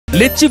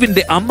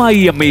ലച്ചുവിന്റെ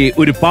അമ്മായിയമ്മയെ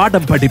ഒരു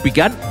പാഠം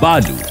പഠിപ്പിക്കാൻ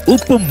ബാലു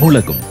ഉപ്പും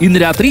മുളകും ഇന്ന്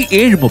രാത്രി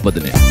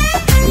 7:30.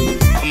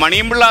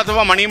 മണിയമ്പിള്ള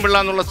അഥവാ മണിയമ്പിള്ള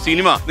എന്നുള്ള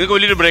സിനിമ നിങ്ങൾക്ക്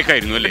വലിയൊരു ബ്രേക്ക്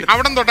ആയിരുന്നു അല്ലേ?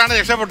 അവിടെ തൊട്ടാണ്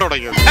രക്ഷപ്പെട്ടു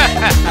തുടങ്ങിയത്.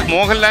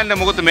 മോഹൻലാലിന്റെ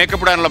മുഖത്ത്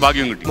മേക്കപ്പ് ഇടാനുള്ള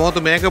ഭാഗ്യം കിട്ടി.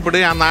 മുഖത്ത് മേക്കപ്പ്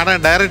ഇടുക, ആ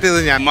നാടകം ഡയറക്ട്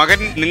ചെയ്ത് ഞാൻ. മകൻ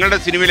നിങ്ങളുടെ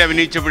സിനിമയിൽ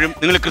അഭിനയിച്ചപ്പോഴും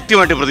നിങ്ങൾ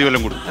കൃത്യമായിട്ട്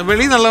പ്രതിഫലം കൊടുത്തു.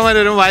 വെളിയിൽ നിന്നുള്ളവർ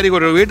വരുമ്പോൾ വാരി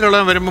കൊടുക്കും,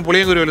 വീട്ടിലുള്ളവർ വരുമ്പോൾ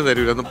പുളിയും കുരുവലും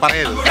തരൂല, ഒന്നും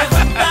പറയരുത്.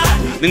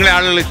 നിങ്ങളെ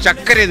ആളുകൾ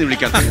ചക്കരയെന്ന്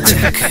വിളിക്കാൻ.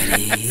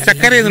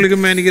 ചക്കരയെന്ന്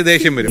വിളിക്കുമ്പോൾ എനിക്ക്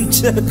ദേഷ്യം വരും.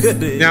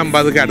 ഞാൻ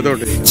പതുക്കെ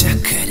അടുത്തോട്ട്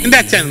എന്റെ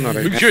അച്ഛൻ എന്ന്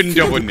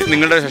പറയും.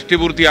 നിങ്ങളുടെ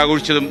ഷഷ്ടിപൂർത്തി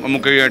ആഘോഷിച്ചതും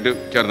മമ്മൂക്കയുമായിട്ട്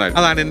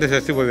ചേർന്നായിരുന്നു. അതാണ് എന്റെ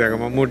ഷഷ്ടിപൂർത്തിയാക്കും.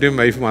 മമ്മൂട്ടിയും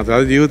വൈഫ് മാത്രം.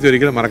 അത് ജീവിതത്തിൽ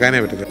ഒരിക്കലും മറക്കാനേ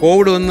പറ്റില്ല.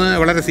 കോവിഡ് വന്ന്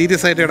വളരെ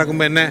സീരിയസ് ആയിട്ട്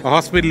കിടക്കുമ്പോൾ എന്നെ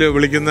ഹോസ്പിറ്റലിൽ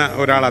വിളിക്കുന്ന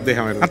ഒരാൾ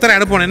അദ്ദേഹമായിരുന്നു. അത്ര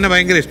അടുപ്പമാണ്. എന്നെ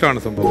ഭയങ്കര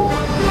ഇഷ്ടമാണ് സംഭവം.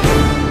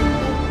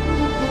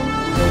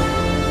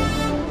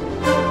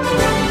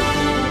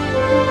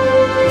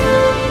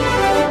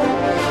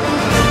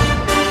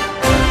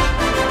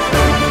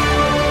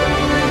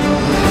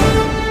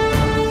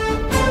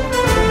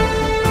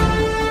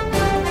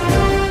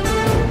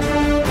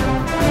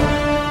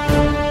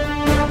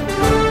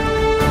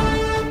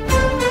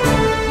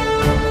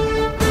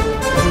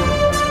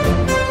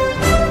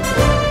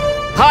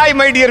 ഹായ്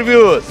മൈ ഡിയർ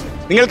വ്യൂവേഴ്സ്,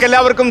 നിങ്ങൾക്ക്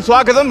എല്ലാവർക്കും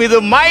സ്വാഗതം. ഇത്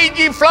myG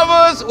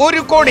ഫ്ലവേഴ്സ്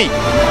ഒരുകോടി.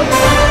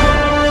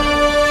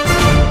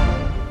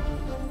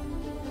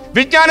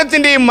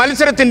 വിജ്ഞാനത്തിന്റെയും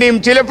മത്സരത്തിന്റെയും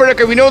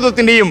ചിലപ്പോഴൊക്കെ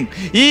വിനോദത്തിന്റെയും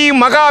ഈ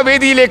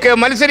മഹാവേദിയിലേക്ക്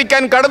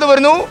മത്സരിക്കാൻ കടന്നു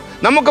വരുന്നു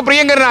നമുക്ക്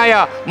പ്രിയങ്കരനായ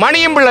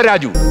മണിയമ്പിള്ള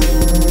രാജു.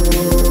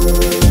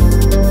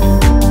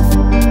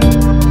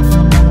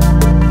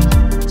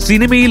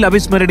 സിനിമയിൽ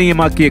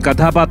അവിസ്മരണീയമാക്കിയ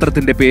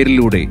കഥാപാത്രത്തിന്റെ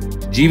പേരിലൂടെ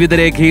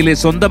ജീവിതരേഖയിലെ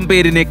സ്വന്തം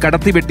പേരിനെ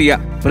കടത്തിവെട്ടിയ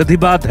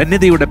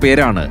പ്രതിഭാധന്യതയുടെ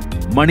പേരാണ്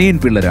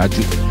മണിയൻപിള്ള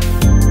രാജു.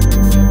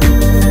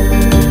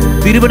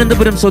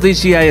 തിരുവനന്തപുരം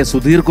സ്വദേശിയായ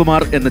സുധീർ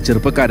കുമാർ എന്ന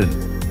ചെറുപ്പക്കാരൻ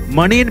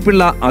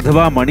മണിയൻപിള്ള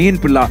അഥവാ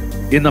മണിയൻപിള്ള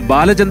എന്ന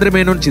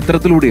ബാലചന്ദ്രമേനോൻ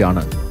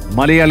ചിത്രത്തിലൂടെയാണ്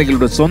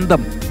മലയാളികളുടെ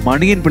സ്വന്തം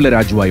മണിയൻപിള്ള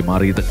രാജുവായി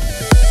മാറിയത്.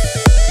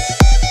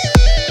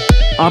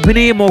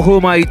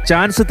 അഭിനയമോഹവുമായി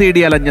ചാൻസ്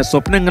തേടി അലഞ്ഞ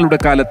സ്വപ്നങ്ങളുടെ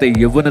കാലത്തെ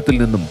യൗവനത്തിൽ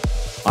നിന്നും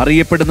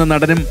അറിയപ്പെടുന്ന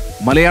നടനും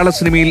മലയാള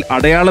സിനിമയിൽ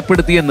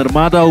അടയാളപ്പെടുത്തിയ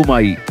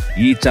നിർമ്മാതാവുമായി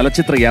ഈ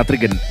ചലച്ചിത്ര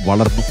യാത്രികൻ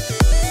വളർന്നു.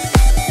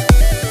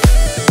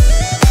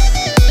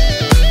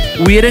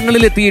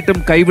 ഉയരങ്ങളിലെത്തിയിട്ടും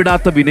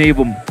കൈവിടാത്ത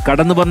വിനയവും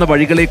കടന്നുവന്ന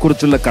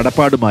വഴികളെക്കുറിച്ചുള്ള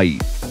കടപ്പാടുമായി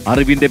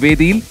അറിവിന്റെ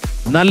വേദിയിൽ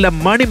നല്ല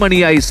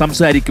മണിമണിയായി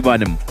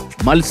സംസാരിക്കുവാനും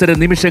മത്സര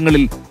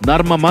നിമിഷങ്ങളിൽ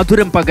നർമ്മ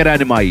മധുരം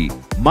പകരാനുമായി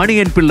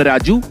മണിയൻപിള്ള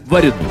രാജു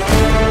വരുന്നു.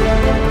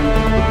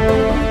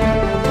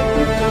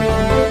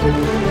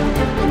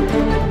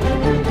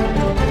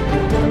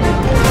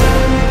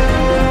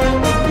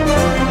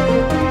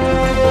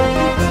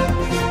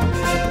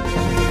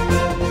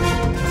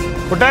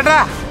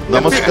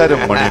 നമസ്കാരം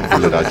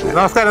മണിയൻപിള്ള രാജു.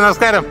 നമസ്കാരം.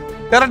 നമസ്കാരം.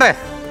 കേറട്ടെ.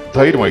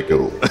 ധൈര്യമായി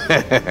കയറൂ.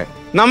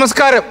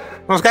 നമസ്കാരം.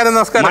 നമസ്കാരം.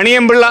 നമസ്കാരം.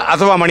 മണിയമ്പിള്ള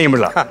അഥവാ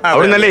മണിയമ്പിള്ള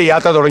അവിടെ നിന്നല്ലേ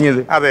യാത്ര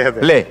തുടങ്ങിയത്? അതെ അതെ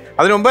അല്ലേ?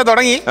 അതിനു മുമ്പേ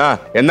തുടങ്ങി.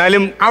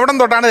 എന്നാലും അവിടെ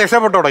തൊട്ടാണ്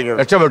രക്ഷപ്പെട്ടു തുടങ്ങിയത്.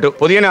 രക്ഷപ്പെട്ടു.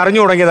 പൊതുവെ അറിഞ്ഞു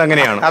തുടങ്ങിയത്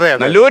അങ്ങനെയാണ്. അതെ.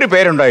 നല്ലൊരു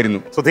പേരുണ്ടായിരുന്നു,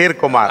 സുധീർ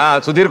കുമാർ.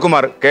 സുധീർ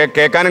കുമാർ.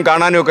 കേൾക്കാനും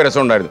കാണാനും ഒക്കെ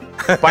രസമുണ്ടായിരുന്നു.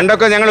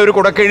 പണ്ടൊക്കെ ഞങ്ങൾ ഒരു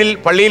കുടക്കീഴിൽ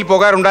പള്ളിയിൽ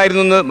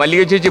പോകാറുണ്ടായിരുന്നു എന്ന്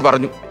മല്ലിക ചേച്ചി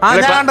പറഞ്ഞു.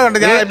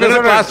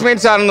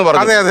 ക്ലാസ്മേറ്റ്സ് ആണെന്ന്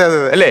പറഞ്ഞു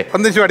അല്ലേ?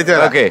 ഒന്നിച്ചു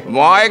പഠിച്ചത്. ഓക്കെ.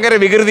 ഭയങ്കര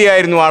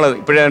വികൃതിയായിരുന്നു ആള്.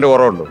 ഇപ്പോഴേ എന്റെ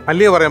ഓർമ്മയുണ്ട്.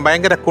 മല്ലിക പറയാം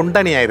ഭയങ്കര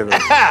കുണ്ടണിയായിരുന്നു.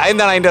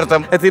 എന്താണ് അതിന്റെ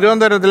അർത്ഥം?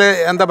 തിരുവനന്തപുരത്തില്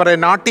എന്താ പറയാ,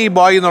 നാട്ടി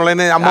ബോയ്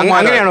എന്നുള്ളതിന്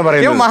അങ്ങനെയാണോ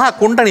പറയുന്നത്? മഹാ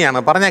കുണ്ടണിയാണ്,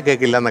 പറഞ്ഞാൽ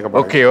കേൾക്കില്ല എന്നൊക്കെ.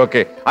 Okay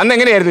okay. അന്ന്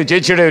എങ്ങനെയായിരുന്നു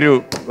ചേച്ചിയുടെ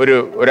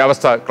ഒരു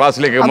അവസ്ഥ?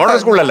 ക്ലാസ്സിലേക്ക് മോഡൽ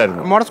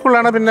സ്കൂളിലല്ലായിരുന്നു? മോഡൽ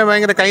സ്കൂളിലാണ്. പിന്നെ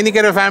ഭയങ്കര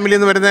കൈനിക്കര ഫാമിലി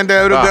എന്ന് വരുന്നതിന്റെ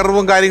ഒരു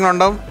ഗർവും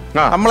കാര്യങ്ങളുണ്ടാവും.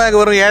 നമ്മളെ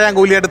വെറും 7ാം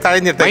കൂലിയായിട്ട്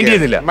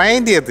തഴഞ്ഞിട്ട്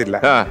മൈൻഡ് ചെയ്യത്തില്ല.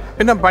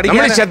 പിന്നെ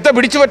പഠിക്കാൻ ശ്രദ്ധ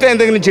പിടിച്ചു പറ്റാൻ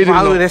എന്തെങ്കിലും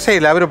ചെയ്തു?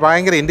 രക്ഷയില്ല. അവര്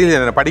ഭയങ്കര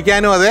ഇന്റലിജന്റ്.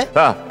 പഠിക്കാനും അതെ,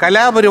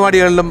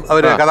 കലാപരിപാടികളിലും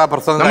അവര്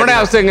കഥാപ്രസംഗം. നമ്മുടെ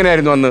അവസ്ഥ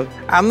എങ്ങനെയായിരുന്നു അന്ന്?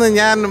 അന്ന്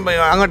ഞാൻ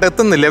അങ്ങോട്ട്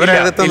എത്തുന്നില്ല, ഇവരെ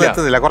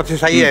എത്തുന്നില്ല.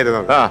 കുറച്ച് ഷൈ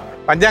ആയിരുന്നു.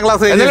 5ാം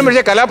ക്ലാസ്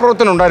പക്ഷേ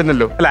കലാപ്രവർത്തനം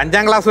ഉണ്ടായിരുന്നല്ലോ. അല്ല,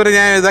 5ാം ക്ലാസ് വരെ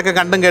ഞാൻ ഇതൊക്കെ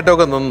കണ്ടും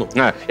കേട്ടൊക്കെ നിന്നു.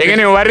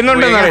 എങ്ങനെയോ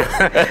വരുന്നുണ്ടെന്ന്.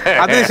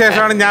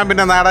 അതിനുശേഷമാണ് ഞാൻ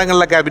പിന്നെ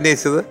നാടകങ്ങളിലൊക്കെ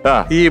അഭിനയിച്ചത്.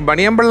 ഈ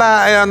മണിയമ്പിള്ള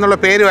എന്നുള്ള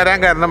പേര് വരാൻ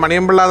കാരണം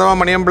മണിയമ്പിള്ള അഥവാ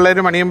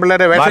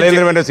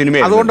മണിയമ്പിള്ളയുടെ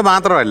സിനിമ. അതുകൊണ്ട്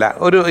മാത്രമല്ല,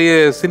 ഒരു ഈ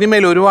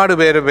സിനിമയിൽ ഒരുപാട്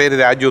പേര്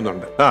രാജു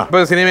എന്നുണ്ട്.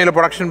 ഇപ്പൊ സിനിമയിൽ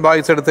പ്രൊഡക്ഷൻ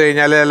ബോയ്സ് എടുത്തു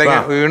കഴിഞ്ഞാൽ,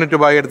 അല്ലെങ്കിൽ യൂണിറ്റ്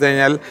ബോയ് എടുത്തു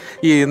കഴിഞ്ഞാൽ,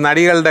 ഈ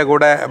നടികളുടെ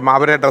കൂടെ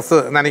അവരെ ഡ്രസ്സ്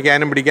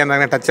നനയ്ക്കാനും പിടിക്കാനും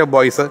അങ്ങനെ ടച്ചപ്പ്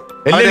ബോയ്സ്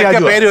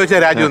പേര്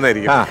ചോദിച്ചാൽ രാജു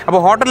എന്നായിരിക്കും. അപ്പൊ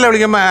ഹോട്ടലിൽ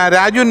വിളിക്കുമ്പോൾ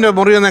രാജുവിന്റെ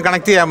മുറി ഒന്ന്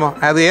കണക്ട് ചെയ്യാമോ?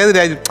 അത് ഏത്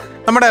രാജു?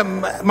 നമ്മുടെ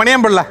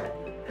മണിയമ്പിള്ള.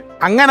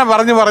 അങ്ങനെ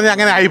പറഞ്ഞു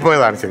അങ്ങനെ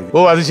ആയിപ്പോയതാണ് ശരി. ഓ,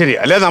 അത് ശരി.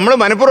 അല്ലെ നമ്മൾ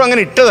മനഃപൂർവ്വം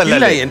അങ്ങനെ ഇട്ടതല്ല.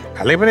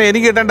 അല്ലെ പിന്നെ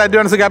എനിക്ക് കിട്ടേണ്ട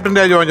അഡ്വാൻസ് ക്യാപ്റ്റൻ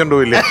രാജു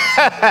വാങ്ങിച്ചോണ്ടില്ല.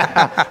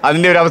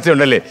 അതിന്റെ ഒരു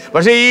അവസ്ഥയുണ്ടല്ലേ.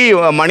 പക്ഷേ ഈ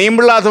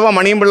മണിയമ്പിള്ള അഥവാ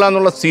മണിയമ്പിള്ള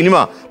എന്നുള്ള സിനിമ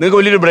നിങ്ങൾക്ക്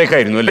വലിയൊരു ബ്രേക്ക്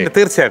ആയിരുന്നു അല്ലേ?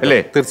 തീർച്ചയായിട്ടും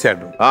അല്ലേ?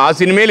 തീർച്ചയായിട്ടും. ആ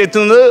സിനിമയിൽ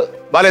എത്തുന്നത്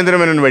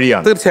ബാലേന്ദ്രമേനോൻ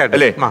വഴിയാണ്. തീർച്ചയായിട്ടും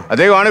അല്ലേ?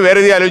 അദ്ദേഹമാണ് വേറെ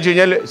ആലോചിച്ച്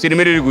കഴിഞ്ഞാൽ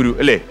സിനിമയിൽ ഒരു ഗുരു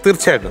അല്ലേ?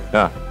 തീർച്ചയായിട്ടും.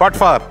 God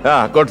father.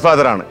 ഗോഡ്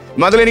ഫാദർ ആണ്.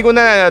 അതിൽ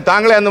എനിക്കൊന്ന്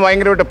താങ്കളെ അന്ന്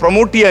ഭയങ്കരമായിട്ട്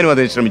പ്രൊമോട്ട് ചെയ്യാനും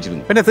അത്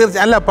ശ്രമിച്ചിരുന്നു. പിന്നെ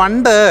തീർച്ചയായും അല്ല,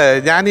 പണ്ട്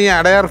ഞാൻ ഈ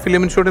അടയാർ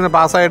ഫിലിം ഇൻസ്റ്റിറ്റ്യൂട്ടിന്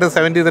പാസ്സായിട്ട്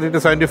 73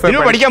 to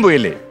 75 പഠിക്കാൻ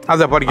പോയില്ലേ?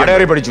 അതെ,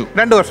 പഠിച്ചു.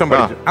 2 വർഷം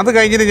പഠിച്ചു. അത്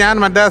കഴിഞ്ഞിട്ട് ഞാൻ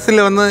മദ്രാസിൽ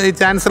വന്ന് ഈ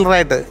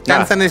ചാൻസലറായിട്ട്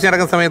ചാൻസ് അന്വേഷിച്ച്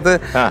നടക്കുന്ന സമയത്ത്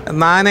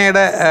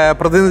നാനയുടെ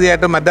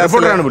പ്രതിനിധിയായിട്ട്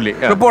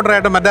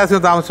റിപ്പോർട്ടറായിട്ട്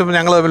മദ്രാസിൽ താമസിച്ചപ്പോൾ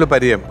ഞങ്ങൾ തമ്മിൽ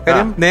പരിചയം.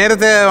 കാര്യം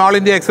നേരത്തെ ഓൾ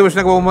ഇന്ത്യ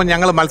എക്സിബിഷനൊക്കെ പോകുമ്പോൾ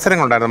ഞങ്ങൾ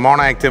മത്സരങ്ങളുണ്ടായിരുന്നു,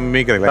 മോണോ ആക്ട്,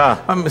 മിമിക്രി.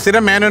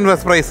 സ്ഥിരം മേനോൻ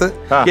ഫസ്റ്റ് പ്രൈസ്,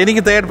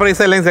 എനിക്ക് 3rd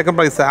പ്രൈസ് അല്ലെങ്കിൽ 2nd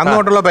പ്രൈസ്,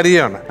 അങ്ങോട്ടുള്ള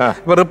പരിചയമാണ്.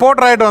 ഇപ്പൊ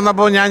റിപ്പോർട്ടറായിട്ട്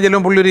വന്നപ്പോൾ ഞാൻ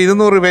ചെല്ലും, പുള്ളി ഒരു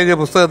 200 പേജ്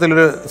പുസ്തകത്തിൽ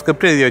ഒരു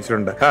സ്ക്രിപ്റ്റ് എഴുതി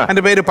വെച്ചിട്ടുണ്ട്.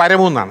 എൻ്റെ പേര്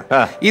പരമു എന്നാണ്.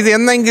 ഇത്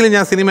എന്നെങ്കിലും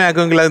ഞാൻ സിനിമ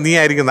ആക്കുമെങ്കിൽ അത് നീ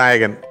ആയിരിക്കും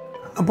നായകൻ.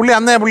 പുള്ളി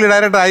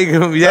ഡയറക്ടർ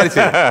ആയിരിക്കും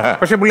വിചാരിച്ചു.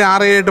 പക്ഷെ പുള്ളി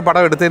 6-7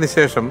 പടം എടുത്തതിന്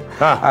ശേഷം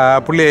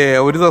പുള്ളി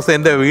ഒരു ദിവസം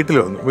എൻ്റെ വീട്ടിൽ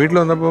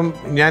വന്നപ്പം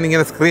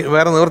ഞാനിങ്ങനെ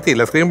വേറെ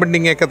നിവൃത്തിയില്ല, സ്ക്രീൻ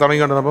പ്രിന്റിംഗ് ഒക്കെ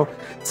തുടങ്ങിക്കൊണ്ടിരുന്നപ്പോൾ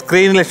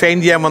സ്ക്രീനിൽ ഷൈൻ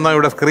ചെയ്യാൻ വന്നാൽ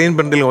ഇവിടെ സ്ക്രീൻ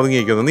പ്രിന്റിൽ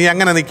ഒതുങ്ങിയിരിക്കുന്നു, നീ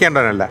അങ്ങനെ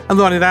നിൽക്കേണ്ടവനല്ല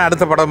എന്ന് പറഞ്ഞാൽ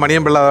അടുത്ത പടം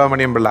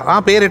മണിയൻപിള്ള. ആ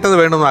പേരിട്ടത്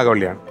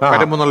വേണുനാഗവള്ളിയാണ്.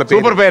 പരമെന്നുള്ള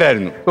സൂപ്പർ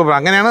പേരായിരുന്നു. സൂപ്പർ,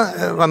 അങ്ങനെയാണ്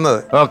വന്നത്.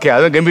 ഓക്കെ,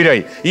 അത്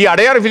ഗംഭീരമായി. ഈ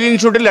അടയാർ ഫിലിം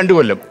ഇൻസ്റ്റിറ്റ്യൂട്ടിൽ 2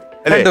 കൊല്ലം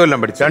 2 കൊല്ലം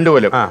പഠിച്ചു. 2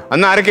 കൊല്ലം.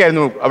 അന്ന്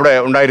ആരൊക്കെയായിരുന്നു അവിടെ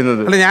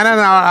ഉണ്ടായിരുന്നത്? അല്ല,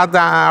 ഞാനാണ്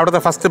അവിടുത്തെ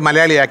ഫസ്റ്റ്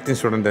മലയാളി ആക്ടിംഗ്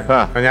സ്റ്റുഡന്റ്.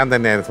 ഞാൻ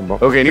തന്നെയായിരുന്നു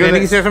സംഭവം.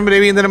 എനിക്ക് ശേഷം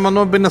രവീന്ദ്രൻ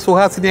വന്നു, പിന്നെ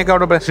സുഹാസിനിയൊക്കെ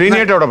അവിടെ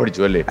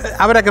പഠിച്ചു അല്ലേ?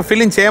 അവരൊക്കെ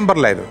ഫിലിം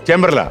ചേംബറിലായിരുന്നു.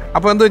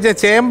 അപ്പൊ എന്താ വെച്ചാൽ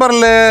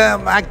ചേംബറിൽ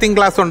ആക്ടിംഗ്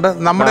ക്ലാസ് ഉണ്ട്.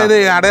 നമ്മുടെ ഇത്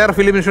അടയാർ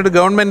ഫിലിം ഇൻസ്റ്റിറ്റ്യൂട്ട്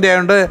ഗവൺമെന്റ്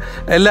ആയതുകൊണ്ട്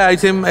എല്ലാ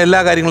ആഴ്ചയും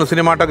എല്ലാ കാര്യങ്ങളും,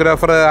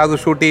 സിനിമാറ്റോഗ്രാഫർ അത്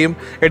ഷൂട്ട് ചെയ്യും,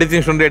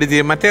 എഡിറ്റിംഗ് സ്റ്റുഡന്റ് എഡിറ്റ്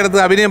ചെയ്യും,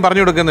 മറ്റേടത്ത് അഭിനയം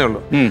പറഞ്ഞു കൊടുക്കുന്നേ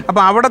ഉള്ളൂ.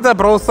 അപ്പൊ അവിടുത്തെ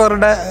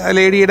പ്രൊഫസറുടെ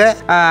ലേഡിയുടെ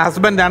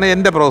ഹസ്ബൻഡാണ്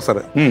എന്റെ പ്രൊഫസർ.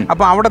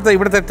 അപ്പൊ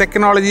ഇവിടുത്തെ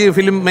ടെക്നോളജി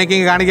ഫിലിം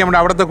കാണിക്കാൻ വേണ്ടി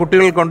അവിടുത്തെ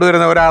കുട്ടികൾ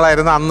കൊണ്ടുവരുന്ന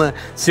ഒരാളായിരുന്നു അന്ന്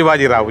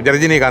ശിവാജി റാവു,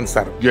 രജനീകാന്ത്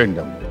സാർ.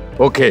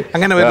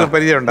 അങ്ങനെ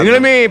പരിചയം.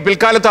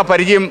 പിൽക്കാലത്ത് ആ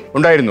പരിചയം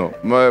ഉണ്ടായിരുന്നു.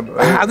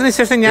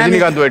 അതിനുശേഷം ഞാൻ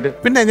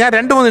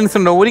 2-3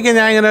 ഇൻസിഡന്റ്. ഒരിക്കൽ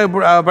ഞാൻ ഇങ്ങനെ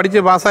പഠിച്ച്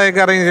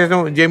പാസ്സായൊക്കെ ഇറങ്ങിയ ശേഷം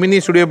ജെമിനി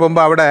സ്റ്റുഡിയോ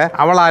പോകുമ്പോൾ അവിടെ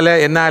അവളാലെ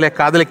എന്നാലെ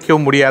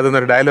കാതലിക്കവും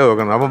മുടിയാതെന്നൊരു ഡയലോഗ്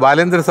വെക്കുന്നു. അപ്പോൾ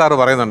ബാലേന്ദ്ര സാർ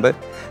പറയുന്നുണ്ട്,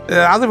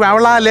 അത്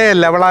അവളാലേ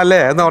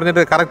എന്ന്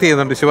പറഞ്ഞിട്ട് കറക്റ്റ്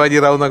ചെയ്യുന്നുണ്ട്,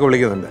 ശിവാജി റാവു എന്നൊക്കെ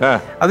വിളിക്കുന്നുണ്ട്.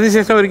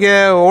 അതിനുശേഷം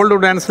ഒരിക്കൽ ഓൾഡ്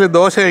ഡാൻസിൽ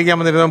ദോശ കഴിക്കാൻ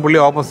വന്നിരുന്ന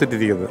പുള്ളി ഓപ്പോസിറ്റ്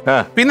ഇരിക്കുന്നത്.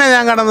 പിന്നെ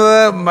ഞാൻ കാണുന്നത്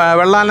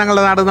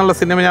വെള്ളാനങ്ങളുടെ നാട് എന്നുള്ള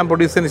സിനിമ ഞാൻ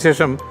പ്രൊഡ്യൂസ് ചെയ്തതിന്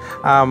ശേഷം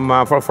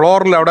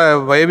ഫ്ലോറിൽ അവിടെ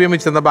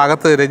വൈബിഎമ്മിൽ ചെന്നപ്പോൾ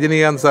അകത്ത്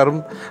രജനീകാന്ത് സാറും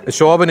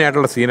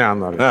ശോഭനയായിട്ടുള്ള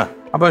സീനാണെന്ന് പറഞ്ഞു.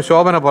 അപ്പോൾ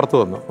ശോഭന പുറത്ത്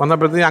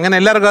വന്നപ്പോഴത്തേക്കും അങ്ങനെ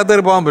എല്ലാവർക്കും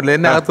അകത്ത് പോകാൻ പറ്റില്ല.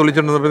 എന്നെ അകത്ത്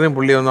വിളിച്ചുകൊണ്ടിരുന്നപ്പോഴത്തേക്കും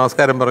പുള്ളി ഒന്ന്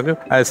നമസ്കാരം പറഞ്ഞു.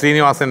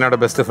 ശ്രീനിവാസൻ എന്നോട്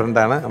ബെസ്റ്റ്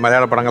ഫ്രണ്ടാണ്,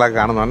 മലയാള പടങ്ങളൊക്കെ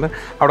കാണുന്നുണ്ട്.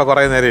 അവിടെ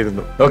കുറെ നേരം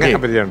ഇരുന്നു.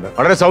 പരിചയമുണ്ട്.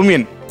 വളരെ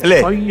സൗമ്യൻ അല്ലേ?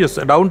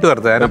 Down to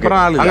earth.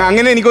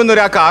 അങ്ങനെ എനിക്കൊന്നും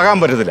ഒരാൾക്ക് ആകാൻ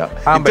പറ്റത്തില്ല.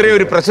 ഇത്രയും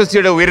ഒരു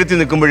പ്രശസ്തിയുടെ ഉയരത്തിൽ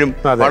നിൽക്കുമ്പോഴും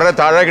വളരെ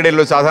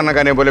താഴെക്കിടയിലുള്ള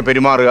സാധാരണക്കാരെ പോലെ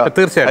പെരുമാറുക.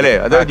 തീർച്ചയായും അല്ലേ?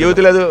 അത്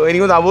ജീവിതത്തിൽ അത്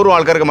എനിക്കൊന്ന് അപൂർവം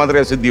ആൾക്കാർക്ക്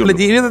മാത്രമേ സിദ്ധിയുള്ളൂ.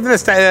 ജീവിതത്തിന്റെ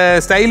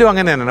സ്റ്റൈലും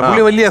അങ്ങനെ തന്നെയാണ്.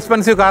 പുള്ളി വലിയ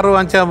എക്സ്പെൻസീവ് കാർ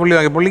വാങ്ങിച്ചാൽ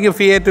പുള്ളിക്ക്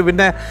ഫിയറ്റ്,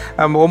 പിന്നെ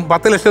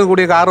 10 ലക്ഷം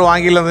കൂടിയ കാർ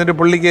വാങ്ങിയില്ല എന്നിട്ട്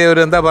പുള്ളിക്ക്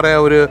ഒരു എന്താ പറയാ,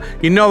 ഒരു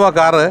ഇന്നോവ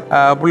കാറ്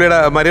പുള്ളിയുടെ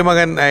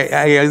മരുമകൻ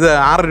ഇത്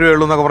 6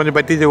 രൂപയുള്ളൂ എന്നൊക്കെ പറഞ്ഞ്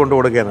പറ്റിച്ച് കൊണ്ട്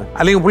കൊടുക്കുകയാണ്.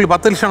 അല്ലെങ്കിൽ പുള്ളി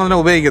 10 ലക്ഷം അതിനെ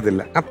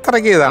ഉപയോഗിക്കത്തില്ല.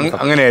 അത്രയ്ക്ക് ഇതാണ്.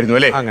 അങ്ങനെയായിരുന്നു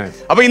അല്ലേ? അങ്ങനെ.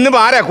 അപ്പൊ ഇന്ന്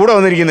ആരാ കൂടെ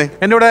വന്നിരിക്കുന്നത്?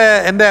 എന്റെ കൂടെ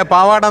എന്റെ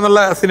പാവാട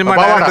എന്നുള്ള സിനിമ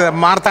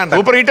മാർത്താണ്ഡൻ.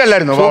 സൂപ്പർ ഹിറ്റ്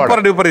അല്ലായിരുന്നു? Super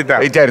duper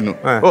ഹിറ്റായിരുന്നു.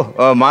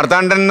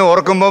 മാർത്താണ്ഡൻ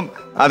ഓർക്കുമ്പോൾ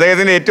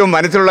അദ്ദേഹത്തിന് ഏറ്റവും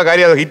മനസ്സിലുള്ള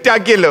കാര്യം അത്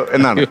ഹിറ്റാക്കിയല്ലോ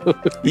എന്നാണ്.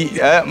 ഈ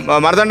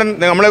മാർത്താണ്ഡൻ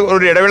നമ്മളെ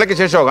ഒരു ഇടവേളയ്ക്ക്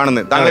ശേഷമോ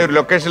കാണുന്നത്? താങ്കളുടെ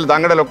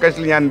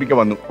ലൊക്കേഷനിൽ ഞാൻ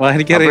വന്നു.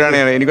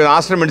 എനിക്ക്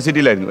ആശ്രം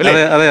മെഡിസിറ്റിയിലായിരുന്നു അല്ലേ?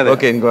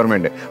 ഓക്കെ, എനിക്ക്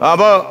ഓർമ്മയുണ്ട്.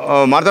 അപ്പൊ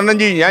മാർത്താണ്ഡൻ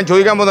ജി, ഞാൻ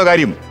ചോദിക്കാൻ പോകുന്ന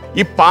കാര്യം,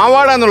 ഈ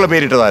പാവാട എന്നുള്ള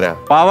പേരിട്ടതാരാ?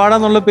 പാവാട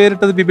എന്നുള്ള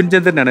പേരിട്ടത് ബിപിൻ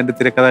ചന്ദ്രനാണ്, എന്റെ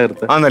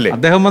തിരക്കഥാകൃത്ത്. ആണല്ലേ?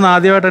 അദ്ദേഹം വന്ന്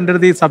ആദ്യമായിട്ട് എന്റെ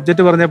അടുത്ത് ഈ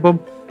സബ്ജക്ട് പറഞ്ഞപ്പം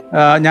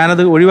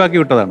ഞാനത് ഒഴിവാക്കി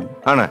വിട്ടതാണ്.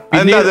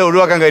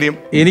 ഒഴിവാക്കാൻ കാര്യം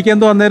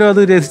എനിക്കെന്തോ അന്നേരം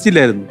അത്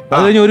രസിച്ചില്ലായിരുന്നു.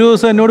 അത് കഴിഞ്ഞ് ഒരു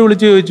ദിവസം എന്നോട്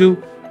വിളിച്ചു ചോദിച്ചു,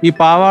 ഈ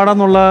പാവാട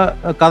എന്നുള്ള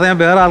കഥ ഞാൻ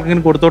വേറെ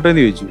ആർക്കെങ്കിലും കൊടുത്തോട്ടെ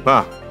എന്ന് ചോദിച്ചു.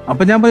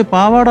 അപ്പൊ ഞാൻ പറഞ്ഞു,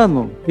 പാവാട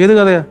എന്നോ? ഏത്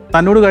കഥയാ?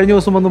 തന്നോട് കഴിഞ്ഞ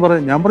ദിവസം വന്ന്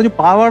പറഞ്ഞു. ഞാൻ പറഞ്ഞു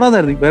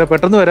പാവാടാന്നായിരുന്നു,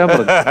 പെട്ടെന്ന് വരാൻ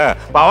പറഞ്ഞു.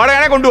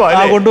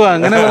 കൊണ്ടുപോവാ.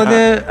 അങ്ങനെ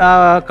പറഞ്ഞ്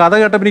കഥ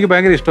കേട്ടപ്പോൾ എനിക്ക്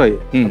ഭയങ്കര ഇഷ്ടമായി.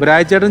 അപ്പൊ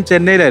രാജചേട്ടൻ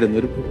ചെന്നൈയിലായിരുന്നു.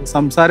 ഒരു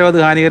സംസാരം അത്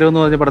ഹാനികരം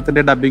എന്ന് പറഞ്ഞ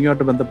പടത്തിന്റെ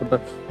ഡബിങ്ങുമായിട്ട് ബന്ധപ്പെട്ട്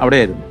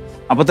അവിടെയായിരുന്നു.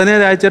 അപ്പൊ തന്നെ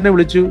രാജചേട്ടനെ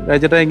വിളിച്ചു,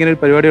 രാജചേട്ടൻ ഇങ്ങനെ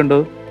ഒരു പരിപാടി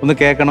ഉണ്ടോ, ഒന്ന്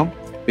കേൾക്കണം.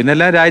 പിന്നെ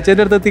എല്ലാം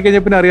രാജചേട്ടൻ്റെ അടുത്ത്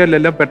എത്തിക്കഴിഞ്ഞാൽ പിന്നെ അറിയാമല്ലോ,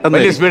 എല്ലാം പെട്ടെന്ന്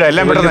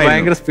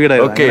ഭയങ്കര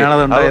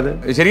സ്പീഡായിരുന്നു.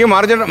 ശരിക്കും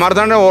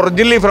മാർത്താണ്ഡൻ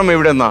ഒറിജിനലി ഫ്രം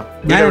എവിടെ?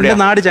 ഞാൻ എന്റെ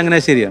നാട്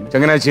ചങ്ങനാശ്ശേരിയാണ്.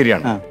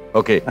 ചങ്ങനാശ്ശേരിയാണ്.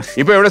 ഓക്കെ.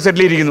 ഇപ്പൊ എവിടെ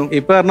സെറ്റിൽ ചെയ്തിരിക്കുന്നു?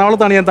 ഇപ്പൊ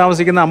എറണാകുളത്താണ് ഞാൻ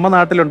താമസിക്കുന്നത്. അമ്മ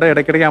നാട്ടിലുണ്ട്,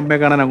 ഇടയ്ക്കിടയ്ക്ക് അമ്മയെ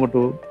കാണാൻ അങ്ങോട്ട്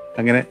പോകും.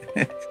 അങ്ങനെ.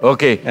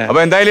 ഓക്കെ. അപ്പൊ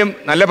എന്തായാലും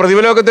നല്ല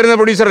പ്രതിഫലമൊക്കെ തരുന്ന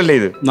പ്രൊഡ്യൂസർ അല്ലേ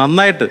ഇത്?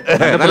 നന്നായിട്ട്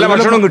നല്ല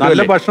ഭക്ഷണം കിട്ടും.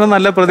 നല്ല ഭക്ഷണം,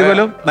 നല്ല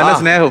പ്രതിഫലം, നല്ല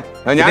സ്നേഹം.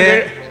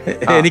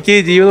 എനിക്ക്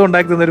ജീവിതം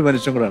ഉണ്ടാക്കി തന്ന ഒരു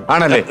മനുഷ്യൻ കൂടാണ്.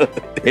 ആണല്ലേ?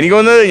 എനിക്ക്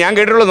തോന്നുന്നത് ഞാൻ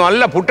കേട്ടിട്ടുള്ളത്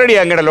നല്ല പുട്ടടി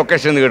അങ്ങയുടെ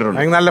ലൊക്കേഷൻ കേട്ടിട്ടുണ്ട്.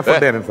 നല്ല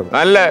ഫുഡ്.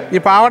 നല്ല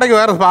ഈ പാവാടയ്ക്ക്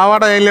വേറെ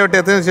പാവാട കയ്യിലോട്ട്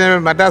എത്തിയ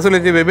മറ്റാസിൽ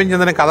വെച്ച് ബിപിൻ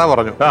ചന്ദ്രൻ കഥ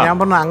പറഞ്ഞു. ഞാൻ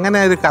പറഞ്ഞു, അങ്ങനെ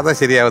ഒരു കഥ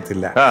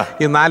ശരിയാവത്തില്ല.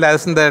 ഈ 4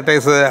 അസിസ്റ്റന്റ്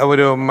ഡയറക്ടേഴ്സ്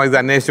ഒരു ഇത്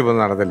അന്വേഷിച്ചു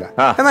പോകുന്ന നടത്തില്ല.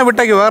 എന്നാൽ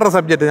വിട്ടേക്ക് വേറൊരു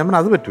സബ്ജക്ട്. ഞാൻ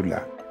പറഞ്ഞു, അത് പറ്റില്ല,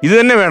 ഇത്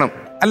തന്നെ വേണം.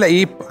 അല്ല, ഈ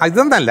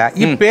ഇതൊന്നല്ല,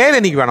 ഈ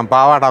പേരെനിക്ക് വേണം,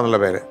 പാവാട എന്നുള്ള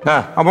പേര്.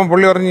 അപ്പം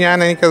പുള്ളി പറഞ്ഞു,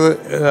 എനിക്കത്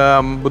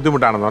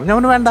ബുദ്ധിമുട്ടാണെന്ന് പറഞ്ഞു.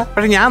 അവന് വേണ്ട.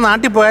 പക്ഷെ ഞാൻ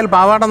നാട്ടിൽ പോയാൽ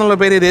പാവാട എന്നുള്ള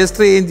പേര്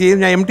രജിസ്റ്റർ ചെയ്യുകയും ചെയ്യും.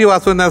 ഞാൻ MT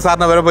വാസുവിന്റെ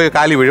സാറിന് വരെ പോയി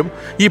കാലി വീഴും.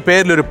 ഈ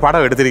പേരിലൊരു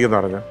പടം എടുത്തിരിക്കുന്നു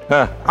പറഞ്ഞു.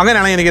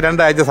 അങ്ങനെയാണെങ്കിൽ എനിക്ക്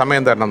 2 ആഴ്ച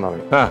സമയം തരണം എന്ന്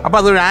പറഞ്ഞു. അപ്പൊ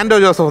അത് ആൻഡോ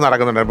ജോസഫ്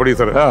നടക്കുന്നുണ്ട്,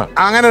 പ്രൊഡ്യൂസർ.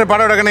 അങ്ങനെ ഒരു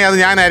പടം എടുക്കണമെങ്കിൽ അത്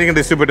ഞാനായിരിക്കും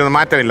ഡിസ്ട്രിബ്യൂട്ട് ചെയ്യുന്നത്,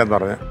 മാറ്റമില്ലെന്ന്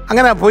പറഞ്ഞു.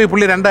 അങ്ങനെ പോയി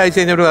പുള്ളി 2 ആഴ്ച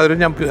കഴിഞ്ഞപ്പോൾ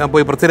ഞാൻ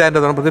പോയി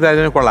പൃഥ്വിരാജിന്റെ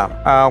പൃഥ്വിരാജിന് കൊള്ളാം,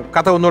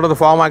 കഥ ഒന്നുകൂടെ ഒന്ന്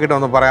ഫോം ആക്കിയിട്ട്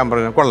ഒന്ന് പറയാൻ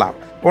പറഞ്ഞു. കൊള്ളാം.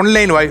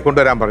 ഓൺലൈൻ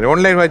കൊണ്ടുവരാൻ പറഞ്ഞു.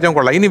 ഓൺലൈൻ വായിച്ചാൽ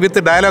കൊള്ളാം, ഇനി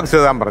വിത്ത് ഡയലോഗ്സ്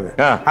എഴുതാൻ പറഞ്ഞു.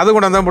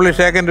 അതുകൊണ്ട് എന്താ പുള്ളി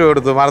ഷേക്കൻഡ്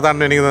കൊടുത്തു,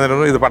 മാർത്താണ്ഡൻ എനിക്ക്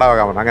തന്നിരുന്നു, ഇത്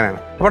പടമാക്കാൻ പറഞ്ഞു. അങ്ങനെയാണ്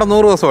അവിടെ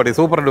 100 ദിവസം ഓടി,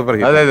 സൂപ്പർ ഡൂപ്പർ.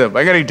 അതെ,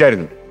 ഭയങ്കര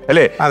ഹിറ്റായിരുന്നു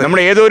അല്ലേ?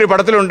 നമ്മുടെ ഏതോ ഒരു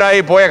പടത്തിലുണ്ടായി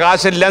പോയ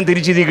കാശെല്ലാം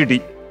തിരിച്ചിതി കിട്ടി.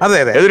 അതെ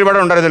അതെ, ഏതൊരു പടം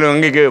ഉണ്ടായിരുന്നല്ലോ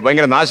അങ്ങേക്ക്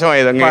ഭയങ്കര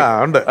നാശമായത്?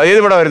 ഏത്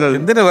പടം വരുന്നത്?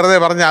 എന്തിനു വെറുതെ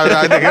പറഞ്ഞ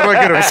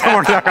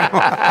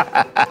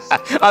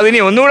അതിനി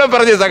ഒന്നുകൂടെ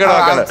പറഞ്ഞ്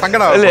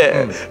സങ്കടം അല്ലേ?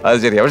 അത്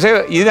ശരിയാ. പക്ഷെ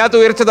ഇതിനകത്ത്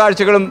ഉയർച്ച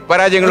താഴ്ചകളും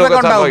പരാജയങ്ങളും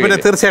പിന്നെ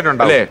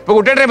തീർച്ചയായിട്ടും അല്ലേ? ഇപ്പൊ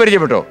കുട്ടേട്ടനെ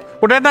പരിചയപ്പെട്ടോ?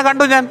 കുട്ടേട്ടനെ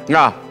കണ്ടു ഞാൻ.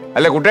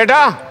 അല്ല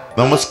കുട്ടേട്ടാ,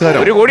 നമസ്കാരം.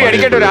 ഒരു കോടി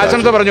അടിക്കട്ടെ, ഒരു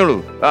ആശംസ പറഞ്ഞോളൂ.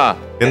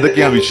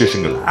 എന്തൊക്കെയാ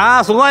വിശേഷങ്ങൾ?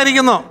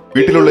 സുഖമായിരിക്കുന്നു.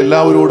 വീട്ടിലുള്ള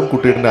എല്ലാവരോടും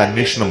കുട്ടേട്ടന്റെ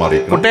അന്വേഷണം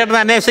അറിയിക്കണം. കുട്ടേട്ടനെ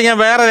അന്വേഷിക്കാൻ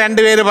വേറെ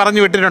 2 പേര്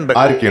പറഞ്ഞു വിട്ടിട്ടുണ്ട്.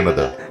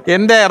 ആരൊക്കെയാണത്?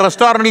 എന്റെ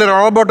റെസ്റ്റോറന്റിൽ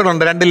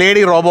റോബോട്ടുകളുണ്ട്, 2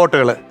 ലേഡി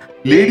റോബോട്ടുകൾ.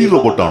 ലേഡി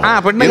റോബോട്ടാണ്.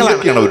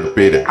 അവരുടെ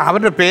പേര്?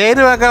 അവരുടെ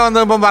പേരൊക്കെ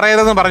വന്നപ്പം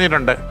പറയരുതെന്ന്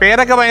പറഞ്ഞിട്ടുണ്ട്.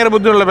 പേരൊക്കെ ഭയങ്കര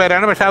ബുദ്ധിമുള്ള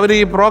പേരാണ്. പക്ഷെ അവർ ഈ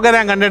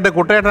പ്രോഗ്രാം കണ്ടിട്ട്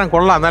കുട്ടേട്ടൻ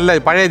കൊള്ളാം, നല്ല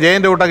പഴയ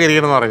ജയന്റെ കൂട്ടൊക്കെ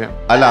ഇരിക്കണം പറഞ്ഞു.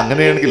 അല്ല,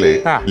 അങ്ങനെയാണെങ്കിൽ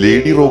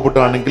ലേഡി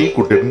റോബോട്ട് ആണെങ്കിൽ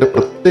കുട്ടേട്ടന്റെ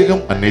പ്രത്യേകം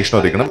അന്വേഷണം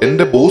അറിയിക്കണം.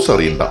 എന്റെ ബോസ്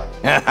അറിയണ്ട.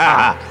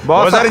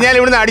 ബോസ് അറിഞ്ഞാൽ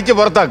ഇവിടുന്ന് അടിച്ച്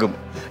പുറത്താക്കും.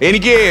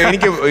 എനിക്ക്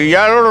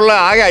ഇയാളോടുള്ള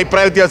ആകെ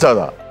അഭിപ്രായ വ്യത്യാസം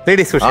അതാ.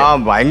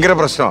 ഭയങ്കര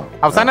പ്രശ്നമാണ്.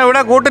 അവസാനം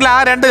ഇവിടെ കൂട്ടിൽ ആ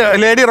 2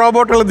 ലേഡി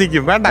റോബോട്ടുകൾ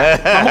നിൽക്കും. വേണ്ട,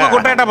 നമുക്ക്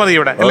കുട്ടേട്ട മതി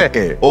ഇവിടെ.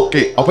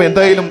 ഓക്കെ, അപ്പൊ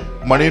എന്തായാലും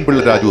മണിയൻ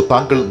പിള്ള രാജു,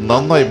 താങ്കൾ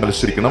നന്നായി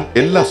മത്സരിക്കണം.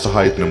 എല്ലാ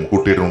സഹായത്തിനും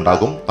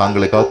കുട്ടിയിട്ടുണ്ടാകും.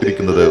 താങ്കളെ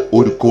കാത്തിരിക്കുന്നത്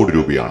 1 കോടി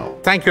രൂപയാണ്.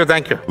 Thank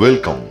you.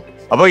 വെൽക്കം.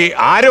 അപ്പൊ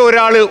ആരോ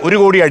ഒരാള് 1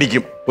 കോടി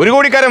അടിക്കും. 1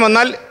 കോടിക്കാരൻ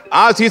വന്നാൽ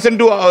ആ സീസൺ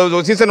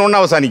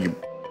 1 അവസാനിക്കും.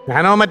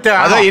 ഞാനോ മറ്റോ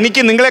അതാ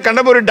എനിക്ക് നിങ്ങളെ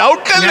കണ്ടപ്പോ ഒരു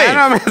ഡൗട്ട് അല്ലേ?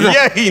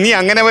 ഇനി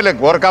അങ്ങനെ വല്ല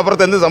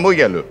ഓർക്കാപ്പുറത്ത് എന്ത്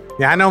സംഭവിക്കാമല്ലോ.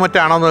 ഞാനോ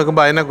മറ്റാണോ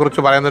നോക്കുമ്പോ അതിനെ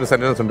കുറിച്ച് പറയുന്ന ഒരു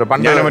സെന്റൻസ് ഉണ്ട്.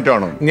 പണ്ട്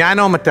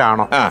ഞാനോ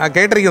മറ്റാണോ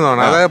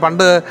കേട്ടിരിക്കുന്നതാണ്. അതായത്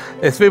പണ്ട്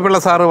SP പിള്ള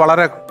സാറ്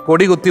വളരെ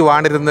കൊടി കുത്തി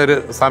വാണിരുന്ന ഒരു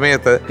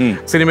സമയത്ത്,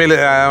 സിനിമയിൽ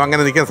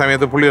അങ്ങനെ നിൽക്കുന്ന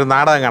സമയത്ത് പുള്ളി ഒരു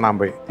നാടകം കാണാൻ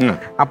പോയി.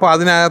 അപ്പൊ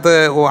അതിനകത്ത്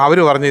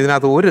അവര് പറഞ്ഞു,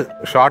 ഇതിനകത്ത് ഒരു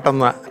ഷോട്ട്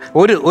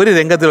ഒരു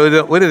രംഗത്തിൽ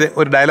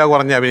ഒരു ഡയലോഗ്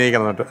പറഞ്ഞ്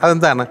അഭിനയിക്കണം എന്നിട്ട്.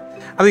 അതെന്താണ്?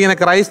 അതിങ്ങനെ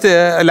ക്രൈസ്റ്റ്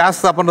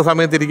ലാസ്റ്റ് സപ്പറിന്റെ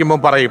സമയത്ത്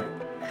ഇരിക്കുമ്പോൾ പറയും,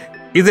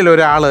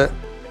 ഇതിലൊരാള്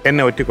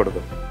എന്നെ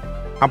ഒറ്റിക്കൊടുക്കും.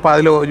 അപ്പോൾ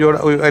അതിൽ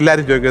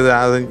എല്ലാവരും ചോദിക്കുന്നത്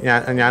അത്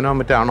ഞാനോ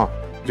മറ്റാണോ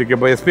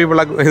ചോദിക്കുമ്പോൾ SP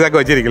പിള്ള ഇതൊക്കെ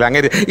വെച്ചിരിക്കില്ല,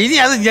 അങ്ങനെ ഇനി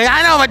അത്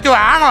ഞാനോ മറ്റോ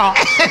ആണോ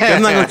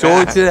എന്നങ്ങ്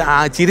ചോദിച്ച്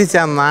ചിരിച്ച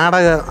ആ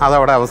നാടകം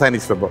അതവിടെ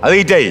അവസാനിച്ചപ്പോൾ അത്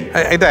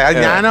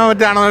ഞാനോ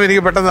മറ്റാണോ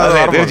എനിക്ക് പെട്ടെന്ന്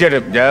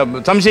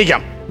തീർച്ചയായിട്ടും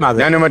സംശയിക്കാം,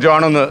 ഞാനും മറ്റോ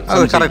ആണെന്ന്.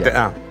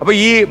 അപ്പൊ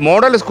ഈ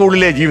മോഡൽ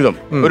സ്കൂളിലെ ജീവിതം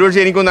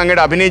ഒരുപക്ഷെ എനിക്കൊന്ന്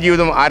അങ്ങയുടെ അഭിനയ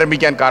ജീവിതം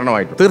ആരംഭിക്കാൻ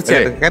കാരണമായിട്ട്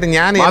തീർച്ചയായിട്ടും.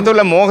 ഞാൻ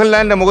മാത്രമല്ല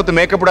മോഹൻലാലിന്റെ മുഖത്ത്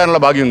മേക്കപ്പ്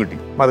ഇടാനുള്ള ഭാഗ്യം കിട്ടി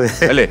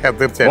അല്ലേ?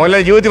 തീർച്ചയായും.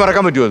 മോഹൻലാൽ ജീവിതത്തിൽ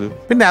മറക്കാൻ പറ്റുമോ അത്?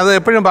 പിന്നെ അത്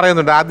എപ്പോഴും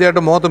പറയുന്നുണ്ട്,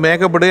 ആദ്യമായിട്ട് മുഖത്ത്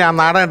മേക്കപ്പ് ഇടുക ആ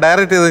നാടകം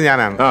ഡയറക്ട് ചെയ്തത്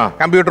ഞാനാണ്.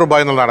 കമ്പ്യൂട്ടർ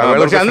ബോയ് എന്നുള്ള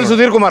നാടകം. അന്ന്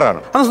സുധീർ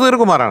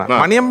കുമാറാണ്.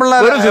 മണിയമ്പിള്ള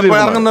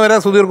ഇറങ്ങുന്നവരെ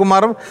സുധീർ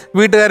കുമാറും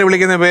വീട്ടുകാർ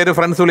വിളിക്കുന്ന പേര്,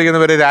 ഫ്രണ്ട്സ്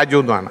വിളിക്കുന്ന പേര് രാജു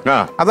എന്നാണ്.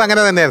 അത്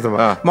അങ്ങനെ തന്നെയായിരുന്നു.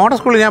 മോഡൽ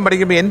സ്കൂളിൽ ഞാൻ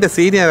പഠിക്കുമ്പോൾ എന്റെ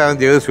സീനിയറാണ്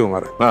ജഗദീഷ്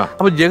കുമാർ.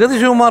 അപ്പൊ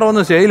ജഗദീഷ് കുമാർ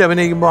വന്ന് സ്റ്റേജിൽ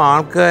അഭിനയിക്കുമ്പോൾ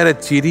ആൾക്കാരെ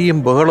ചിരിയും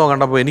ബഹളവും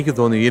കണ്ടപ്പോൾ എനിക്ക്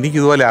തോന്നി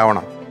എനിക്കിതുപോലെ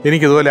ആവണം.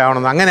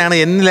 അങ്ങനെയാണ്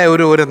എന്നിലെ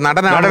ഒരു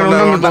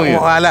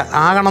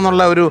ആകണം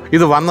എന്നുള്ള ഒരു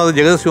ഇത് വന്നത്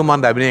ജഗദീഷ്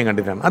കുമാറിന്റെ അഭിനയം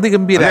കണ്ടിട്ടാണ്. അത്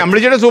ഗംഭീര,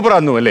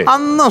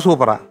 അന്ന്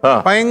സൂപ്പറാ,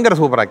 ഭയങ്കര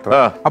സൂപ്പർ ആക്ടർ.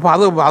 അപ്പൊ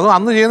അത്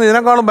അന്ന് ചെയ്യുന്ന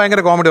ഇതിനേക്കാളും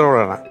ഭയങ്കര കോമഡി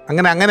റോളാണ്.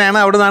 അങ്ങനെയാണ്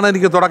അവിടെ നിന്നാണ്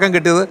എനിക്ക് തുടക്കം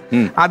കിട്ടിയത്.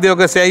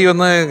 ആദ്യമൊക്കെ സ്റ്റേജ്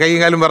വന്ന്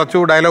കൈയും കാലും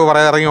വിറച്ചു, ഡയലോഗ്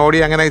പറയാൻ ഇറങ്ങി,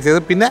 ഓടി, അങ്ങനെ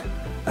ചെയ്ത് പിന്നെ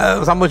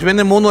സംഭവിച്ചു.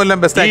 പിന്നെ 3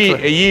 കൊല്ലം ബെസ്റ്റ്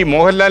ആക്ടർ. ഈ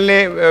മോഹൻലാലിനെ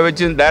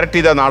വെച്ച് ഡയറക്ട്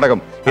ചെയ്ത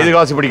നാടകം ഏത്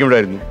ക്ലാസ്സിൽ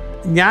പഠിക്കുമ്പോഴായിരുന്നു?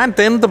 ഞാൻ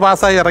 10th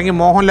പാസ്സായി ഇറങ്ങി.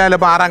 മോഹൻലാൽ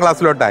ഇപ്പൊ 6ാം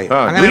ക്ലാസ്സിലോട്ടായി.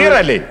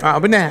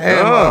 പിന്നെ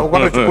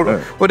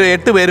ഒരു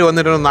 8 പേര്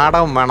വന്നിട്ട്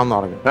നാടകം വേണമെന്ന്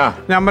പറഞ്ഞു.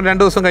 ഞാൻ 2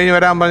 ദിവസം കഴിഞ്ഞ്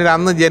വരാൻ പറഞ്ഞു.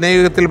 അന്ന്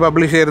ജനയുഗത്തിൽ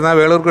പബ്ലിഷ് ചെയ്യുന്ന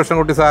വേളൂർ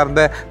കൃഷ്ണൻകുട്ടി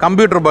സാറിന്റെ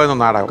കമ്പ്യൂട്ടർ ബോയ് എന്ന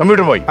നാടകം.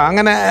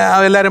 അങ്ങനെ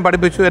എല്ലാവരും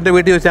പഠിപ്പിച്ചു. എന്റെ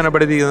വീട്ടിൽ വെച്ചാണ്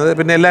പഠിപ്പിക്കുന്നത്.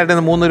 പിന്നെ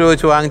എല്ലാവരുടെയും 3 രൂപ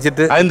വെച്ച്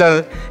വാങ്ങിച്ചിട്ട്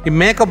ഈ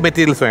മേക്കപ്പ്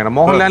മെറ്റീരിയൽസ് വേണം.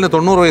 മോഹൻലാലിന്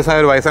 90 വയസ്സായ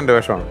ഒരു വയസ്സിന്റെ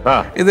വേഷമാണ്.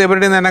 ഇത്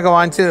എവിടെയും എന്നൊക്കെ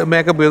വാങ്ങിച്ച്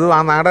മേക്കപ്പ് ചെയ്തു.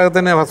 ആ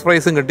നാടകത്തിന് ഫസ്റ്റ്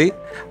പ്രൈസും കിട്ടി,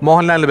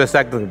 മോഹൻലാലിന്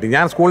ബെസ്റ്റ് ആക്ടർ കിട്ടി.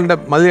 ഞാൻ സ്കൂളിന്റെ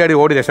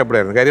മതിലടി ഓടി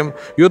രക്ഷപ്പെടുമായിരുന്നു. കാര്യം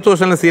യൂത്ത്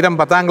ഹോസ്റ്റലിന് സ്ഥിരം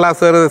 10ാം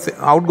ക്ലാസ്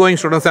ഔട്ട് ഗോയിങ്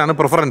സ്റ്റുഡൻസ് ആണ്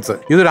പ്രിഫറൻസ്.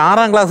 ഇതൊരു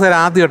 6ാം ക്ലാസ്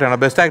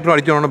ആദ്യമായിട്ടാണ് ബെസ്റ്റ് ആക്ടർ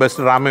അടിച്ചുകൊണ്ട്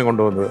ബെസ്റ്റ് ഡ്രാമയും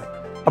കൊണ്ടുവന്നത്.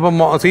 അപ്പൊ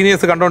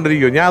സീനിയേഴ്സ്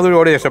കണ്ടുകൊണ്ടിരിക്കും, ഞാൻ അതൊരു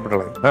ഓടി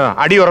രക്ഷപ്പെട്ടത്.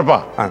 അടി ഉറപ്പാ.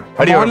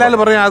 മോഹൻലാൽ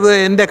പറഞ്ഞു അത്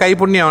എന്റെ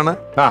കൈപുണ്യമാണ്,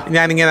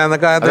 ഞാനിങ്ങനെ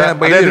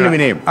അപ്പൊ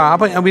വിനയം.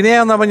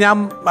 അപ്പൊ ഞാൻ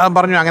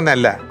പറഞ്ഞു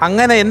അങ്ങനെയല്ല,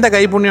 അങ്ങനെ എന്റെ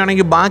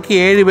കൈപുണ്യമാണെങ്കിൽ ബാക്കി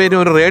 7 പേരും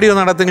ഒരു റേഡിയോ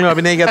നടത്തെങ്കിലും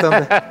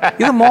അഭിനയിക്കാത്തത്.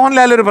 ഇത്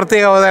മോഹൻലാൽ ഒരു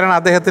പ്രത്യേക അവതാരമാണ്.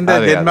 അദ്ദേഹത്തിന്റെ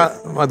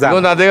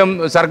അദ്ദേഹം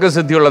സർക്കസ്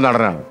സിദ്ധിയുള്ള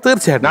നടനാണ്.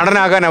 തീർച്ചയായിട്ടും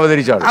നടനാകാൻ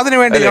അവതരിച്ച അതിനു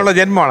വേണ്ടിയുള്ള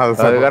ജന്മമാണ് അത്.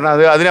 കാരണം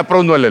അത് അതിനപ്പുറം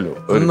ഒന്നുമല്ലോ.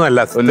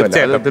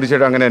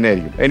 തീർച്ചയായിട്ടും അങ്ങനെ തന്നെ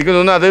ആയിരിക്കും. എനിക്ക്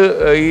തോന്നുന്നു അത്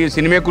ഈ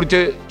സിനിമയെ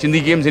കുറിച്ച്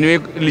ചിന്തിക്കുകയും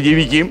സിനിമയിൽ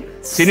ജീവിക്കുകയും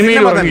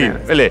സിനിമയിൽ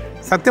അല്ലേ?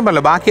 സത്യം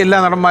പറയല്ല, ബാക്കി എല്ലാ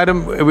നടന്മാരും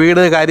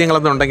വീട്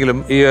കാര്യങ്ങളൊന്നും ഉണ്ടെങ്കിലും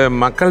ഈ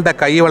മക്കളുടെ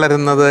കൈ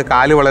വളരുന്നത്,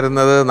 കാല്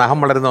വളരുന്നത്,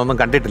 നഖം വളരുന്നത് ഒന്നും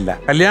കണ്ടിട്ടില്ല.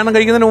 കല്യാണം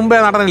കഴിക്കുന്നതിന് മുമ്പേ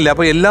നടനില്ല.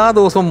 അപ്പോൾ എല്ലാ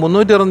ദിവസവും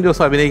 360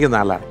 ദിവസം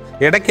അഭിനയിക്കുന്ന ആളാണ്.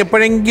 ഇടയ്ക്ക്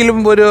എപ്പോഴെങ്കിലും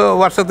ഒരു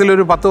വർഷത്തിൽ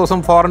ഒരു 10 ദിവസം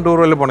ഫോറിൻ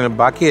ടൂറുകളിൽ പോകണം.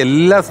 ബാക്കി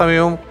എല്ലാ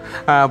സമയവും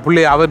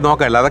പുള്ളി അവർ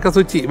നോക്കാനില്ല. അതൊക്കെ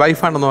സ്വിച്ച്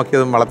വൈഫാണ്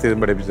നോക്കിയതും വളർത്തിയതും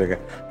പഠിപ്പിച്ചൊക്കെ.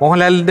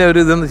 മോഹൻലാലിൻ്റെ ഒരു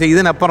ഇതെന്ന് വെച്ചാൽ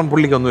ഇതിനപ്പുറം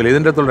പുള്ളിക്കൊന്നുമില്ല.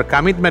 ഇതിൻ്റെ അടുത്തുള്ള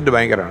കമ്മിറ്റ്മെൻറ്റ്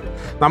ഭയങ്കരമാണ്.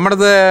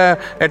 നമ്മുടേത്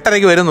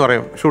 8:30 വരും എന്ന്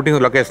പറയും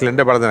ഷൂട്ടിംഗ് ലൊക്കേഷനിൽ.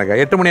 എൻ്റെ പടത്തിനൊക്കെ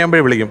 8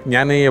 മണിയാകുമ്പോഴേ വിളിക്കും.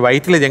 ഞാൻ ഈ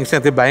വൈറ്റിലെ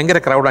ജംഗ്ഷനെത്തി ഭയങ്കര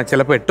ക്രൗഡാണ്.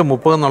 ചിലപ്പോൾ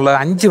 8:30 എന്നുള്ളത്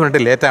 5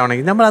 മിനിറ്റ് ലേറ്റ്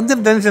ആവണമെങ്കിൽ നമ്മൾ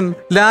അതിന് ടെൻഷൻ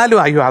ലാലും.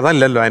 അയ്യോ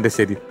അതല്ലല്ലോ അതിൻ്റെ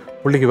ശരി,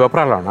 പുള്ളിക്ക്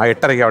വെപ്രാളമാണ് ആ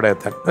 8:30 അവിടെ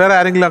എത്താൻ. വേറെ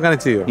ആരെങ്കിലും അങ്ങനെ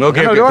ചെയ്യും?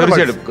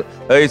 തീർച്ചയായിട്ടും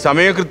ഈ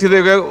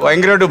സമയകൃത്യതയൊക്കെ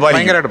ഭയങ്കരമായിട്ട്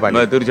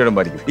തീർച്ചയായിട്ടും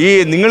പാലിക്കും. ഈ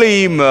നിങ്ങൾ ഈ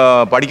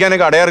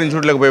പഠിക്കാനൊക്കെ അടയാർ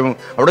ഇൻസ്റ്റിറ്റ്യൂട്ടിലൊക്കെ പോയപ്പോൾ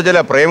അവിടെ ചില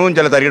പ്രേമവും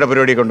ചില തരിയുടെ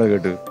പരിപാടിയൊക്കെ ഉണ്ടോ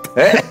കേട്ട്?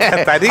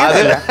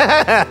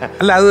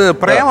 അല്ല, അത്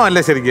പ്രേമമല്ല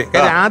ശരിക്കും.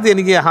 കാര്യം ആദ്യം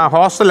എനിക്ക്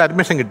ഹോസ്റ്റൽ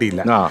അഡ്മിഷൻ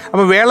കിട്ടിയില്ല.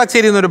 അപ്പൊ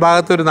വേളച്ചേരി എന്നൊരു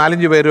ഭാഗത്ത് ഒരു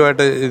 4-5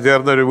 പേരുമായിട്ട്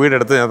ചേർന്ന ഒരു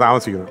വീടെടുത്ത് ഞാൻ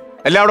താമസിക്കുന്നു.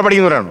 എല്ലാം അവിടെ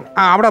പഠിക്കുന്നവരാണോ?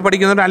 അവിടെ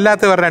പഠിക്കുന്നവർ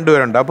അല്ലാത്തവർ 2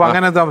 പേരുണ്ട്. അപ്പൊ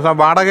അങ്ങനെ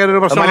വാടക ഒരു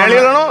പ്രശ്നം.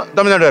 മലയാളികളാണോ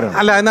തമിഴ്നാട്ടുകാരാണോ?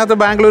 അല്ല, അതിനകത്ത്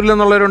ബാംഗ്ലൂരിൽ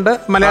നിന്നുള്ളവരുണ്ട്,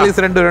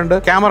 മലയാളീസ് 2 പേരുണ്ട്,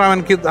 ക്യാമറാമാൻ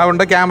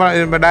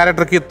ഉണ്ട്,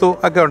 ഡയറക്ടർ കിത്തു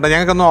ഒക്കെ ഉണ്ട്.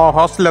 ഞങ്ങൾക്കൊന്നും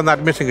ഹോസ്റ്റലിലൊന്നും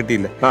അഡ്മിഷൻ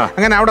കിട്ടിയില്ല.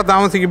 അങ്ങനെ അവിടെ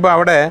താമസിക്കുമ്പോൾ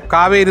അവിടെ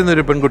കാവേരി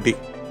എന്നൊരു പെൺകുട്ടി,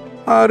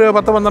 ഒരു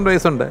 10-12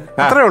 വയസ്സുണ്ട്,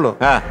 അത്രേ ഉള്ളൂ.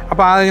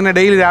 അപ്പൊ അതിങ്ങനെ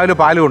ഡെയിലി രാവിലെ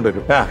പാല്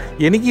കൊണ്ടുവരും.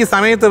 എനിക്ക് ഈ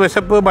സമയത്ത്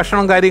വിശപ്പ്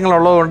ഭക്ഷണം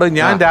കാര്യങ്ങളുള്ളതുകൊണ്ട്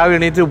ഞാൻ രാവിലെ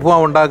എണീറ്റ്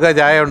ഉപ്പുമാവ് ഉണ്ടാക്കുക,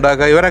 ചായ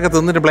ഉണ്ടാക്കുക. ഇവരൊക്കെ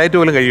തിന്നിട്ട് പ്ലേറ്റ്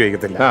പോലും കഴി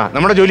വയ്ക്കത്തില്ല.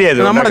 നമ്മുടെ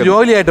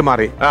ജോലിയായിട്ട്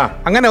മാറി.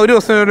 അങ്ങനെ ഒരു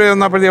ദിവസം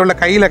വന്നപ്പോഴത്തേ അവളുടെ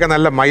കയ്യിലൊക്കെ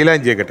നല്ല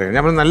മൈലാഞ്ചിയൊക്കെ ഇട്ട്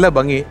ഞാൻ നല്ല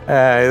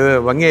ഇത്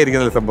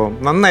ഭംഗിയായിരിക്കുന്ന സംഭവം,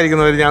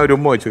 നന്നായിരിക്കുന്നവർ ഞാൻ ഒരു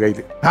ഉമ്മ വെച്ചു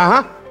കയ്യിൽ.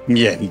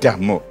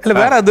 അല്ല,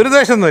 വേറെ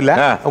ദുരിതാശമൊന്നുമില്ല.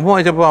 ഉമ്മ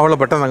വെച്ചപ്പോ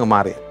അവള് പെട്ടെന്ന് അങ്ങ്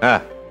മാറി.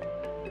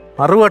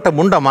 മറുവട്ട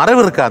മുണ്ട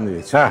മറവിറുക്കാന്ന്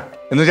ചോദിച്ചു.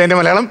 എന്നുവെച്ചാൽ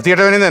മലയാളം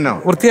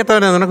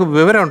വൃത്തികെട്ടവനെ നിനക്ക്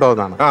വിവരം ഉണ്ടോ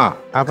എന്നാണ്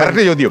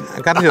കറക്റ്റ് ചോദ്യം.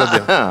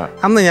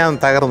 അന്ന് ഞാൻ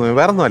തകർന്നു.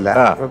 വേറൊന്നുമല്ല,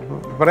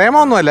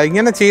 പ്രേമൊന്നുമല്ല,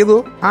 ഇങ്ങനെ ചെയ്തു.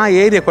 ആ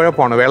ഏരിയ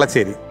കുഴപ്പമാണ്,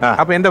 വേളച്ചേരി.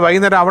 അപ്പൊ എന്റെ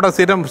വൈകുന്നേരം അവിടെ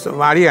സ്ഥിരം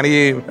അടിയാണ്. ഈ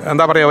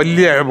എന്താ പറയാ,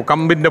 വലിയ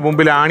കമ്പിന്റെ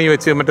മുമ്പിൽ ആണി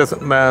വെച്ച് മറ്റേ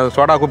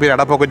സോഡാ കുപ്പിയിൽ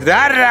അടപ്പൊക്കെ വെച്ചിട്ട്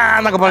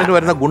എന്നൊക്കെ പറഞ്ഞിട്ട്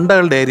വരുന്ന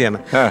ഗുണ്ടകളുടെ ഏരിയയാണ്.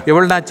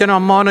 ഇവളുടെ അച്ഛനും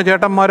അമ്മാവനോ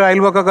ചേട്ടന്മാരോ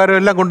അയൽവക്കക്കാരോ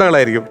എല്ലാം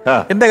ഗുണ്ടകളായിരിക്കും.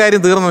 എന്റെ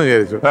കാര്യം തീർന്നെന്ന്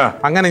വിചാരിച്ചു.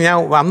 അങ്ങനെ ഞാൻ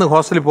അന്ന്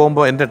ഹോസ്റ്റലിൽ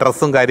പോകുമ്പോൾ എന്റെ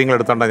ഡ്രസ്സും കാര്യങ്ങളും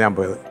എടുത്തോണ്ടാണ് ഞാൻ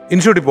പോയത്,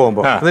 ഇൻസ്റ്റിറ്റ്യൂട്ടിൽ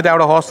പോകുമ്പോൾ. എന്നിട്ട്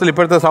അവിടെ ഹോസ്റ്റലിൽ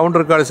ഇപ്പോഴത്തെ സൗണ്ട്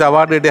റെക്കോർഡ്സ്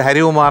അവാർഡ് കിട്ടിയ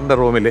ഹരികുമാറിന്റെ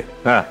റൂമിൽ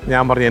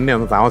ഞാൻ പറഞ്ഞു എന്നെ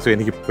ഒന്ന് താമസിക്കും,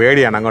 എനിക്ക്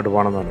പേടിയാണ് അങ്ങോട്ട്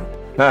പോകണമെന്ന് പറഞ്ഞു.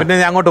 പിന്നെ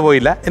ഞാൻ അങ്ങോട്ട്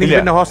പോയില്ല. എനിക്ക്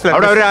പിന്നെ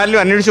ഹോസ്റ്റലിൽ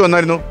അന്വേഷിച്ചു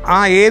വന്നായിരുന്നു. ആ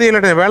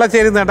ഏരിയയിലോട്ട്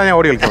വേളച്ചേരി നേട്ടാ ഞാൻ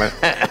ഓടി കളിക്കുന്നത്.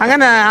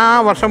 അങ്ങനെ ആ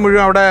വർഷം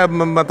മുഴുവൻ അവിടെ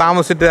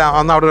താമസിച്ചിട്ട്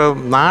അന്ന് അവിടെ ഒരു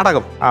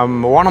നാടകം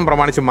ഓണം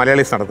പ്രമാണിച്ച്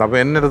മലയാളീസ് നടത്തും. അപ്പോൾ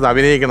എന്നെ അടുത്ത്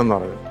അഭിനയിക്കണം എന്ന്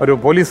പറഞ്ഞു, ഒരു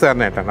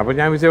പോലീസുകാരനായിട്ടാണ്. അപ്പോൾ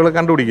ഞാൻ വിഷയങ്ങൾ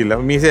കണ്ടുപിടിക്കില്ല,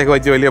 മീശയൊക്കെ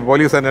വെച്ച് വലിയ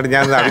പോലീസുകാരനായിട്ട്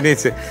ഞാൻ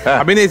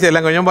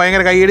അഭിനയിച്ചെല്ലാം കഴിഞ്ഞാൽ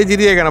ഭയങ്കര കൈയടി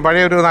ചിരിയൊക്കെയാണ്.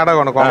 പഴയ ഒരു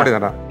നാടകമാണ്, കോമഡി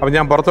നാടകം. അപ്പോൾ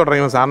ഞാൻ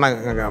പുറത്തോട്ടിറങ്ങുമ്പോൾ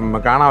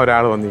സാറിനെ കാണാൻ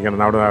ഒരാൾ വന്നിരിക്കണം.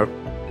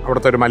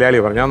 അവിടുത്തെ ഒരു മലയാളി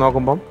പറഞ്ഞു. ഞാൻ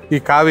നോക്കുമ്പം ഈ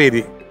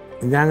കാവേരി,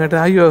 ഞാൻ കേട്ട്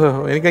അയ്യോ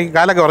എനിക്ക് ഈ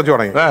കാലൊക്കെ ഉറച്ചു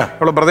തുടങ്ങി.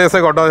 അവള്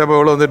പ്രദേശമൊക്കെ ഒട്ടപ്പോൾ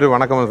ഇവള് വന്നിട്ട്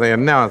വണക്കം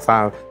എന്നാ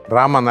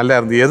ഡ്രാമ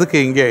നല്ലായിരുന്നു, എതൊക്കെ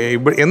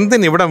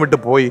എന്തിന് ഇവിടെ വിട്ട്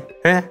പോയി?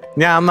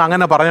 ഞാൻ അന്ന്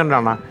അങ്ങനെ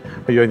പറഞ്ഞുകൊണ്ടാണ്.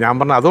 അയ്യോ ഞാൻ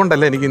പറഞ്ഞു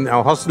അതുകൊണ്ടല്ല എനിക്ക്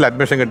ഹോസ്റ്റലിൽ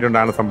അഡ്മിഷൻ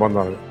കിട്ടിയോണ്ടാണ് സംഭവം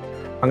എന്ന് പറഞ്ഞു.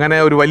 അങ്ങനെ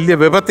ഒരു വലിയ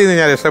വിപത്തിൽ നിന്ന്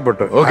ഞാൻ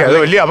രക്ഷപ്പെട്ടു.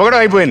 വലിയ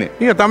അപകടമായി പോയി.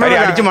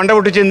 തമിഴ് മണ്ട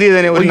പൊട്ടിച്ച് എന്ത്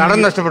ചെയ്തേ? ഒരു നടൻ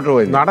നഷ്ടപ്പെട്ടു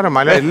പോയി. നടന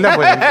മല എല്ലാം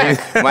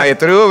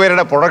എത്രയോ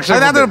പേരുടെ പ്രൊഡക്ഷൻ.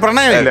 അതിനകത്ത്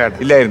പ്രണയം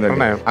ഇല്ലായിരുന്നു.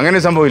 അങ്ങനെ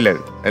സംഭവം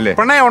ഇല്ലായിരുന്നു അല്ലേ?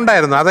 പ്രണയം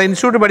ഉണ്ടായിരുന്നു. അത്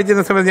ഇൻസ്റ്റിറ്റ്യൂട്ട്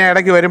പഠിച്ചിരുന്ന സമയത്ത് ഞാൻ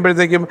ഇടയ്ക്ക്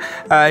വരുമ്പോഴത്തേക്കും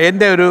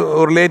എൻ്റെ ഒരു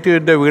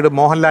റിലേറ്റീവിന്റെ വീട്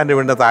മോഹൻലാലിന്റെ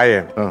വീടിന്റെ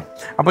താഴെയാണ്.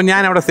 അപ്പൊ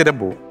ഞാൻ അവിടെ സ്ഥിരം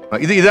പോകും.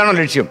 ഇതാണോ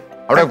ലക്ഷ്യം,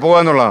 അവിടെ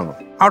പോകാന്നുള്ളതാണോ?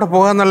 അവിടെ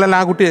പോകാന്നുള്ള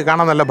ആ കുട്ടി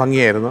കാണാൻ നല്ല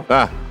ഭംഗിയായിരുന്നു.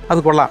 അത്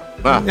കൊള്ളാം,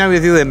 ഞാൻ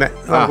വിചാരിച്ചത് തന്നെ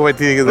നമുക്ക്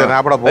പറ്റിയിരിക്കുന്നത്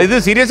അവിടെ പോകും. ഇത്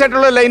സീരിയസ്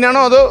ആയിട്ടുള്ള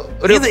ലൈനാണോ അതോ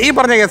ഈ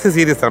പറഞ്ഞ കേസ്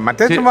സീരിയസ് ആണ്?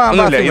 മറ്റേ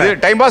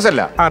ടൈം പാസ്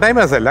അല്ല. ടൈം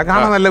പാസ് അല്ല,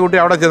 കാണാൻ നല്ല കുട്ടി.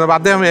 അവിടെ ചെന്നപ്പോൾ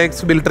അദ്ദേഹം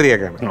എക്സ്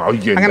മിലിറ്ററിയൊക്കെയാണ്.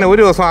 അങ്ങനെ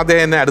ഒരു ദിവസം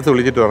അദ്ദേഹം എന്നെ അടുത്ത്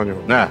വിളിച്ചിട്ട് പറഞ്ഞു,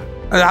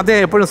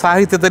 അദ്ദേഹം എപ്പോഴും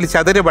സാഹിത്യത്തിൽ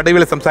ചതുര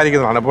വടിവിൽ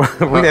സംസാരിക്കുന്നതാണ്.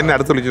 പുള്ളി എന്നെ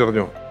അടുത്ത് വിളിച്ചിട്ട്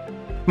പറഞ്ഞു,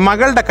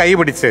 മകളുടെ കൈ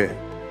പിടിച്ച്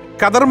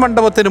കതർ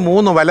മണ്ഡപത്തിന്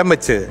 3 വലം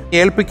വെച്ച്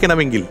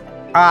ഏൽപ്പിക്കണമെങ്കിൽ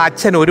ആ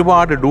അച്ഛൻ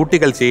ഒരുപാട്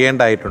ഡ്യൂട്ടികൾ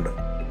ചെയ്യേണ്ടതായിട്ടുണ്ട്.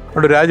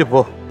 അതുകൊണ്ട് രാജു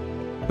പോ,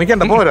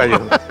 നിൽക്കണ്ട, പോ രാജു.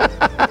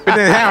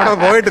 പിന്നെ ഞാൻ അവിടെ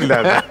പോയിട്ടില്ല.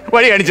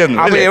 വഴി കാണിച്ചു.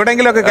 അപ്പൊ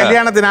എവിടെയെങ്കിലുമൊക്കെ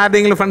കല്യാണത്തിന്,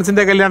 ആരുടെയെങ്കിലും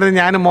ഫ്രണ്ട്സിന്റെ കല്യാണത്തിന്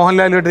ഞാനും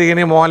മോഹൻലാലിലോട്ട്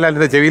ഇരിക്കണേ,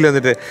 മോഹൻലാലിന്റെ ചെവിയിൽ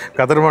വന്നിട്ട്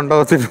കതർ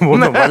മണ്ഡപത്തിന്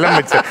 3 വലം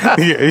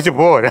വെച്ച്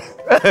പോരാ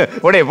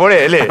പോടേ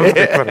അല്ലേ?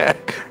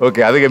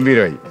 ഓക്കെ, അത്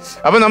ഗംഭീരമായി.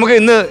 അപ്പൊ നമുക്ക്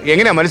ഇന്ന്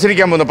എങ്ങനെയാ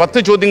മത്സരിക്കാൻ പോകുന്നത്?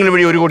 10 ചോദ്യങ്ങൾ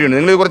വഴി 1 കോടിയുണ്ട്.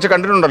 നിങ്ങൾ കുറച്ച്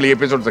കണ്ടിട്ടുണ്ടല്ലോ ഈ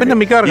എപ്പിസോഡ്.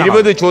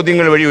 20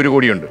 ചോദ്യങ്ങൾ വഴി 1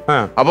 കോടിയുണ്ട്.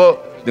 അപ്പോ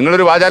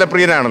നിങ്ങളൊരു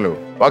വാചാലപ്രിയനാണല്ലോ,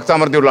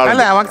 വാക്സാമർത്ഥ്യമുള്ള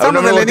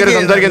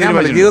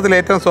ആളാണ്. ജീവിതത്തിൽ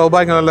ഏറ്റവും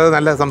സൗഭാഗ്യമുള്ളത്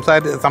നല്ല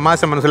തമാശ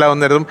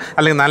മനസ്സിലാവുന്നതും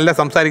അല്ലെങ്കിൽ നല്ല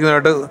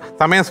സംസാരിക്കുന്നവരായിട്ട്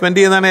സമയം സ്പെൻഡ്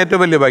ചെയ്യുന്നതാണ്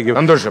ഏറ്റവും വലിയ ഭാഗ്യം.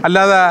 സന്തോഷം.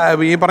 അല്ലാതെ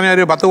ഈ പറഞ്ഞ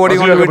ഒരു 10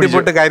 കോടി കൊണ്ട് വീട്ടിൽ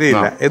പോയിട്ട്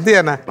കാര്യമില്ല. എന്ത്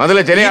ചെയ്യാനാ?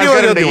 അതിലെ ചില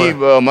ആൾക്കാരുണ്ട് ഈ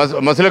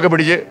മസിലൊക്കെ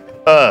പിടിച്ച്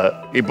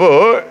ഇപ്പോ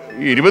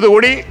 20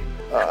 കോടി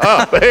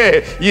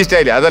ഈ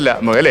സ്റ്റൈല് അതല്ല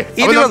അല്ലേ?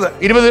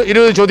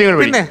 20 ചോദ്യങ്ങൾ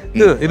വഴി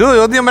 20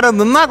 ചോദ്യം വരെ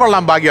നിന്നാ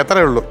കൊള്ളാം, ഭാഗ്യം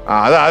അത്രേ ഉള്ളൂ.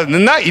 അതാ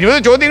നിന്നാ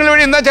 20 ചോദ്യങ്ങൾ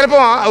വഴി നിന്നാ ചിലപ്പോ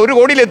 1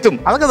 കോടിയിലെത്തും.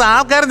 അതൊക്കെ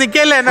ആൾക്കാർ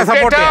നിൽക്കല്ലേ എന്നെ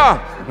സപ്പോർട്ട്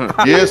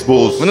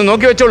ഒന്ന്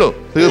നോക്കി വെച്ചോളൂ,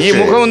 ഈ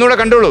മുഖം ഒന്നുകൂടെ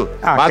കണ്ടോളൂ.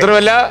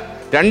 മാത്രമല്ല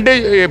 2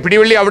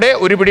 പിടിവള്ളി അവിടെ,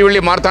 1 പിടിവള്ളി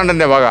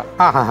മാർത്താണ്ഡന്റെ വക.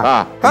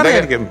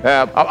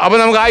 അപ്പൊ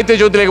നമുക്ക് ആദ്യത്തെ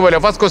ചോദ്യത്തിലേക്ക് പോലെ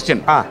ഫസ്റ്റ് ക്വസ്റ്റ്യൻ.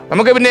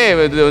 നമുക്ക് പിന്നെ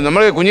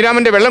നമ്മള്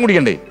കുഞ്ഞിരാമന്റെ വെള്ളം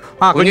കുടിക്കണ്ടേ?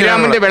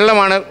 കുഞ്ഞിരാമന്റെ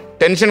വെള്ളമാണ്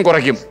ടെൻഷൻ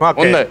കുറയ്ക്കും.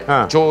 ഒന്ന്,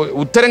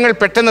 ഉത്തരങ്ങൾ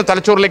പെട്ടെന്ന്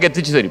തലച്ചോറിലേക്ക്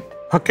എത്തിച്ചു തരും.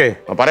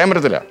 പറയാൻ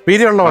പറ്റത്തില്ല,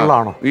 വീര്യമുള്ള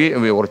വെള്ളമാണോ?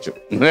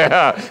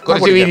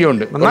 കുറച്ച്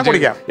വീര്യമുണ്ട്.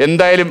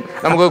 എന്തായാലും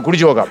നമുക്ക്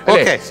കുടിച്ചു നോക്കാം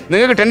അല്ലേ?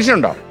 നിങ്ങൾക്ക് ടെൻഷൻ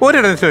ഉണ്ടോ? ഒരു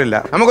ടെൻഷനും ഇല്ല.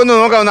 നമുക്കൊന്ന്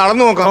നോക്കാം, ഒന്ന്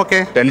അളന്നു നോക്കാം.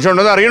 ടെൻഷൻ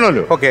ഉണ്ടെന്ന്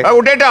അറിയണമല്ലോ.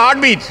 കുട്ടിയുടെ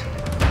ഹാർട്ട് ബീറ്റ്,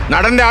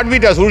 നടന്റെ ഹാർട്ട്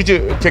ബീറ്റാ സൂക്ഷിച്ച്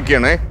ചെക്ക്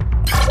ചെയ്യണേ.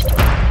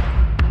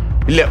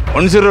 ഇല്ല,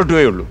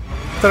 102 ഉള്ളൂ.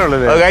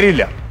 അത്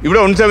കാര്യമില്ല. ഇവിടെ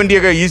 170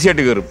 ഒക്കെ ഈസി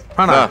ആയിട്ട് കയറും.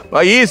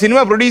 ഈ സിനിമ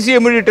പ്രൊഡ്യൂസ്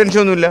ചെയ്യുമ്പോൾ ടെൻഷൻ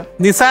ഒന്നുമില്ല.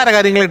 നിസ്സാര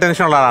കാര്യങ്ങളിൽ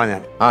ടെൻഷൻ ഉള്ള ആളാണ്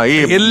ഞാൻ.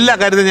 എല്ലാ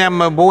കാര്യത്തിലും ഞാൻ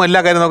പോകും, എല്ലാ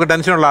കാര്യം നമുക്ക്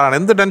ടെൻഷൻ ഉള്ള ആളാണ്.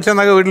 എന്ത് ടെൻഷൻ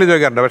എന്നൊക്കെ വീട്ടിൽ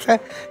ചോദിക്കാറുണ്ട്. പക്ഷെ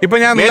ഇപ്പൊ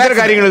ഞാൻ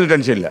കാര്യങ്ങളൊന്നും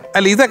ടെൻഷൻ ഇല്ല.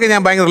 അല്ല, ഇതൊക്കെ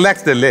ഞാൻ ഭയങ്കര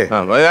റിലാക്സ്ഡ് അല്ലേ?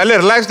 അല്ല,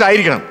 റിലാക്സ്ഡ്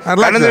ആയിരിക്കണം.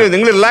 കാരണം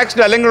നിങ്ങൾ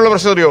റിലാക്സ്ഡ് അല്ലെങ്കിലുള്ള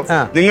പ്രശ്നം അറിയോ,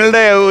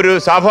 നിങ്ങളുടെ ഒരു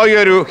സ്വാഭാവിക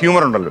ഒരു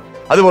ഹ്യൂമർ ഉണ്ടല്ലോ,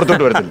 അത്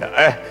പുറത്തോട്ട് വരത്തില്ല.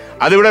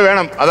 അതിവിടെ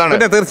വേണം. അതാണ്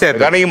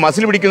തീർച്ചയായിട്ടും. കാരണം ഈ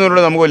മസിൽ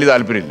പിടിക്കുന്നവരോട് നമുക്ക് വലിയ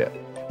താല്പര്യമില്ല.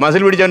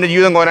 മസിൽ പിടിച്ചവന്റെ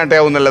ജീവിതം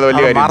കോനാട്ടാവുന്നുള്ളത്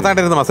വലിയ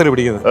കാര്യം. മസിൽ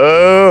പിടിക്കുന്നത്.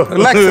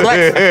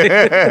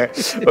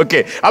 ഓക്കെ,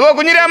 അപ്പൊ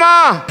കുഞ്ഞിരാമ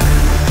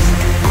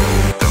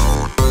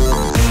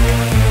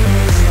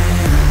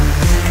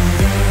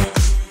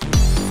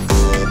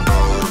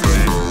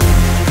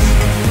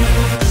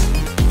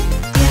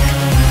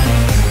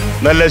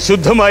നല്ല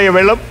ശുദ്ധമായ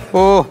വെള്ളം.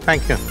 ഓ,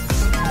 താങ്ക് യു.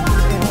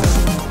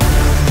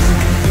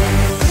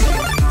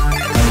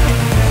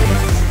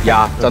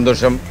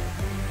 സന്തോഷം.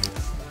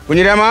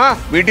 കുഞ്ഞിരാമ,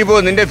 വീട്ടിൽ പോ,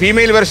 നിന്റെ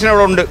ഫീമെയിൽ വെർഷൻ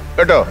അവിടെ ഉണ്ട്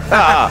കേട്ടോ.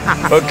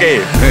 ഓക്കെ.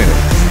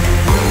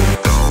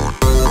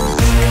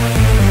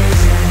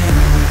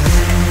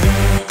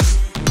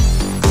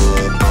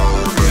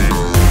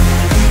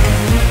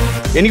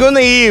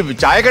 എനിക്കൊന്ന് ഈ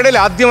ചായക്കടയിൽ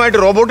ആദ്യമായിട്ട്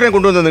റോബോട്ടിനെ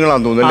കൊണ്ടുവന്നത്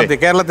നിങ്ങളാന്ന് തോന്നുന്നു.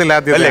 കേരളത്തിൽ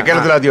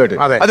ആദ്യമായിട്ട്.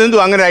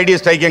 അതെന്തോ അങ്ങനെ ഐഡിയ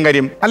സ്ട്രൈക്കാൻ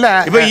കാര്യം? അല്ല,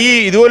 ഇപ്പൊ ഈ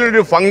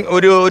ഇതുപോലൊരു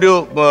ഒരു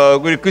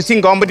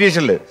ക്വിസിംഗ്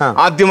കോമ്പറ്റീഷനിൽ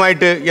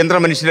ആദ്യമായിട്ട്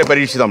യന്ത്രമനുഷ്യരെ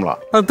പരീക്ഷിച്ച് നമ്മളാ.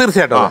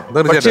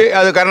 തീർച്ചയായിട്ടും. പക്ഷേ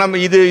അത് കാരണം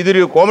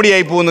ഇതൊരു കോമഡി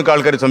ആയി പോകുന്ന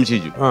ആൾക്കാർ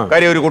സംശയിച്ചു.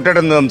 കാര്യം ഒരു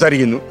കുട്ടേട്ടൻ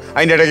സംസാരിക്കുന്നു,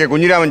 അതിന്റെ ഇടയ്ക്ക്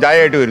കുഞ്ഞിരാമൻ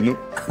ചായ ആയിട്ട് വരുന്നു.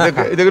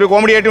 ഇതൊരു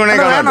കോമഡി ആയിട്ട്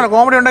വേണമെങ്കിൽ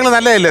കോമഡി ഉണ്ടെങ്കിൽ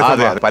നല്ലതല്ലേ?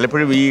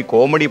 പലപ്പോഴും ഈ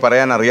കോമഡി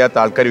പറയാൻ അറിയാത്ത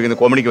ആൾക്കാർ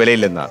കോമഡിക്ക്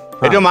വിലയില്ലെന്നാ.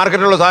 ഏറ്റവും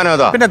മാർക്കറ്റിലുള്ള സാധനം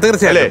അതാ. പിന്നെ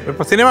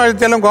തീർച്ചയായും സിനിമ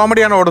കഴിച്ചാലും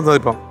കോമഡിയാണ് ഓടുന്നത്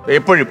ഇപ്പം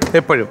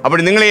എപ്പോഴും. അപ്പോൾ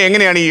നിങ്ങൾ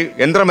എങ്ങനെയാണ് ഈ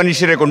യന്ത്ര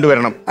മനുഷ്യരെ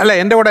കൊണ്ടുവരണം? അല്ല,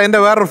 എന്റെ കൂടെ എന്റെ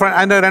വേറെ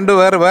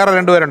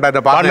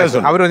രണ്ടുപേരുണ്ടായിരുന്നു.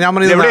 അവർ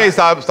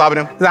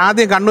സ്ഥാപനം ഇത്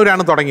ആദ്യം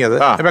കണ്ണൂരാണ് തുടങ്ങിയത്.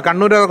 ഇപ്പൊ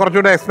കണ്ണൂർ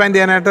കുറച്ചുകൂടെ എക്സ്പാൻഡ്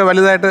ചെയ്യാനായിട്ട്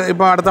വലുതായിട്ട്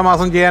ഇപ്പൊ അടുത്ത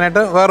മാസം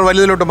ചെയ്യാനായിട്ട് വേറെ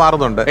വലുതിലോട്ട്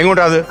മാറുന്നുണ്ട്.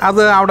 എങ്ങോട്ടാ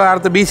അത്? അവിടെ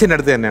അടുത്ത് ബീച്ചിന്റെ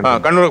അടുത്ത് തന്നെയാണ്.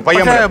 കണ്ണൂർ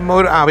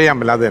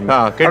പയ്യാമ്പല. അത്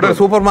തന്നെ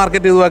സൂപ്പർ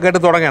മാർക്കറ്റ് ഇതൊക്കെ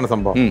ആയിട്ട് തുടങ്ങിയാണ്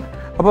സംഭവം.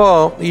 അപ്പോ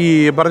ഈ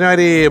പറഞ്ഞ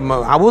മാതിരി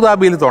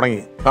അബുദാബിയിൽ തുടങ്ങി.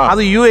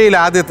 അത് UAE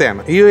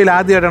ആദ്യത്തെയാണ്. UAE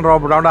ആദ്യമായിട്ടാണ്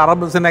റോബോട്ട്. അവിടെ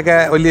അറബ്സിനൊക്കെ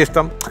വലിയ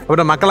ഇഷ്ടം.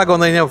 അവരുടെ മക്കളൊക്കെ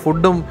വന്നു കഴിഞ്ഞാൽ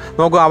ഫുഡും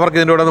നോക്കും, അവർക്ക്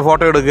ഇതിന്റെ കൂടെ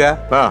ഫോട്ടോ എടുക്കുക.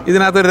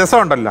 ഇതിനകത്ത് ഒരു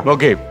രസമുണ്ടല്ലോ,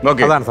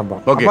 അതാണ്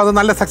സംഭവം. അപ്പൊ അത്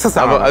നല്ല സക്സസ്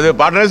ആണ്. അത്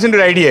പാർട്ട്നേഴ്സിന്റെ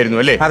ഒരു ഐഡിയ ആയിരുന്നു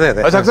അല്ലേ? അതെ,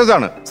 സക്സസ്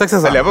ആണ്.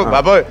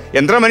 അപ്പൊ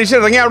യന്ത്ര മനുഷ്യർ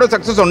ഇറങ്ങി അവിടെ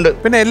സക്സസ് ഉണ്ട്.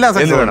 പിന്നെ എല്ലാം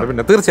സക്സസ് ആണ്.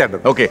 പിന്നെ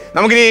തീർച്ചയായിട്ടും. ഓക്കെ,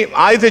 നമുക്കിനി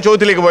ആദ്യത്തെ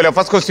ചോദ്യത്തിലേക്ക് പോയാലോ?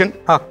 ഫസ്റ്റ് ക്വസ്റ്റ്യൻ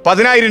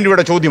 10,000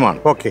 രൂപയുടെ ചോദ്യമാണ്.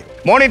 Okay,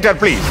 monitor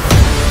please.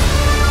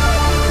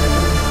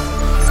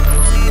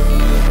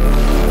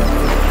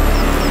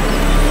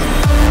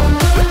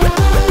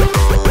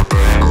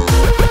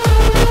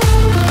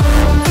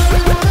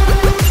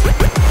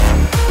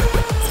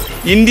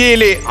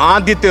 ഇന്ത്യയിലെ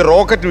ആദ്യത്തെ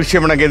റോക്കറ്റ്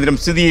വിക്ഷേപണ കേന്ദ്രം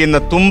സ്ഥിതി ചെയ്യുന്ന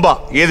തുമ്പ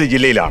ഏത്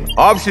ജില്ലയിലാണ്?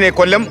 Option A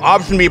Kollam,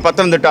 option B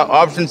Pathanamthitta,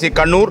 option C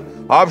Kannur,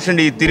 option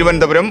D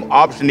Thiruvananthapuram,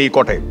 option D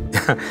Kottayam.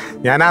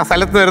 ഞാൻ ആ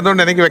സ്ഥലത്ത്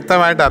വരുന്നതുകൊണ്ട് എനിക്ക്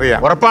വ്യക്തമായിട്ട് അറിയാം.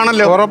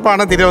 ഉറപ്പാണല്ലോ?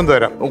 ഉറപ്പാണ്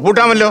തിരുവനന്തപുരം.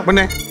 കൂട്ടാമല്ലോ?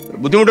 പിന്നെ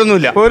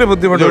ബുദ്ധിമുട്ടൊന്നുമില്ല. ഒരു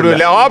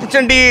ബുദ്ധിമുട്ടില്ല.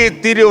 Option D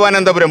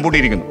Thiruvananthapuram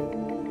പൂട്ടിയിരിക്കുന്നു.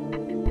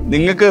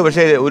 നിങ്ങൾക്ക്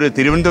പക്ഷേ ഒരു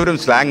തിരുവനന്തപുരം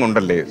സ്ലാങ്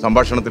ഉണ്ടല്ലേ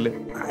സംഭാഷണത്തില്?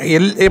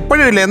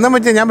 എപ്പോഴും ഇല്ല. എന്താ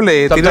വെച്ചാൽ ഞാൻ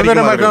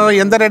തിരുവനന്തപുരം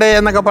എന്തരടെ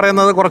എന്നൊക്കെ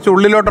പറയുന്നത് കുറച്ച്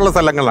ഉള്ളിലോട്ടുള്ള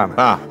സ്ഥലങ്ങളാണ്.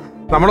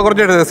 നമ്മൾ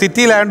കുറച്ച്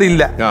സിറ്റിയിലായോണ്ട്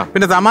ഇല്ല.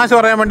 പിന്നെ തമാശ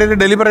പറയാൻ വേണ്ടിട്ട്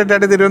ഡെലിബറേറ്റ്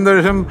ആയിട്ട്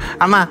തിരുവനന്തപുരം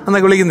അണ്ണ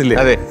എന്നൊക്കെ വിളിക്കുന്നില്ലേ?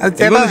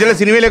 ചില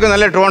സിനിമയിലൊക്കെ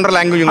നല്ല ട്രിവാൻഡ്രം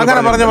ലാംഗ്വേജ്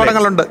അങ്ങനെ പറഞ്ഞ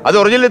പടങ്ങളുണ്ട്. അത്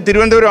ഒറിജിനൽ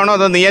തിരുവനന്തപുരം ആണോ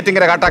അതോ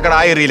നെയ്യാറ്റിൻകര കാട്ടാക്കട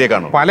ആ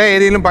ഏരിയയിലേക്കാണോ? പല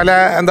ഏരിയയിലും പല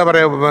എന്താ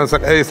പറയുക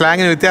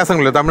സ്ലാങ്ങിന്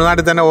വ്യത്യാസങ്ങളില്ല.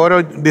 തമിഴ്നാട്ടിൽ തന്നെ ഓരോ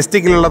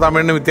ഡിസ്ട്രിക്റ്റിലുള്ള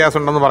തമിഴിന് വ്യത്യാസം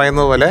ഉണ്ടെന്ന്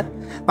പറയുന്നത് പോലെ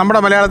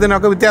നമ്മുടെ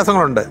മലയാളത്തിനൊക്കെ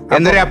വ്യത്യാസങ്ങളുണ്ട്.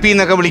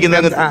 എന്നൊക്കെ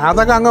വിളിക്കുന്നത്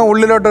അതൊക്കെ അങ്ങ്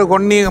ഉള്ളിലോട്ട്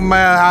കൊണ്ണി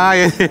ആ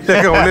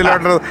ഏരിയയിലൊക്കെ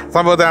ഉള്ളിലോട്ട്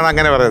സംഭവത്താണ്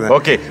അങ്ങനെ പറയുന്നത്.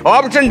 ഓക്കെ,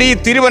 ഓപ്ഷൻ ഡി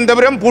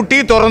തിരുവനന്തപുരം പൂട്ടി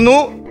തുറന്നു.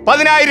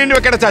 10,000 രൂപ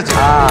കിടച്ചാച്ചു.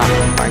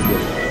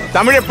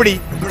 തമിഴ് എപ്പടി?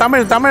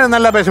 തമിഴ്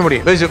നല്ല പേശ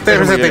മുടിയും,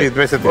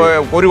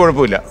 ഒരു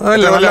കുഴപ്പമില്ല.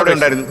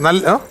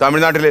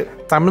 തമിഴ്നാട്ടില്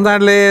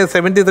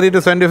 73 to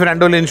 75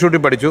 രണ്ടുകൊല്ലം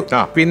ഇൻസ്റ്റിറ്റ്യൂട്ടിൽ പഠിച്ചു.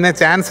 പിന്നെ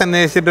ചാൻസ്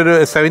അന്വേഷിച്ചിട്ട് ഒരു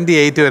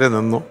 78 വരെ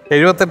നിന്നു.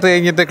 78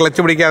 കഴിഞ്ഞിട്ട്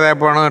ക്ലച്ച്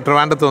പിടിക്കാതെയപ്പോഴാണ്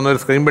ട്രിവാൻഡ്രത്ത് വന്ന്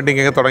ഒരു സ്ക്രീൻ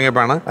പെയിന്റിംഗ് ഒക്കെ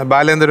തുടങ്ങിയപ്പോഴാണ്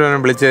ബാലേന്ദ്രനെ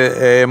വിളിച്ച്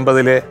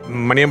 80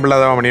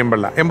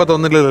 മണിയമ്പിള്ള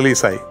 81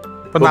 റിലീസായി.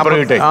 ഇപ്പൊ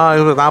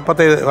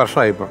 47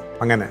 വർഷമായി ഇപ്പം.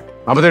 അങ്ങനെ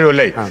 47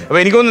 കൊല്ലായി. അപ്പൊ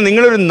എനിക്കൊന്ന്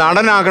നിങ്ങളൊരു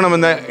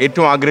നടനാകണമെന്ന്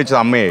ഏറ്റവും ആഗ്രഹിച്ചത്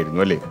അമ്മയായിരുന്നു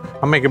അല്ലേ?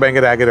 അമ്മയ്ക്ക്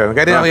ഭയങ്കര ആഗ്രഹമായിരുന്നു.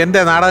 കാര്യം എന്റെ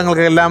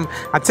നാടകങ്ങൾക്കെല്ലാം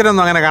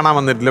അച്ഛനൊന്നും അങ്ങനെ കാണാൻ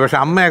വന്നിട്ടില്ല. പക്ഷെ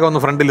അമ്മയൊക്കെ ഒന്ന്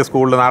ഫ്രണ്ടിൽ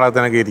സ്കൂളിൽ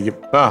നാടകത്തിനൊക്കെ ഇരിക്കും.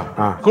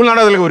 സ്കൂൾ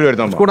നാടകത്തിലേക്ക്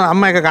വരുമായിരുന്നു? സ്കൂൾ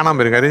അമ്മയൊക്കെ കാണാൻ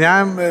വരും. കാര്യം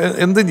ഞാൻ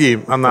എന്തും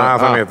ചെയ്യും അന്ന് ആ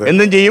സമയത്ത്.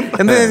 എന്തും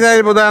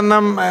വെച്ചാൽ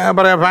ഉദാഹരണം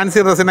പറയാം,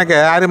 ഫാൻസി ഡ്രസ്സിനൊക്കെ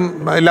ആരും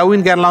ലവ്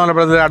ഇൻ കേരള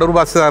എന്നുള്ള അടൂർ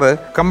ബാസ് സാറ്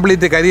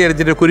കംപ്ലീറ്റ് കരി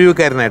അടിച്ചിട്ട്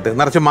കുരുവിക്കാരനായിട്ട്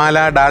നിറച്ച്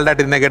മാല ഡാൽഡ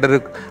ടിന്നൊക്കെ ആയിട്ടൊരു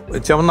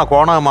ചുവന്ന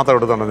കോണം മാത്രം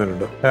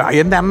എടുത്തുകൊണ്ടിരുന്നുണ്ട്.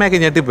 എന്റെ അമ്മയൊക്കെ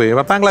ഞെട്ടിപ്പോയി.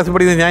 10ാം ക്ലാസ്സിൽ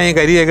പഠിക്കുന്ന ഞാൻ ഈ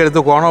കരിയൊക്കെ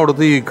എടുത്ത് കോണം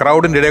കൊടുത്ത് ഈ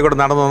ക്രൗഡിന്റെ ഇടയിൽ കൂടെ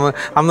നടന്നു വന്ന്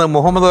അന്ന്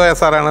മുഹമ്മദ് കോയ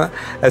സാറാണ്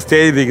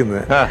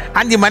സ്റ്റേജിലിരിക്കുന്നത്.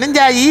 5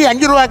 മനഞ്ചായി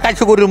 5 രൂപ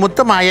കാശ് ഒരു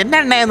മുത്തമാ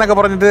എന്നെണ്ണ എന്നൊക്കെ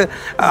പറഞ്ഞിട്ട്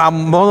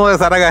മുഹമ്മദ് കോയ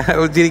സാറൊക്കെ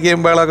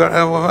ചിരിക്കുമ്പോഴൊക്കെ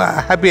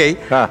ഹാപ്പിയായി.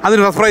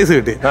 അതിന് ഫസ്റ്റ് പ്രൈസ്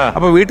കിട്ടി.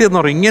 അപ്പൊ വീട്ടിൽ നിന്ന്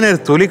പറയും, ഇങ്ങനെ ഒരു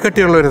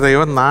തൊലിക്കട്ടിയുള്ള ഒരു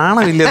ദൈവം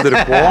നാണമില്ല, എന്തൊരു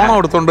കോണം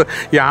എടുത്തോണ്ട്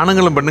ഈ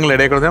ആണുങ്ങളും പെണ്ണുങ്ങളും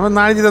ഇടയിൽ കൂടെ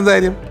നാണിച്ചിട്ട് എന്താ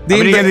കാര്യം?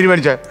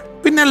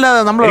 പിന്നെ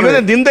അല്ലാതെ നമ്മൾ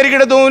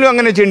ദിന്തരിക്കയുടെ തോന്നിലും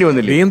അങ്ങനെ ചെയ്യേണ്ടി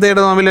വന്നില്ല.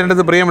 ദിന്തയുടെ തോന്നിൽ എൻ്റെ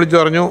അടുത്ത് പ്രിയം വിളിച്ചു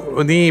പറഞ്ഞു,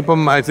 നീ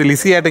ഇപ്പം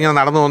ലിസിയായിട്ട് ഇങ്ങനെ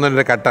നടന്നു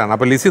പോകുന്നതിൻ്റെ കട്ടാണ്.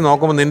 അപ്പോൾ ലിസി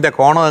നോക്കുമ്പോൾ നിന്റെ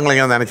കോണകങ്ങൾ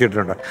ഇങ്ങനെ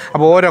നനച്ചിട്ടുണ്ട്.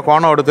 അപ്പോൾ ഓരോ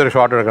കോണം എടുത്തൊരു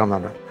ഷോട്ട്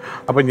എടുക്കണമെന്നുണ്ട്.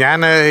 അപ്പം ഞാൻ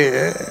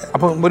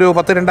അപ്പം ഒരു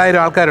 10,000-2000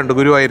 ആൾക്കാരുണ്ട്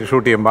ഗുരുവായൂർ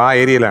ഷൂട്ട് ചെയ്യുമ്പോൾ, ആ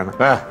ഏരിയയിലാണ്.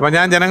 അപ്പം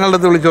ഞാൻ ജനങ്ങളുടെ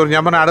അടുത്ത് വിളിച്ചു പറഞ്ഞു,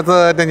 ഞാൻ പറഞ്ഞു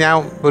അടുത്തതായിട്ട് ഞാൻ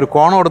ഒരു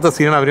കോണം എടുത്ത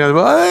സീൻ അവർ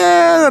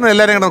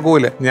എല്ലാവരും കൂടെ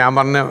കൂവില്ല. ഞാൻ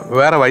പറഞ്ഞു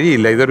വേറെ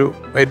വഴിയില്ല, ഇതൊരു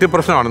ഏറ്റവും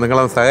പ്രശ്നമാണ്,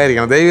 നിങ്ങളത്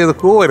സഹകരിക്കണം, ദയവ് ഇത്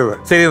കൂവരുത്.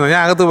 ശരിയെന്ന്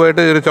ഞാൻ അകത്ത്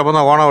പോയിട്ട് ഒരു ചുവന്ന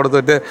കോണം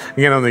എടുത്തിട്ട്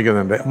ഇങ്ങനെ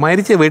നിൽക്കുന്നുണ്ട്.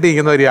 മരിച്ച വീട്ടിൽ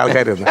നിൽക്കുന്ന ഒരു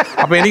ആൾക്കാരുണ്ട്.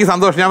 അപ്പോൾ എനിക്ക്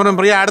സന്തോഷം. ഞാൻ പറഞ്ഞു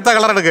പ്രിയ അടുത്ത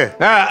കളർ എടുക്ക്,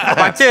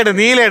 പച്ചയുടെ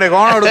നീലയുടെ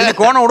കോണം എടുത്ത്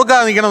കോണം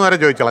കൊടുക്കാതെ നിൽക്കണം വരെ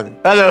ചോദിച്ചളഞ്ഞു.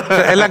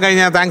 എല്ലാം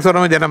കഴിഞ്ഞാൽ താങ്ക്സ്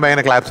പറയുമ്പോൾ ജനം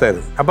ഭയങ്കര ക്ലാപ്സ്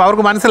ആയിരുന്നു. അപ്പോൾ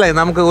അവർക്ക് മനസ്സിലായി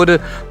നമുക്ക് ഒരു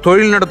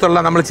തൊഴിലിനടുത്തുള്ള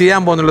നമ്മൾ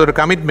ചെയ്യാൻ പോകുന്നുള്ള ഒരു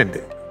കമ്മിറ്റ്മെന്റ്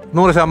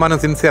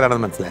 100% സിൻസിയർ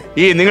ആണെന്ന് മനസ്സിലായി.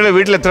 ഈ നിങ്ങളുടെ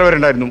വീട്ടിൽ എത്ര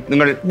പേരുണ്ടായിരുന്നു?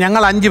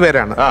 ഞങ്ങൾ 5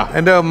 പേരാണ്.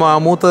 എൻ്റെ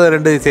മൂത്ത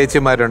 2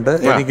 ചേച്ചിമാരുണ്ട്,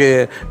 എനിക്ക്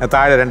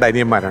താഴെ 2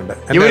 അനിയന്മാരുണ്ട്.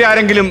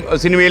 ഇവരാരെങ്കിലും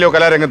സിനിമയിലോ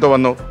കലാരംഗത്തോ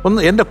വന്നോ?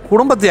 ഒന്നും എന്റെ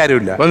കുടുംബത്തിൽ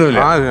ആരുമില്ല.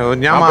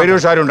 ഞാൻ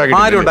ആരും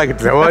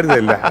ഉണ്ടാക്കിയിട്ടില്ല,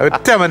 ഓരുന്നില്ല,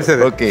 ഒറ്റ മനുഷ്യർ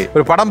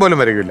ഒരു പടം പോലും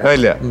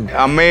വരകില്ല.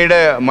 അമ്മയുടെ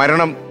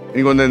മരണം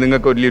എനിക്കൊന്ന്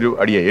നിങ്ങൾക്ക് വലിയൊരു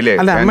അടിയായി അല്ലേ?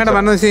 അല്ല, അമ്മയുടെ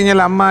മരണം വെച്ച്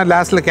കഴിഞ്ഞാൽ അമ്മ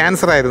ലാസ്റ്റിൽ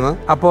ക്യാൻസർ ആയിരുന്നു.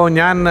 അപ്പോൾ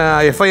ഞാൻ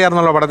FIR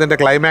എന്നുള്ള പടത്തിന്റെ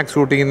ക്ലൈമാക്സ്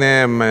ഷൂട്ടിങ്ങിന്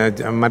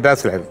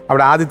മദ്രാസിലായിരുന്നു.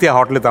 അവിടെ ആദിത്യ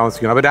ഹോട്ടലിൽ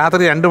താമസിക്കുന്നു. അപ്പോൾ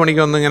രാത്രി 2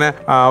 മണിക്ക് ഒന്ന് ഇങ്ങനെ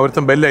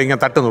ഒരുത്തം ബെല്ല് ഇങ്ങനെ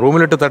തട്ടുന്നു,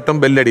 റൂമിലിട്ട് തട്ടും,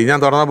 ബെല്ലടി. ഞാൻ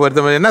തുറന്നപ്പോൾ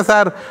ഒരുത്തം എന്നാ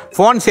സാർ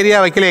ഫോൺ ശരിയാ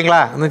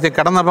വയ്ക്കലേങ്ങളാ എന്ന് വെച്ചാൽ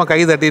കിടന്നപ്പോൾ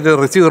കൈ തട്ടിയിട്ട്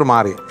റിസീവർ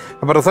മാറി.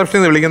 അപ്പോൾ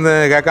റിസപ്ഷനിൽ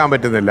വിളിക്കുന്നത് കേൾക്കാൻ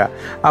പറ്റുന്നില്ല.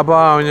 അപ്പോൾ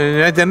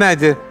ഞാൻ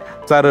ചെന്നയച്ച്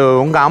സാർ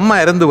ഉങ്ക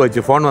അമ്മ ഇറந்து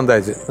പോയിച്ചു, ഫോൺ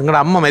വന്നാച്ച്,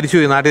 നിങ്ങളുടെ അമ്മ മരിച്ചു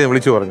പോയി, നാട്ടിൽ നിന്ന്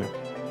വിളിച്ചു പറഞ്ഞു.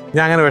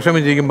 ഞാൻ അങ്ങനെ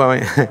വിഷമിച്ചിരിക്കുമ്പോൾ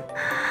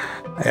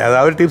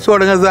അവർ ടിപ്സ്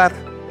കൊടുക്കുക സാർ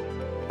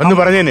എന്ന്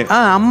പറഞ്ഞേന്.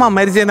 അമ്മ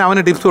മരിച്ചതിന്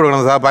അവന് ടിപ്സ്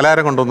കൊടുക്കണം സാർ,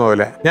 പലഹാരം കൊണ്ടുവന്ന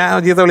പോലെ. ഞാൻ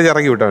ചീത്ത വിളിച്ച്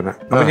ഇറക്കി വിട്ടവനെ.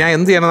 അപ്പോൾ ഞാൻ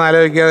എന്ത്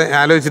ചെയ്യണമെന്ന്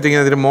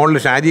ആലോചിച്ചിട്ടിങ്ങനെ ഇതിന് മുകളിൽ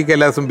ഷാജി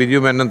കൈലാസും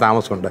ബിജു മേനനും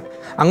താമസമുണ്ട്.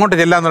 അങ്ങോട്ട്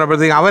ചെല്ലാന്ന്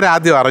പറഞ്ഞപ്പോഴത്തേക്കും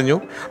അവരാദ്യം അറിഞ്ഞു.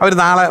 അവർ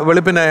നാളെ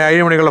വെളുപ്പിന്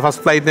 7 മണിക്കുള്ള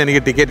ഫസ്റ്റ് ഫ്ലൈറ്റിന്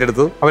എനിക്ക് ടിക്കറ്റ്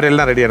എടുത്തു.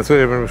 അവരെല്ലാം റെഡിയാണ്.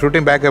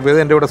 ഷൂട്ടിംഗ് ബാക്കപ്പ്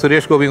ചെയ്ത് എൻ്റെ കൂടെ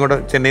സുരേഷ് ഗോപിയും കൂടെ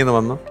ചെന്നൈയിൽ നിന്ന്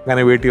വന്നു.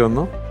 അങ്ങനെ വീട്ടിൽ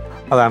വന്നു.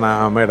 അതാണ്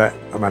അമ്മയുടെ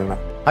മരണം.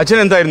 അച്ഛൻ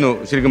എന്തായിരുന്നു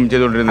ശരിക്കും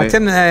ചെയ്തുകൊണ്ടിരുന്നത്?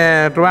 അച്ഛൻ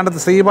ട്രിവാൻഡ്രത്ത്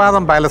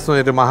ശ്രീപാദം പാലസ്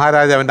എന്ന്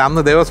മഹാരാജാവിൻ്റെ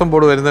അന്ന് ദേവസ്വം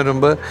ബോർഡ് വരുന്നതിന്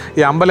മുമ്പ്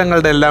ഈ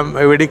അമ്പലങ്ങളുടെ എല്ലാം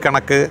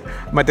വെടിക്കണക്ക്,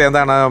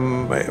 മറ്റേന്താണ്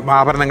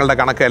ആഭരണങ്ങളുടെ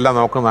കണക്ക് എല്ലാം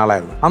നോക്കുന്ന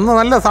ആളായിരുന്നു. അന്ന്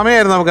നല്ല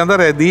സമയമായിരുന്നു നമുക്ക്. എന്താ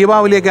പറയുക,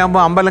 ദീപാവലിയൊക്കെ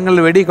ആകുമ്പോൾ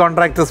അമ്പലങ്ങളിൽ വെടി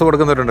കോൺട്രാക്ടേഴ്സ്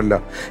കൊടുക്കുന്നവരുണ്ടല്ലോ,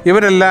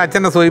 ഇവരെല്ലാം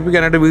അച്ഛനെ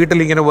സൂചിപ്പിക്കാനായിട്ട്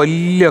വീട്ടിലിങ്ങനെ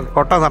വലിയ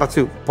കൊട്ട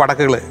നിറച്ച്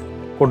പടക്കുകൾ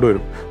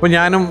കൊണ്ടുവരും. അപ്പോൾ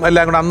ഞാനും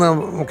എല്ലാം കൂടെ അന്ന്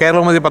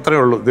കേരളമതി പത്രമേ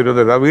ഉള്ളൂ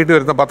തിരുവനന്തപുരത്ത്. ആ വീട്ടിൽ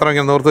വരുന്ന പത്രം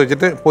ഇങ്ങനെ നോർത്ത്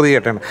വെച്ചിട്ട്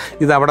പൊതിയേട്ടാണ്,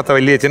 ഇത് അവിടുത്തെ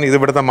വലിയച്ഛൻ, ഇത്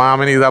ഇവിടുത്തെ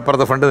മാമന്, ഇത്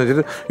അപ്പുറത്തെ ഫ്രണ്ട്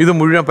വെച്ചിട്ട് ഇത്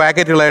മുഴുവൻ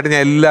പാക്കറ്റുകളായിട്ട്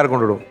ഞാൻ എല്ലാവർക്കും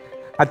കൊണ്ടിടും.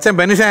 അച്ഛൻ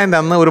പെൻഷൻ്റെ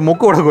അന്ന് ഒരു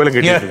മുക്ക് കൂടെ പോലും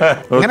കിട്ടി.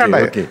 അങ്ങനെ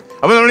ഉണ്ടായി.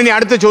 അപ്പോൾ നമ്മൾ ഇനി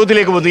അടുത്ത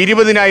ചോദ്യത്തിലേക്ക് പോകുന്നു.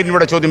 20,000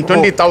 രൂപയുടെ ചോദ്യം,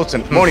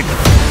 20,000 മോണിറ്റർ.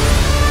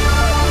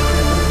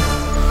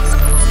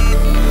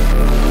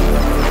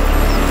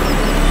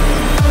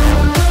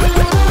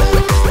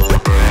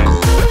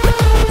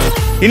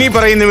 ഇനി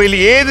പറയുന്നവയിൽ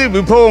ഏത്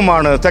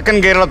വിഭവമാണ് തെക്കൻ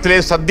കേരളത്തിലെ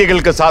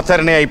സദ്യകൾക്ക്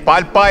സാധാരണയായി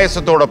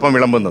പാൽപ്പായസത്തോടൊപ്പം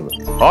വിളമ്പുന്നത്?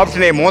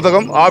 ഓപ്ഷൻ എ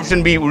മോദകം,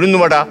 ഓപ്ഷൻ ബി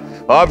ഉഴുന്നുവട,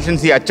 ഓപ്ഷൻ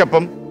സി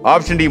അച്ചപ്പം,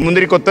 ഓപ്ഷൻ ഡി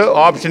മുന്തിരിക്കൊത്ത്,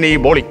 ഓപ്ഷൻ ഇ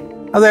ബോളി.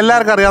 അത്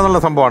എല്ലാവർക്കും അറിയാവുന്ന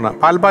സംഭവമാണ്.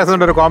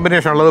 പാൽപ്പായസത്തിൻ്റെ ഒരു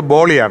കോമ്പിനേഷൻ ഉള്ളത്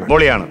ബോളിയാണ്.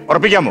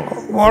 ഉറപ്പിക്കാമോ?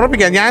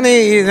 ഉറപ്പിക്കാം.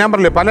 ഞാൻ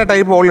പറഞ്ഞില്ലേ പല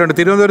ടൈപ്പ് ബോളിയുണ്ട്.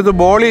 തിരുവനന്തപുരത്ത്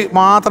ബോളി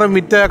മാത്രം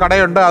വിറ്റ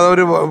കടയുണ്ട്,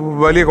 അതൊരു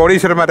വലിയ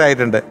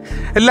കോടീശ്വരന്മാരായിട്ടുണ്ട്.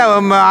 എല്ലാ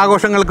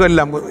ആഘോഷങ്ങൾക്കും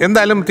എല്ലാം.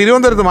 എന്തായാലും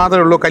തിരുവനന്തപുരത്ത്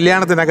മാത്രമേ ഉള്ളൂ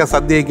കല്യാണത്തിനൊക്കെ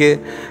സദ്യക്ക്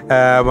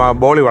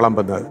ബോളി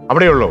വിളമ്പുന്നത്.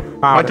 അവിടെയുള്ളൂ,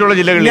 മറ്റുള്ള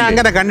ജില്ലകളിൽ ഞാൻ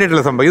അങ്ങനെ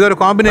കണ്ടിട്ടുള്ള സംഭവം. ഇതൊരു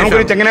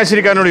കോമ്പിനേഷൻ.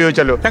 ചങ്ങനാശ്ശേരിക്കാരനോട്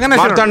ചോദിച്ചാലോ?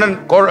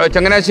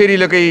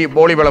 ചങ്ങനാശ്ശേരിയിലൊക്കെ ഈ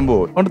ബോളി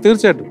വിളമ്പുവോ?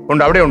 തീർച്ചയായിട്ടും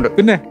ഉണ്ട്, അവിടെ ഉണ്ട്.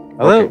 പിന്നെ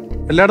അത്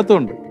എല്ലായിടത്തും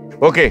ഉണ്ട്.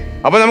 ഓക്കെ,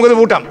 അപ്പൊ നമുക്കത്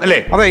കൂട്ടാം അല്ലേ?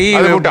 അതെ, ഈ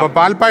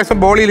പാൽപ്പായസം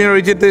ബോളിയിൽ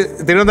ഒഴിച്ചിട്ട്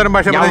തിരുവനന്തപുരം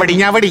ഭാഷ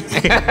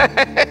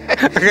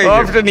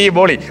ഓപ്ഷൻ ഈ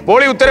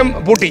ബോളി ഉത്തരം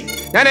പൂട്ടി.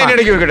 ഞാൻ അതിന്റെ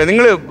ഇടയ്ക്ക് വെക്കട്ടെ,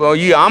 നിങ്ങൾ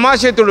ഈ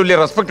ആമാശയത്തോട് വലിയ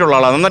റെസ്പെക്ട് ഉള്ള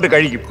ആളാണ്, നന്നായിട്ട്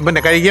കഴിക്കും.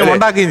 പിന്നെ കഴിക്കുകയും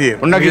ഉണ്ടാക്കുകയും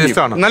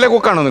ചെയ്യും. നല്ല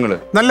കുക്കാണോ നിങ്ങൾ?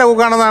 നല്ല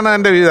കുക്കാണെന്നാണ്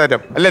എന്റെ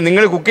വിചാരം. അല്ല,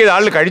 നിങ്ങൾ കുക്ക് ചെയ്ത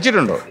ആളിൽ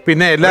കഴിച്ചിട്ടുണ്ടോ?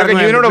 പിന്നെ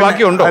എല്ലാവർക്കും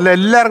ബാക്കിയുണ്ടോ? അല്ല,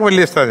 എല്ലാവർക്കും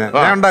വലിയ ഇഷ്ടമാണ്.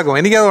 ഞാൻ ഉണ്ടാക്കും.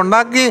 എനിക്കത്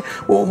ഉണ്ടാക്കി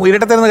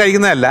ഇരട്ടത്തിരുന്ന്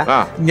കഴിക്കുന്നതല്ല,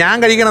 ഞാൻ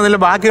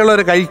കഴിക്കണമെന്നില്ല,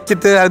 ബാക്കിയുള്ളവർ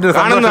കഴിച്ചിട്ട് അതിന്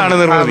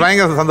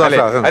ഭയങ്കര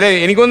സന്തോഷം. അല്ലെ,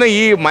 എനിക്കൊന്ന്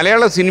ഈ മലയാള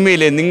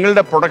സിനിമയിലെ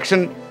നിങ്ങളുടെ പ്രൊഡക്ഷൻ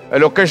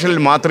ലൊക്കേഷനിൽ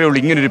മാത്രമേ ഉള്ളൂ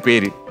ഇങ്ങനൊരു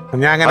പേര്.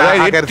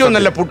 ഏറ്റവും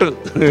നല്ല ഫുഡ്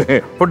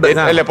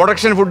അല്ലെ,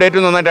 പ്രൊഡക്ഷൻ ഫുഡ്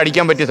ഏറ്റവും നന്നായിട്ട്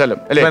അടിക്കാൻ പറ്റിയ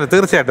സ്ഥലം അല്ലേ?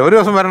 തീർച്ചയായിട്ടും ഒരു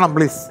ദിവസം വരണം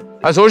പ്ലീസ്.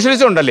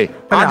 സോഷ്യലിസം ഉണ്ടല്ലേ,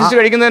 ആർട്ടിസ്റ്റ്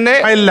കഴിക്കുന്നതന്നെ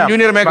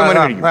ജൂനിയർ മേക്കന്മാർ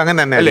കഴിക്കും. അങ്ങനെ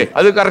തന്നെ അല്ലേ?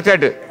 അത് കറക്റ്റ്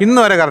ആയിട്ട് ഇന്ന്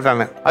വരെ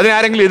കറക്റ്റാണ്.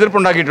 അതിനാരെങ്കിലും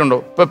എതിർപ്പുണ്ടാക്കിയിട്ടുണ്ടോ?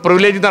 ഇപ്പൊ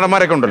പ്രിവിലേജ്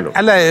നടന്മാരൊക്കെ ഉണ്ടല്ലോ.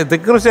 അല്ല,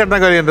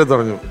 തിക്കൃഷിയേട്ടനൊക്കെ എന്റെ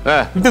പറഞ്ഞു,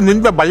 ഇത്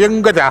നിന്റെ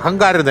ഭയങ്കര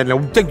അഹങ്കാരം തന്നെ,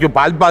 ഉച്ചയ്ക്ക്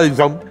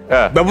പാൽപ്പായസം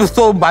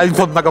ദിവസവും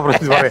പായസം എന്നൊക്കെ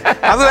പറയാം.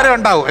 അതുവരെ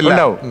ഉണ്ടാവും.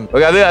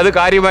 അത്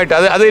കാര്യമായിട്ട്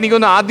അത്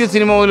എനിക്കൊന്ന് ആദ്യ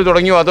സിനിമ മുതൽ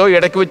തുടങ്ങിയോ അതോ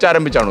ഇടയ്ക്ക് വെച്ച്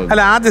ആരംഭിച്ചാണോ?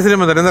 അല്ല, ആദ്യ സിനിമ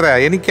മുതൽ. എന്താ പറയാ,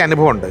 എനിക്ക്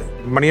അനുഭവമുണ്ട്.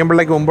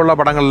 മണിയമ്പിള്ളയ്ക്ക് മുമ്പുള്ള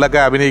പടങ്ങളിലൊക്കെ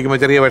അഭിനയിക്കുമ്പോൾ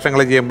ചെറിയ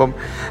വേഷങ്ങൾ ചെയ്യുമ്പം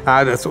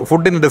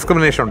ഫുഡിന്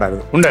ഡിസ്ക്രിമിനേഷൻ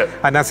ഉണ്ടായിരുന്നു.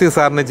 നസീർ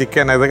സാറിന്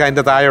ചിക്കൻ, ഇതൊക്കെ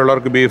അതിൻ്റെ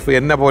താഴെയുള്ളവർക്ക് ബീഫ്,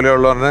 എന്നെ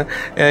പോലെയുള്ളവർക്ക്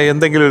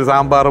എന്തെങ്കിലും ഒരു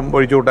സാമ്പാറും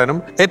ഒഴിച്ചു കൂട്ടാനും.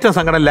 ഏറ്റവും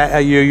സങ്കടം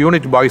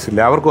യൂണിറ്റ് ബോയ്സ് ഇല്ല,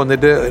 അവർക്ക്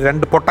വന്നിട്ട്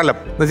 2 പൊട്ടലം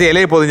എന്ന് വെച്ചാൽ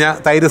ഇലയിൽ പൊതിഞ്ഞ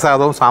തൈര്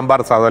സാധവും സാമ്പാർ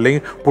സാധവും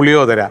അല്ലെങ്കിൽ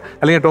പുളിയോദര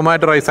അല്ലെങ്കിൽ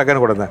ടൊമാറ്റോ റൈസ് ഒക്കെ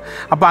കൊടുക്കുന്നത്.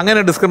 അപ്പോൾ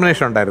അങ്ങനെ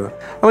ഡിസ്ക്രിമിനേഷൻ ഉണ്ടായിരുന്നു.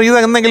 അപ്പോൾ ഇത്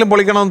എന്തെങ്കിലും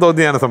പൊളിക്കണമെന്ന്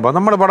തോന്നിയാണ് സംഭവം.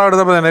 നമ്മുടെ പടം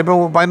എടുത്തപ്പോൾ തന്നെ ഇപ്പോൾ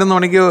 11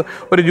 മണിക്ക്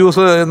ഒരു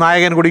ജ്യൂസ്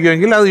നായകൻ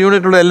കുടിക്കുമെങ്കിൽ അത്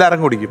യൂണിറ്റിലുള്ള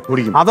എല്ലാവരും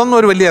കുടിക്കും. അതൊന്നും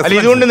ഒരു വലിയ.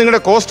 ഇതുകൊണ്ട്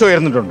നിങ്ങളുടെ കോസ്റ്റ്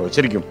ഉയർന്നിട്ടുണ്ടോ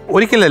ശരിക്കും?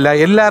 ഒരിക്കലല്ല,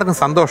 എല്ലാവർക്കും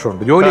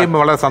സന്തോഷമുണ്ട്. ജോലി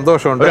ചെയ്യുമ്പോൾ വളരെ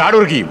സന്തോഷമുണ്ട്. ഹാർഡ്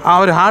വർക്ക് ചെയ്യും.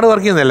 ഒരു ഹാർഡ്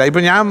വർക്ക് ചെയ്യുന്നില്ല.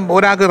 ഇപ്പം ഞാൻ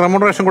ഒരാൾക്ക്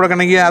റെമ്യൂണറേഷൻ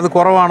കൊടുക്കണമെങ്കിൽ അത്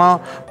കുറവാണോ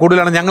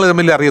കൂടുതലാണോ ഞങ്ങൾ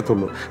തമ്മിൽ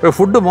അറിയത്തുള്ളൂ.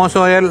 ഫുഡ്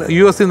മോശമായാൽ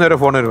US നിന്ന് വരെ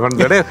ഫോൺ വരും.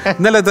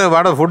 ഇന്നലത്തെ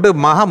ഫുഡ്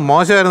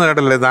മോശമായിരുന്നു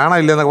കേട്ടല്ലേ,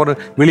 നാണമില്ലെന്നൊക്കെ പറഞ്ഞ്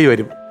വിളി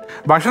വരും.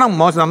 ഭക്ഷണം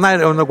നന്നായി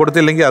ഒന്ന്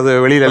കൊടുത്തില്ലെങ്കിൽ അത്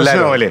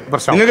വെളിയിലെല്ലാവരും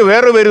പ്രശ്നം. നിങ്ങൾക്ക്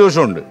വേറൊരു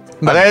പേരുദോഷമുണ്ട്.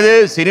 അതായത്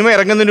സിനിമ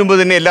ഇറങ്ങുന്നതിന് മുമ്പ്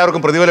തന്നെ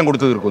എല്ലാവർക്കും പ്രതിഫലം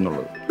കൊടുത്തു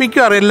തീർക്കുന്നുള്ളത്.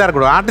 മിക്കവാറും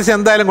എല്ലാവർക്കും ആർട്ടിസ്റ്റ്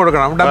എന്തായാലും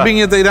കൊടുക്കണം.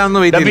 ഡബിങ് തീരാന്ന്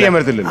വെയിറ്റ് ചെയ്യാൻ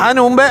പറ്റില്ല.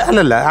 അതിന് മുമ്പേ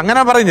അല്ലല്ല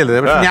അങ്ങനെ പറയുന്നില്ല.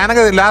 പക്ഷെ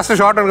ഞാനൊക്കെ ലാസ്റ്റ്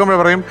ഷോട്ട് എടുക്കുമ്പോൾ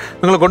പറയും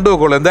നിങ്ങൾ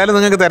കൊണ്ടുപോകുള്ളൂ, എന്തായാലും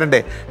നിങ്ങൾക്ക്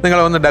തരണ്ടേ, നിങ്ങൾ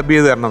ഒന്ന് ഡബ്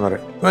ചെയ്ത് തരണം എന്ന്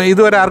പറയും.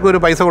 ഇതുവരെ ആർക്കും ഒരു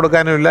പൈസ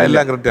കൊടുക്കാനും ഇല്ല,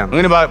 എല്ലാം കറക്റ്റാണ്.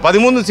 അങ്ങനെ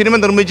 13 സിനിമ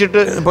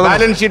നിർമ്മിച്ചിട്ട്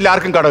ബാലൻസ് ഷീറ്റിൽ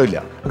ആർക്കും കടവില്ല.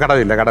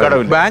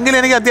 ബാങ്കിൽ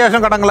എനിക്ക്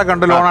അത്യാവശ്യം കടങ്ങളൊക്കെ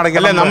ഉണ്ട്, ലോൺ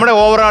അടയ്ക്കാൻ. നമ്മുടെ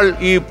ഓവറോൾ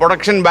ഈ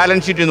പ്രൊഡക്ഷൻ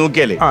ബാലൻസ് ഷീറ്റ്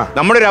നോക്കിയാലേ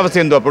നമ്മുടെ ഒരു അവസ്ഥ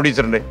എന്തുവാ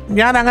പ്രൊഡ്യൂസറിന്റെ?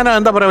 ഞാൻ അങ്ങനെ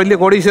എന്താ പറയാ, വലിയ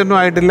കോടീശ്വരനും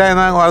ആയിട്ടില്ല,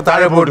 എന്നാൽ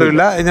താഴെ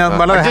പോയിട്ടില്ല. ഞാൻ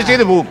വളരെ അഡ്ജസ്റ്റ്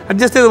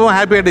ചെയ്ത് പോകും,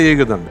 ഹാപ്പി ആയിട്ട്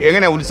ജീവിക്കുന്നുണ്ട്.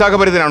 എങ്ങനെ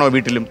ഉത്സാഹഭരിതനാണോ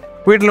വീട്ടിലും?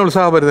 വീട്ടിലും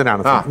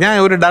ഉത്സാഹഭരിതനാണ്. ഞാൻ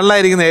ഒരു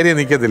ഡള്ളായിരിക്കുന്ന ഏരിയ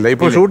നിൽക്കത്തില്ല.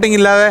 ഇപ്പോൾ ഷൂട്ടിംഗ്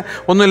ഇല്ലാതെ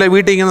ഒന്നുമില്ല,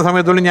 വീട്ടിൽ ഇരിക്കുന്ന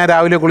സമയത്തോളം ഞാൻ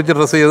രാവിലെ കുളിച്ച്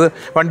ഡ്രസ്സ് ചെയ്ത്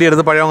വണ്ടി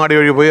എടുത്ത് പഴവങ്ങാടി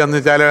വഴി പോയി അന്ന്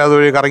വെച്ചാൽ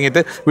അതുവഴി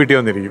കറങ്ങിയിട്ട് വീട്ടിൽ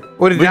വന്നിരിക്കും.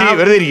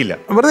 വെറുതെ ഇരിക്കില്ല,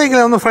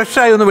 ഒന്ന് ഫ്രഷ്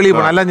ആയി ഒന്ന് വെളിയിൽ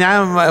പോകണം. അല്ല ഞാൻ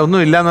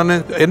ഒന്നും ഇല്ലാന്ന് പറഞ്ഞ്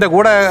എൻ്റെ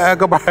കൂടെ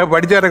ഒക്കെ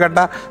പഠിച്ചവരെ കണ്ട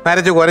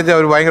നരച്ച് കുരച്ച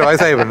ഒരു ഭയങ്കര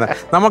വയസ്സായി വരുന്നത്.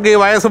 നമുക്ക് ഈ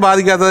വയസ്സ്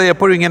ബാധിക്കാത്തത്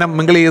എപ്പോഴും ഇങ്ങനെ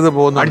മിങ്കിൾ ചെയ്ത്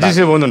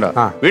പോകുന്നുണ്ട്.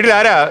 വീട്ടിൽ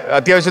ആരാ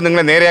അത്യാവശ്യം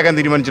നിങ്ങളെ നേരെയാക്കാൻ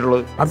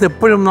തീരുമാനിച്ചിട്ടുള്ളത്? അത്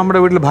എപ്പോഴും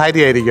നമ്മുടെ വീട്ടിൽ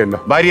ഭാര്യ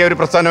ആയിരിക്കുമല്ലോ. ഭാര്യ ഒരു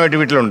പ്രസ്ഥാനമായിട്ട്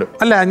വീട്ടിലുണ്ട്.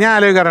 അല്ല, ഞാൻ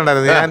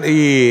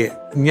ആലോചിക്കാറുണ്ടായിരുന്നു,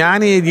 ഞാൻ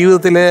ഈ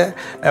ജീവിതത്തിൽ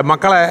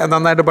മക്കളെ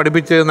നന്നായിട്ട്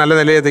പഠിപ്പിച്ച് നല്ല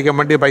നിലയിലെത്തിക്കാൻ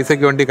വേണ്ടി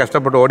പൈസയ്ക്ക് വേണ്ടി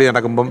കഷ്ടപ്പെട്ട് ഓടി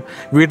നടക്കുമ്പം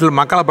വീട്ടിൽ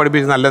മക്കളെ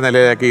പഠിപ്പിച്ച് നല്ല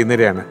നിലയിലാക്കി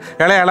ഇന്നരെയാണ്.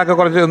 ഇളയാളൊക്കെ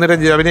കുറച്ച്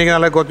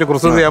അഭിനയിക്കുന്ന കുറച്ച്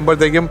കുസൃതി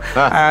ചെയ്യുമ്പോഴത്തേക്കും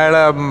അയാൾ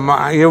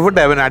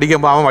എവിടെ അവൻ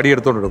അടിക്കുമ്പോൾ അവൻ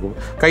വടിയെടുത്തോണ്ട് കൊടുക്കും,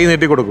 കൈ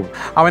നീട്ടി കൊടുക്കും,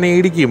 അവനെ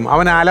ഇടിക്കും,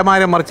 അവൻ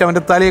അലമാര മറിച്ച്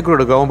അവൻ്റെ തലയൊക്കെ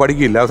കൊടുക്കും, അവൻ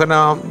പഠിക്കില്ല.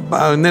 അവസാനം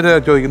ഇന്നലെ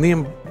ചോദിക്കും, നീ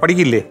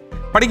പഠിക്കില്ലേ?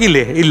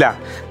 ഇല്ല.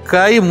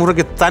 കൈ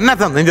മുറുക്കി തന്നെ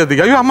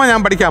നെഞ്ചെത്തിക്കും. അയ്യോ അമ്മ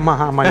ഞാൻ പഠിക്കാം,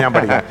 അമ്മ ഞാൻ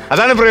പഠിക്കാം.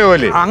 അതാണ്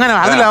പ്രയോഗമല്ലേ? അങ്ങനെ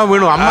അതിലാവും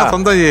വീണു. അമ്മ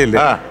സ്വന്തം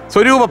ചെയ്യില്ലേ,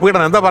 സ്വരൂപ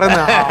പീഡനം എന്താ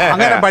പറയുന്നത്,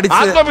 അങ്ങനെ പഠിച്ച്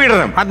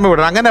ആത്മപീഡനം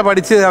അങ്ങനെ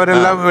പഠിച്ച്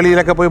അവരെല്ലാം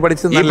വെളിയിലൊക്കെ പോയി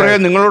പഠിച്ച്.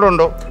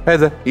 നിങ്ങളോടുണ്ടോ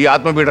ഈ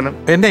ആത്മപീഡനം?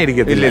 എന്നെ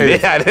ഇരിക്കത്തില്ല,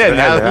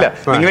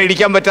 നിങ്ങളെ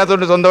ഇടിക്കാൻ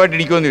പറ്റാത്തതുകൊണ്ട് സ്വന്തമായിട്ട്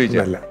ഇടിക്കുമെന്ന്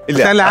ചോദിച്ചല്ല.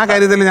 ഇല്ല, ആ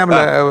കാര്യത്തിൽ ഞാൻ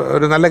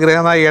ഒരു നല്ല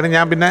ഗൃഹനായികയാണ്.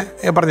 ഞാൻ പിന്നെ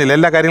പറഞ്ഞില്ല,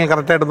 എല്ലാ കാര്യങ്ങളും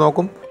കറക്റ്റായിട്ട്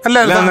നോക്കും,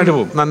 നന്നായിട്ട്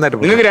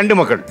പോകും. നിങ്ങൾക്ക് രണ്ട്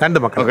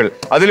മക്കൾ,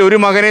 അതിൽ ഒരു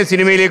മകനെ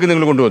സിനിമയിലേക്ക്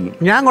നിങ്ങൾ കൊണ്ടുവന്നു.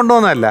 ഞാൻ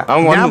കൊണ്ടുവന്നതല്ല,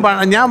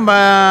 ഞാൻ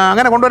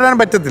അങ്ങനെ കൊണ്ടുവരാൻ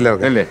പറ്റത്തില്ല.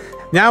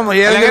 ഞാൻ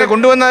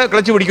കൊണ്ടുവന്ന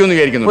ക്ലച്ച് പിടിക്കുമെന്ന്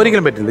വിചാരിക്കുന്നു.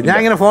 ഒരിക്കലും പറ്റില്ല. ഞാൻ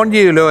ഇങ്ങനെ ഫോൺ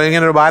ചെയ്യുമല്ലോ,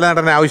 ഇങ്ങനെ ഒരു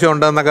ബാലനടനെ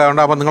ആവശ്യമുണ്ട് എന്നൊക്കെ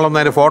ഉണ്ട്. അപ്പോൾ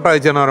നിങ്ങളൊന്നതിന് ഫോട്ടോ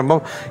അയച്ചെന്ന്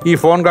പറയുമ്പോൾ ഈ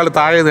ഫോൺ കാൾ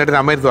താഴെ നേരിട്ട്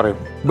അമ്മയത്ത്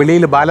പറയും,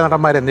 വെളിയിൽ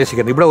ബാലനടന്മാരെ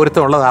അന്വേഷിക്കണം, ഇവിടെ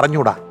ഒരുത്തമുള്ളത്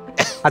അറിഞ്ഞൂടാ,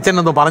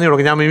 അച്ഛനൊന്നും പറഞ്ഞു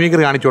കൊടുക്കും, ഞാൻ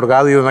മിമിക്രി കാണിച്ചു കൊടുക്കുക,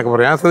 അത് ഇതെന്നൊക്കെ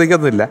പറയും. ഞാൻ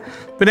ശ്രദ്ധിക്കുന്നില്ല.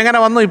 പിന്നെ ഇങ്ങനെ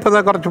വന്നു, ഇപ്പോഴത്തെ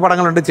കുറച്ച്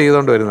പടങ്ങളുണ്ട്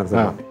ചെയ്തുകൊണ്ട് വരുന്നത്.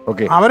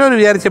 അവരൊരു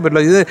വിചാരിച്ചേ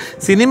പറ്റില്ല. ഇത്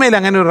സിനിമയിൽ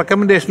അങ്ങനെ ഒരു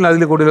റെക്കമെൻഡേഷനിൽ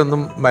അതിൽ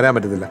കൂടുതലൊന്നും വരാൻ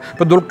പറ്റത്തില്ല.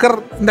 ഇപ്പോൾ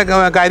ദുൽഖറിൻ്റെ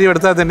കാര്യം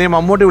എടുത്താൽ തന്നെ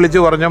മമ്മൂട്ടി വിളിച്ച്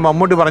പറഞ്ഞു,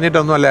 മമ്മൂട്ടി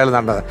പറഞ്ഞിട്ടൊന്നും അല്ല അയാൾ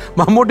നണ്ടത്.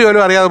 മമ്മൂട്ടി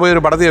പോലും അറിയാതെ പോയി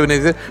ഒരു പടത്തിൽ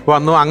അഭിനയിച്ച്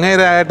വന്നു,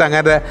 അങ്ങേരായിട്ട്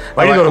അങ്ങനെ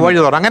വഴി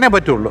തുറന്നു, അങ്ങനെ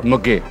പറ്റുള്ളൂ.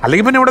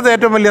 അല്ലെങ്കിൽ പിന്നെ ഇവിടുത്തെ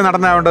ഏറ്റവും വലിയ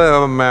നടനായോണ്ട്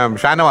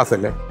ഷാനവാസ്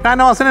അല്ലേ,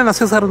 ഷാനവാസിനെ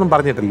നസീർ സാറൊന്നും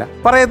പറഞ്ഞിട്ടില്ല,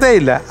 പറയത്തേ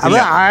ഇല്ല. അത്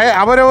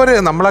അവരവർ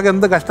നമ്മളൊക്കെ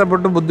എന്ത്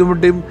കഷ്ടപ്പെട്ടും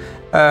ബുദ്ധിമുട്ടിയും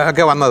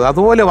ഒക്കെ വന്നത്,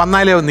 അതുപോലെ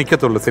വന്നാലേ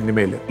നിൽക്കത്തുള്ളൂ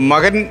സിനിമയിൽ.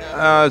 മകൻ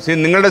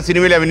നിങ്ങളുടെ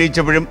സിനിമയിൽ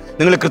അഭിനയിച്ചപ്പോഴും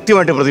നിങ്ങൾ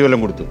കൃത്യമായിട്ട് പ്രതിഫലം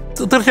കൊടുത്തു?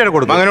 തീർച്ചയായിട്ടും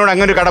കൊടുത്തു. മകനോട്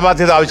അങ്ങനെ ഒരു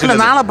കടബാധ്യത ആവശ്യമില്ല,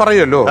 നാളെ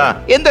പറയുമല്ലോ.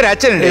 എന്തൊരു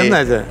അച്ഛനുണ്ട്,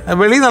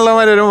 വെളിയിൽ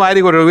നിന്നുള്ളവർ വരുമ്പോൾ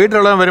വാരി കുറവ്,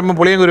 വീട്ടിലുള്ളവർ വരുമ്പോൾ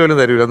പുളിയും കുരുവലും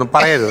തരൂല, ഒന്നും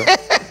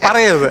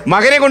പറയരുത്.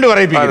 മകനെ കൊണ്ട്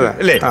പറയിപ്പിക്കുന്നത്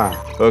അല്ലേ?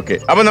 ഓക്കെ.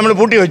 അപ്പൊ നമ്മൾ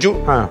പൂട്ടി വെച്ചു,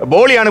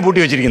 ബോളിയാണ് പൂട്ടി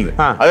വെച്ചിരിക്കുന്നത്.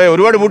 അത്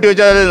ഒരുപാട് പൂട്ടി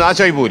വെച്ചാൽ അത്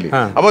നാശമായി പോയില്ലേ?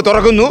 അപ്പൊ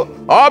തുറക്കുന്നു,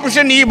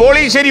 ഓപ്ഷൻ ഈ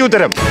ബോളി ശരി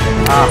ഉത്തരം.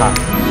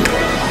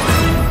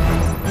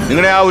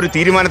 നിങ്ങളുടെ ആ ഒരു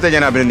തീരുമാനത്തെ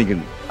ഞാൻ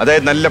അഭിനന്ദിക്കുന്നു.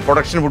 അതായത് നല്ല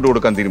പ്രൊഡക്ഷൻ ഫുഡ്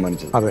കൊടുക്കാൻ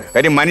തീരുമാനിച്ചത്.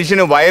 കാര്യം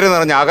മനുഷ്യന് വയറ്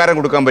നിറഞ്ഞ ആഹാരം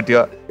കൊടുക്കാൻ പറ്റുക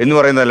എന്ന്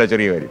പറയുന്നതല്ല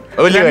ചെറിയ കാര്യം.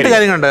 രണ്ട്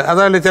കാര്യങ്ങളുണ്ട്.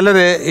 അതുപോലെ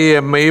ചിലര്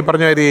ഈ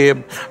പറഞ്ഞ ഈ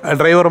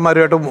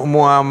ഡ്രൈവർമാരുമായിട്ട്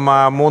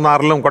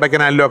മൂന്നാറിലും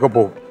കൊടൈക്കനാലിലും ഒക്കെ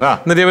പോകും.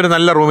 എന്നിട്ട് ഇവർ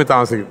നല്ല റൂമിൽ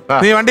താമസിക്കും.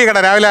 നീ വണ്ടി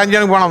കട രാവിലെ 5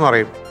 മണിക്ക് പോകണമെന്ന്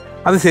പറയും.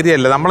 അത്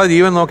ശരിയല്ല. നമ്മളെ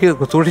ജീവൻ നോക്കി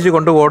സൂക്ഷിച്ച്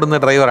കൊണ്ട് ഓടുന്ന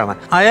ഡ്രൈവറാണ്.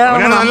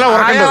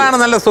 അയാളാണ്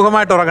നല്ല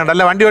സുഖമായിട്ട് ഉറങ്ങേണ്ടത്.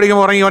 അല്ല വണ്ടി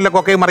ഓടിക്കുമ്പോൾ ഉറങ്ങി വല്ല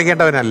കൊക്കയും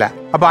മറിക്കേണ്ടവനല്ല.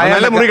 അപ്പൊ അയാൾ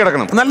നല്ല മുറി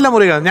കിടക്കണം.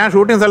 ഞാൻ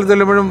ഷൂട്ടിംഗ് സ്ഥലത്ത്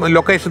ചെല്ലുമ്പോഴും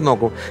ലൊക്കേഷൻ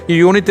നോക്കും, ഈ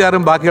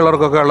യൂണിറ്റുകാരും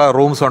ബാക്കിയുള്ളവർക്കൊക്കെ ഉള്ള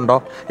റൂംസ് ഉണ്ടോ,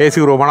 AC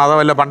റൂമാണോ, അതോ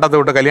വല്ല പണ്ടത്തെ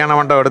വിട്ട് കല്യാണ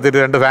മണ്ഡപം എടുത്തിട്ട്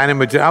 2 ഫാനും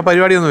വെച്ച് ആ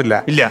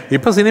പരിപാടിയൊന്നുമില്ല.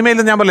 ഇപ്പൊ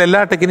സിനിമയിൽ ഞാൻ പറഞ്ഞ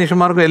എല്ലാ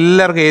ടെക്നീഷ്യന്മാർക്കും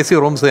എല്ലാവർക്കും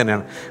AC റൂംസ്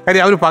തന്നെയാണ്.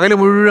 കാര്യം അവർ പകൽ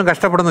മുഴുവൻ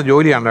കഷ്ടപ്പെടുന്ന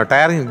ജോലിയാണല്ലോ,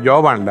 ടയറിങ്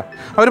ജോബാണല്ലോ.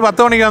 അവർ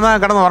 10 മണിക്ക് വന്നാൽ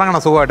കിടന്ന്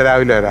ഉറങ്ങണം സുഖമായിട്ട്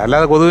രാവിലെ വരെ.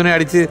 അല്ലാതെ കൊതുവിനെ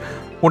അടിച്ച്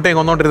മുട്ടയും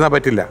കൊന്നോണ്ടിരുന്നാൽ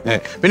പറ്റില്ല.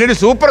 പിന്നെ ഒരു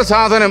സൂപ്പർ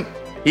സാധനം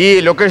ഈ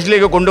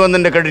ലൊക്കേഷനിലേക്ക്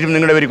കൊണ്ടുവന്നതിന്റെ ക്രെഡിറ്റും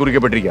നിങ്ങളുടെ പേര്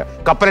കുറിക്കപ്പെട്ടിരിക്കുക,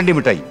 കപ്പലണ്ടി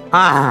മിഠായി.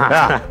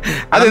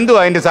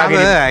 അതെന്തുവാ അതിന്റെ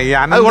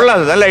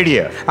നല്ല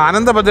ഐഡിയ.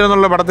 ആനന്ദഭദ്രം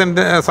എന്നുള്ള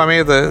പടത്തിന്റെ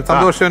സമയത്ത്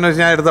സന്തോഷം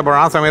ഞാൻ എടുത്തപ്പോൾ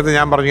ആ സമയത്ത്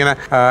ഞാൻ പറഞ്ഞിങ്ങനെ,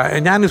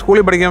 ഞാൻ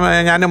സ്കൂളിൽ പഠിക്കുമ്പോൾ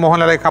ഞാൻ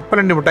മോഹൻലാലെ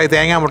കപ്പലണ്ടി മിഠായി,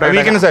 തേങ്ങാ മിഠായി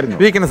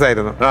വീക്ക്നെസ്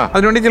ആയിരുന്നു.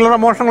 അതിനുവേണ്ടി ചില്ലറ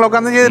മോഷണങ്ങളൊക്കെ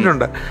അന്ന്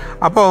ചെയ്തിട്ടുണ്ട്.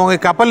 അപ്പോൾ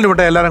കപ്പലിന്റെ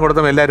മിഠായി എല്ലാവരും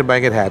കൊടുത്തപ്പോൾ എല്ലാവരും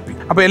ഭയങ്കര ഹാപ്പി.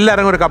 അപ്പോൾ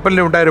എല്ലാവരും ഒരു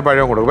കപ്പലിന്റെ മിഠായി ഒരു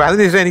പഴവും കൊടുക്കും.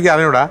 അതിനുശേഷം എനിക്ക്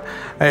അറിഞ്ഞൂടാ,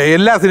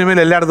 എല്ലാ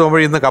സിനിമയിലും എല്ലായിടത്തും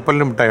പോകുമ്പോഴും ഇന്ന്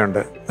കപ്പലിന്റെ മിഠായി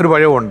ഉണ്ട്, ഒരു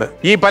പഴവുണ്ട്.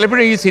 ഈ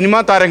പലപ്പോഴും ഈ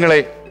സിനിമാ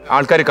താരങ്ങളെ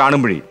ആൾക്കാർ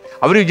കാണുമ്പോഴേ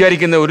അവർ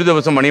വിചാരിക്കുന്ന ഒരു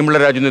ദിവസം മണിയമ്പിള്ള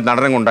രാജു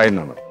നടനം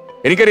കൊണ്ടായെന്നാണ്.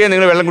 എനിക്കറിയാം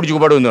നിങ്ങൾ വെള്ളം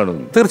കുടിച്ച് പാടുമെന്ന്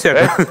കാണുന്നു.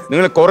 തീർച്ചയായിട്ടും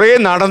നിങ്ങൾ കുറെ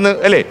നടന്ന്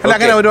അല്ലേ? അല്ല,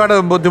 അങ്ങനെ ഒരുപാട്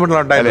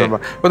ബുദ്ധിമുട്ടുകളുണ്ടായിരുന്നു.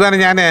 ഉദാഹരണം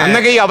ഞാൻ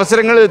അന്നൊക്കെ ഈ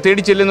അവസരങ്ങൾ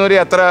തേടി ചെല്ലുന്നവരെ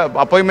അത്ര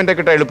അപ്പോയിന്റ്മെന്റ്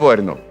ഒക്കെ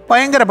എളുപ്പമായിരുന്നു.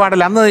 ഭയങ്കര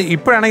പാടില്ല. അന്ന്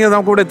ഇപ്പോഴാണെങ്കിൽ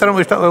നമുക്ക് ഇവിടെ ഇത്ര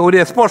ഒരു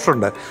എക്സ്പോഷർ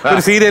ഉണ്ട്.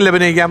 ഒരു സീരിയലിൽ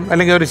അഭിനയിക്കാം,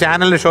 അല്ലെങ്കിൽ ഒരു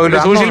ചാനലിന്റെ ഷോയിൽ,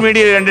 സോഷ്യൽ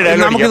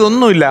മീഡിയയിൽ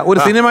നമുക്കിതൊന്നുമില്ല. ഒരു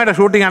സിനിമയുടെ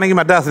ഷൂട്ടിംഗ് ആണെങ്കിൽ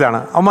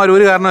മദ്രാസിലാണ്. അവന്മാർ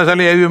ഒരു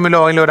കാരണവശാലും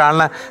AVMലോ അതിൽ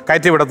ഒരാളിനെ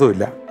കയറ്റി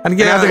വിടത്തുമില്ല.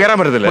 എനിക്ക് കയറാൻ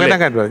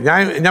പറ്റത്തില്ല.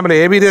 ഞാൻ പറയാം,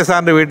 AV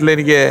സാറിന്റെ വീട്ടിൽ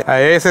എനിക്ക്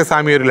ASA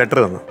സ്വാമി ഒരു ലെറ്റർ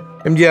തന്നു.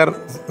 MGR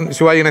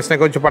ശിവാജി ഗണേശനെ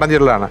കുറിച്ച് പടം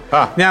ചെല്ലുള്ളതാണ്.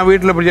 ഞാൻ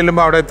വീട്ടിൽ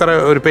ചെല്ലുമ്പോൾ അവിടെ ഇത്ര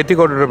ഒരു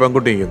പെറ്റിക്കോട്ട് ഒരു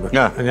പെൺകുട്ടി ഇരിക്കുന്നു.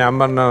 ഞാൻ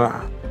പറഞ്ഞു,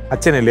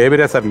 അച്ഛനില്ലേ AV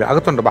സാറില്ല,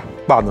 അകത്തുണ്ട്, ബാ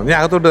ബാ എന്ന്. ഞാൻ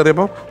അകത്തോട്ട്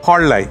കയറിയപ്പോൾ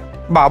ഹാളിലായി.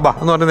 ബാ ബാ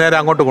എന്ന് പറഞ്ഞ് നേരെ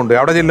അങ്ങോട്ട് കൊണ്ടുപോയി.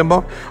 അവിടെ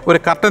ചെല്ലുമ്പോൾ ഒരു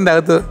കർട്ടൻ്റെ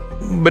അകത്ത്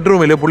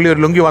ബെഡ്റൂമിൽ പുള്ളി ഒരു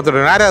ലുങ്കി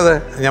മാത്രം. ആരാ അത്?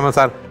 ഞാൻ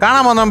സാർ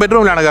കാണാൻ വന്നാൽ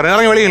ബെഡ്റൂമിലാണ് കയറി,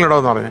 ഇറങ്ങി വെളിയിലുണ്ടോ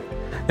എന്ന് പറഞ്ഞു.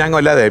 ഞാൻ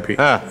വല്ലാതെ ആയിപ്പോയി.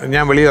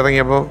 ഞാൻ വെളിയിൽ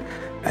ഇറങ്ങിയപ്പോൾ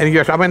എനിക്ക്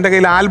പക്ഷേ അപ്പോൾ എൻ്റെ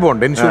കയ്യിൽ ആൽബം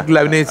ഉണ്ട്, ഇൻസ്റ്റിറ്റ്യൂട്ടിൽ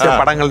അഭിനയിച്ച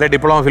പടങ്ങളുടെ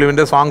ഡിപ്ലോമ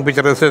ഫിലിമിൻ്റെ സോങ്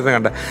പിക്ചർ രജിസ്ട്രേഷൻ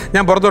കണ്ട്.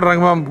 ഞാൻ പുറത്തോട്ട്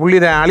ഇറങ്ങുമ്പോൾ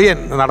പുള്ളിയുടെ അളിയൻ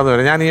നടന്നു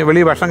വരും. ഞാൻ ഈ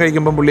വെളിയിൽ ഭക്ഷണം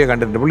കഴിക്കുമ്പോൾ പുള്ളിയെ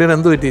കണ്ടിട്ടുണ്ട്. പുള്ളിയെ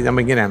എന്ത് പറ്റി?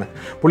 നമ്മൾ ഇങ്ങനെയാണ്.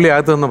 പുള്ളി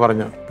അകത്ത് നിന്ന്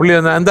പറഞ്ഞു. പുള്ളി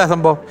എന്താ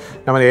സംഭവം?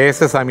 നമ്മൾ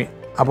ASA സ്വാമി.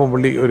 അപ്പം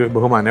പുള്ളി ഒരു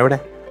ബഹുമാനം, എവിടെ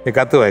ഈ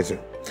കത്ത് വായിച്ചു.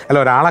 അല്ല,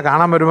 ഒരാളെ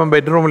കാണാൻ വരുമ്പം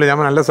ബെഡ്റൂമിൽ ഞാൻ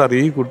നല്ല സാർ,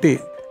 ഈ കുട്ടി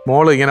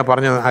മോള് ഇങ്ങനെ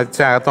പറഞ്ഞ്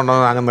അച്ഛൻ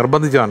അകത്തുണ്ടെന്ന് അങ്ങ്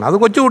നിർബന്ധിച്ചു വന്നു. അത്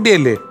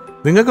കൊച്ചുകുട്ടിയല്ലേ,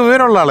 നിങ്ങൾക്ക്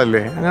വിവരമുള്ള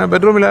ആളല്ലേ, അങ്ങനെ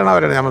ബെഡ്റൂമിലാണ്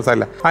അവരാണ്. ഞാൻ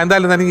മനസ്സിലായില്ല.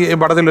 എന്തായാലും എനിക്ക് ഈ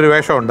പടത്തിലൊരു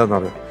വേഷം ഉണ്ടെന്ന്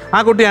പറഞ്ഞു. ആ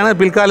കുട്ടിയാണ്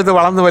പിൽക്കാലത്ത്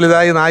വളർന്ന്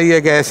വലുതായി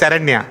നായികയൊക്കെ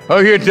ശരണ്യ.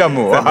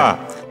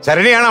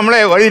 ശരണ്യാണ് നമ്മളെ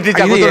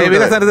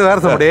സ്ഥലത്ത്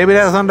വേറെ സംഭവം. AV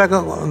ഒക്കെ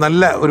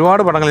നല്ല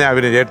ഒരുപാട് പടങ്ങൾ ഞാൻ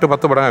അഭിനയിച്ചു.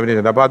 8-10 പടങ്ങൾ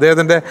അഭിനയിച്ചിട്ടുണ്ട്. അപ്പോൾ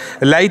അദ്ദേഹത്തിൻ്റെ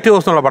ലൈറ്റ്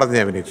ഹൗസ് എന്നുള്ള പടത്തിൽ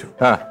ഞാൻ അഭിനയിച്ചു.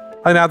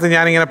 അതിനകത്ത്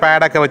ഞാനിങ്ങനെ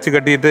പാഡൊക്കെ വെച്ച്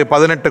കെട്ടിയിട്ട്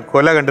 18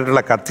 കൊല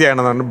കണ്ടിട്ടുള്ള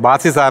കത്തിയാണെന്ന് പറഞ്ഞു.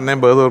 ബാസി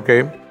സാറിനെയും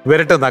ബഹദൂർക്കയും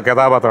വിരട്ടുന്ന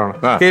കഥാപാത്രമാണ്.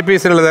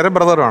 KPSലുള്ള നേരം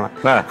ബ്രദറുമാണ്.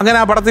 അങ്ങനെ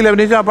ആ പടത്തിൽ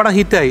അഭിനയിച്ചു. ആ പടം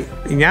ഹിറ്റായി.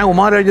 ഞാൻ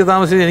ഉമാരാഴ്ച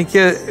താമസിച്ച്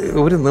എനിക്ക്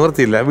ഒരു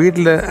നിവൃത്തിയില്ല.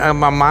 വീട്ടിൽ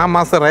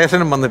മാസം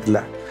റേഷനും വന്നിട്ടില്ല.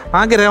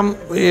 ആഗ്രഹം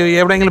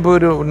എവിടെയെങ്കിലും ഇപ്പോൾ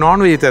ഒരു നോൺ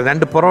വെജിറ്റേറിയൻ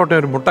 2 പൊറോട്ടയും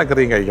ഒരു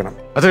മുട്ടക്കറിയും കഴിക്കണം.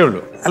 അതേ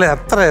ഉള്ളൂ. അല്ല,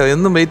 അത്ര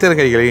എന്നും വെജിറ്റേറിയൻ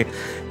കഴിക്കില്ല.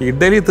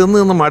 ഇഡലി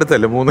തിന്ന്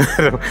മടുത്തല്ലേ 3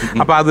 നേരം.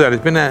 അപ്പോൾ അത്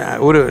കഴിച്ചു. പിന്നെ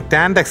ഒരു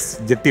ടാൻഡെക്സ്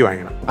ജെട്ടി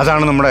വാങ്ങണം.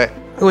 അതാണ് നമ്മുടെ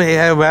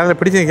വേറെ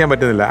പിടിച്ചു നിൽക്കാൻ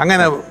പറ്റുന്നില്ല.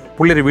 അങ്ങനെ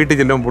പുള്ളിയുടെ വീട്ടിൽ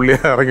ചെല്ലുമ്പോൾ പുള്ളി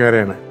ഇറങ്ങി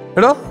വരെയാണ്,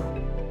 എടോ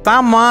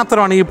താൻ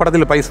മാത്രമാണ് ഈ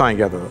പടത്തിൽ പൈസ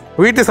വാങ്ങിക്കാത്തത്,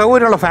 വീട്ടിൽ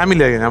സൗകര്യമുള്ള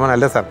ഫാമിലി ആയിരിക്കും. ഞാൻ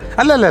അല്ല സാർ,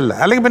 അല്ല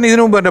അല്ലെങ്കിൽ പിന്നെ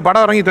ഇതിനു മുമ്പ് എൻ്റെ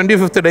പടം ഇറങ്ങി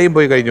 25th ഡേയും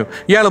പോയി കഴിഞ്ഞു.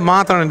 ഇയാൾ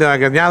മാത്രമാണ് എൻ്റെ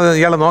വാങ്ങിയത്. ഞാൻ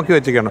ഇയാളെ നോക്കി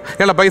വെച്ചേക്കാണ്,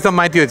 ഇയാളെ പൈസ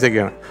മാറ്റി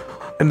വെച്ചേക്കാണ്.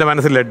 എൻ്റെ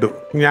മനസ്സിൽ ലഡ്ഡു.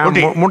 ഞാൻ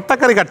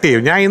മുട്ടക്കറി കട്ട്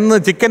ചെയ്യും. ഞാൻ ഇന്ന്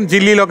ചിക്കൻ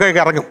ചില്ലിയിലൊക്കെ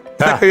ഇറങ്ങും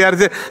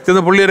വിചാരിച്ച്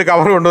ചെന്ന് പുള്ളി ഒരു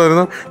കവർ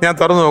കൊണ്ടുവരുന്നു. ഞാൻ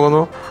തുറന്നു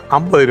നോക്കുന്നു,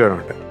 50 രൂപ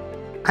ഉണ്ട്.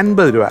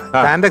 50 രൂപ.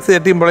 ടാൻഡെക്സ്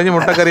കെട്ടിയും പൊളിഞ്ഞ്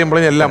മുട്ടക്കറിയും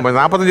പൊളിഞ്ഞ് എല്ലാം പോയി.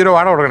 45 രൂപ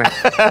വാടക കൊടുക്കണേ.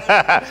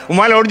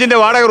 ഉമാലോഡ്ജിന്റെ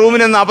വാടക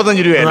റൂമിന്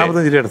 45 രൂപ.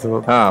 45 രൂപ എടുത്തു.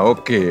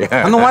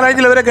 അന്ന്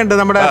ഉമാരാഴ്ചയിൽ ഇവരൊക്കെ ഉണ്ട്.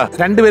 നമ്മുടെ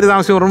 2 പേര്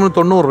താമസിച്ച റൂമിന്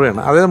 90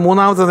 രൂപയാണ്. അതായത്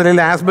 3ാമത്തെ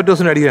നിലയിൽ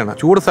ആസ്ബറ്റോസിന് അടിയാണ്.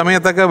 ചൂട്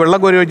സമയത്തൊക്കെ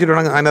വെള്ളം കോരി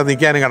വെച്ചിട്ടുണ്ടെങ്കിൽ അതിനകത്ത്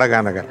നിൽക്കാനും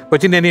കിടക്കാനൊക്കെ.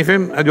 കൊച്ചിൻ്റെ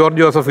അനീഫയും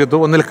ജോർജ് ജോസഫ് യുത്തു.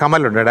 ഒന്നിൽ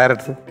കമലുണ്ട്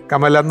ഡയറക്ടർ.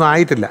 കമലൊന്നും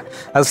ആയിട്ടില്ല,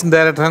 അസിസ്റ്റന്റ്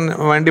ഡയറക്ടറിന്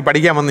വേണ്ടി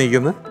പഠിക്കാൻ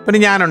വന്നിരിക്കുന്നു.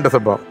 പിന്നെ ഞാനുണ്ട്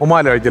സംഭവം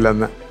ഉമാലോഴ്ചയിൽ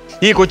അന്ന്.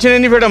 ഈ കൊച്ചിൻ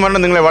അനീഫയുടെ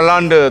മരണം നിങ്ങളെ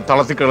വല്ലാണ്ട്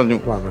തളർത്തിക്കളഞ്ഞു.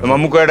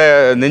 മമ്മൂക്കയുടെ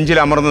നെഞ്ചിൽ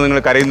അമർന്ന് നിങ്ങൾ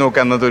കരയുന്നൊക്കെ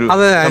അന്നത്തെ ഒരു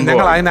അത്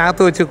ഞങ്ങൾ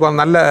അതിനകത്ത് വെച്ച്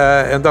നല്ല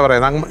എന്താ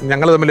പറയുക,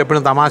 ഞങ്ങൾ തമ്മിൽ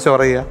എപ്പോഴും തമാശ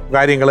പറയുക,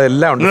 കാര്യങ്ങൾ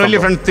എല്ലാം ഉണ്ട്.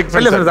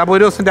 അപ്പോൾ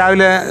ഒരു ദിവസം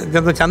രാവിലെ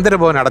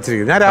ചന്ദ്രഭവൻ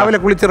അടച്ചിരിക്കും. ഞാൻ രാവിലെ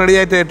കുളിച്ച്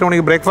റെഡിയായിട്ട് 8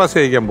 മണിക്ക്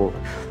ബ്രേക്ക്ഫാസ്റ്റ് കഴിക്കാൻ പോകും.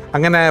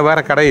 അങ്ങനെ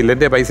വേറെ കടയില്ല,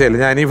 എൻ്റെ പൈസയില്ല.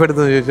 ഞാൻ അനീഫ്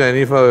എടുത്ത് ചോദിച്ചു,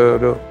 അനീഫ്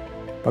ഒരു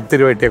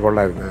 10 രൂപ കിട്ടിയേ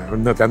കൊള്ളായിരുന്നു,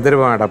 ഇന്ന്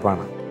ചന്ദ്രഭവൻ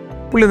അടപ്പാണ്.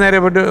 പുള്ളി നേരെ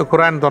പോയിട്ട്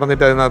ഖുറാൻ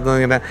തുറന്നിട്ട് അതിനകത്ത്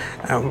ഇങ്ങനെ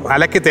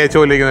അലക്കി തേച്ച്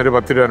പോലിരിക്കുന്ന ഒരു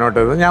 10 രൂപ നോട്ട്.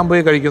 ഞാൻ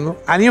പോയി കഴിക്കുന്നു.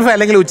 അനീഫ്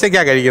അല്ലെങ്കിൽ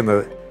ഉച്ചയ്ക്കാണ്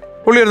കഴിക്കുന്നത്.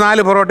 പുള്ളി ഒരു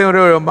 4 പൊറോട്ടയും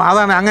ഒരു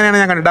അതാണ്. അങ്ങനെയാണ്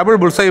ഞാൻ കണ്ടത്. ഡബിൾ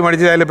ബുൾസൈ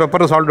മേടിച്ച് അതിൽ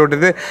പെപ്പർ സോൾട്ട്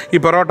ഇട്ടിട്ട് ഈ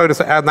പൊറോട്ട ഒരു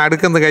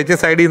നടുക്കുന്ന് കഴിച്ച്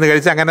സൈഡിൽ നിന്ന്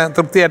കഴിച്ച് അങ്ങനെ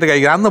തൃപ്തിയായിട്ട്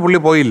കഴിക്കുക. അന്ന്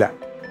പുള്ളി പോയില്ല.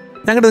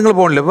 ഞങ്ങൾക്ക് നിങ്ങൾ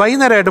പോകണില്ല.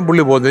 വൈകുന്നേരമായിട്ടും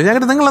പുള്ളി പോകുന്നത്.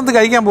 ഞങ്ങൾക്ക് നിങ്ങളെന്ത്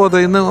കഴിക്കാൻ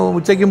പോകുന്നത്? ഇന്ന്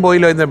ഉച്ചയ്ക്കും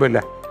പോയില്ല, ഇന്നേ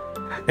പോയില്ല.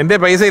 എൻ്റെ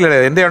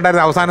പൈസയില്ലേ, എൻ്റെ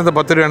ഉണ്ടായിരുന്ന അവസാനത്തെ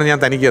 10 രൂപയാണ്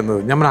ഞാൻ തനിക്ക്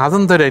തന്നത്. ഞാൻ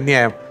അതെന്തൊരു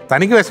അന്യായം.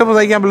 തനിക്ക് വിശപ്പ്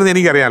സഹിക്കാൻ പറ്റുന്നത്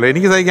എനിക്കറിയാമല്ലോ,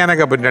 എനിക്ക്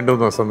സഹിക്കാനൊക്കെ പറ്റും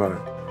 2-3 ദിവസം എന്ന്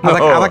പറയും.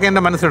 അതൊക്കെ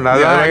എന്റെ മനസ്സിലുണ്ട്.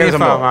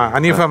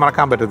 അനീഫ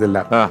മറക്കാൻ പറ്റത്തില്ല.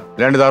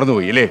 തകർന്നു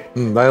പോയി അല്ലേ?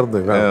 തകർന്നു.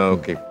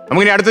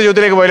 നമുക്കിനി അടുത്ത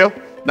ചോദ്യത്തിലേക്ക് പോയാലോ?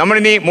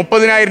 നമ്മളിനി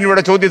 30,000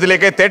 രൂപയുടെ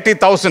ചോദ്യത്തിലേക്ക്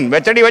 30,000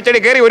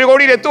 വെച്ചടി കയറി 1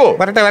 കോടിയിൽ എത്തുവോ?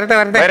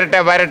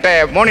 വരട്ടെ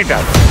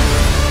മോണിറ്റർ.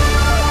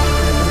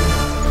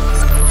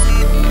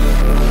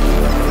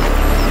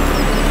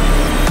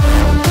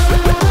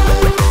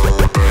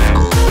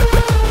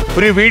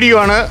 ഒരു വീഡിയോ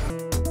ആണ്.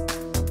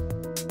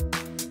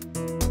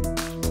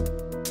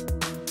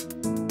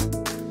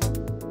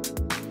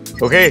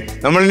 ഓക്കെ,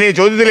 നമ്മളിനി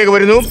ചോദ്യത്തിലേക്ക്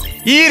വരുന്നു.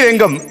 ഈ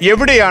രംഗം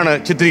എവിടെയാണ്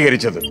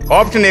ചിത്രീകരിച്ചത്?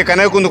 ഓപ്ഷൻ എ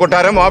കനകക്കുന്ന്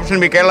കൊട്ടാരം, ഓപ്ഷൻ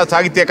ബി കേരള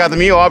സാഹിത്യ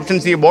academy, option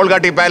C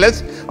Bolgatty palace,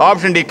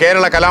 option D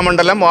Kerala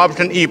Kalamandalam,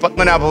 option E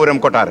Padmanabhapuram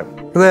കൊട്ടാരം.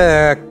 ഇത്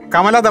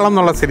കമലദളം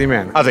എന്നുള്ള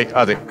സിനിമയാണ്.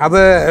 അതെ. അത്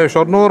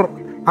ഷൊർണൂർ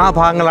ആ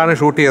ഭാഗങ്ങളാണ്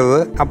ഷൂട്ട്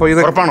ചെയ്തത്. അപ്പോൾ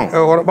ഇത്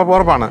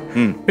ഉറപ്പാണ്.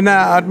 പിന്നെ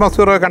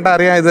അറ്റ്മോസ്ഫിയർ കണ്ടാൽ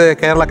അറിയാം ഇത്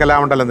കേരള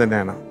കലാമണ്ഡലം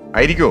തന്നെയാണ്.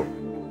 ആയിരിക്കുമോ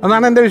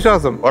എന്നാണ് എന്റെ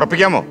വിശ്വാസം.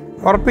 ഉറപ്പിക്കാമോ?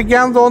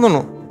 ഉറപ്പിക്കാൻ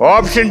തോന്നുന്നു.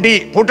 Option D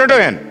പൂട്ടട്ടോ?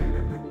 ഞാൻ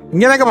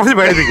ഇങ്ങനെയൊക്കെ പറഞ്ഞ്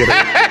പേടിപ്പിക്കരുത്.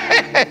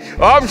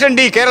 ഓപ്ഷൻ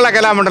ഡി കേരള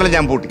കലാമണ്ഡലം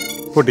ഞാൻ പൂട്ടി.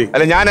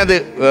 അല്ല, ഞാനത്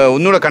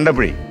ഒന്നുകൂടെ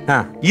കണ്ടപ്പോഴേ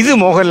ഇത്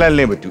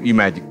മോഹൻലാലിനെ പറ്റൂ. ഈ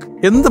മാജിക്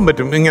എന്തും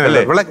പറ്റും ഇങ്ങനെ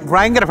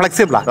ഭയങ്കര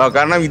ഫ്ലെക്സിബിളാ.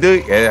 കാരണം ഇത്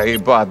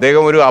ഇപ്പൊ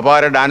അദ്ദേഹം ഒരു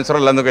അപാര ഡാൻസർ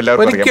അല്ലെന്നൊക്കെ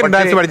എല്ലാവർക്കും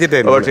ഡാൻസ്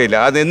പഠിച്ചിട്ടില്ല. പക്ഷേ ഇല്ല,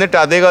 അത് എന്നിട്ട്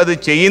അദ്ദേഹം അത്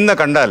ചെയ്യുന്ന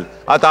കണ്ടാൽ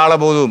ആ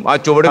താളബോധവും ആ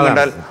ചുവടും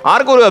കണ്ടാൽ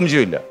ആർക്കും ഒരു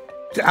സംശയമില്ല,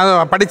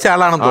 പഠിച്ച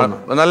ആളാണെന്ന് തോന്നുന്നു.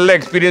 നല്ല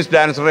എക്സ്പീരിയൻസ്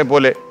ഡാൻസറിനെ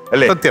പോലെ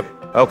അല്ലേ? സത്യം.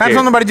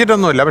 ഒന്നും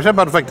പഠിച്ചിട്ടൊന്നുമില്ല, പക്ഷെ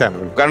പെർഫെക്റ്റ് ആണ്.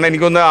 കാരണം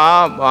എനിക്കൊന്ന്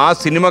ആ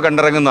സിനിമ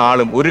കണ്ടിറങ്ങുന്ന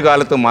ആളും ഒരു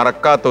കാലത്ത്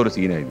മറക്കാത്ത ഒരു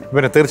സീനായിരുന്നു.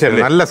 പിന്നെ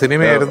തീർച്ചയായും നല്ല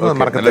സിനിമയായിരുന്നു,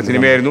 നല്ല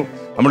സിനിമയായിരുന്നു.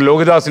 നമ്മൾ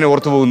ലോഹിദാസിനെ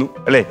ഓർത്തു പോകുന്നു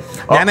അല്ലേ?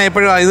 ഞാൻ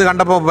എപ്പോഴും ഇത്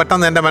കണ്ടപ്പോൾ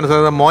പെട്ടെന്ന് എന്റെ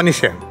മനസ്സിൽ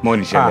മോനിഷ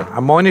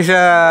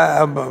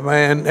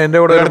എന്റെ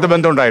കൂടെ അടുത്ത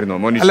ബന്ധമുണ്ടായിരുന്നു.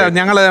 അല്ല,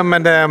 ഞങ്ങള്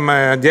എന്റെ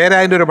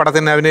ജയരാജിന്റെ ഒരു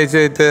പടത്തിന്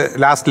അഭിനയിച്ചിട്ട്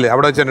ലാസ്റ്റിൽ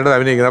അവിടെ വെച്ച് എൻ്റെ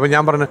അഭിനയിക്കുന്നത്. അപ്പൊ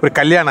ഞാൻ പറഞ്ഞു ഒരു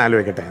കല്യാണം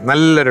ആലോചിക്കട്ടെ,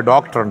 നല്ലൊരു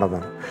ഡോക്ടർ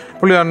ഉണ്ടെന്ന്.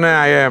 പുള്ളി പറഞ്ഞു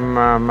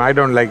ഐ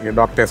ഡോണ്ട് ലൈക്ക്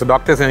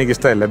ഡോക്ടേഴ്സ് എനിക്ക്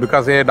ഇഷ്ടമല്ല,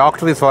 because A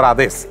doctor is for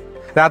others.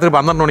 രാത്രി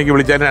 12 മണിക്ക്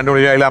വിളിച്ചാലും 2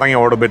 മണിക്ക് അതിൽ ഇറങ്ങി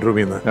ഓടും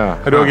ബെഡ്റൂമിൽ നിന്ന്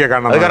രോഗിയെ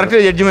കാണാൻ.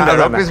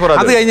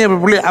 അത് കഴിഞ്ഞ്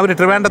പുള്ളി അവർ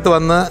ട്രിവാൻഡ്രത്ത്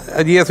വന്ന്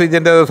GS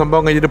വിജയന്റെ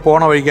സംഭവം കഴിഞ്ഞിട്ട്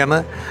പോണ വഴിക്കാണ്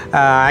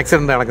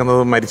ആക്സിഡന്റ്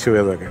നടക്കുന്നതും മരിച്ചു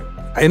പോയതൊക്കെ.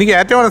 എനിക്ക്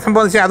ഏറ്റവും വലിയ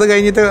സംഭവം വെച്ചാൽ അത്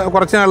കഴിഞ്ഞിട്ട്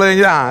കുറച്ച് നാൾ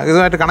കഴിഞ്ഞ്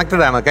ഇതുമായിട്ട്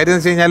കണക്റ്റഡ് ആണ്. കാര്യം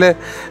എന്ന് വെച്ച് കഴിഞ്ഞാൽ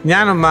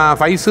ഞാൻ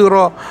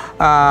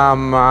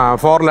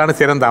 504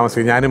 സ്ഥിരം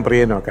താമസിക്കും, ഞാനും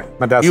പ്രിയനും ഒക്കെ.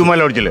 മറ്റേ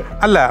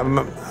അല്ല,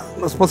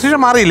 പൊസിഷൻ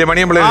മാറിയില്ലേ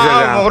മണിയമ്പിള്ള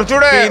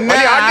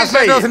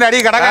അടി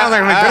കിടക്കാന്ന്.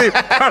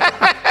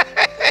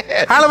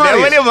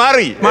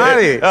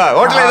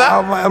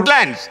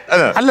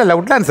 അല്ലല്ല,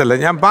 വുഡ്ലാൻഡ്സ് അല്ല,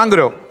 ഞാൻ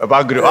പാങ്കുരോ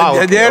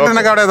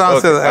ജയേട്ടനൊക്കെ അവിടെ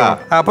താമസിച്ചത്.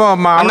 അപ്പൊ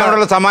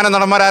സമാന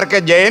നടന്മാരൊക്കെ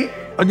ജയൻ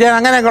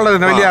അങ്ങനെയൊക്കെ ഉള്ളത്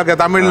വലിയ ആൾക്കാർ,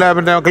 തമിഴിലെ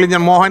പിന്നെ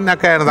കിളിഞ്ഞൻ മോഹൻ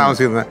ഒക്കെയാണ്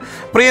താമസിക്കുന്നത്.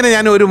 പ്രിയന്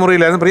ഞാൻ ഒരു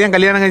മുറിയിലായിരുന്നു. പ്രിയൻ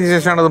കല്യാണം കഴിഞ്ഞ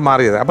ശേഷമാണ് അത്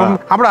മാറിയത്. അപ്പം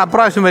അവിടെ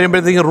അപ്രാവശ്യം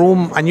വരുമ്പോഴത്തേക്കും റൂം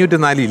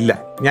 504 ഇല്ല.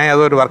 ഞാൻ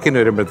അതൊരു വർക്കിന്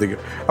വരുമ്പോഴത്തേക്കും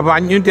അപ്പോൾ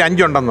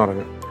 505 ഉണ്ടെന്ന്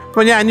പറഞ്ഞു.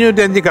 അപ്പോൾ ഞാൻ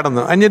 505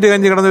 കിടന്നു.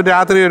 505 കിടന്നു.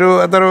 രാത്രി ഒരു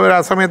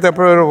സമയത്ത്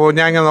എപ്പോഴും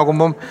ഞാൻ ഇങ്ങനെ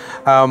നോക്കുമ്പം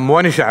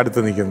മോനിഷ അടുത്ത്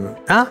നിൽക്കുന്നത്.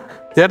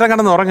 ചേട്ടൻ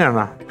കിടന്ന്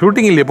ഉറങ്ങുകയാണ്,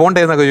 ഷൂട്ടിംഗ് ഇല്ലേ പോണ്ടേ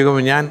എന്നൊക്കെ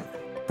ചോദിക്കുമ്പോൾ ഞാൻ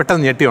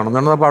പെട്ടെന്ന് ഞെട്ടി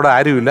ഉണർന്നു. അപ്പോൾ അവിടെ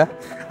ആരുമില്ല.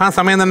 ആ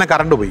സമയം തന്നെ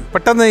കറണ്ട് പോയി.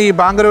 പെട്ടെന്ന് ഈ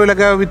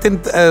ബാംഗ്ലൂരിലൊക്കെ വിത്തിൻ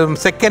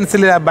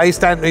സെക്കൻഡ്സിൽ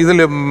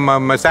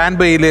സ്റ്റാൻഡ്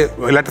ബൈയിൽ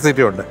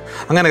ഇലക്ട്രിസിറ്റി ഉണ്ട്.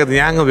 അങ്ങനെയൊക്കെ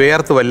ഞാൻ അങ്ങ്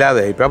വേർത്ത് വല്ലാതെ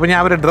ആയിപ്പോൾ. അപ്പോൾ ഞാൻ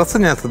അവരുടെ ഡ്രസ്സ്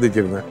ഞാൻ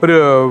ശ്രദ്ധിച്ചിരുന്നത് ഒരു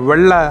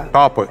വെള്ള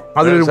ടോപ്പ്,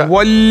 അതിലൊരു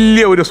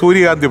വലിയ ഒരു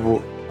സൂര്യകാന്തി പൂ,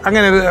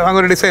 അങ്ങനെ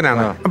ഒരു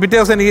ഡിസൈനാണ്. പിറ്റേ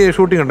ദിവസം എനിക്ക്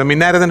ഷൂട്ടിംഗ് ഉണ്ട്,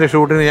 മിന്നാരത്തിൻ്റെ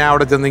ഷൂട്ടിന്. ഞാൻ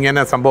അവിടെ ചെന്ന്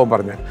ഇങ്ങനെ സംഭവം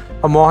പറഞ്ഞു.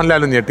 അപ്പോൾ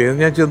മോഹൻലാലും ഞെട്ടി.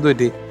 ഞാൻ ചെന്തു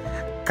പറ്റി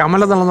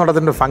കമലതളം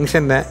നടത്തിൻ്റെ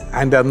ഫംഗ്ഷന്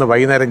അതിൻ്റെ അന്ന്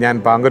വൈകുന്നേരം ഞാൻ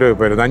പാങ്കുരയിൽ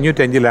പോയിരുന്നു.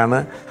 505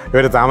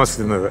 ഇവർ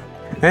താമസിക്കുന്നത്.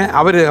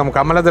 അവർ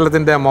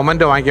കമലതളത്തിൻ്റെ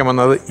മൊമെൻ്റ് വാങ്ങിക്കാൻ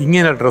വന്നത്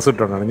ഇങ്ങനെ ഡ്രസ്സ്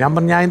ഇട്ടുകൊണ്ടാണ്. ഞാൻ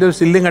പറഞ്ഞു ഞാൻ അതിൻ്റെ ഒരു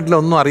സില്ലും കണ്ടില്ല,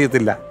 ഒന്നും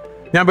അറിയത്തില്ല.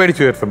 ഞാൻ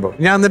പേടിച്ചു വരുത്തുമ്പോൾ.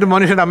 ഞാൻ എന്നിട്ട്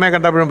മനുഷ്യൻ്റെ അമ്മയെ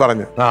കണ്ടപ്പോഴും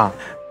പറഞ്ഞു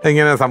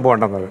ഇങ്ങനെ സംഭവം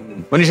ഉണ്ടെന്നത്.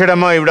 മനുഷ്യയുടെ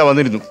അമ്മ ഇവിടെ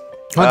വന്നിരുന്നു.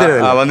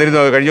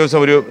 കഴിഞ്ഞ ദിവസം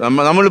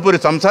നമ്മളിപ്പോ ഒരു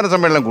സംസ്ഥാന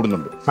സമ്മേളനം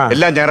കൂടുന്നുണ്ട്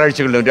എല്ലാ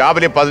ഞായറാഴ്ചകളിലും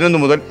രാവിലെ 11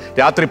 മുതൽ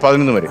രാത്രി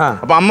 11 വരെ.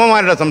 അപ്പൊ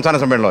അമ്മമാരുടെ സംസ്ഥാന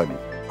സമ്മേളനമായിരുന്നു.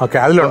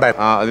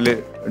 അതില്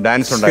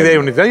ഡാൻസ്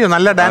ഉണ്ടായിരുന്നു.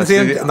 നല്ല ഡാൻസ്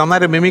ചെയ്യും,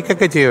 നന്നായിട്ട്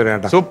മിമിക്കൊക്കെ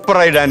ചെയ്യുക,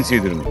 സൂപ്പറായി ഡാൻസ്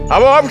ചെയ്തിരുന്നു.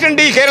 അപ്പൊ ഓപ്ഷൻ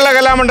ഡി കേരള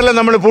കലാമണ്ഡലം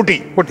നമ്മൾ പൂട്ടി.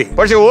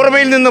 പക്ഷെ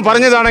ഓർമ്മയിൽ നിന്ന്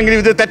പറഞ്ഞതാണെങ്കിലും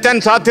ഇത് തെറ്റാൻ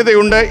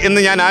സാധ്യതയുണ്ട് എന്ന്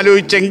ഞാൻ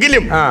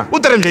ആലോചിച്ചെങ്കിലും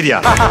ഉത്തരം ശരിയാ.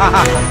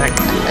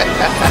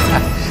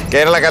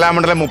 കേരള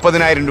കലാമണ്ഡലം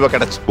 30,000 രൂപ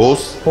കടച്ചു.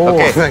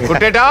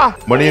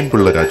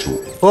 മണിയൻപിള്ള രാജു,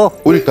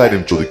 ഒരു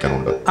കാര്യം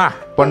ചോദിക്കാനുണ്ട്.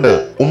 പണ്ട്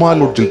ഉമാ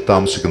ലോഡ്ജിൽ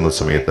താമസിക്കുന്ന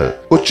സമയത്ത്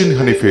കൊച്ചിൻ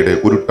ഹനീഫയുടെ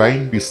ഒരു ടൈം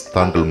പീസ്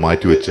താങ്കൾ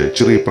മാറ്റിവെച്ച്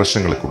ചെറിയ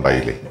പ്രശ്നങ്ങളൊക്കെ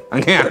ഉണ്ടായില്ലേ?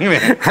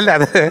 അല്ല,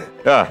 അത്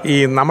ഈ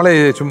നമ്മള്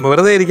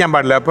വെറുതെ ഇരിക്കാൻ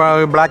പാടില്ല. അപ്പൊ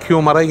ബ്ലാക്ക്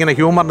ഹ്യൂമർ, ഇങ്ങനെ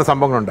ഹ്യൂമറിന്റെ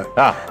സംഭവങ്ങളുണ്ട്.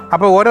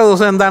 അപ്പൊ ഓരോ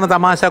ദിവസം എന്താണ്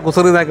തമാശ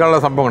കുസൃതി എന്നൊക്കെയുള്ള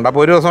സംഭവമുണ്ട്.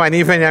 അപ്പൊ ഒരു ദിവസം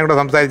അനീഫ ഞാൻ കൂടെ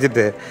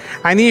സംസാരിച്ചിട്ട്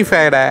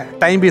അനീഫയുടെ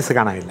ടൈം പീസ്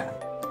കാണാനില്ല.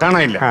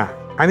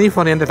 അനീഫ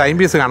എന്റെ ടൈം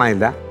പീസ്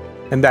കാണാനില്ല,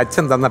 എൻ്റെ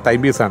അച്ഛൻ തന്ന ടൈം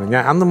പീസാണ്.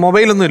 ഞാൻ അന്ന്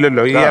മൊബൈലൊന്നും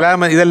ഇല്ലല്ലോ, ഈ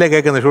ഇതല്ലേ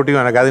കേൾക്കുന്ന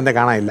ഷൂട്ടിങ്ങൊക്കെ, അതിൻ്റെ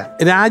കാണാനില്ല.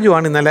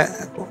 രാജുവാണ് ഇന്നലെ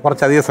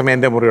കുറച്ചധികം സമയം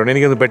എൻ്റെ മുറിയാണ്.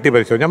 എനിക്കൊന്ന് പെട്ടി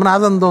പരിശോധിച്ചു. ഞാൻ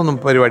അതെന്തോന്നും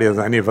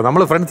പരിപാടിയാണ് അനീഫ,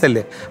 നമ്മൾ ഫ്രണ്ട്സ്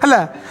അല്ലേ? അല്ല,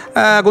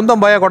 കുന്തം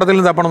പോയ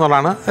കുടത്തിൽ തപ്പണം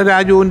എന്നുള്ളതാണ്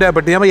രാജുവിൻ്റെ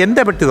പെട്ടി. ഞാൻ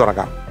എൻ്റെ പെട്ടി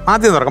തുറക്കാം,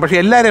 ആദ്യം തുറക്കാം,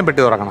 പക്ഷേ എല്ലാവരെയും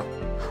പെട്ടി തുറക്കണം.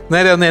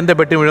 നേരെ ഒന്ന് എൻ്റെ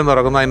പെട്ടി മുഴുവൻ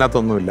തുറക്കുന്നു,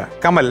 അതിനകത്തൊന്നുമില്ല.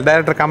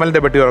 ഡയറക്ടർ കമലിൻ്റെ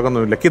പെട്ടി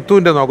തുറക്കുന്നുമില്ല,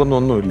 കിത്തുവിൻ്റെ നോക്കുന്നു,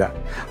 ഒന്നുമില്ല.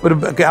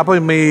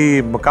 അപ്പം ഈ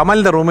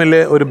കമലിൻ്റെ റൂമിൽ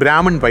ഒരു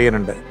ബ്രാഹ്മൺ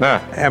പയ്യനുണ്ട്,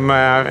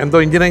 എന്തോ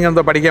എഞ്ചിനീയറിംഗ്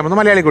എന്തോ പഠിക്കാൻ വന്നു,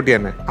 മലയാളി കുട്ടി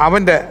തന്നെ.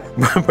 അവൻ്റെ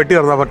പെട്ടി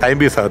തുറന്നപ്പോൾ ടൈം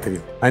പീസ് അകത്തേക്ക്.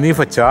 അനീഫ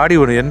ചാടി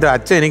വീണു. എൻ്റെ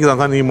അച്ഛൻ എനിക്ക്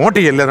തന്നാൽ നീ മോട്ടി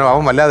ചെല്ലുന്നു.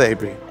 അവൻ വല്ലാതെ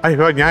ആയിപ്പോയി.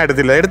 അയ്യോ ഞാൻ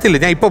എടുത്തില്ല,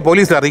 ഞാൻ ഇപ്പോൾ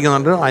പോലീസിൽ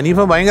അറിയിക്കുന്നുണ്ട്. അനീഫ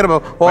ഭയങ്കര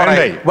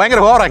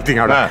ഓവർ ആക്ടിങ്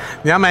അവിടെ.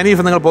 ഞാൻ അനീഫ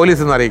നിങ്ങൾ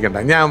പോലീസിൽ നിന്ന് അറിയിക്കണ്ട,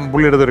 ഞാൻ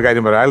പുള്ളിയെടുത്ത് ഒരു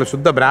കാര്യം പറയാം, അയാൾ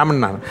ശുദ്ധ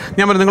ബ്രാഹ്മണനാണ്.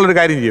 ഞാൻ പറഞ്ഞു നിങ്ങളൊരു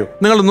കാര്യം ചെയ്യൂ,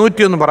 നിങ്ങൾ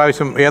 101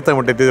 പ്രാവശ്യം ഏത്തം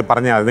വിട്ടിട്ട്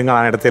പറഞ്ഞാൽ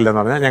നിങ്ങളാണ് എടുത്തില്ലെന്ന്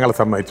പറഞ്ഞാൽ ഞങ്ങൾ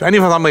സമ്മതിച്ചു.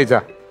 അനീഫ സമ്മതിച്ചാ?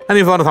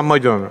 അനീഫ പറഞ്ഞു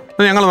സമ്മതിച്ചു തന്നു.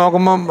 ഞങ്ങൾ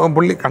നോക്കുമ്പോൾ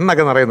പുള്ളി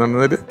കണ്ണൊക്കെ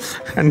നിറയുന്നുണ്ട്.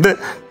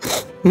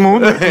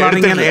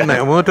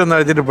 301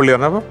 അടിച്ചിട്ട് പുള്ളി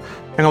പറഞ്ഞു. അപ്പോൾ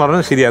ഞങ്ങൾ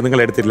പറഞ്ഞു ശരിയാ, നിങ്ങൾ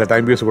എടുത്തില്ല,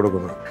 ടൈം പീസ്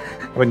കൊടുക്കുന്നു.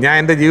 അപ്പം ഞാൻ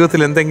എൻ്റെ ജീവിതത്തിൽ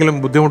എന്തെങ്കിലും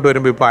ബുദ്ധിമുട്ട്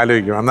വരുമ്പോൾ ഇപ്പോൾ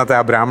ആലോചിക്കും, അന്നത്തെ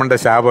ആ ബ്രാഹ്മണന്റെ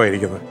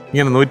ശാപമായിരിക്കുന്നത്.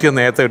 ഇങ്ങനെ 101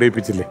 ഏത്തം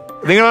ഇടിപ്പിച്ചില്ലേ?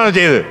 നിങ്ങളാണ്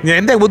ചെയ്തത്?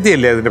 എൻ്റെ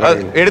ബുദ്ധിയല്ലേ അതിൻ്റെ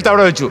എടുത്ത്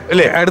അവിടെ വെച്ചു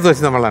അല്ലേ? എടുത്ത്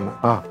വെച്ച് നമ്മളാണ്.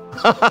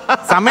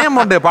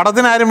 സമയമുണ്ട്.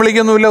 പടത്തിന് ആരും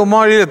വിളിക്കൊന്നുമില്ല, ഉമ്മ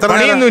വഴി എത്ര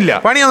പണിയൊന്നുമില്ല,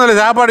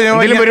 ചാപ്പാട്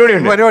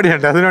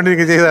പരിപാടിയുണ്ട്. അതിനുവേണ്ടി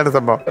എനിക്ക് ചെയ്തതാണ്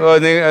സംഭവം.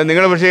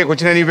 നിങ്ങൾ പക്ഷേ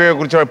കൊച്ചിൻ ഹനീഫയെ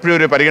കുറിച്ച് എപ്പോഴും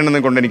ഒരു പരിഗണന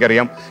കൊണ്ട്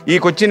എനിക്കറിയാം. ഈ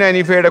കൊച്ചിൻ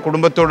ഹനീഫയുടെ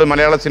കുടുംബത്തോട്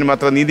മലയാള സിനിമ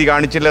അത്ര നീതി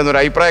കാണിച്ചില്ല എന്നൊരു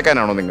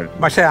അഭിപ്രായക്കാരാണോ നിങ്ങൾ?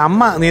 പക്ഷേ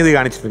അമ്മ നീതി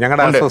കാണിച്ചിട്ടുണ്ട്.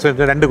 ഞങ്ങളുടെ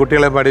അസോസിയേറ്റ് 2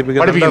 കുട്ടികളെ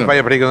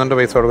പഠിക്കുന്നുണ്ട്,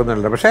 പൈസ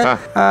കൊടുക്കുന്നുണ്ട്. പക്ഷേ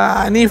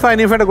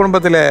ഹനീഫയുടെ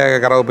കുടുംബത്തിലെ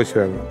കറവ്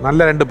പശുവായിരുന്നു. നല്ല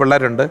 2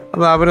 പിള്ളേരുണ്ട്.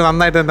 അവർ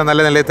നന്നായിട്ട് തന്നെ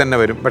നല്ല നിലയിൽ തന്നെ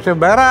വരും. പക്ഷെ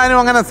വേറെ ആരും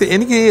അങ്ങനെ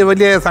എനിക്ക്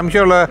വലിയ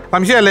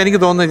സംശയമല്ല.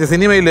 എനിക്ക് തോന്നുന്നു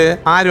സിനിമയിൽ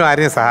ആരും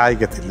ആരെയും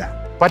സഹായിക്കത്തില്ല,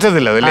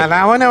 പറ്റത്തില്ല.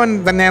 അവനവൻ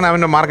തന്നെയാണ്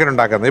അവൻ്റെ മാർക്കറ്റ്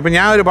ഉണ്ടാക്കുന്നത്. ഇപ്പം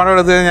ഞാൻ ഒരു പടം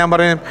എടുത്ത് ഞാൻ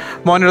പറയും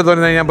മോനെടുത്ത്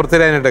പറഞ്ഞാൽ ഞാൻ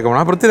പൃഥ്വിരാജിനിട്ടൊക്കെ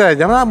പോകണം.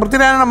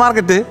 പൃഥ്വിരാജിൻ്റെ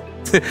മാർക്കറ്റ്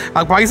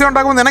പൈസ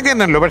ഉണ്ടാക്കുമ്പോൾ നിനക്ക്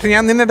തന്നെയല്ലോ, പക്ഷെ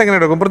ഞാൻ നിന്നിട്ട് എങ്ങനെ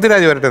എടുക്കും?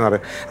 പൃഥ്വിരാജ് വരട്ടെ എന്ന്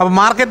പറയും. അപ്പോൾ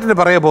മാർക്കറ്റിന്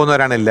പറയെ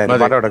പോകുന്നവരാണ്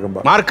എല്ലാവരും പടം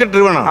എടുക്കുമ്പോൾ.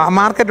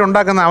 മാർക്കറ്റ്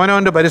ഉണ്ടാക്കുന്ന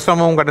അവനവൻ്റെ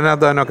പരിശ്രമവും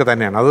കഠിനാധ്വാനവും ഒക്കെ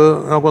തന്നെയാണ്. അത്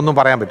നമുക്കൊന്നും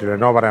പറയാൻ പറ്റില്ല,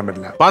 നോ പറയാൻ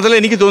പറ്റില്ല. മാത്രമല്ല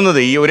എനിക്ക് തോന്നുന്നത്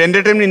ഈ ഒരു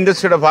എന്റർടൈൻമെന്റ്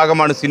ഇൻഡസ്ട്രിയുടെ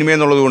ഭാഗമാണ് സിനിമ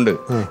എന്നുള്ളത് കൊണ്ട്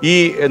ഈ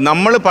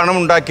നമ്മൾ പണം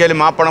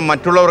ഉണ്ടാക്കിയാലും ആ പണം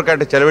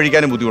മറ്റുള്ളവർക്കായിട്ട്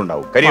ചെലവഴിക്കാനും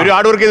ബുദ്ധിമുട്ടാവും. കാര്യം ഒരു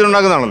ഹാർഡ് വർക്ക് ചെയ്ത്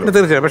ഉണ്ടാക്കുന്നതാണല്ലോ.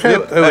 തീർച്ചയായും. പക്ഷേ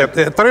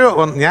എത്രയോ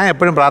ഞാൻ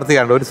എപ്പോഴും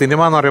പ്രാർത്ഥിക്കാറുണ്ട്, ഒരു സിനിമ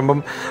എന്ന്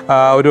പറയുമ്പം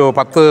ഒരു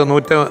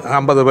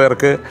 100-150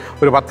 പേർക്ക്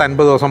ഒരു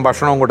 10-50 ദിവസം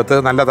ഭക്ഷണവും കൊടുത്ത്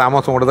നല്ല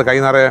താമസവും കൊടുത്ത് കൈ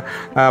നിറയെ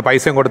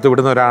പൈസയും കൊടുത്ത്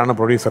വിടുന്ന ഒരാളാണ്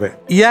പ്രൊഡ്യൂസർ.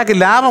 ഇയാൾക്ക്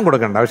ലാഭം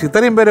കൊടുക്കണ്ട, പക്ഷെ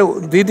ഇത്രയും പേര്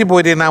തീറ്റി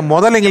പോയിട്ട്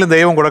മുതലെങ്കിലും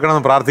ദൈവം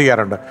കൊടുക്കണമെന്ന്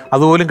പ്രാർത്ഥിക്കാറുണ്ട്.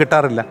 അതുപോലും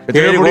കിട്ടാറില്ല.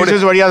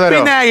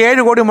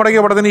 7 കോടി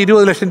മുടക്കിയ പടത്തിന്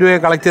 20 ലക്ഷം രൂപയെ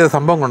കളക്ട് ചെയ്ത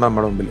സംഭവം കൊണ്ട്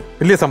നമ്മുടെ മുമ്പിൽ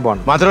വലിയ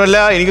സംഭവമാണ്. മാത്രമല്ല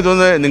എനിക്ക്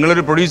തോന്നുന്നത്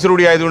നിങ്ങളൊരു പ്രൊഡ്യൂസർ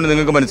കൂടി ആയതുകൊണ്ട്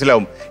നിങ്ങൾക്ക്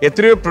മനസ്സിലാവും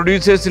എത്രയോ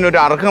പ്രൊഡ്യൂസേഴ്സിന്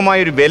ഒരു അർഹമായ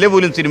ഒരു വില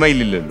പോലും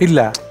സിനിമയിലില്ലല്ലോ. ഇല്ല,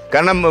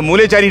 കാരണം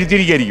മൂലച്ചാരി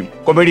ഇരുത്തിയിരിക്കും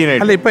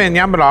കൊമേഡിയനായിട്ട്. അല്ല, ഇപ്പൊ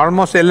ഞാൻ പറഞ്ഞു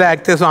ഓൾമോസ്റ്റ് എല്ലാ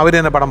ആക്ടേഴ്സും അവർ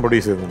തന്നെ പടം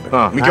പ്രൊഡ്യൂസ് ചെയ്യുന്നുണ്ട്,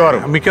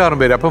 മിക്കവാറും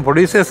പേര്. അപ്പം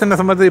പ്രൊഡ്യൂസേഴ്സിനെ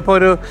സംബന്ധിച്ച് ഇപ്പൊ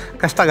ഒരു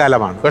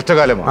കഷ്ടകാലമാണ്.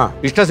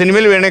 ഇഷ്ട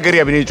സിനിമയിൽ വേണേ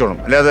കയറി അഭിനയിച്ചോണം,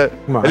 അല്ലാതെ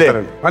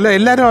അല്ല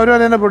എല്ലാവരും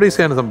അവരവരെ തന്നെ പ്രൊഡ്യൂസ്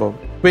ചെയ്യുന്ന സംഭവം.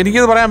 അപ്പൊ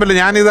എനിക്കത് പറയാൻ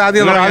പറ്റില്ല. ഞാനിത്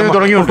ആദ്യം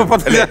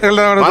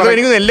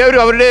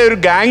എല്ലാവരും അവരുടെ ഒരു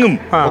ഗാങ്ങും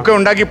ഒക്കെ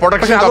ഉണ്ടാക്കി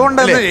പ്രൊഡക്ഷൻ.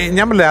 അതുകൊണ്ട്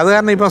ഞാൻ പറയില്ല, അത്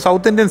കാരണം ഇപ്പൊ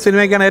സൗത്ത് ഇന്ത്യൻ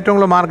സിനിമയ്ക്കാണ് ഏറ്റവും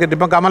കൂടുതൽ മാർക്കറ്റ്.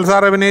 ഇപ്പൊ കമൽ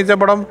സാർ അഭിനയിച്ച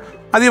പടം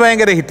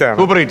അതിഭയങ്കര ഹിറ്റാണ്,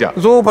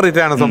 സൂപ്പർ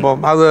ഹിറ്റാണ് സംഭവം.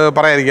 അത്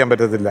പറയാതിരിക്കാൻ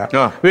പറ്റത്തില്ല.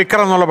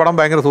 വിക്രം എന്നുള്ള പടം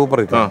ഭയങ്കര സൂപ്പർ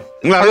ഹിറ്റാണ്.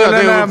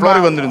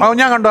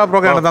 ഞാൻ കണ്ടു, ആ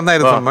പ്രോഗ്രാം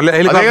നന്നായിരുന്നു.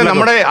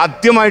 നമ്മുടെ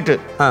ആദ്യമായിട്ട്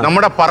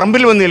നമ്മുടെ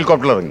പറമ്പിൽ വന്ന്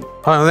ഹെലികോപ്റ്റർ ഇറങ്ങി.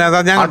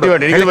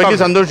 എനിക്ക് വലിയ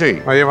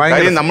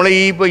സന്തോഷമായി. നമ്മൾ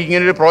ഈ ഇപ്പൊ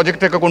ഇങ്ങനെ ഒരു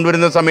പ്രോജക്റ്റ് ഒക്കെ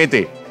കൊണ്ടുവരുന്ന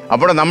സമയത്ത്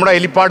അവിടെ നമ്മുടെ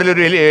ഹെലിപ്പാഡിൽ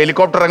ഒരു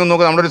ഹെലികോപ്റ്റർ ഇറങ്ങുന്ന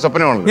നോക്കുക നമ്മുടെ ഒരു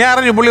സ്വപ്നമാണ്. ഞാൻ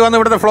അറിഞ്ഞു പുള്ളി വന്ന്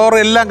ഇവിടുത്തെ ഫ്ലോർ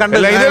എല്ലാം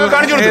കണ്ടു.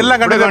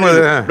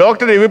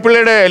 ഡോക്ടർ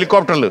രവിപിള്ളയുടെ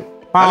ഹെലികോപ്റ്ററിൽ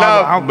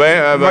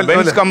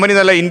ബെൻസ് കമ്പനി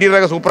നല്ല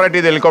ഇന്ത്യയിലൊക്കെ സൂപ്പറായിട്ട്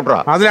ചെയ്ത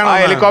ഹെലികോപ്റ്ററാണ്. ആ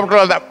ഹെലികോപ്റ്റർ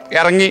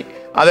ഇറങ്ങി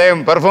അദ്ദേഹം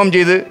പെർഫോം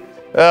ചെയ്ത്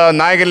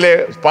നായകനിലെ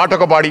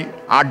പാട്ടൊക്കെ പാടി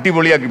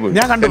അടിപൊളിയാക്കി പോയി.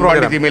 ഞാൻ കണ്ടു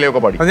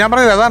പാടി. ഞാൻ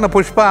പറഞ്ഞത് അതാണ്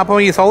പുഷ്പ. അപ്പൊ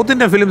ഈ സൗത്ത്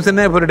ഇന്ത്യൻ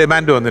ഫിലിംസിന് ഒരു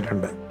ഡിമാൻഡ്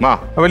വന്നിട്ടുണ്ട്,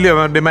 വലിയ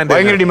ഡിമാൻഡ്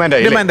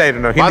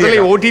ആയിട്ടുണ്ട്.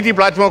 OTT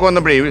പ്ലാറ്റ്ഫോം ഒക്കെ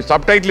വന്നപ്പോഴേ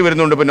സബ് ടൈറ്റിൽ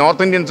വരുന്നുണ്ട്. ഇപ്പൊ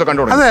നോർത്ത് ഇന്ത്യൻസ്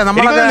കണ്ടുകൊണ്ട്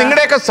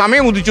നിങ്ങളുടെയൊക്കെ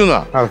സമയം ഉദിച്ചു എന്നാ.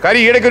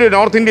 കാര്യം ഈയിടയ്ക്ക് ഒരു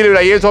നോർത്ത് ഇന്ത്യയിൽ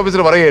ഒരു IAS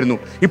ഓഫീസർ പറയായിരുന്നു,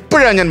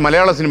 ഇപ്പോഴാണ് ഞാൻ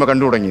മലയാള സിനിമ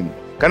കണ്ടു തുടങ്ങിയത്.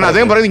 കാരണം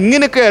അദ്ദേഹം പറയുന്നത്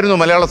ഇങ്ങനെയൊക്കെ ആയിരുന്നു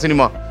മലയാള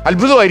സിനിമ,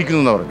 അത്ഭുതമായിരിക്കുന്നു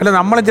എന്ന് പറഞ്ഞു. അല്ല,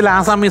 നമ്മൾ ചില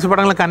ആസാമീസ്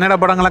പടങ്ങൾ കന്നഡ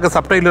പടങ്ങളൊക്കെ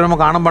സബ് ടൈറ്റിൽ വരുമ്പോൾ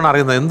കാണുമ്പോൾ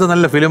അറിയുന്നത് എന്ത്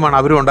നല്ല ഫിലിമാണ്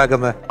അവരും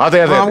ഉണ്ടാക്കുന്നത്. അതെ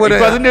അതെ,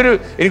 അതിന്റെ ഒരു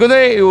എനിക്കൊന്ന്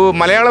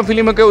മലയാള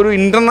ഫിലിമൊക്കെ ഒരു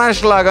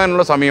ഇന്റർനാഷണൽ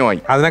ആകാനുള്ള സമയമായി.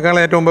 അതിനേക്കാൾ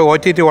ഏറ്റവും മുമ്പ്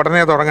OTT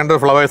ഉടനെ തുടങ്ങേണ്ടത്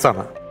ഫ്ലവേഴ്സ്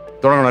ആണ്.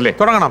 തുടങ്ങണം അല്ലേ?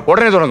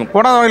 ഉടനെ തുടങ്ങും.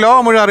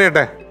 ലോകം മുഴുവൻ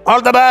അറിയട്ടെ.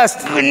 All the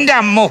best.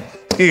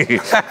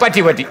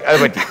 പറ്റി അത്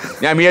പറ്റി.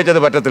 ഞാൻ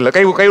വിചാരിച്ചത് പറ്റത്തില്ല.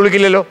 കൈ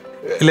വിളിക്കില്ലല്ലോ.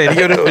 ഇല്ല,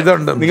 എനിക്കൊരു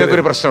ഇതുണ്ട്.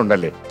 നിങ്ങൾക്കൊരു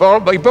പ്രശ്നമുണ്ടല്ലേ?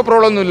 ഇപ്പൊ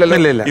പ്രോബ്ലം ഒന്നും ഇല്ലല്ലോ.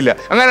 ഇല്ല.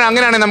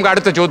 അങ്ങനെയാണെങ്കിൽ നമുക്ക്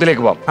അടുത്ത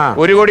ചോദ്യത്തിലേക്ക് പോവാം.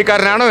 1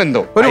 കോടിക്കാരനാണോ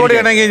എന്തോ? 1 കോടി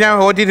ആണെങ്കിൽ ഞാൻ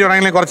OTT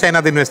തുടങ്ങി കുറച്ച്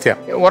അതിനകത്ത് ഇൻവെസ്റ്റ്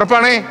ചെയ്യാം.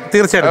 ഉറപ്പാണേ?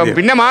 തീർച്ചയായിട്ടും.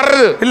 പിന്നെ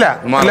മാറരുത്. ഇല്ല,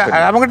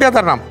 കിട്ടിയാ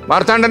തരണം.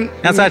 മാർത്താണ്ഡൻ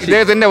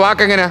ഇദ്ദേഹത്തിന്റെ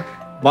വാക്ക് എങ്ങനെയാ?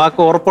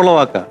 വാക്ക് ഉറപ്പുള്ള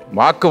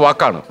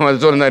വാക്കാണ്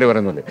മധുസൂദനാര്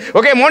പറയുന്നത്.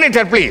 Okay,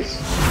 monitor please.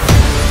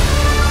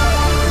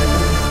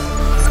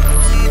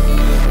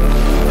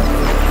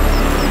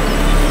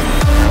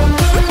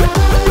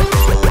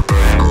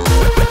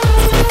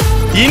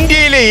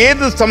 ഇന്ത്യയിലെ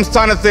ഏത്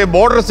സംസ്ഥാനത്തെ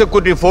ബോർഡർ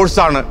സെക്യൂരിറ്റി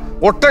ഫോഴ്സാണ്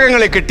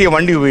ഒട്ടകങ്ങളെ കെട്ടിയ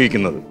വണ്ടി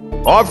ഉപയോഗിക്കുന്നത്?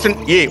 Option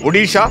A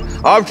Odisha,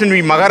 option B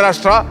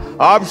Maharashtra,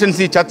 option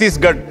C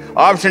Chhattisgarh,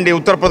 option D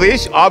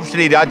Uttar Pradesh, option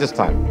D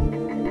Rajasthan.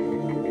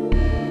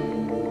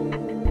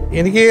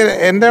 എനിക്ക്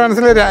എന്റെ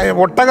മനസ്സിൽ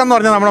ഒട്ടകം എന്ന്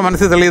പറഞ്ഞാൽ നമ്മുടെ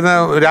മനസ്സിൽ തെളിയുന്ന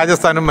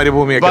രാജസ്ഥാനും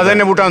മരുഭൂമിയൊക്കെ. അത്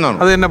തന്നെ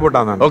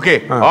പൂട്ടാന്നാണ്. Okay,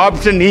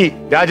 option E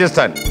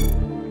Rajasthan.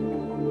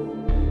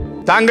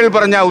 താങ്കൾ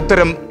പറഞ്ഞ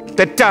ഉത്തരം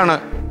തെറ്റാണ്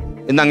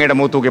എന്ന് അങ്ങയുടെ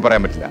മുഖത്തൂക്കി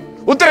പറയാൻ പറ്റില്ല.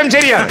 ഉത്തരം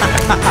ശരിയാണ്.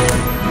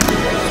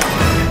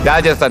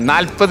 രാജസ്ഥാൻ.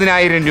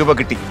 40,000 രൂപ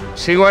കിട്ടി.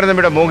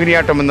 ശ്രീകുമാരനമ്പിയുടെ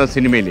മോഹിനിയാട്ടം എന്ന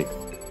സിനിമയിൽ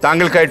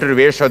താങ്കൾക്കായിട്ടൊരു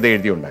വേഷം അത്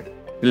എഴുതിയുണ്ടായി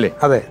ഇല്ലേ?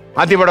 അതെ.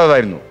 ആദ്യ പടം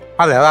അതായിരുന്നു.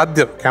 അതെ,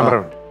 ആദ്യം ക്യാമറ.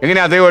 എങ്ങനെ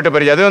അദ്ദേഹമായിട്ട്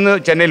പരിചയം? അതൊന്ന്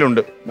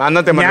ചെന്നൈയിലുണ്ട്.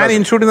 അന്നത്തെ ഞാൻ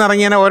ഇൻസ്റ്റിറ്റ്യൂട്ടിൽ നിന്ന്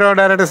ഇറങ്ങിയ ഓരോ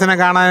ഡയറക്ടേഴ്സിനെ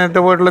കാണാനായിട്ട്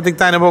പോയിട്ടുള്ള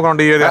തിക്ത അനുഭവം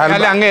ഉണ്ട്.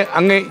 അല്ല,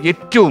 അങ്ങ്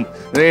ഏറ്റവും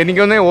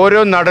എനിക്കൊന്ന് ഓരോ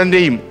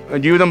നടന്റെയും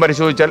ജീവിതം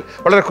പരിശോധിച്ചാൽ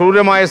വളരെ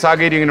ക്രൂരമായ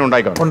സാഹചര്യം ഇങ്ങനെ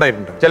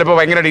ഉണ്ടായിട്ടുണ്ട്. ചിലപ്പോൾ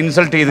ഭയങ്കര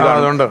ഇൻസൾട്ട് ചെയ്ത്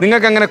കാണും.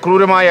 നിങ്ങൾക്ക് അങ്ങനെ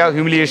ക്രൂരമായ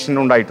ഹ്യൂമിലിയേഷൻ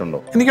ഉണ്ടായിട്ടുണ്ടോ?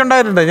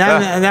 എനിക്കുണ്ടായിട്ടുണ്ട്.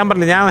 ഞാൻ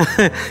പറഞ്ഞില്ല, ഞാൻ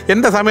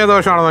എന്റെ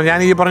സമയദോഷമാണെന്നോ. ഞാൻ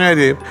ഈ പറഞ്ഞ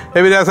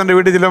രവിദാസന്റെ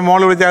വീട്ടിൽ ചില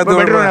മോള്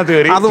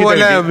വിളിച്ചകത്ത്.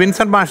 അതുപോലെ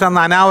വിൻസെന്റ് മാഷ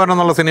അന്ന് അനാവരണം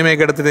എന്നുള്ള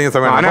സിനിമയൊക്കെ എടുത്തിട്ട്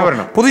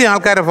സമയം പുതിയ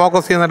ആൾക്കാരെ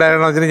ഫോക്കസ് ചെയ്യുന്ന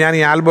ഡയറക്ടർ. ഞാൻ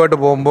ഈ ആൽബമായിട്ട്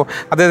പോകുമ്പോൾ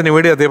അദ്ദേഹത്തിന്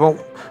വീഡിയോ എത്തിയപ്പോൾ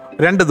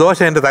 2 ദോശ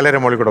എൻ്റെ തലേരെ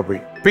മുകളിൽ കൂടെ പോയി,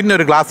 പിന്നെ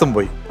ഒരു ഗ്ലാസും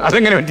പോയി.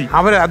 അതെങ്ങനെ പറ്റി?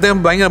 അദ്ദേഹം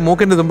ഭയങ്കര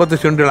മൂക്കിന്റെ തുമ്പത്ത്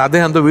ചുണ്ടുകൾ,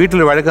 അദ്ദേഹം എന്തോ വീട്ടിൽ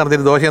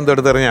വഴക്കറിഞ്ഞിട്ട് ദോശ എന്തോ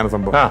എടുത്തെറിഞ്ഞാണ്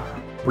സംഭവം.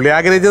 പുള്ളി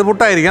ആഗ്രഹിച്ചത്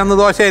പുട്ടായിരിക്കും, അന്ന്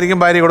ദോശയായിരിക്കും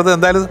ഭാര്യ കൊടുത്ത്.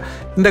 എന്തായാലും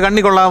എൻ്റെ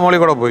കണ്ണി കൊള്ളാതെ മോളിൽ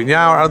കൂടെ പോയി.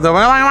 ഞാൻ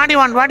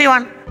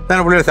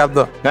പുള്ളിയുടെ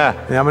ശബ്ദം ഞാൻ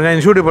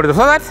ഇൻസ്റ്റിറ്റ്യൂട്ടിൽ പഠിച്ചു.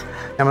 സോ ദാറ്റ്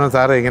ഞാൻ പറഞ്ഞു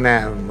സാറേ ഇങ്ങനെ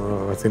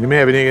സിനിമയെ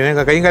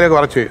അഭിനയിക്കാൻ കൈയും കാലൊക്കെ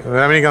കുറച്ച്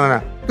അഭിനയിക്കാൻ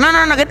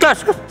ഗെറ്റ്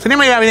ലാസ്റ്റ്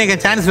സിനിമയിൽ അഭിനയിക്കാൻ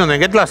ചാൻസ് വന്നു,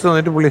 ഗെറ്റ് ലാസ്റ്റ്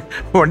വന്നിട്ട് പുള്ളി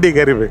വണ്ടി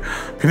കയറി പോയി.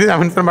 പിന്നെ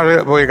അമിത്രം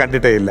പോയി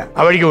കണ്ടിട്ടേ ഇല്ല, ആ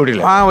വഴിക്ക്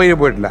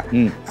പോയിട്ടില്ല.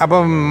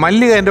 അപ്പം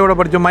മല്ലിക എൻ്റെ കൂടെ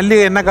പഠിച്ചു.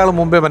 മല്ലിക എന്നെക്കാളും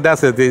മുമ്പേ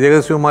മദ്രാസ് എത്തി,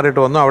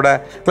 ജഗദീശ്കുമാറായിട്ട് വന്നു. അവിടെ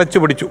ക്ലച്ച്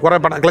പിടിച്ചു, കുറേ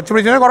പടങ്ങൾ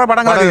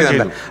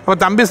ചെയ്യുന്നുണ്ട്. അപ്പോൾ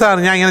തമ്പി സാർ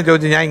ഞാൻ ഇങ്ങനെ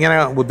ചോദിച്ചു, ഞാൻ ഇങ്ങനെ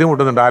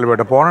ബുദ്ധിമുട്ടുന്നുണ്ട്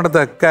ആൽബർട്ട്,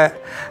 പോണിടത്തൊക്കെ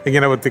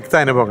ഇങ്ങനെ തിക്ത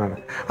അനുഭവമാണ്.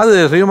 അത്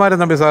ശ്രീകുമാരൻ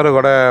തമ്പി സാറ്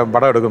കുറേ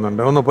പടം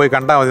എടുക്കുന്നുണ്ട്, ഒന്ന് പോയി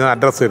കണ്ടാൽ മതി,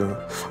 അഡ്രസ്സ് തരുന്നു.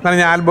 അങ്ങനെ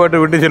ഞാൻ ആൽബർട്ട്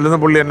വീട്ടിൽ ചെല്ലുന്ന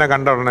പുള്ളി എന്നെ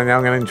കണ്ടോടനെ ഞാൻ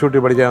അങ്ങനെ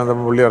ഇൻസ്റ്റിറ്റ്യൂട്ടിൽ പഠിച്ചാൽ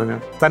പുള്ളി പറഞ്ഞു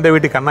തൻ്റെ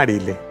വീട്ടിൽ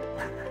കണ്ണാടിയില്ലേ?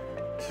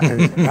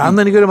 അന്ന്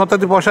എനിക്കൊരു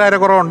മൊത്തത്തിൽ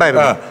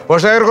പോഷകാഹാരക്കുറവുണ്ടായിരുന്നു.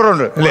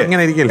 പോഷകാഹാരക്കുറവുണ്ട്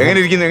ഇങ്ങനെ ഇരിക്കില്ല,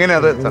 ഇരിക്കുന്നില്ല.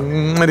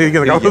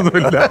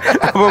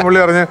 അപ്പോൾ പുള്ളി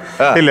പറഞ്ഞു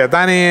ഇല്ല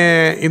താൻ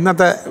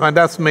ഇന്നത്തെ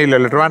മദ്രാസ്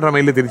മെയിലല്ലേ ട്രിവാൻഡ്രം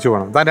മെയിലിൽ തിരിച്ചു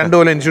പോകണം, താൻ 2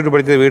 കൊല്ലം ഇൻസ്റ്റിറ്റ്യൂട്ട്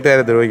പഠിച്ചത്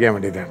വീട്ടുകാരെ ദ്രോഹിക്കാൻ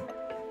വേണ്ടിയിട്ടാണ്.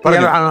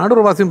 അടൂർ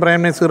വാസിയും പ്രേം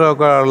നസീറും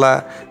ഒക്കെ ഉള്ള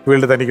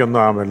ഫീൽഡ് തനിക്കൊന്നും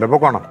ആകാൻ പറ്റില്ല,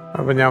 പൊക്കോണം.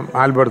 അപ്പം ഞാൻ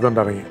ആൽബർട്ട്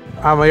ഇറങ്ങി.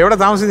 എവിടെ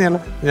താമസിക്കുന്നല്ല?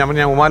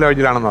 ഞാൻ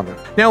ഉമാലോജിലാണെന്ന് പറഞ്ഞു.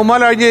 ഞാൻ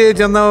ഉമാലോജി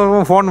ചെന്ന്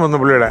ഫോൺ വന്നു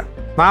പുള്ളിയുടെ,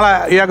 നാളെ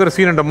ഇയാൾക്കൊരു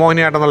സീനുണ്ട്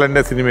മോഹിനിയാട്ടം എന്നുള്ള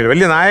എൻ്റെ സിനിമയിൽ.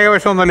 വലിയ നായക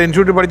വേഷമൊന്നുമല്ല,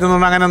 ഇൻസ്റ്റിറ്റ്യൂട്ടിൽ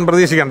പഠിച്ചൊന്നും അങ്ങനെ ഒന്നും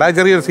പ്രതീക്ഷിക്കണ്ട, അത്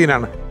ചെറിയൊരു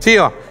സീനാണ്,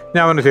 ചെയ്യോ?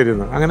 ഞാൻ പറഞ്ഞു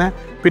ശരിയെന്ന്. അങ്ങനെ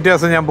പിറ്റേ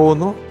ദിവസം ഞാൻ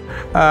പോകുന്നു.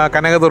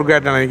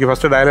 കനകദുർഗയായിട്ടാണ് എനിക്ക്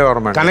ഫസ്റ്റ് ഡയലോഗ്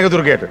ഓർമ്മ.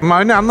 കനകദുർഗയായിട്ട്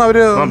പിന്നെ അന്ന്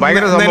അവര്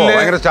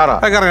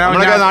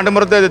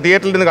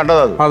തിയേറ്ററിൽ നിന്ന്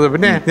കണ്ടത്. അത്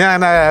പിന്നെ ഞാൻ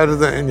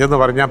ചെന്ന്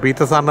പറഞ്ഞു ഞാൻ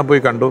പീറ്റർ സാറിനെ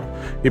പോയി കണ്ടു,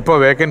 ഇപ്പോൾ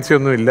വേക്കൻസി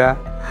ഒന്നും ഇല്ല,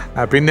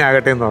 പിന്നെ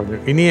ആകട്ടെ എന്ന് പറഞ്ഞു.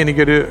 ഇനി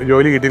എനിക്കൊരു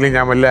ജോലി കിട്ടിയില്ലെങ്കിൽ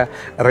ഞാൻ വല്ല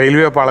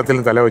റെയിൽവേ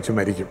പാളത്തിലും തല വെച്ച്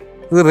മരിക്കും.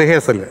 ഇത്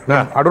rehearsal.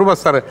 Adoor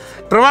bus sir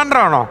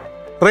Trivandrum ആണോ?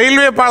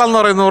 റെയിൽവേ പാളം എന്ന്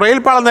പറയുന്നു, റെയിൽ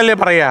പാളം എന്നല്ലേ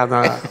പറയാ?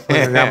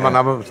 ഞാൻ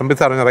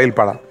സംബന്ധിച്ച് പറഞ്ഞു റെയിൽ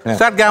പാളം.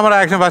 Start camera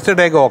action first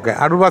take okay.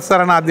 Adoor bus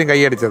സാറാണ് ആദ്യം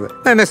കൈയടിച്ചത്.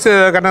 നെക്സ്റ്റ്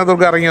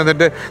കനകദുർഗ ഇറങ്ങി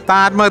വന്നിട്ട് താൻ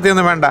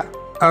ആത്മഹത്യയൊന്നും വേണ്ട,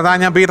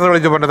 ഞാൻ പീറ്ററെ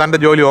വിളിച്ചു പറഞ്ഞു തൻ്റെ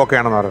ജോലി ഓക്കെ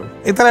ആണെന്ന് പറഞ്ഞു.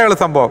 ഇത്രയുള്ള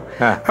സംഭവം.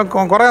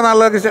 കുറേ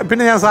നാളുകൾക്ക്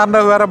പിന്നെ ഞാൻ സാറിൻ്റെ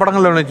വേറെ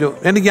പടങ്ങളിൽ വിളിച്ചു.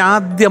 എനിക്ക്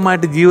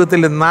ആദ്യമായിട്ട്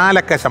ജീവിതത്തിൽ 4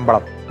 അക്ക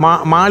ശമ്പളം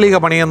മാളിക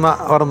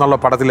പണിയെന്നുള്ള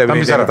പടത്തിൽ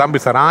തമ്പി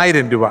സാർ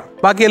 1000 രൂപ.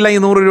 ബാക്കിയെല്ലാം ഈ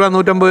 100 രൂപ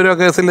 150 രൂപ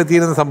കേസിൽ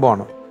തീരുന്ന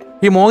സംഭവമാണ്.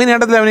 ഈ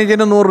മോഹിനിയാട്ടത്തിൽ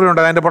അഭിനയിച്ചതിന് 100 രൂപ ഉണ്ട്,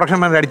 അതിന്റെ പ്രൊഡക്ഷൻ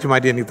മാനേജർ അടിച്ചു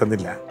മാറ്റി എനിക്ക്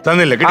തന്നില്ല.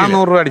 ആ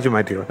 100 രൂപ അടിച്ചു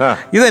മാറ്റി.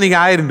 ഇതെനിക്ക്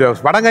 1000 രൂപ.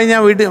 പടം കഴിഞ്ഞാൽ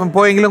വീട്ടിൽ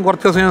പോയെങ്കിലും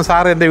കുറച്ച് ദിവസം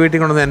സാറ് എൻ്റെ വീട്ടിൽ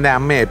കൊണ്ടുവന്ന് എന്നെ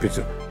അമ്മയെ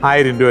ഏൽപ്പിച്ചു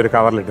 1000 രൂപ ഒരു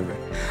കവറിലിട്ടത്.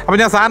 അപ്പോൾ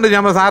ഞാൻ സാറിൻ്റെ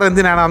ഞാൻ സാർ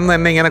എന്തിനാണ് അന്ന്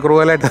എന്നെ ഇങ്ങനെ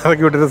ക്രൂവലായിട്ട്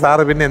ഇറക്കി വിട്ടിട്ട്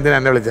സാറ് പിന്നെ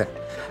എന്തിനാണ് എന്നെ വിളിച്ചത്?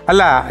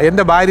 അല്ല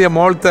എൻ്റെ ഭാര്യ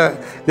മോളത്തെ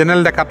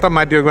ജനലിൻ്റെ കട്ടം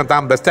മാറ്റി വെക്കുമ്പോൾ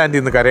താൻ ബസ് സ്റ്റാൻഡിൽ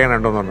നിന്ന്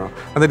കരയണുണ്ടെന്ന് പറഞ്ഞു.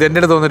 എന്നിട്ട് എൻ്റെ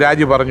അടുത്ത് വന്ന്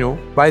രാജു പറഞ്ഞു,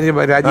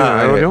 രാജു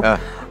പറഞ്ഞു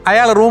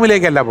അയാൾ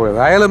റൂമിലേക്കല്ല പോയത്,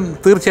 അയാൾ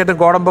തീർച്ചയായിട്ടും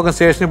കോടമ്പക്കം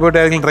സ്റ്റേഷനിൽ പോയിട്ട്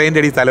ഏതെങ്കിലും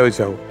ട്രെയിനിൻ്റെ അടിയിൽ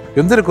തലവെച്ചാവും.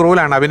 എന്തൊരു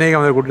ക്രൂലാണ് അഭിനയിക്കാൻ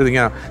വന്നൊരു കുട്ടി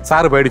ഇങ്ങനെ.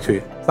 സാറ് പേടിച്ചു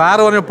പോയി.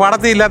 സാറ് പറഞ്ഞു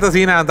പടത്തിൽ ഇല്ലാത്ത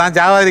സീനാണ്, താൻ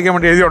ചാവാതിരിക്കാൻ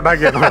വേണ്ടി എഴുതി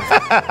ഉണ്ടാക്കിയാണ്.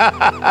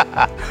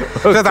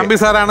 പക്ഷെ തമ്പി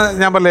സാറാണ്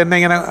ഞാൻ പറഞ്ഞത് എന്നെ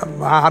ഇങ്ങനെ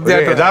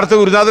ആദ്യമായിട്ട്.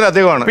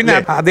 പിന്നെ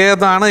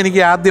അദ്ദേഹത്താണ്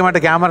എനിക്ക്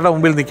ആദ്യമായിട്ട് ക്യാമറയുടെ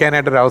മുമ്പിൽ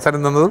നിൽക്കാനായിട്ടൊരു അവസരം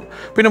തന്നതും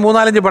പിന്നെ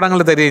 3-4 പടങ്ങൾ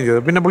തരികയും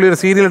ചെയ്തു. പിന്നെ പുള്ളി ഒരു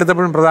സീരിയൽ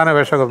എടുത്തപ്പോഴും പ്രധാന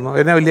വേഷം തന്നു.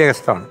 എന്നെ വലിയ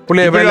കഷ്ടമാണ്.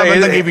 പുള്ളി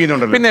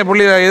പിന്നെ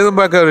പുള്ളി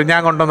എഴുതുമ്പോഴൊക്കെ ഞാൻ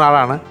കൊണ്ടുവന്ന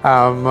ആളാണ്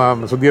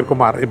സുധീർ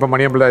കുമാർ, ഇപ്പം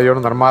മണിയമ്പിള്ള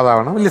അയ്യോട്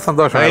നിർമ്മാതാവാണ്. വലിയ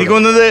സന്തോഷം. എനിക്ക്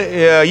തോന്നുന്നത്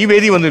ഈ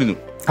വേദി വന്നിരുന്നു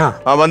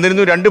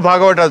 2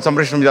 ഭാഗമായിട്ട് അത്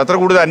സംരക്ഷണം ചെയ്തു. അത്ര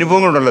കൂടുതൽ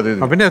അനുഭവങ്ങളുണ്ടല്ലോ.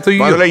 പിന്നെ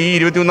ഈ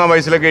 21-ാം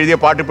വയസ്സിലൊക്കെ എഴുതിയ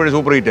പാട്ട് ഇപ്പോഴും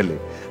സൂപ്പർ ഹിറ്റ് അല്ലേ?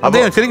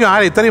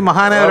 ഇത്രയും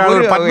മഹാനായ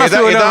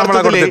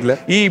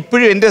ഈ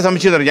ഇപ്പോഴും എന്റെ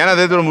സംശയം, ഞാൻ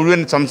അദ്ദേഹത്തോട് മുഴുവൻ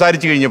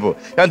സംസാരിച്ചു കഴിഞ്ഞപ്പോൾ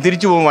ഞാൻ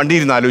തിരിച്ചു പോകും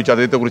വണ്ടിയിരുന്ന് ആലോചിച്ചു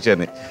അദ്ദേഹത്തെ കുറിച്ച്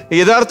തന്നെ.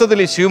 യഥാർത്ഥത്തിൽ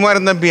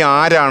ശിവകുമാരൻ തമ്പി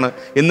ആരാണ്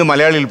എന്ന്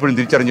മലയാളികൾ ഇപ്പോഴും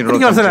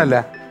തിരിച്ചറിഞ്ഞിട്ടുണ്ട്.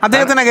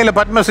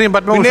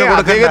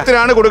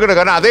 അദ്ദേഹത്തിനാണ് കൊടുക്കേണ്ടത്.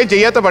 കാരണം അദ്ദേഹം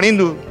ചെയ്യാത്ത പണി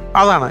എന്തു?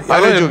 അതാണ്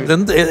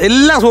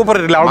എല്ലാം സൂപ്പർ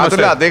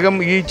ഹിറ്റ്. അദ്ദേഹം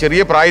ഈ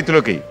ചെറിയ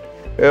പ്രായത്തിലൊക്കെ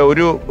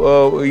ഒരു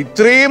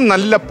ഇത്രയും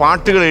നല്ല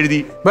പാട്ടുകൾ എഴുതി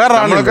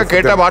നമ്മളൊക്കെ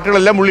കേട്ട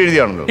പാട്ടുകളെല്ലാം പുള്ളി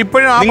എഴുതിയാണല്ലോ.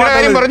 ഇപ്പോഴും നിങ്ങളുടെ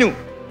കാര്യം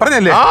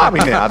പറഞ്ഞല്ലേ?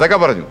 പിന്നെ അതൊക്കെ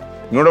പറഞ്ഞു.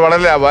 നിങ്ങളോട്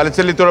വളരെ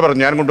വാത്സല്യത്തോടെ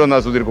പറഞ്ഞു ഞാൻ കൊണ്ടുവന്ന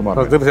സുധീർ കുമാർ.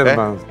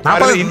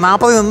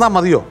 40 നിന്നാ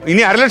മതിയോ?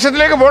 ഇനി 1.5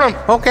 ലക്ഷത്തിലേക്ക് പോകണം.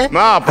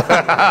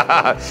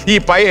 ഈ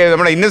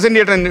നമ്മുടെ ഇന്നസെന്റ്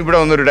ചേട്ടൻ ഇവിടെ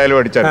വന്നൊരു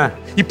ഡയലോഗ് അടിച്ചാൽ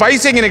ഈ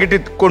പൈസ ഇങ്ങനെ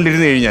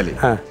കിട്ടിക്കൊണ്ടിരുന്നു കഴിഞ്ഞാല്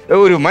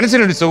ഒരു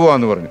മനസ്സിനൊരു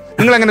സുഖമാണെന്ന് പറഞ്ഞു.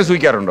 നിങ്ങൾ അങ്ങനെ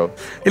സൂചിക്കാറുണ്ടോ?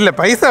 ഇല്ല,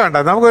 പൈസ വേണ്ട.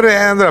 നമുക്കൊരു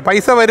എന്താ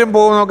പൈസ വരും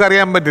പോകും നമുക്ക്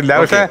അറിയാൻ പറ്റില്ല.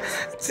 പക്ഷെ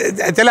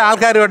ചില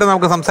ആൾക്കാരുമായിട്ട്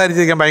നമുക്ക്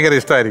സംസാരിച്ചിരിക്കാൻ ഭയങ്കര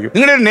ഇഷ്ടമായിരിക്കും.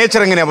 നിങ്ങളുടെ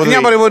നേച്ചർ എങ്ങനെയാണ്?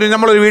 ഞാൻ പറയുമ്പോൾ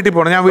നമ്മളൊരു വീട്ടിൽ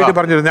പോകണം. ഞാൻ വീട്ടിൽ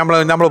പറഞ്ഞു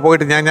നമ്മൾ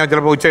പോയിട്ട് ഞാൻ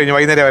ചിലപ്പോൾ ഉച്ച കഴിഞ്ഞ്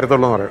വൈകുന്നേരം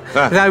വരത്തുള്ളൂ എന്ന് പറയും.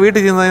 പക്ഷേ ആ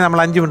വീട്ടിൽ ചെന്ന് നമ്മൾ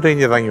 5 മിനിറ്റ്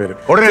കഴിഞ്ഞ് ഇറങ്ങി വരും.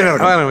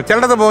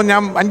 ചിലടത്ത് പോകും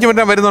ഞാൻ 5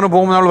 മിനിറ്റ് വരുന്നവർ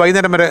പോകുമ്പോൾ നമ്മൾ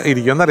വൈകുന്നേരം വരെ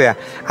ഇരിക്കും. എന്നറിയാം,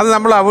 അത്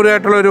നമ്മൾ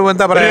അവരുമായിട്ടുള്ള ഒരു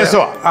എന്താ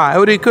പറയുക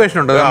ഒരു ഇക്വേഷൻ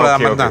ഉണ്ട്.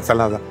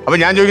 അപ്പൊ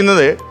ഞാൻ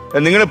ചോദിക്കുന്നത്,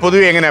 നിങ്ങൾ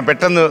പൊതുവെ എങ്ങനെയാ?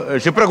 പെട്ടെന്ന്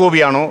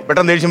ക്ഷിപ്രകോപിയാണോ?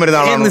 പെട്ടെന്ന് ദേഷ്യം വരുന്ന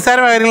ആളാണോ?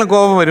 നിസ്സാരമായ കാര്യങ്ങൾ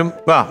കോപം വരും.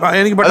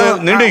 എനിക്ക് പെട്ടെന്ന്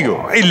നീണ്ടിരിക്കോ?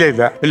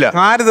 ഇല്ല.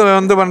 ആര്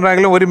എന്ത്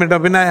പറഞ്ഞെങ്കിലും 1 മിനിറ്റ്.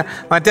 പിന്നെ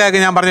മറ്റേ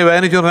ഞാൻ പറഞ്ഞു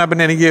വേദനിച്ചു പറഞ്ഞാൽ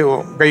പിന്നെ എനിക്ക്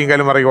കൈയും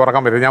കാലും മറക്കി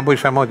ഉറക്കാൻ പറ്റും. ഞാൻ പോയി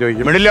ക്ഷമ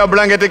ചോദിക്കും. മിഡിൽ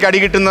ബ്ലാങ്കറ്റൊക്കെ അടി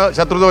കിട്ടുന്ന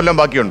ശത്രുത എല്ലാം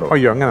ബാക്കിയുണ്ടോ?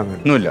 അയ്യോ,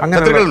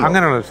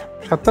 അങ്ങനെയുള്ള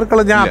ശത്രുക്കൾ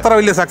ഞാൻ അത്ര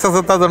വലിയ സക്സസ്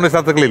എത്താത്തതുകൊണ്ട്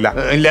ശത്രുക്കളില്ല.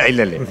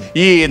 ഇല്ലല്ലേ.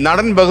 ഈ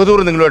നടൻ ബഹദൂർ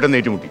നിങ്ങളുമായിട്ട്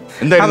ഏറ്റുമുട്ടി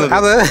എന്തായിരുന്നു?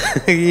 അത്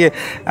ഈ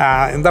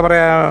എന്താ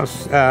പറയാ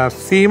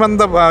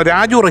സീമന്ത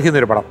രാജു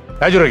റഹീന്നൊരു പടം.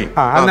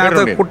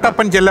 അതിനകത്ത്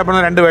കുട്ടപ്പൻ ചെല്ലപ്പൻ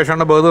 2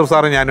 വേഷമാണ് ബഹദൂർ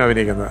സാറും ഞാനും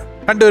അഭിനയിക്കുന്നത്.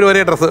 രണ്ടുപേരും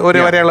ഒരേ ഡ്രസ്സ് ഒരേ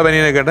വരെയുള്ള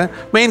ബനിയനൊക്കെ ഇട്ട്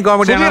മെയിൻ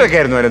കോമഡി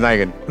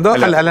നായകൻ എന്തോ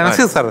അല്ല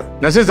നസീർ സാർ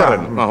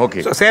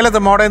സേലത്ത്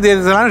മോഡേൺ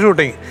തിയേറ്റേഴ്സിലാണ്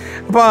ഷൂട്ടിങ്.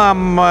 അപ്പോൾ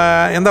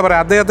എന്താ പറയുക,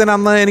 അദ്ദേഹത്തിന്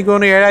അന്ന് എനിക്ക്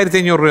തോന്നുന്നു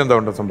 7500 രൂപ എന്തോ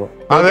ഉണ്ട് സംഭവം.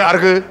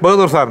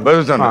 ബഹദൂർ സാർ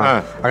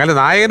അങ്ങനെ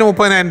നായകന്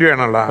 30,000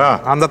 രൂപയാണുള്ള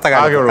അന്നത്തെ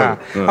കാലം.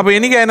 അപ്പൊ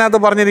എനിക്ക്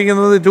അതിനകത്ത്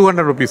പറഞ്ഞിരിക്കുന്നത്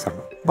 200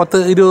 റുപ്പീസാണ്.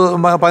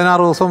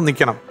 16 ദിവസം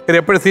നിൽക്കണം.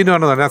 എപ്പോഴും സീൻ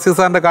പറഞ്ഞത് നസീർ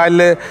സാറിന്റെ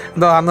കാലിൽ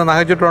എന്തോ അന്ന്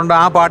നഹച്ചിട്ടുണ്ട്.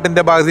 ആ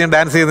പാട്ടിന്റെ ഭാഗത്ത്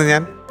ഡാൻസ് ചെയ്ത്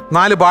ഞാൻ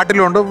 4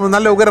 പാട്ടിലുണ്ട്.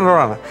 നല്ല ഉഗ്രൻ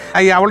റോളാണ്.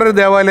 ഈ അവിടെ ഒരു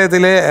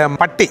ദേവാലയത്തില്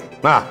പട്ടി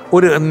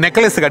ഒരു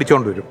നെക്ലേസ്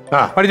കടിച്ചോണ്ട് വരും.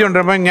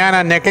 കടിച്ചോണ്ടിരുമ്പോൾ ഞാൻ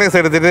ആ നെക്ലേസ്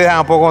എടുത്തിട്ട്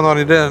പോകുമെന്ന്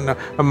പറഞ്ഞിട്ട്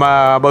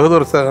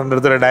ബഹദൂർ സാറിന്റെ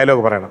അടുത്തൊരു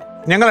ഡയലോഗ് പറയണം.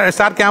 ഞങ്ങൾ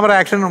സ്റ്റാർട്ട് ക്യാമറ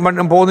ആക്ഷൻ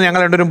പോകുന്നു,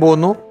 ഞങ്ങൾ രണ്ടുപേരും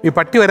പോകുന്നു. ഈ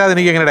പട്ടി വരാതെ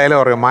എനിക്ക് ഇങ്ങനെ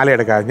ഡയലോഗ് പറയാം, മാല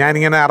എടുക്കാം.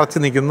 ഞാനിങ്ങനെ അറച്ച്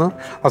നിൽക്കുന്നു.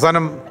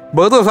 അവസാനം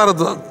ബഹദൂർ സാർ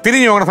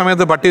തിരിഞ്ഞു നോക്കുന്ന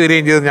സമയത്ത് പട്ടി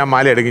വരികയും ചെയ്ത് ഞാൻ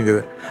മാല എടുക്കുകയും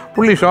ചെയ്ത്.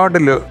 പുള്ളി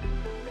ഷോട്ടിൽ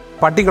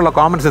പട്ടിക്കുള്ള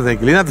കോമൻസ്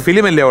നിൽക്കില്ല. ഇതിനകത്ത്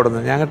ഫിലിമല്ലേ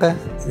ഓടുന്നത്.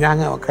 ഞാൻ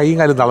കൈയും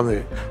കാലും തളർന്നു.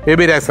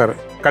 ബേബി രാജ് സാർ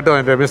കട്ട്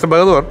വന്നിട്ട് മിസ്റ്റർ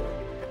ബഹദൂർ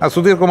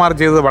സുധീർ കുമാർ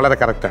ചെയ്തത് വളരെ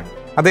കറക്റ്റാണ്.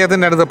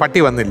 അദ്ദേഹത്തിൻ്റെ അടുത്ത് പട്ടി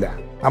വന്നില്ല.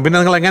 പിന്നെ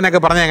നിങ്ങൾ എങ്ങനെയൊക്കെ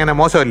പറഞ്ഞാൽ എങ്ങനെ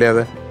മോശമല്ലേ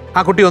അത്? ആ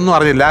കുട്ടി ഒന്നും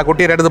അറിഞ്ഞില്ല. ആ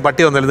കുട്ടിയുടെ അടുത്ത്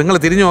പട്ടി വന്നില്ല. നിങ്ങൾ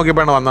തിരിഞ്ഞു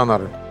നോക്കിയപ്പോഴാണ് വന്നതെന്ന്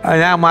പറഞ്ഞു.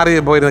 ഞാൻ മാറി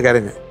പോയിരുന്ന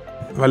കരഞ്ഞ്.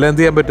 വല്ല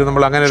എന്ത് ചെയ്യാൻ പറ്റും?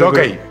 നമ്മൾ അങ്ങനെ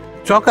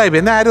ഷോക്കായി.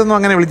 പിന്നെ ആരും ഒന്നും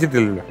അങ്ങനെ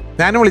വിളിച്ചിട്ടില്ലല്ലോ.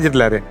 ഞാനും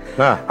വിളിച്ചിട്ടില്ല ആരെ.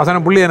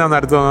 അവസാനം പുള്ളി എന്നെ ഒന്ന്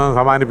അടുത്ത് വന്ന്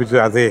സമാനിപ്പിച്ചു.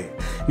 അതെ,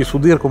 ഈ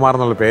സുധീർ കുമാർ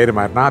എന്നുള്ള പേര്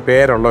മാറ്റണം. ആ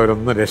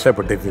പേരുള്ളവരൊന്നും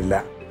രക്ഷപ്പെട്ടിട്ടില്ല.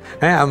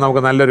 അത്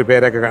നമുക്ക് നല്ലൊരു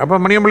പേരൊക്കെ. അപ്പം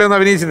മണിയമ്പിളി ഒന്നും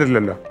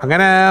അഭിനയിച്ചിട്ടില്ലല്ലോ.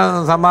 അങ്ങനെ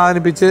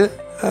സമാധാനിപ്പിച്ച്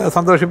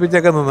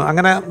സന്തോഷിപ്പിച്ചൊക്കെ നിന്നു.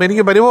 അങ്ങനെ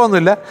എനിക്ക്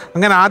പരിഭവമൊന്നുമില്ല.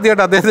 അങ്ങനെ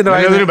ആദ്യമായിട്ട് അദ്ദേഹത്തിന്റെ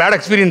ബാഡ്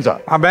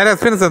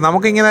എക്സ്പീരിയൻസ്.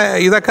 നമുക്കിങ്ങനെ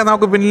ഇതൊക്കെ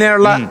നമുക്ക്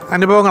പിന്നിലുള്ള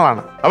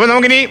അനുഭവങ്ങളാണ്. അപ്പൊ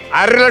നമുക്കിനി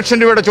 1,50,000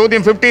 രൂപയുടെ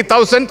ചോദ്യം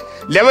 50,000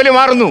 ലെവല്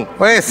മാറുന്നു.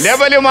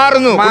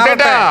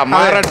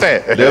 മാറട്ടെ.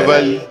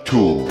 ലെവൽ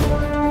 2.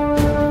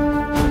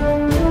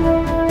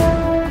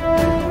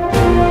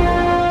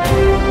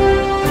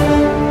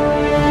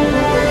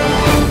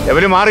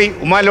 ലെവല് മാറി.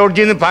 ഉമാ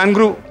ലോഡ്ജിൽ നിന്ന്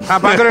പാൻഗ്രൂ.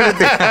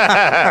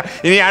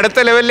 ഇനി അടുത്ത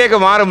ലെവലിലേക്ക്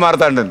മാറും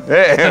മാർത്താണ്ഡൻ.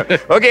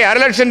 ഓക്കെ,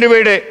 1,00,000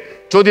 രൂപയുടെ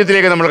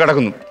ചോദ്യത്തിലേക്ക് നമ്മൾ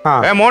കടക്കുന്നു.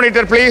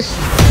 Monitor please.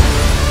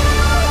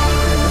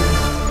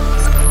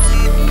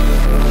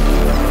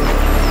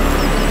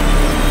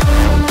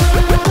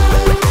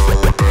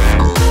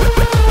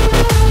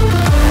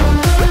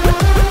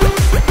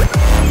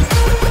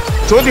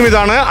 ചോദ്യം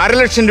ഇതാണ്.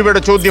 1,00,000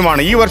 രൂപയുടെ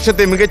ചോദ്യമാണ്. ഈ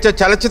വർഷത്തെ മികച്ച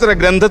ചലച്ചിത്ര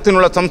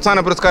ഗ്രന്ഥത്തിനുള്ള സംസ്ഥാന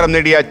പുരസ്കാരം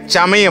നേടിയ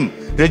ചമയം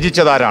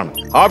രചിച്ചതാരാണ്?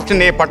 ഓപ്ഷൻ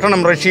എ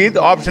പട്ടണം റഷീദ്,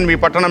 ഓപ്ഷൻ ബി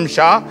പട്ടണം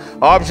Shah,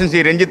 option C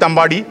Ranjith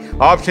Ambadi,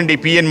 option D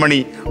PN മണി,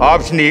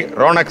 ഓപ്ഷൻ ഡി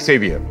റോണക്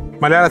സേവിയർ.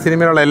 മലയാള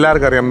സിനിമയിലുള്ള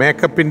എല്ലാവർക്കും അറിയാം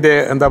മേക്കപ്പിന്റെ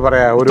എന്താ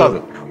പറയാ ഒരു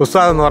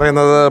ഉസ്താദ് എന്ന്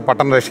പറയുന്നത്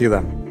പട്ടണം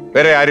റഷീദാണ്.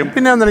 വേറെ ആരും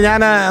പിന്നെ ഒന്നുമില്ല.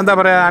 ഞാൻ എന്താ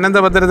പറയാ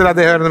അനന്തഭദ്രത്തിൽ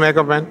അദ്ദേഹമായിരുന്നു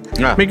മേക്കപ്പ് മാൻ.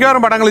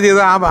 മിക്കവാറും പടങ്ങൾ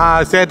ചെയ്ത് ആ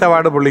സ്റ്റേറ്റ്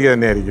അവാർഡ് പുള്ളിക്ക്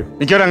തന്നെയായിരിക്കും.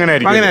 മിക്കവാറും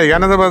അങ്ങനെയായിരിക്കും.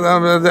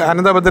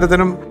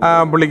 അനന്തഭദ്രത്തിനും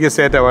പുള്ളിക്ക്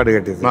സ്റ്റേറ്റ് അവാർഡ്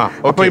കിട്ടിയത്.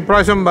 അപ്പൊ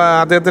ഇപ്രാവശ്യം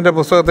അദ്ദേഹത്തിന്റെ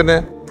പുസ്തകത്തിന്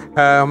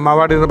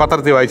അവാർഡ്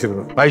പത്രത്തിൽ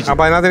വായിച്ചിരുന്നു.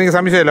 അപ്പൊ അതിനകത്ത് എനിക്ക്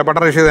സംശയമില്ല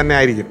പട്ടണം റഷീദ് തന്നെ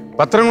ആയിരിക്കും.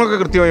 പത്രങ്ങളൊക്കെ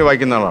കൃത്യമായി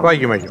വായിക്കുന്ന ആളാണ്.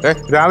 വായിക്കും.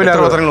 രാവിലെ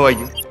പത്രങ്ങൾ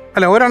വായിക്കും.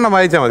 അല്ല, ഒരെണ്ണം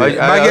വായിച്ചാൽ മതി.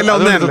 ബാക്കിയെല്ലാം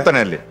ഒന്നും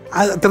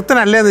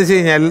തൃപ്തനല്ലേന്ന് വെച്ച്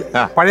കഴിഞ്ഞാൽ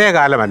പഴയ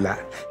കാലമല്ല.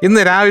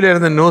 ഇന്ന് രാവിലെ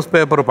വരുന്ന ന്യൂസ്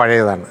പേപ്പർ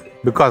പഴയതാണ്.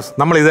 ബിക്കോസ്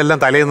നമ്മൾ ഇതെല്ലാം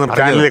തലേന്ന്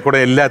ചാനലിൽ കൂടെ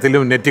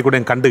എല്ലാത്തിലും നെറ്റിൽ കൂടെ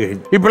കണ്ടു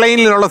കഴിഞ്ഞു. ഈ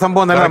പ്ലെയിനിലുള്ള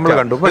സംഭവം തന്നെ നമ്മൾ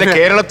കണ്ടു.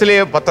 കേരളത്തിലെ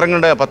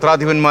പത്രങ്ങളുടെ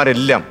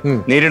പത്രാധിപന്മാരെല്ലാം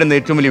നേരിടുന്ന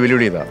ഏറ്റവും വലിയ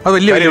വെല്ലുവിളി ഇതാണ്.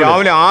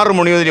 രാവിലെ 6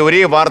 മണി മുതൽ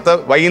ഒരേ വാർത്ത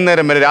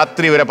വൈകുന്നേരം വരെ,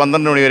 രാത്രി വരെ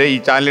 12 മണി വരെ ഈ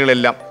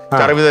ചാനലുകളെല്ലാം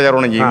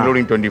ചർവിതചാരണം ചെയ്യും,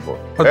 ഇൻക്ലൂഡിംഗ്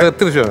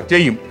 24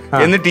 ചെയ്യും.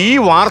 എന്നിട്ട് ഈ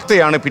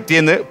വാർത്തയാണ്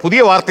പിറ്റേന്ന് പുതിയ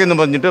വാർത്തയെന്ന്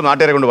പറഞ്ഞിട്ട്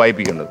നാട്ടുകാരെ കൊണ്ട്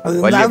വായിപ്പിക്കുന്നത്.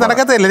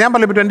 നടക്കത്തില്ല. ഞാൻ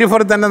പറഞ്ഞു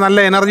 24 തന്നെ നല്ല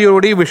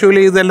എനർജിയോടി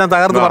വിഷ്വലി ഇതെല്ലാം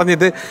തകർത്ത്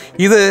പറഞ്ഞിട്ട്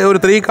ഇത് ഒരു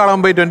 3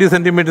 column by 20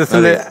 centimeters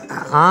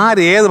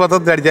ആര് ഏത്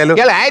പത്രത്തിൽ അടിച്ചാലും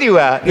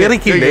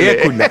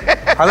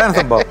അതാണ്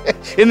സംഭവം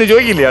എന്ന്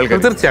ചോദിക്കില്ലേ ആൾക്കാർ?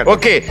 തീർച്ചയായിട്ടും.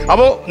 ഓക്കെ,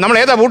 അപ്പോ നമ്മൾ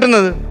ഏതാ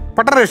പൂട്ടുന്നത്?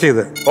 പട്ടണം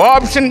റഷീദ്.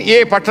 ഓപ്ഷൻ എ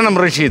പട്ടണം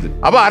റഷീദ്.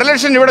 അപ്പൊ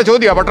 1,00,000 രൂപയുടെ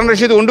ചോദ്യം പട്ടണം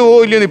റഷീദ്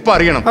കൊണ്ടുപോകില്ലെന്ന് ഇപ്പൊ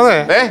അറിയണം.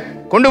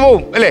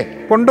 കൊണ്ടുപോകും അല്ലേ?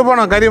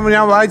 കൊണ്ടുപോകണം. കാര്യം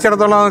ഞാൻ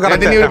വായിച്ചിടത്തോളം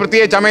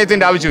പ്രത്യേക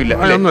ചമയത്തിന്റെ ആവശ്യമില്ല.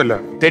 ഒന്നുമില്ല.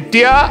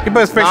 തെറ്റിയാ ഇപ്പൊ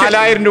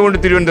 4,000 രൂപ കൊണ്ട്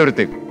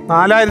തിരുവനന്തപുരത്തേക്ക്.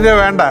 4,000 രൂപ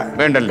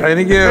വേണ്ടല്ലോ.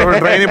 എനിക്ക്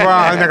ട്രെയിനിൽ പോകാൻ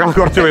അതിനേക്കാൾ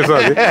കുറച്ച് പൈസ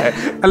മതി.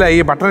 അല്ല, ഈ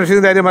പട്ടണം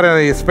റഷീദിന്റെ കാര്യം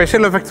പറയുന്നത് ഈ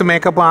സ്പെഷ്യൽ എഫക്ട്സ്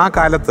മേക്കപ്പ് ആ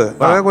കാലത്ത്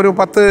അതായത് ഒരു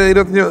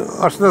 10-25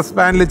 വർഷത്തെ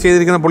സ്പാനിൽ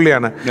ചെയ്തിരിക്കുന്ന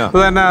പുള്ളിയാണ്.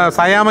 അതുതന്നെ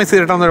സയാമൈസ്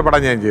ഇരട്ടെന്നൊരു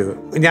പടം ഞാൻ ചെയ്തു.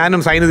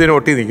 ഞാനും സൈനികനും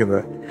ഒട്ടി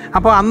നിൽക്കുന്നത്.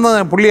 അപ്പോൾ അന്ന്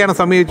പുള്ളിയാണ്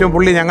സമീപിച്ചു.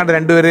 പുള്ളി ഞങ്ങളുടെ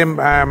രണ്ടുപേരെയും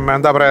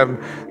എന്താ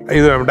പറയുക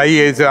ഇത് ഡൈ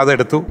അയച്ച്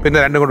അതെടുത്തു. പിന്നെ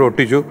രണ്ടും കൂടെ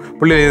ഒട്ടിച്ചു.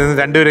 പുള്ളി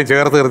രണ്ടുപേരെയും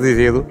ചേർത്ത് നിർത്തി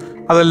ചെയ്തു.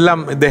 അതെല്ലാം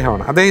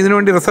ഇദ്ദേഹമാണ്. അദ്ദേഹം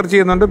ഇതിനുവേണ്ടി റിസർച്ച്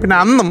ചെയ്യുന്നുണ്ട്. പിന്നെ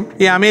അന്നും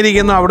ഈ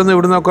അമേരിക്കയിൽ നിന്നും അവിടുന്ന്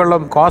ഇവിടുന്നൊക്കെ ഉള്ള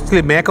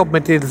കോസ്റ്റ്ലി മേക്കപ്പ്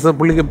മെറ്റീരിയൽസ്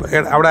പുള്ളിക്ക്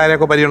അവിടെ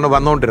ആരെയൊക്കെ പരിഗണന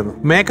വന്നുകൊണ്ടിരുന്നു.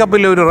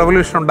 മേക്കപ്പിൽ ഒരു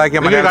റെവല്യൂഷൻ ഉണ്ടാക്കിയ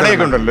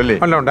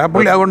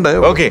പുള്ളി അതുകൊണ്ട്.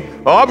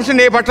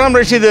 ഓപ്ഷൻ എ പട്ടണം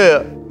റഷീദ്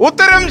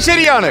ഉത്തരം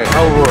ശരിയാണ്.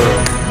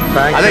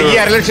 അത് ഈ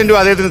 1,00,000 രൂപ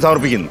അദ്ദേഹത്തിന്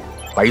സമർപ്പിക്കുന്നു.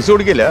 പൈസ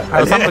കൊടുക്കില്ല,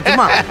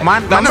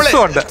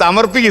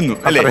 സമർപ്പിക്കുന്നു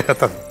അല്ലേ?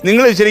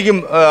 നിങ്ങൾ ശരിക്കും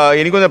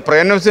എനിക്കൊന്ന്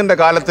പ്രേംനസീറിന്റെ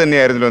കാലത്ത്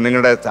തന്നെയായിരുന്നല്ലോ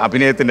നിങ്ങളുടെ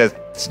അഭിനയത്തിന്റെ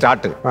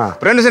സ്റ്റാർട്ട്.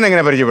 പ്രേംനസീറിനെ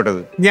എങ്ങനെ പരിചയപ്പെട്ടത്?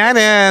 ഞാൻ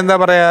എന്താ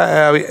പറയാ,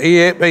 ഈ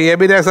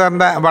എബിരാജ്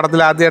സാറിന്റെ പടത്തിൽ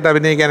ആദ്യമായിട്ട്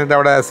അഭിനയിക്കാനായിട്ട്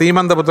അവിടെ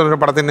സീമന്തപുത്രന്റെ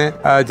പടത്തിന്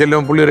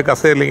ചെല്ലുമ്പോൾ പുള്ളി ഒരു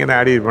കസേരയിൽ ഇങ്ങനെ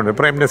ആടിയിരിപ്പുണ്ട്,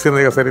 പ്രേംനസീർ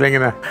കസേരയിൽ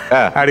ഇങ്ങനെ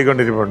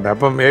ആടിക്കൊണ്ടിരിപ്പുണ്ട്.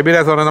 അപ്പം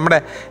എബിരാജ് സാറിന് നമ്മുടെ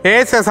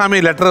സ്വാമി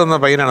ലെറ്റർ തന്ന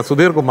പയ്യനാണ്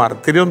സുധീർ കുമാർ,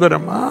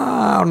 തിരുവനന്തപുരം.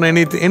 ഒന്ന്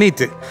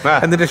എണീറ്റ്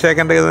എന്നിട്ട്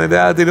ഷേഖന്റെ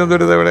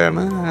തിരുവനന്തപുരത്ത്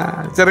എവിടെയാണ്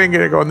ചെറിയ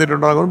കീഴൊക്കെ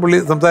വന്നിട്ടുണ്ടോ, അതുകൊണ്ട് പുള്ളി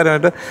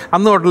സംസാരമായിട്ട്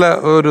അന്ന് തൊട്ടുള്ള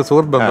ഒരു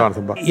സുഹൃത്ത് ബന്ധമാണ്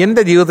സംഭവം.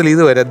 എൻ്റെ ജീവിതത്തിൽ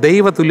ഇതുവരെ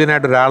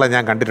ദൈവതുല്യനായിട്ട് ഒരാളെ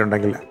ഞാൻ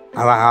കണ്ടിട്ടുണ്ടെങ്കിൽ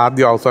അത്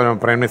ആദ്യം അവസാനം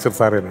പ്രേംനസീർ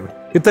സാറിനാണ്.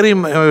 ഇത്രയും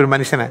ഒരു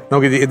മനുഷ്യനെ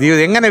നമുക്ക്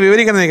ജീവിതം എങ്ങനെ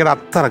വിവരിക്കുന്നത് എനിക്ക്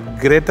അത്ര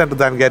ഗ്രേറ്റ് ആൻഡ്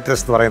ദാൻ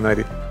ഗ്രേറ്റസ്റ്റ് എന്ന്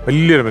പറയുന്നവര്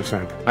വലിയൊരു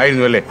മനുഷ്യനായിട്ട്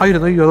ആയിരുന്നു അല്ലേ?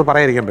 ആയിരുന്നു. അയ്യോ, അത്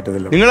പറയാതിരിക്കാൻ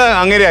പറ്റത്തില്ല. നിങ്ങൾ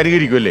അങ്ങനെ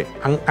അനുകരിക്കുമല്ലേ?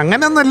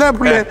 അങ്ങനെയൊന്നുമല്ല.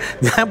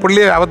 ഞാൻ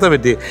പുള്ളിയെ അബദ്ധം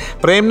പറ്റി.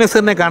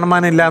 പ്രേംനസീറിനെ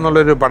കാണുവാനില്ല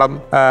എന്നുള്ളൊരു പടം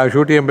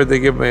ഷൂട്ട്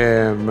ചെയ്യുമ്പോഴത്തേക്കും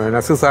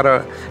നസീർ സാറ്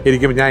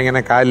ഇരിക്കുമ്പോൾ ഞാൻ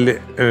ഇങ്ങനെ കാലിൽ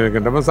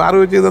കണ്ടു. അപ്പോൾ സാറ്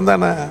ചോദിച്ചു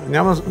ഇതെന്താണ്?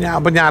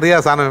 അപ്പം ഞാൻ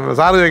അറിയാതെ സാധനം.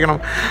 സാറ് ചോദിക്കണം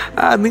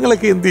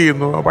നിങ്ങളൊക്കെ എന്ത്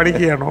ചെയ്യുന്നു,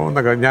 പഠിക്കുകയാണോ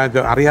എന്നൊക്കെ. ഞാൻ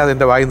അറിയാതെ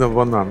എൻ്റെ വായിന്ന്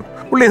പോകുന്നതാണ്.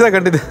 പുള്ളി ഇതൊക്കെ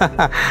കണ്ടിട്ട്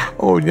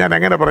ഓ ഞാൻ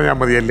അങ്ങനെ പറഞ്ഞാൽ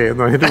മതിയല്ലേ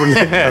എന്ന് പറഞ്ഞിട്ട് പുള്ളി,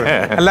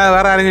 അല്ലാതെ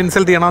വേറെ ആരെങ്കിലും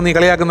ഇൻസൾട്ട് ചെയ്യണോ, നീ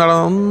കളിയാക്കുന്ന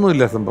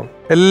ഒന്നുമില്ല സംഭവം.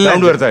 എല്ലാം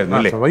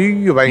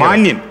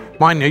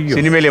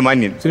സിനിമയിലെ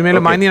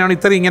മാന്യനാണ്.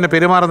 ഇത്ര ഇങ്ങനെ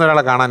പെരുമാറുന്ന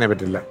ഒരാളെ കാണാനേ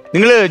പറ്റില്ല.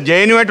 നിങ്ങൾ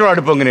ജയനുമായിട്ടുള്ള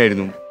അടുപ്പം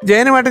എങ്ങനെയായിരുന്നു?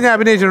 ജയനുമായിട്ട് ഞാൻ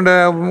അഭിനയിച്ചിട്ടുണ്ട്,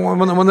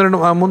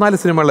 3-4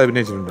 സിനിമകളിൽ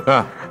അഭിനയിച്ചിട്ടുണ്ട്.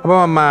 അപ്പൊ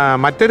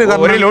മറ്റൊരു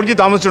ലോഡ്ജിൽ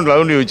താമസിച്ചിട്ടുണ്ടോ?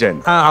 അതുകൊണ്ട് ചോദിച്ചാൽ.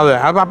 അതെ,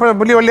 അപ്പൊ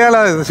പുള്ളി വലിയ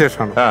ആളായതിനു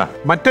ശേഷമാണ്.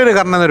 മറ്റൊരു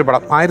കർണൻ എന്നൊരു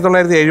പടം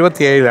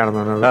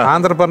 1977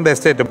 ആന്ധ്രപ്രദേശ്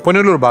എസ്റ്റേറ്റ്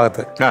പുനലൂർ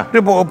ഭാഗത്ത്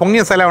ഒരു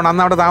പൊങ്ങിയ സ്ഥലമാണ്.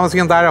 അന്ന് അവിടെ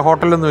താമസിക്കാൻ താഴെ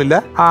ഹോട്ടലൊന്നുമില്ല.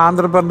 ആ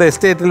ആന്ധ്രപ്രദേശ്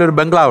എസ്റ്റേറ്റിൽ ഒരു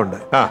ബംഗ്ലാവുണ്ട്.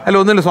 അതിൽ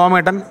ഒന്നിൽ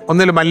സോമേട്ടൻ,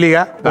 ഒന്നിൽ മല്ലിക,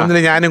 ഒന്നിൽ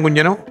ഞാനും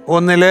കുഞ്ഞനും,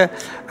 ഒന്നിൽ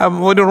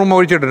ഒരു റൂം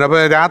ഒഴിച്ചിട്ടുണ്ട്. അപ്പൊ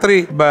രാത്രി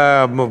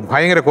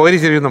ഭയങ്കര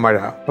കോരിച്ചിരിക്കുന്ന മഴ,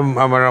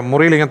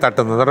 മുറിയിൽ ഇങ്ങനെ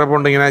തട്ടുന്നു.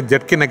 അതോടൊപ്പം ഇങ്ങനെ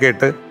ജെർക്കിനൊക്കെ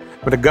ഇട്ട്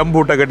മറ്റേ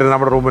ഗംബൂട്ടൊക്കെ ഇട്ട്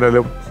നമ്മുടെ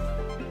റൂമിലും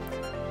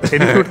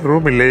എനിക്ക്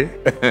റൂമില്ലേ.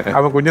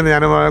 അപ്പം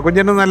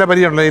കുഞ്ഞിന് നല്ല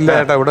പരിചയമുണ്ട്. ഇല്ല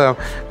ചേട്ടാ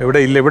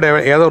ഇവിടെ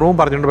ഏതോ റൂം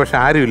പറഞ്ഞിട്ടുണ്ട്, പക്ഷെ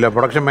ആരുമില്ല.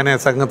 പ്രൊഡക്ഷൻ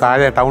മാനേജേഴ്സ് അങ്ങ്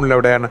താഴെ ടൗണിൽ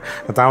എവിടെയാണ്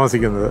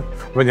താമസിക്കുന്നത്.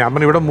 അപ്പോൾ ഞാൻ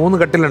പറഞ്ഞു ഇവിടെ 3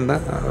 കട്ടിലുണ്ട്,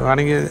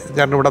 ആണെങ്കിൽ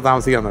ചേട്ടൻ ഇവിടെ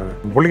താമസിക്കാന്ന്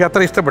പറഞ്ഞു. പുള്ളിക്ക്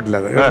അത്ര ഇഷ്ടപ്പെട്ടില്ല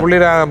അത്.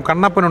 പുള്ളിയുടെ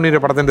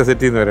കണ്ണപ്പനുണ്ണിയുടെ പടത്തിന്റെ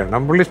സെറ്റ്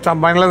ചെയ്യുന്നവരാണ്. പുള്ളി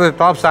ഭയങ്കര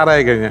ടോപ്പ്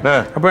സ്റ്റാറായി കഴിഞ്ഞാൽ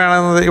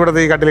അപ്പോഴാണ്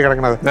ഇവിടുത്തെ ഈ കട്ടിൽ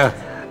കിടക്കുന്നത്.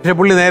 പക്ഷെ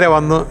പുള്ളി നേരെ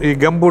വന്നു ഈ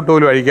ഗംബൂട്ട്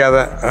പോലും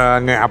അഴിക്കാതെ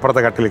അങ്ങ്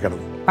അപ്പുറത്തെ കട്ടിൽ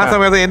കിടന്നു. ആ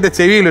സമയത്ത് എൻ്റെ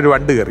ചെവിയിലൊരു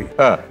വണ്ട് കയറി.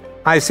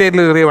 ആ എസ്റ്റേറ്റിൽ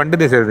കയറിയ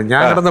വണ്ടിൻ്റെ സൈഡിൽ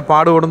ഞാൻ കിടന്ന്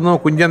പാടുപെടുന്നു.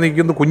 കുഞ്ചൻ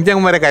നിൽക്കുന്നു, കുഞ്ചൻ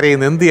വരെ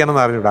കരയുന്നു. എന്ത്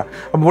ചെയ്യണമെന്ന് അറിഞ്ഞൂടാ.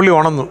 അപ്പം പുള്ളി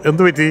ഉണന്നു.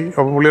 എന്ത് പറ്റി?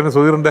 അപ്പം പുള്ളിയുടെ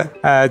സുധീറിൻ്റെ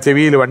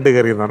ചെവിയിൽ വണ്ട്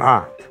കയറിയെന്നാണ്.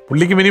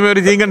 പുള്ളിക്ക് മിനിമം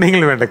ഒരു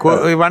ജീങ്കണ്ടെങ്കിലും വേണ്ടേ,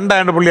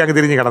 വണ്ടായതുകൊണ്ട് പുള്ളി അങ്ങ്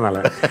തിരിഞ്ഞ്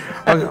കിടന്നാളെ.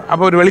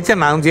 അപ്പോൾ ഒരു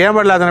വെളിച്ചെണ്ണ ഒന്നും ചെയ്യാൻ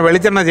പാടില്ല. അതിനെ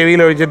വെളിച്ചെണ്ണ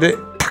ചെവിയിൽ ഒഴിച്ചിട്ട്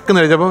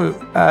ടക്കെന്ന് വെച്ചപ്പോൾ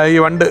ഈ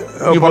വണ്ട്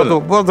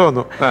പുറത്ത്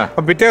വന്നു.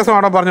 അപ്പം പിറ്റേ ദിവസം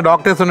അവിടെ പറഞ്ഞു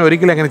ഡോക്ടേഴ്സിന്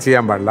ഒരിക്കലും അങ്ങനെ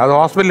ചെയ്യാൻ പാടില്ല. അത്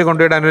ഹോസ്പിറ്റലിൽ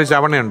കൊണ്ടുപോയിടാൻ ഒരു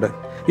ചവണയുണ്ട്.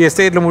 ഈ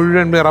എസ്റ്റേറ്റിൽ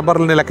മുഴുവൻ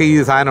റബ്ബറിലൊക്കെ ഈ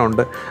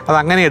സാധനമുണ്ട്, അത്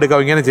അങ്ങനെ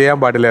എടുക്കാം, ഇങ്ങനെ ചെയ്യാൻ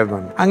പാടില്ലായിരുന്നു.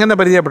 അങ്ങനെ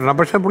പരിചയപ്പെടണം.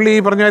 പക്ഷെ പുള്ളി ഈ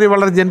പറഞ്ഞ കാര്യം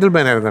വളരെ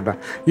ജെന്റിൽമാൻ ആയിരുന്നു കേട്ടോ.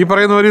 ഈ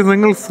പറയുന്നവർ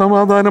നിങ്ങൾ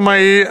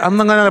സമാധാനമായി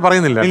അന്നങ്ങനെ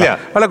പറയുന്നില്ല,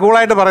 വളരെ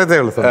കൂളായിട്ട് പറയത്തേ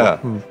ഉള്ളൂ.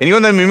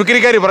 എനിക്കൊന്ന്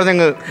മിമിക്രിക്കാർ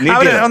പറഞ്ഞങ്ങ്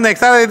ഒന്ന്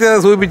എക്സാക്ട്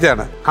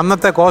സൂചിപ്പിച്ചാണ്.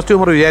 അന്നത്തെ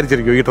കോസ്റ്റ്യൂമർ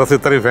വിചാരിച്ചിരിക്കും ഈ ഡ്രസ്സ്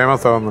ഇത്രയും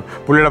ഫേമസ് ആവുന്നു.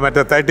 പുള്ളിയുടെ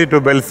മറ്റേ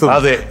 32 ബെൽസും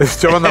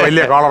ചുവന്ന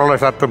വലിയ കോളറുള്ള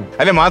ഷർട്ടും.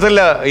 അല്ല,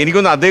 മാത്രമല്ല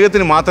എനിക്കൊന്ന്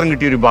അദ്ദേഹത്തിന് മാത്രം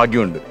കിട്ടിയൊരു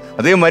ഭാഗ്യമുണ്ട്.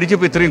 അദ്ദേഹം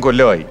മരിച്ചപ്പോൾ ഇത്രയും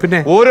കൊല്ലമായി. പിന്നെ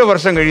ഓരോ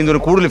വർഷം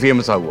കഴിയുന്നവരും കൂടുതൽ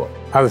ഫേമസ് ആകുക.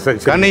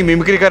 കാരണം ഈ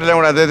മിമിക്രിക്കാരെല്ലാം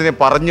കൂടെ അദ്ദേഹത്തിനെ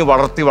പറഞ്ഞു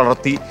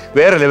വളർത്തി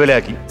വേറെ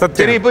ലെവലാക്കി.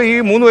 ശരി, ഇപ്പൊ ഈ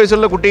 3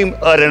 വയസ്സുള്ള കുട്ടിയും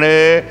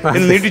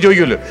എന്ന് നീട്ടി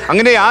ചോദിക്കുമല്ലോ.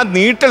 അങ്ങനെ ആ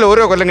നീട്ടൽ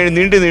ഓരോ കൊല്ലം കഴിഞ്ഞ്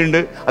നീണ്ട്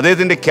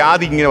അദ്ദേഹത്തിന്റെ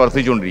ഖ്യാതി ഇങ്ങനെ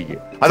വർദ്ധിച്ചുകൊണ്ടിരിക്കുക.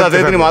 അത്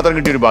അദ്ദേഹത്തിന് മാത്രം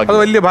കിട്ടിയ ഒരു ഭാഗ്യം,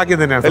 വലിയ ഭാഗ്യം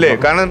തന്നെയാണ് അല്ലേ?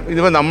 കാരണം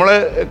ഇതിപ്പോ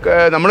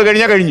നമ്മള്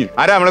കഴിഞ്ഞു,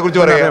 ആരാ നമ്മളെ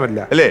കുറിച്ച് പറയാൻ,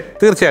 അല്ലേ?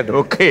 തീർച്ചയായിട്ടും.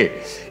 ഓക്കെ,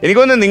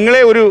 എനിക്കൊന്ന്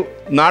നിങ്ങളെ ഒരു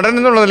നടൻ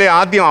എന്നുള്ള നിലയിൽ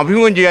ആദ്യം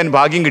അഭിമുഖം ചെയ്യാൻ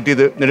ഭാഗ്യം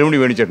കിട്ടിയത് നെടുമുടി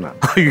വേണിച്ചേട്ടനാണ്.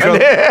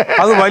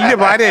 അത് വലിയ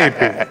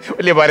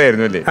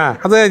ഭാരയായിരുന്നു അല്ലേ?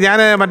 അത് ഞാൻ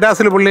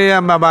മദ്രാസിൽ പുള്ളി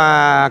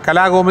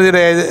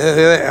കലാകൗമുദിയുടെ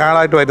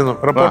ആളായിട്ട് വരുന്നു,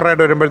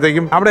 റിപ്പോർട്ടറായിട്ട്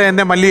വരുമ്പോഴത്തേക്കും അവിടെ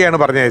എന്നെ മല്ലികയാണ്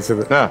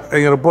പറഞ്ഞയച്ചത്.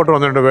 റിപ്പോർട്ടർ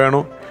വന്നിട്ട് വേണു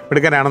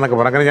എടുക്കാനാണെന്നൊക്കെ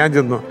പറഞ്ഞു. അങ്ങനെ ഞാൻ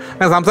ചെന്നു.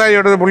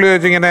 സംസാരിച്ചോട്ട് പുള്ളി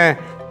വെച്ചിങ്ങനെ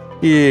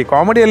ഈ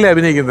കോമഡി അല്ലേ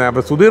അഭിനയിക്കുന്നത്,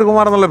 അപ്പോൾ സുധീർ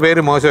കുമാർ എന്നുള്ള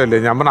പേര് മോശമല്ലേ?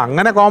 ഞാൻ പറഞ്ഞു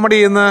അങ്ങനെ കോമഡി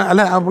ചെയ്യുന്ന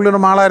അല്ല,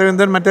 പുള്ളിയുടെ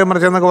മാളാരവിന്ദൻ മറ്റേ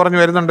മറിച്ചെന്നൊക്കെ പറഞ്ഞ്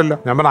വരുന്നുണ്ടല്ലോ.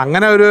 ഞാൻ പറഞ്ഞു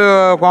അങ്ങനെ ഒരു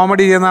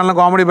കോമഡി ചെയ്യുന്ന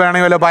കോമഡി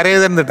പറയുകയാണെങ്കിൽ വല്ല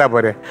പരേതൻ ഇട്ടാൽ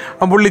പോരെ.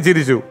 അപ്പം പുള്ളി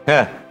ചിരിച്ചു.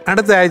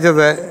 അടുത്ത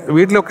ആഴ്ചത്തെ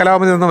വീട്ടിൽ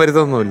കലാപതി ഒന്നും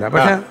വരുത്തൊന്നുമില്ല,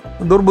 പക്ഷെ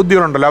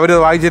ദുർബുദ്ധികളുണ്ടല്ലോ, അവർ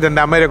വായിച്ചിട്ട്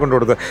എൻ്റെ അമ്മയെ കൊണ്ട്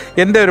കൊടുത്ത്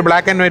എൻ്റെ ഒരു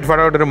ബ്ലാക്ക് ആൻഡ് വൈറ്റ്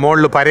ഫോട്ടോയുടെ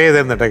മുകളിൽ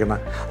പരേതെന്നിട്ടേക്കുന്ന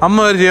അമ്മ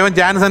ഒരു ജീവൻ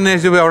ചാൻസ്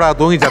അന്വേഷിച്ചു പോയി അവിടെ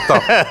തൂങ്ങി ചത്തോ.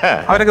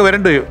 അവരൊക്കെ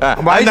വരണ്ടു.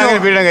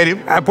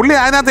 പുള്ളി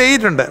അതിനകത്ത്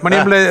എഴുതിയിട്ടുണ്ട്.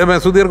 മണിയമ്പിള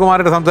സുധീർ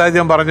കുമാറായിട്ട്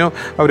സംസാരിച്ചാൽ പറഞ്ഞു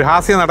ഒരു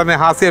ഹാസ്യ നടനെ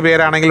ഹാസ്യ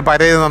പേരാണെങ്കിൽ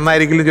പരേത്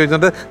നന്നായിരിക്കില്ലെന്ന്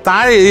ചോദിച്ചിട്ട്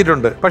താഴെ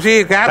എഴുതിയിട്ടുണ്ട്. പക്ഷേ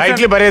ഈ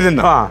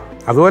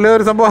അതുപോലെ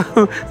ഒരു സംഭവം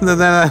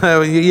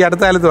ഈ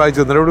അടുത്ത കാലത്ത്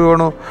വായിച്ചു. എവിടെ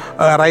വേണു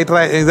റൈറ്റർ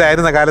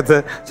ഇതായിരുന്ന കാലത്ത്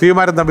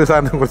ശ്രീകുമാരൻ തമ്പി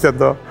സാറിനെ കുറിച്ച്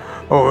എന്തോ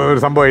ഒരു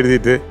സംഭവം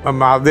എഴുതിയിട്ട്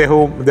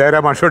അദ്ദേഹവും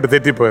ദേവരാമാഷോട്ട്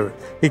തെറ്റിപ്പോയത്.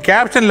 ഈ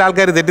ക്യാപ്ഷനിൽ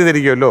ആൾക്കാർ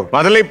തെറ്റിദ്ധരിക്കുമല്ലോ.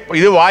 അതല്ല,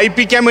 ഇത്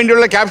വായിപ്പിക്കാൻ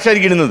വേണ്ടിയുള്ള ക്യാപ്ഷൻ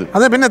ആയിരിക്കും ഇടുന്നത്.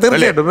 അതെ, പിന്നെ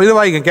തീർച്ചയായിട്ടും ഇത്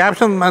വായിക്കും,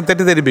 ക്യാപ്ഷൻ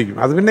തെറ്റിദ്ധരിപ്പിക്കും.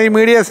 അത് പിന്നെ ഈ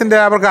മീഡിയാസിൻ്റെ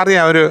അവർക്ക്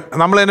അറിയാം.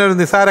 നമ്മൾ തന്നെ ഒരു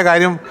നിസ്സാര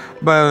കാര്യം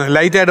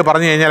ലൈറ്റായിട്ട്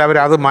പറഞ്ഞു കഴിഞ്ഞാൽ അവർ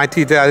അത്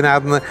മാറ്റിയിട്ട്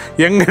അതിനകത്ത് നിന്ന്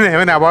എങ്ങനെ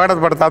അവനെ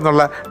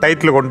അപകടപ്പെടുത്താമെന്നുള്ള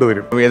ടൈറ്റിൽ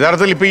കൊണ്ടുവരും.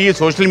 യഥാർത്ഥത്തിൽ ഇപ്പോൾ ഈ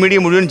സോഷ്യൽ മീഡിയ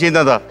മുഴുവൻ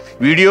ചെയ്യുന്നതാ.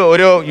 വീഡിയോ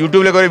ഓരോ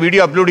യൂട്യൂബിലൊക്കെ ഓരോ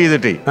വീഡിയോ അപ്ലോഡ്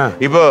ചെയ്തിട്ടേ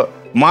ഇപ്പോൾ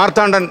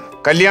മാർത്താണ്ഡൻ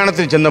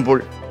കല്യാണത്തിൽ ചെന്നപ്പോൾ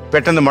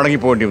പെട്ടെന്ന് മടങ്ങി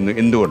പോകേണ്ടി വന്നു.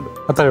 എന്തുകൊണ്ട്?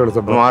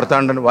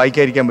 മാർത്താണ്ഡൻ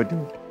വായിക്കാതിരിക്കാൻ പറ്റും?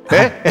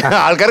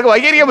 ആൾക്കാർക്ക്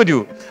വൈകരിക്കാൻ പറ്റൂ,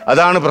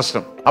 അതാണ്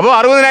പ്രശ്നം. അപ്പൊ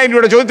 60,000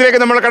 രൂപയുടെ ചോദ്യത്തിലേക്ക്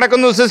നമ്മൾ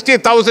കിടക്കുന്നു.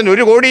 60,000,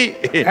 1 കോടി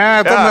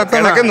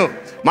കിടക്കുന്നു.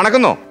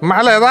 മണക്കുന്നോ?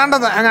 അല്ല, ഏതാണ്ട്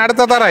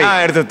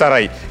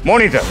അടുത്തെത്താറായി.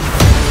 മോണിറ്റർ.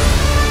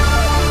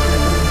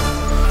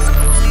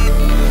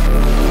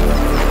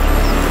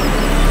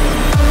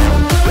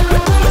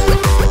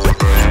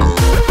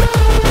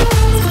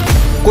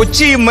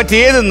 കൊച്ചിയും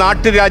മറ്റേത്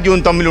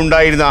നാട്ടുരാജ്യവും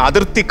തമ്മിലുണ്ടായിരുന്ന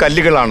അതിർത്തി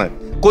കല്ലുകളാണ്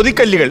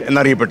കൊതിക്കല്ലുകൾ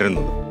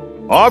എന്നറിയപ്പെട്ടിരുന്നത്.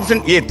 Option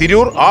A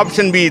Tirur,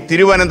 option B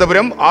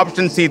Thiruvananthapuram,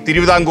 option C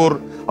Thiruvithamkoor,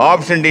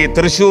 option D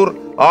Thrissur,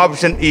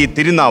 option E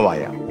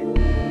Thirunavaya.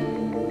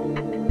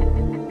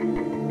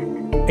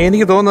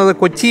 എനിക്ക് തോന്നുന്നത്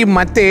കൊച്ചിയും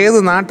മറ്റേത്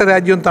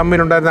നാട്ടുരാജ്യവും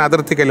തമ്മിലുണ്ടായിരുന്ന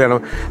അതിർത്തി കല്ലാണ്.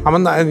 അപ്പം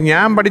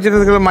ഞാൻ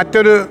പഠിച്ചിരുന്നത്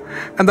മറ്റൊരു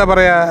എന്താ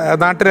പറയുക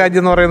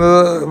നാട്ടുരാജ്യം എന്ന് പറയുന്നത്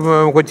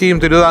കൊച്ചിയും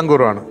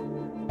തിരുവിതാംകൂറുമാണ്.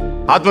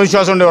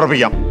 ആത്മവിശ്വാസം കൊണ്ട്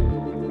ഉറപ്പിക്കാം.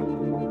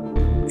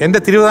 എന്റെ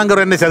തിരുവിതാംകൂർ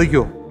എന്നെ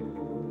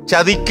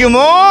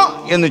ചതിക്കുമോ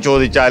എന്ന്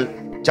ചോദിച്ചാൽ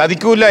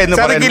ചതിക്കൂല എന്ന്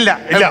പറയില്ല.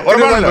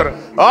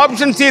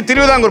 Option C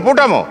Thiruvithamkoor.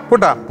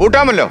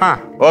 പൂട്ടാമല്ലോ.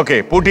 ഓക്കെ,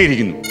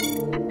 പൂട്ടിയിരിക്കുന്നു.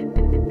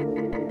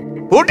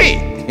 പൂട്ടി.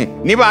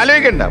 ഇനിയിപ്പോ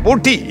ആലോചിക്കണ്ട,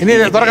 പൂട്ടി. ഇനി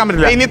തുറക്കാൻ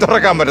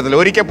പറ്റത്തില്ല.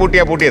 ഒരിക്കൽ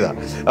പൂട്ടിയതാ.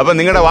 അപ്പൊ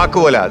നിങ്ങളുടെ വാക്ക്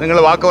പോലെ, നിങ്ങൾ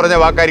വാക്ക് പറഞ്ഞ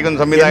വാക്കായിരിക്കും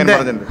സംവിധാനം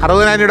പറഞ്ഞിട്ടുണ്ട്.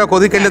 60,000 രൂപ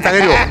കൊതിക്കല്ല്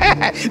തകരുമോ?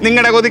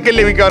 നിങ്ങളുടെ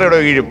കൊതിക്കല്ല് മിക്കവാറും ഇവിടെ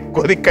വീഴും.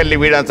 കൊതിക്കല്ല്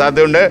വീഴാൻ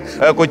സാധ്യതയുണ്ട്.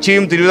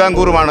 കൊച്ചിയും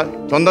തിരുവിതാംകൂറുമാണ്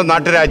സ്വന്തം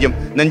നാട്ടുരാജ്യം.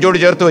 നെഞ്ചോട്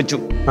ചേർത്ത് വെച്ചു.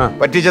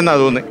 പറ്റിച്ചെന്നാ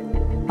തോന്നി.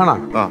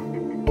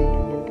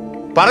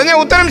 പറഞ്ഞ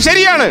ഉത്തരം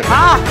ശരിയാണ്.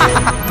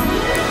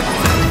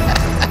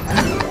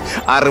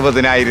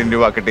 60,000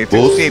 രൂപ കിട്ടി.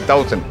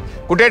 60,000.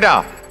 കുട്ടേട്ടാ.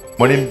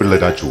 മണിയൻ പിള്ള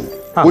രാജു,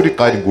 ഒരു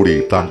കാര്യം കൂടി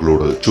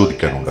താങ്കളോട്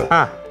ചോദിക്കാനുണ്ട്.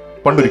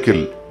 പണ്ടൊരിക്കൽ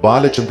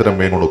ബാലചന്ദ്ര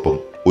മേനോടൊപ്പം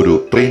ഒരു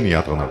ട്രെയിൻ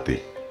യാത്ര നടത്തി.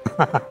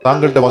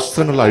 താങ്കളുടെ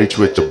വസ്ത്രങ്ങൾ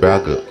അഴിച്ചുവെച്ച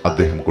ബാഗ്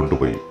അദ്ദേഹം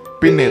കൊണ്ടുപോയി.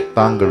 പിന്നെ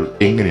താങ്കൾ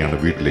എങ്ങനെയാണ്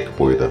വീട്ടിലേക്ക്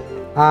പോയത്?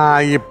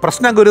 ഈ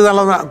പ്രശ്നം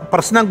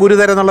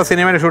ഗുരുതരം എന്നുള്ള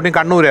സിനിമയുടെ ഷൂട്ടിംഗ്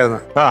കണ്ണൂരായിരുന്നു.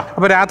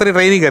 അപ്പൊ രാത്രി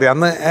ട്രെയിനിൽ കയറി.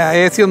 അന്ന്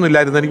AC ഒന്നും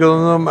ഇല്ലായിരുന്നു. എനിക്ക്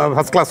തോന്നുന്നു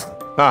ഫസ്റ്റ് ക്ലാസ്.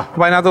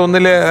 അപ്പൊ അതിനകത്ത്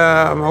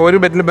ഒരു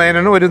ബെഡിൽ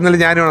മേനനും ഒരു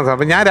ഞാനുമാണ്.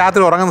 അപ്പൊ ഞാൻ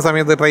രാത്രി ഉറങ്ങുന്ന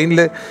സമയത്ത് ട്രെയിനിൽ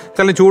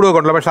ചില ചൂടൊക്കെ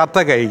ഉണ്ടല്ലോ, പക്ഷെ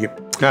ഷർട്ടൊക്കെ അയക്കും.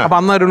 അപ്പൊ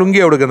അന്ന് ഒരു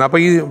ലുങ്കിയാണ് കൊടുക്കുന്നത്. അപ്പൊ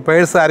ഈ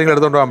പേഴ്സ് ആരെങ്കിലും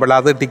എടുത്തോണ്ട് പോകാൻ പാടില്ല.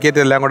 അത് ടിക്കറ്റ്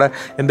എല്ലാം കൂടെ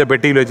എന്റെ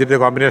പെട്ടിയിൽ വെച്ചിട്ട്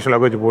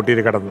കോമ്പിനേഷനിലൊക്കെ വെച്ച്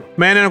പൂട്ടിയിട്ട് കിടന്നു.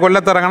 മേനോൻ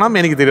കൊല്ലത്തിറങ്ങണം,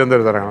 എനിക്ക്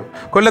തിരുവനന്തപുരത്ത് ഇറങ്ങണം.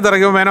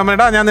 കൊല്ലത്തിറങ്ങിയപ്പോൾ മേനോൻ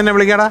വേണ്ട, ഞാൻ നിന്നെ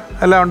വിളിക്കടാ,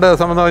 എല്ലാം ഉണ്ട്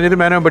സംബന്ധം വെച്ചിട്ട്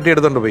മേനോൻ പെട്ടി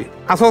എടുത്തോണ്ട് പോയി.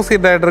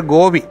 അസോസിയേറ്റ് ഡയറക്ടർ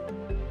ഗോപി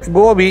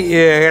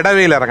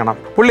ഇടവയിൽ ഇറങ്ങണം.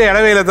 പുള്ളി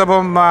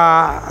ഇടവയിലെത്തപ്പം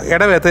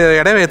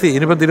ഇടവെത്തി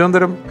ഇനിയിപ്പം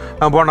തിരുവനന്തപുരം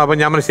പോകണം. അപ്പം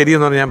ഞാൻ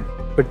ശരിയെന്ന് പറഞ്ഞാൽ ഞാൻ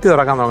പെട്ടി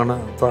തുറക്കാൻ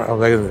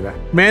കഴിയുന്നില്ല.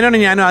 മേനോന്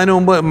ഞാനും അതിന്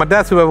മുമ്പ്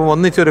മദ്രാസ് പോയപ്പോൾ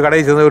ഒന്നിച്ചൊരു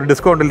കടയിൽ ചെന്ന് ഒരു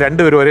ഡിസ്കൗണ്ടിൽ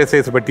 2 പേരും ഒരേ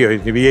സൈസ് പെട്ടി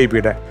കഴിച്ചു.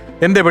 VIP-യുടെ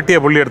എൻ്റെ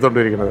പെട്ടിയാണ് പുള്ളി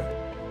എടുത്തോണ്ടിരിക്കുന്നത്.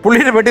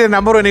 പുള്ളിയുടെ പെട്ടിയുടെ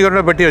നമ്പർ എനിക്ക്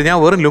പെട്ടിയാണ്. ഞാൻ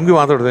വെറും ലുങ്കി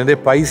മാത്രം കൊടുത്തു. എൻ്റെ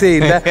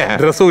പൈസയില്ല,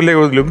 ഡ്രസ്സും ഇല്ല,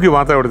 ലുങ്കി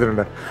മാത്രം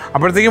കൊടുത്തിട്ടുണ്ട്.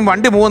 അപ്പോഴത്തേക്കും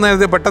വണ്ടി പോകുന്ന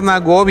നേരത്തെ പെട്ടെന്ന് ആ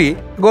ഗോപി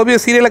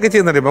സീരിയലൊക്കെ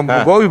ചെയ്യുന്നുണ്ട്. ഇപ്പം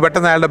ഗോപി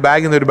പെട്ടെന്ന് അയാളുടെ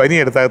ബാഗിൽ നിന്ന് ഒരു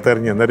ബനിയൻ എടുത്തകത്ത്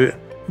എറിഞ്ഞു തന്നൊരു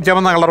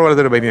ചുമന്ന കളർ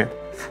പോലത്തെ ഒരു ബനിയൻ.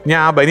 ഞാൻ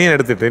ആ ബനിയൻ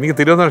എടുത്തിട്ട് എനിക്ക്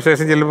തിരുവനന്തപുരം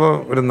സ്റ്റേഷൻ ചെല്ലുമ്പോൾ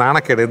ഒരു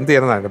നാണക്കേട് എന്ത്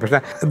ചെയ്യുന്നതാണ്. പക്ഷേ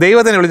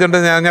ദൈവത്തിനെ വിളിച്ചോണ്ട്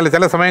ഞാൻ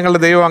ചില സമയങ്ങളിൽ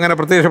ദൈവം അങ്ങനെ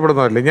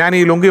പ്രത്യക്ഷപ്പെടുന്നതല്ലേ. ഞാൻ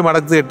ഈ ലുങ്കി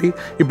മടച്ച് കെട്ടി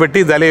ഈ പെട്ടി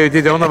തലയെ വെച്ച്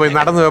ചുമന്ന പോയി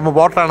നടന്നു പോകുമ്പോൾ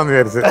ബോട്ടാണെന്ന്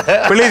വിചാരിച്ച്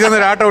വെളിയിൽ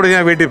ചെന്നൊരു ആട്ടോ ഓടി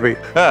ഞാൻ വീട്ടിൽ പോയി.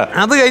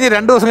 അത് കഴിഞ്ഞ്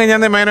 2 ദിവസം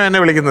കഴിഞ്ഞാൽ മേനോ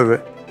എന്നെ വിളിക്കുന്നത്,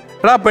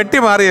 എടാ പെട്ടി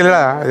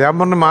മാറിയല്ലടാ. ഞാൻ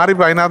പറഞ്ഞു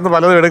മാറിപ്പോൾ അതിനകത്ത്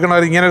പലതും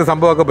എടുക്കണവർ ഇങ്ങനെ ഒരു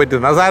സംഭവമൊക്കെ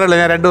പറ്റുന്നു. അത് സാരമല്ല,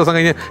 ഞാൻ 2 ദിവസം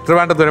കഴിഞ്ഞ്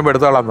ട്രിവാൻഡ്രത്ത് വരുമ്പോൾ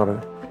എടുത്തോളാം എന്ന്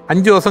പറഞ്ഞു.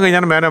 5 ദിവസം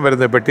കഴിഞ്ഞാണ് മേനോ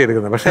വരുന്നത് പെട്ടി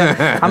എടുക്കുന്നത്. പക്ഷേ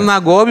അന്ന് ആ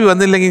ഗോപി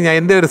വന്നില്ലെങ്കിൽ ഞാൻ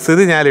എൻ്റെ ഒരു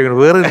സ്ഥിതി ഞാൻ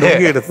വേറെ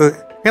ലുങ്കി എടുത്ത്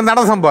ഇങ്ങനെ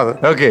നടന്ന സംഭവം.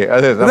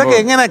 ഇതൊക്കെ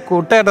എങ്ങനെ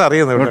കുട്ടേട്ടൻ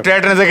അറിയുന്നത്?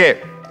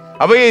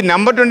 അപ്പൊ ഈ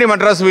നമ്പർ 20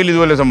 മദ്രാസ് മെയിൽ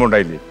ഇതുപോലെ സംഭവം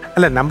ഉണ്ടായില്ലേ?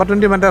 അല്ല, നമ്പർ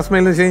 20 മദ്രാസ്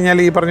മെയിൽ എന്ന് വെച്ച്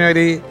കഴിഞ്ഞാൽ ഈ പറഞ്ഞ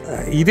ഒരു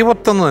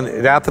 21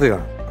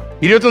 രാത്രിയാണ്.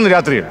 21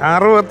 രാത്രി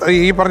 60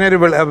 ഈ പറഞ്ഞൊരു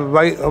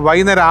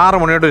വൈകുന്നേരം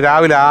 6 മണി തൊട്ട്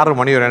രാവിലെ 6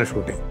 മണി വരെയാണ്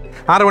ഷൂട്ടിംഗ്.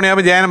 6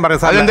 മണിയാകുമ്പോൾ ജയനം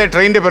പറയുന്നത്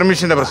ട്രെയിനിന്റെ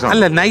പെർമിഷന്റെ പ്രശ്നം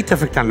അല്ല, നൈറ്റ്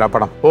എഫക്റ്റ് ആണല്ലോ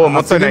പടം.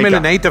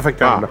 നൈറ്റ്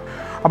എഫക്റ്റ് ആണല്ലോ.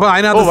 അപ്പൊ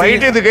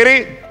അതിനകത്ത്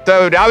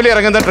രാവിലെ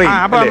ഇറങ്ങുന്ന ട്രെയിൻ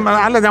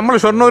അല്ല, നമ്മൾ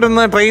ഷൊർണൂരിൽ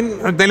നിന്ന് ട്രെയിൻ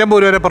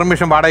നിലമ്പൂർ വരെ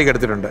പെർമിഷൻ വാടകയ്ക്ക്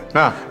എടുത്തിട്ടുണ്ട്.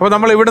 അപ്പൊ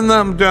നമ്മൾ ഇവിടുന്ന്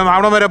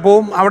അവിടെ വരെ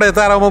പോവും, അവിടെ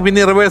എത്താറാകുമ്പോൾ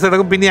പിന്നെ റിവേഴ്സ്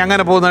എടുക്കും, പിന്നെ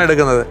അങ്ങനെ പോകുന്നതാണ്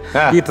എടുക്കുന്നത്.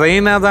 ഈ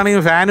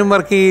ട്രെയിനകത്താണെങ്കിൽ ഫാനും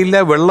വർക്ക് ചെയ്യില്ല,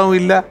 വെള്ളവും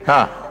ഇല്ല.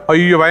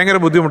 അയ്യോ, ഭയങ്കര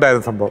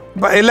ബുദ്ധിമുട്ടായിരുന്നു സംഭവം.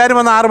 എല്ലാവരും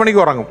വന്ന് 6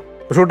 മണിക്ക് ഉറങ്ങും.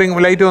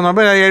 ഷൂട്ടിംഗ് ലൈറ്റ്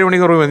വന്നപ്പോൾ 7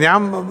 മണിക്ക് ഉറങ്ങും. ഞാൻ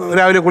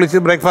രാവിലെ കുളിച്ച്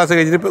ബ്രേക്ക്ഫാസ്റ്റ്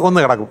കഴിച്ചിട്ട് ഒന്ന്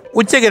കിടക്കും.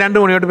 ഉച്ചയ്ക്ക് 2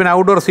 മണി തൊട്ട് പിന്നെ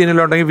ഔട്ട്ഡോർ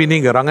സീനിലുണ്ടെങ്കിൽ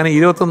പിന്നെയും കയറും. അങ്ങനെ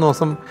 21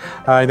 ദിവസം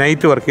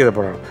നൈറ്റ് വർക്ക്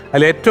ചെയ്തപ്പോഴാണ്.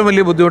 അതിൽ ഏറ്റവും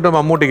വലിയ ബുദ്ധിമുട്ട്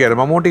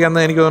മമ്മൂട്ടിക്കായിരുന്നു. മമ്മൂട്ടിക്ക്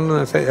അന്ന് എനിക്ക്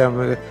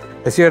തോന്നുന്നു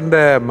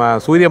ശശിയുടെ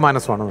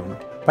സൂര്യമാനസമാണ്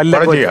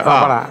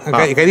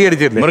കരി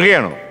അടിച്ചിട്ടില്ലേ,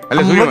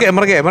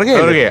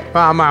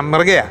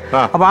 മൃഗയാ.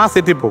 അപ്പൊ ആ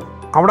സെറ്റിൽ പോകും.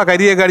 അവിടെ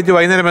കരിയൊക്കെ അടിച്ച്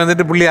വൈകുന്നേരം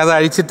വന്നിട്ട് പുള്ളി അത്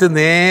അഴിച്ചിട്ട്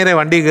നേരെ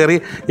വണ്ടി കയറി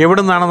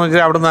എവിടെ നിന്നാണെന്ന്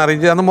വെച്ചാൽ അവിടെ നിന്ന്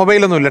അറിയിച്ച്. അന്ന്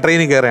മൊബൈലൊന്നും ഇല്ല,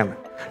 ട്രെയിനിൽ കയറിയാണ്.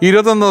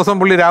 21 ദിവസം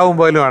പുള്ളി രാവും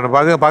പോലുമാണ്.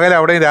 പകൽ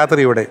അവിടെയും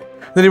രാത്രി ഇവിടെ.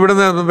 എന്നിട്ട്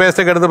ഇവിടുന്ന്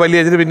വേസ്റ്റൊക്കെ എടുത്ത് പല്ലി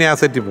വെച്ചിട്ട് പിന്നെ ആ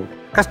സെറ്റിൽ പോകും.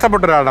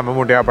 കഷ്ടപ്പെട്ട ഒരാളാണ്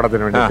മമ്മൂട്ടി ആ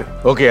പടത്തിന് വേണ്ടി.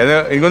 ഓക്കെ, അത്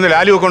എനിക്കൊന്ന്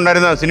ലാലു ഒക്കെ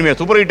ഉണ്ടായിരുന്ന സിനിമ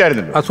സൂപ്പർ ഹിറ്റ്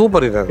ആയിരുന്നു.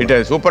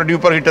 സൂപ്പർ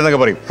ഡ്യൂപ്പർ ഹിറ്റ് എന്നൊക്കെ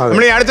പറയും.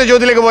 നമ്മൾ ഈ അടുത്ത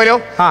ചോദ്യത്തിലേക്ക് പോയാലോ?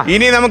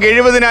 ഇനി നമുക്ക്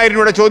 70,000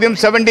 രൂപയുടെ ചോദ്യം.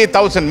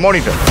 70,000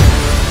 മോണിറ്റർ.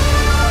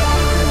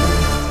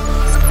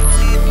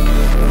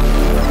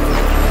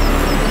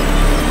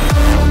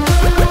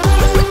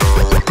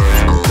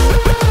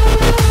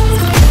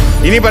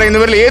 ഇനി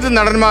പറയുന്നവരിൽ ഏത്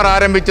നടന്മാർ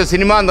ആരംഭിച്ച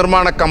സിനിമാ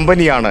നിർമ്മാണ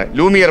കമ്പനിയാണ്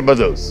Lumiere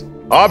brothers?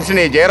 Option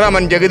A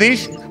Jayaraman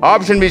Jagdish,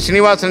 option B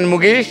Sreenivasan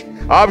Mukesh,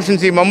 option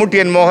C Mammootty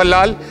and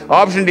Mohanlal,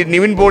 option D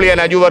Nivin Pauly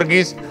and Aju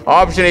Varghese,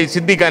 option A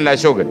Siddique and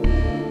Ashokan.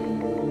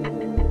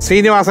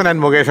 Sreenivasan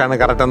and മുകേഷാണ്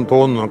correct എന്ന്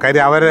തോന്നുന്നു.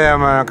 കാര്യം അവരെ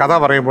കഥ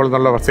പറയുമ്പോൾ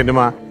എന്നുള്ള സിനിമ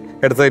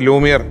എടുത്തത്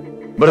ലൂമിയർ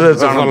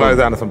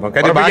ഇതാണ് സംഭവം.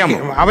 കാര്യം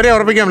അവരെ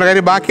ഉറപ്പിക്കാമല്ലോ.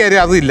 കാര്യം ബാക്കി ആരും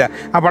അതില്ല.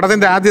 ആ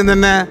പടത്തിന്റെ ആദ്യം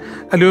തന്നെ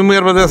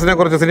ലൂമിയർ ബ്രദേഴ്സിനെ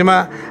കുറിച്ച് സിനിമ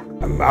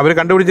അവർ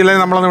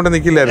കണ്ടുപിടിച്ചില്ലെങ്കിൽ നമ്മളൊന്നും ഇവിടെ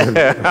നിൽക്കില്ലായിരുന്നു.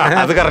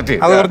 അത് കറക്റ്റ്,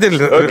 അത്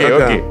കുറച്ചില്ല.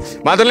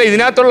 മാത്രമല്ല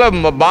ഇതിനകത്തുള്ള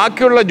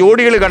ബാക്കിയുള്ള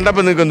ജോഡികൾ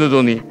കണ്ടപ്പോൾ നിങ്ങൾക്ക് എന്ത്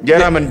തോന്നി?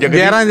 ജയറാം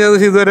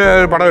ജഗദീഷ് ഇതുവരെ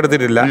പടം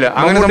എടുത്തിട്ടില്ല.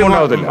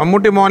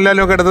 മമ്മൂട്ടി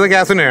മോഹൻലാലും ഒക്കെ എടുത്തത്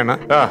കാസിനോയാണ്.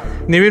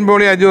 നിവിൻ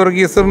പോളി അജു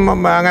വർഗീസും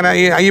അങ്ങനെ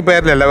ഈ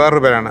പേരിലല്ല,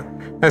 വേറൊരു പേരാണ്.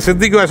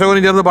 സിദ്ദിഖും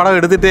അശോകനും ചേർന്ന് പടം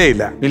എടുത്തിട്ടേ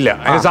ഇല്ല.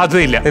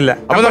 സാധ്യതയില്ല.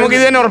 അപ്പൊ നമുക്ക്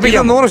ഇത് തന്നെ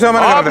ഉറപ്പിക്കാം.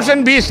 100% option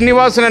B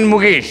Sreenivasan and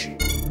Mukesh.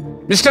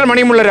 Mister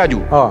മണിമുള്ള Raju,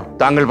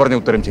 താങ്കൾ പറഞ്ഞ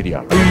ഉത്തരം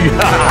ശരിയാണ്.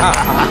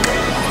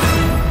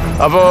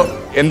 അപ്പോ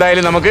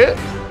എന്തായാലും നമുക്ക്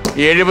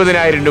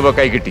 70,000 രൂപ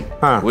കൈ കിട്ടി.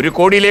 1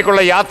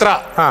 കോടിയിലേക്കുള്ള യാത്ര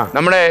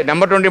നമ്മുടെ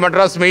നമ്പർ 20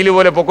 മദ്രാസ് മെയിൽ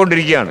പോലെ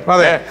പൊക്കൊണ്ടിരിക്കുകയാണ്,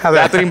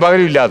 രാത്രിയും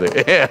പകലും ഇല്ലാതെ.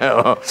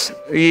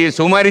 ഈ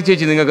സുമാരി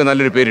ചേച്ചി നിങ്ങൾക്ക്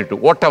നല്ലൊരു പേരിട്ടു,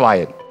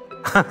 ഓട്ടവായൻ.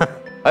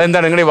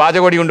 അതെന്താണ്, നിങ്ങൾ ഈ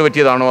വാചകോടി കൊണ്ട്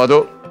പറ്റിയതാണോ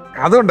അതോ?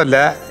 അതുകൊണ്ടല്ല,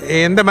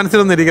 എൻ്റെ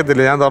മനസ്സിലൊന്നും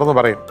ഇരിക്കത്തില്ല. ഞാൻ തുറന്നു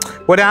പറയും.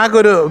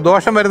 ഒരാൾക്കൊരു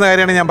ദോഷം വരുന്ന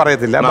കാര്യമാണ് ഞാൻ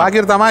പറയത്തില്ല. ബാക്കി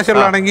ഒരു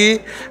തമാശകളാണെങ്കിൽ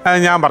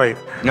ഞാൻ പറയും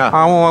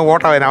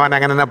ഓട്ടവായൻ, അവൻ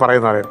അങ്ങനെ തന്നെ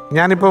പറയുന്ന പറയും.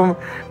 ഞാനിപ്പം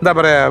എന്താ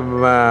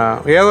പറയുക,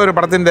 ഏതോ ഒരു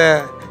പടത്തിൻ്റെ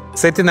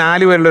സെറ്റ്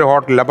 4 പേരുള്ളൊരു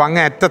ഹോട്ടലിൽ, അപ്പം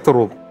അങ്ങ് അറ്റത്ത്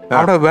റൂം,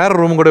 അവിടെ വേറെ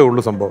റൂം കൂടെ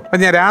ഉള്ളു സംഭവം. അപ്പം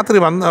ഞാൻ രാത്രി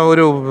വന്ന്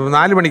ഒരു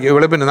 4 മണിക്ക്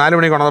വെളുപ്പിന് 4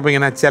 മണിക്ക് വന്നപ്പോൾ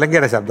ഇങ്ങനെ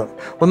ചിലങ്കയുടെ ശബ്ദം.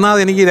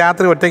 ഒന്നാമത് എനിക്ക്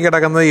രാത്രി ഒറ്റയ്ക്ക്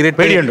കിടക്കുന്നത്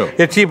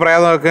യക്ഷി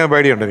പ്രേതമൊക്കെ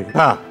പേടിയുണ്ട്.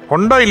 എനിക്ക്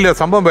ഉണ്ടോ ഇല്ലയോ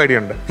സംഭവം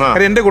പേടിയുണ്ട്.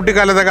 കാര്യം എൻ്റെ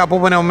കുട്ടിക്കാലത്തൊക്കെ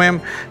അപ്പൂപ്പനും അമ്മയും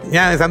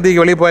ഞാൻ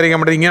സന്ധ്യയ്ക്ക് വെളിയിൽ പോയിരിക്കാൻ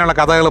വേണ്ടി ഇങ്ങനെയുള്ള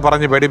കഥകൾ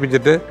പറഞ്ഞ്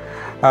പേടിപ്പിച്ചിട്ട്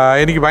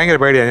എനിക്ക് ഭയങ്കര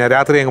പേടിയാണ്. ഞാൻ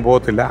രാത്രി അങ്ങ്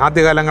പോകത്തില്ല.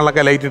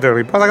 ആദ്യകാലങ്ങളിലൊക്കെ ലൈറ്റ് ഇട്ട്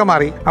ഇപ്പോൾ അതൊക്കെ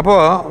മാറി. അപ്പോൾ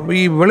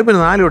ഈ വെളുപ്പിന്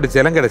 4 തൊട്ട്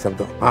ചിലങ്കയുടെ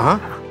ശബ്ദം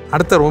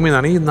അടുത്ത റൂമിൽ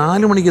നിന്നാണ്. ഈ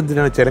 4 മണിക്ക്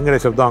എന്തിനാണ് ചിലങ്കയുടെ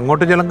ശബ്ദം?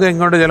 അങ്ങോട്ട് ചിലങ്ക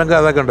ഇങ്ങോട്ട് ചിലങ്ക,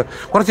 അതൊക്കെ ഉണ്ട്.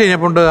 കുറച്ച്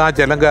കഴിഞ്ഞപ്പോൾ ആ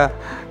ചിലങ്ക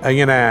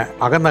ഇങ്ങനെ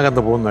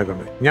അകന്നകന്ന് പോകുന്നതൊക്കെ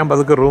ഉണ്ട്. ഞാൻ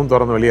പതുക്കെ റൂം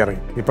തുറന്ന്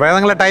വെളിയിറങ്ങി. ഈ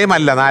പ്രേതങ്ങളുടെ ടൈം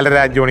അല്ല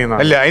 4:30-5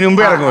 മണിയെന്നാണ്. അതിന്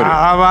മുമ്പ്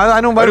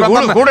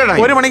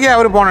 1 മണിക്ക്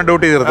അവർ പോകണം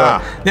ഡ്യൂട്ടി തീർത്ത്.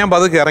 ഞാൻ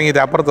പതുക്കെ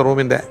ഇറങ്ങിയിട്ട് അപ്പുറത്തെ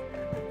റൂമിൻ്റെ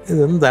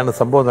ഇതെന്താണ്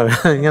സംഭവം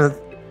ഇങ്ങനെ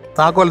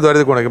താക്കോൽ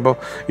ദ്വാരത്തിൽ കൊണ്ടിരിക്കുമ്പോൾ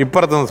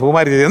ഇപ്പുറത്ത്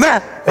സുകുമാരി ചേച്ചി എന്താ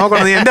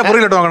നോക്കണം, നീ എൻ്റെ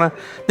മുറിയിലോട്ട് നോക്കണം.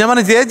 ഞാൻ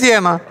പറഞ്ഞു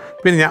ചേച്ചിയാണോ?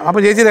 പിന്നെ ഞാൻ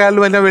അപ്പോൾ ചേച്ചിയുടെ കാലിൽ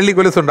വല്ല വെള്ളി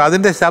കൊലുസുണ്ട്,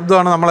 അതിൻ്റെ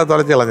ശബ്ദമാണ് നമ്മളെ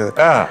തുളച്ച് കളഞ്ഞത്.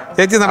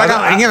 ചേച്ചി നടക്കാൻ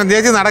ഇങ്ങനെ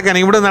ചേച്ചി നടക്കാൻ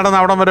ഇവിടെ നടന്ന്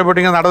അവിടം വരെ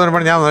പോയിട്ട് ഇങ്ങനെ നടന്നു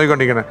വരുമ്പോൾ ഞാൻ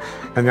നോക്കിക്കൊണ്ടിരിക്കണേ.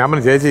 ഞാൻ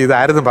പറഞ്ഞു ചേച്ചി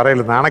ഇതാരും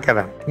പറയില്ല,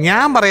 നാണക്കേടാണ്.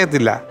 ഞാൻ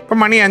പറയത്തില്ല. ഇപ്പം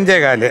മണി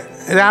 5:15,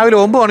 രാവിലെ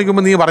 9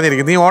 മണിക്കുമ്പോൾ നീ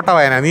പറഞ്ഞിരിക്കും നീ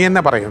ഓട്ടവായനാ, നീ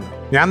എന്നെ പറയുന്നു.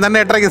 ഞാൻ തന്നെ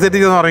 8:30 സെറ്റ്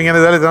ചെയ്തെന്ന് പറഞ്ഞു. ഇങ്ങനെ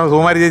ഇതുപോലെ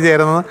സുകുമാരി ചേച്ചി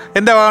ആയിരുന്നു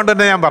എൻ്റെ ഭാഗം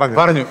തന്നെ ഞാൻ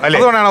പറഞ്ഞു.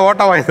 അതുകൊണ്ടാണ്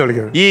ഓട്ടവായന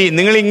വിളിക്കുന്നത്. ഈ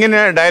നിങ്ങൾ ഇങ്ങനെ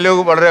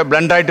ഡയലോഗ് വളരെ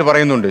ബ്ലണ്ടായിട്ട്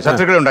പറയുന്നുണ്ട്,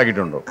 ശത്രുക്കൾ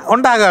ഉണ്ടാക്കിയിട്ടുണ്ടോ?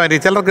 ഉണ്ടാകാൻ വേണ്ടി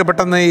ചിലർക്ക്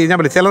പെട്ടെന്ന് ഞാൻ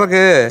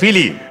ചിലർക്ക് ഫീൽ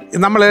ചെയ്യും.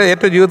 നമ്മൾ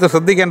ഏറ്റവും ജീവിതത്തിൽ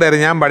ശ്രദ്ധിക്കേണ്ട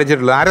കാര്യം ഞാൻ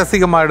പഠിച്ചിട്ടുള്ളത്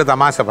അരസികന്മാരുടെ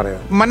തമാശ പറയാം.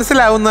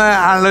 മനസ്സിലാവുന്ന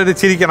ആളൊരു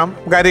ചിരിക്കണം,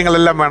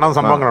 കാര്യങ്ങളെല്ലാം വേണം,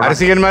 സംഭവങ്ങൾ.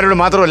 അരസികന്മാരോട്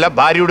മാത്രമല്ല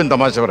ഭാര്യയോടും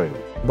തമാശ പറയും.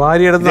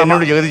 ഭാര്യയുടെ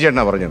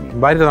ജഗതിച്ചേട്ടനാ പറഞ്ഞത്,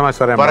 ഭാര്യയുടെ തമാശ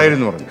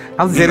പറയാൻ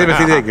അത്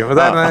ശരിയായിരിക്കും.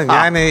 ഉദാഹരണം,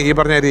 ഞാൻ ഈ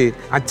പറഞ്ഞ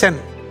അച്ഛൻ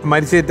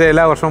മരിച്ചിട്ട്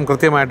എല്ലാ വർഷവും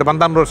കൃത്യമായിട്ട്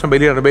 12 വർഷം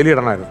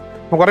ബലിയിടണമായിരുന്നു.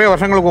 അപ്പോൾ കുറേ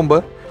വർഷങ്ങൾക്ക് മുമ്പ്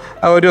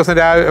ഒരു ദിവസം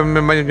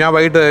ഞാൻ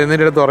വൈകിട്ട്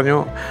നിൻ്റെ അടുത്ത് പറഞ്ഞു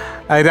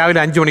രാവിലെ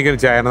 5 മണിക്ക്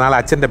ചായയാണ്, നാളെ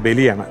അച്ഛൻ്റെ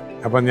ബലിയാണ്,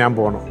 അപ്പം ഞാൻ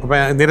പോകണം.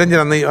 അപ്പം നിരഞ്ജൻ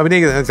അന്ന്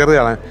അഭിനയിക്കുന്നത്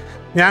ചെറുതാണ്,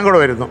 ഞാൻ കൂടെ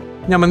വരുന്നു.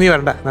 ഞാൻ നീ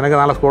വരണ്ട, നിനക്ക്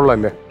നാളെ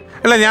സ്കൂളിലല്ലേ?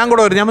 അല്ല ഞാൻ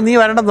കൂടെ വരും. ഞാൻ നീ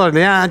വരണ്ടെന്ന്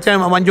പറഞ്ഞില്ല, ഞാൻ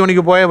അച്ഛൻ 5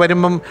 മണിക്ക്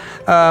വരുമ്പം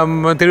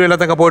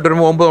തിരുവല്ലത്തൊക്കെ പോയിട്ട്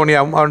വരുമ്പോൾ 9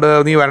 മണിയാവും, അതുകൊണ്ട്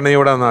നീ വരണ്ട, നീ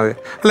ഇവിടെ വന്നാൽ മതി.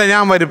 അല്ല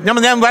ഞാൻ വരും.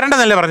 ഞാൻ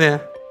വരണ്ടെന്നല്ലേ പറഞ്ഞേ,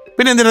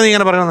 പിന്നെ എന്തിനാ നീ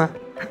ഇങ്ങനെ പറയുന്നത്?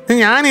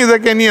 ഞാൻ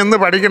ഇതൊക്കെ ഇനി എന്ന്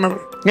പഠിക്കണത്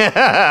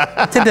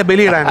അച്ഛൻ്റെ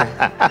ബലിയിടാനെ.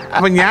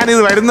 അപ്പം ഞാനിത്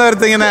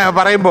വരുന്നവരത്ത് ഇങ്ങനെ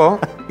പറയുമ്പോൾ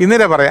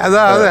ഇന്നലെ പറയാം അത്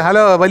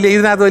ഹലോ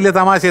ഇതിനകത്ത് വലിയ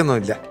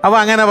തമാശയൊന്നുമില്ല. അപ്പോൾ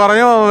അങ്ങനെ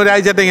പറഞ്ഞു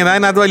രാജിച്ചേട്ടൻ ഇങ്ങനെ,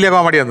 അതിനകത്ത് വലിയ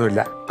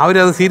കോമഡിയൊന്നുമില്ല.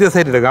 അവരത് സീരിയസ്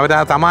ആയിട്ട് എടുക്കും. അവർ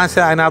ആ തമാശ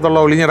അതിനകത്തുള്ള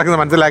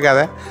ഒളിഞ്ഞിടക്കുന്നത്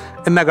മനസ്സിലാക്കാതെ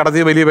എന്നെ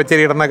കടത്തി വലിയ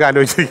വെച്ചരി ഇടണൊക്കെ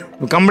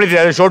ആലോചിച്ചിരിക്കും.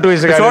 കംപ്ലീറ്റ് ഷോർട്ട്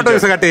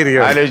വയസ്സ്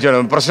കട്ടിയിരിക്കും,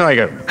 ആലോചിച്ചോളും. പ്രശ്നമായി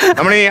കേട്ടോ.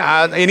 നമ്മൾ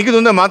എനിക്ക്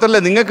തോന്നുന്നത് മാത്രമല്ല,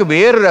 നിങ്ങൾക്ക്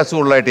വേറൊരു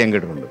അസുഖമുള്ളതായിട്ട് ഞാൻ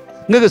കേട്ടിട്ടുണ്ട്.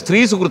 നിങ്ങൾക്ക് സ്ത്രീ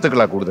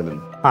സുഹൃത്തുക്കളാണ്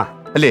കൂടുതലെന്ന്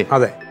അല്ലേ?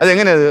 അതെ.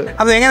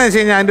 അതെങ്ങനെയാണെന്ന് വെച്ച്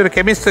കഴിഞ്ഞാൽ അതിൻ്റെ ഒരു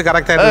കെമിസ്ട്രി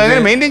കറക്റ്റ്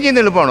ആയിട്ട് മെയിൻറ്റെയിൻ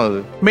ചെയ്യുന്ന എളുപ്പമാണോ? അത്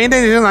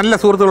മെയിൻറ്റെയിൻ ചെയ്യുന്നത് നല്ല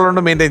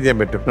സുഹൃത്തുക്കളുണ്ട്, മെയിൻറ്റെയിൻ ചെയ്യാൻ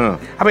പറ്റും.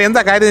 അപ്പോൾ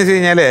എന്താ കാര്യം എന്ന് വെച്ച്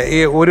കഴിഞ്ഞാൽ, ഈ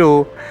ഒരു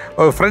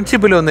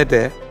ഫ്രണ്ട്ഷിപ്പിൽ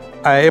വന്നിട്ട്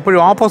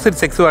എപ്പോഴും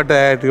ഓപ്പോസിറ്റ്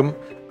സെക്സുമായിട്ടായിരിക്കും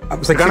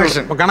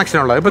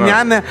കണക്ഷനുള്ളത്. ഇപ്പം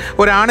ഞാൻ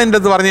ഒരാണിൻ്റെ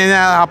അടുത്ത് പറഞ്ഞു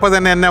കഴിഞ്ഞാൽ അപ്പോൾ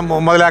തന്നെ എന്നെ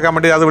മുതലാക്കാൻ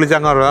വേണ്ടി അത് വിളിച്ച്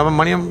അങ്ങ് അപ്പം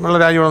മണിയുള്ള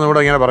രാജ്യങ്ങളൊന്നും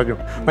ഇവിടെ ഇങ്ങനെ പറഞ്ഞു,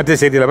 മറ്റേ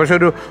ശരിയില്ല. പക്ഷെ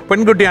ഒരു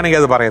പെൺകുട്ടിയാണെങ്കിൽ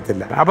അത്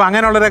പറയത്തില്ല. അപ്പോൾ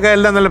അങ്ങനെയുള്ളവരൊക്കെ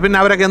എല്ലാം നല്ല, പിന്നെ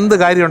അവരൊക്കെ എന്ത്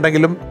കാര്യം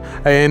ഉണ്ടെങ്കിലും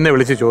എന്നെ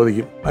വിളിച്ച്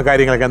ചോദിക്കും,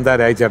 കാര്യങ്ങളൊക്കെ എന്താ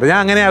അയച്ചായിട്ട്. ഞാൻ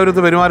അങ്ങനെ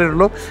അവരടുത്ത്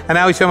പെരുമാറിയിട്ടുള്ളൂ.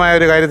 അനാവശ്യമായ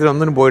ഒരു കാര്യത്തിൽ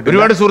ഒന്നിനും പോയിട്ട്.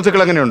 ഒരുപാട്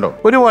സുഹൃത്തുക്കൾ അങ്ങനെയുണ്ടോ?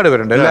 ഒരുപാട്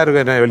പേരുണ്ട്,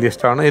 എല്ലാവർക്കും എന്നെ വലിയ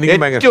ഇഷ്ടമാണ്. എനിക്ക്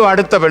ഏറ്റവും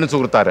അടുത്ത പെൺ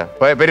സുഹൃത്താരാ?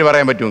 പേര്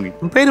പറയാൻ പറ്റുമെങ്കിൽ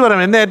പേര്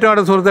പറയാം. എൻ്റെ ഏറ്റവും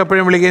അടുത്ത സുഹൃത്ത്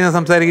എപ്പോഴും വിളിക്കുന്ന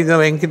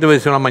സംസാരിക്കുന്നത് എനിക്കിട്ട്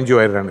വെച്ചാണ് മഞ്ജു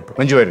വാര്യരാണ്. ഇപ്പോൾ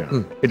മഞ്ജു വാര്യർ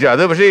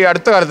അത് പക്ഷേ ഈ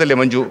അടുത്ത കാലത്തല്ലേ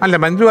മഞ്ജു? അല്ല,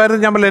 മഞ്ജു വാര്യർ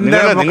ഞാൻ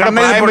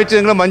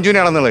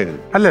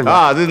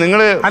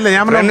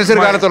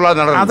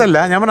അതല്ല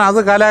ഞാൻ പറഞ്ഞ അത്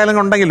കാലാകാലം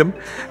ഉണ്ടെങ്കിലും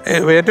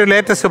ഏറ്റവും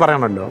ലേറ്റസ്റ്റ്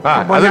പറയണല്ലോ.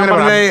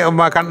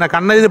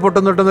 കണ്ണെഴുതി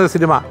പൊട്ടുന്ന ഒരു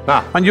സിനിമ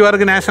മഞ്ജു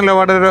വാര്യർക്ക് നാഷണൽ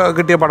അവാർഡ്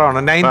കിട്ടിയ പടമാണ്.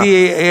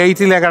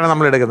 98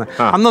 നമ്മൾ എടുക്കുന്നത്.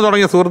 അന്ന്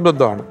തുടങ്ങിയ സുഹൃത്ത്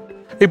ബന്ധമാണ്.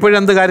 ഇപ്പോഴും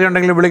എന്ത് കാര്യം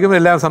ഉണ്ടെങ്കിലും വിളിക്കും,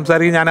 എല്ലാം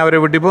സംസാരിക്കും. ഞാൻ അവരെ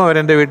വീട്ടിൽ പോകും,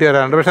 അവരെൻ്റെ വീട്ടിൽ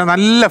വരാറുണ്ട്. പക്ഷെ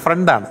നല്ല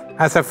ഫ്രണ്ടാണ്.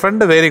 As a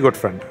friend very good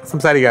friend.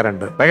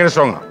 സംസാരിക്കാറുണ്ട്. ഭയങ്കര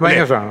സ്ട്രോങ്.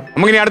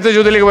 നമുക്കിനി അടുത്ത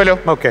ചോദ്യത്തിലേക്ക് പോലോ.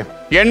 ഓക്കെ.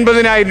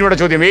 80,000 രൂപയുടെ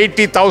ചോദ്യം.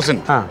 80,000.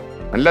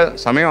 നല്ല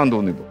സമയമാണെന്ന്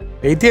തോന്നിപ്പോ.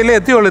 80 അല്ലേ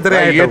എത്തിയുള്ളൂ.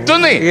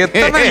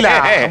 എത്തുന്നില്ല.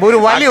 ഒരു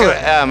വലിയ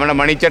നമ്മുടെ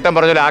മണിച്ചേട്ടൻ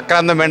പറഞ്ഞ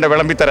ആക്രാന്തം വേണ്ട,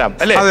 വിളമ്പിത്തരാം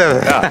അല്ലേ?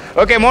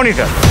 Okay,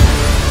 monitor.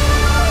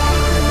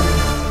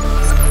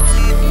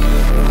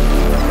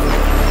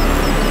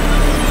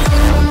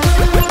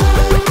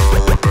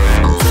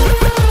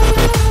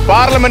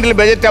 പാർലമെന്റിൽ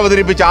ബജറ്റ്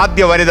അവതരിപ്പിച്ച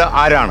ആദ്യ വനിത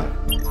ആരാണ്?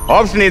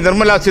 Option A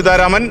Nirmala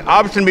Sitharaman,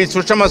 option B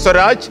Sushma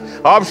Swaraj,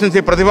 option C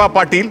Prathibha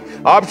Patil,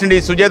 option D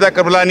Sujetha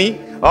Kripalani,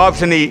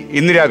 option E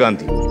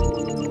Indira Gandhi.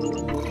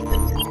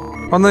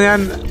 ഒന്ന് ഞാൻ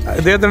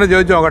ഇദ്ദേഹത്തോട്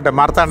ചോദിച്ചു നോക്കട്ടെ.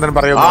 മാർത്താണ്ഡൻ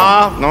പറയുമോ?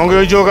 നമുക്ക്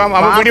ചോദിച്ചു നോക്കാം.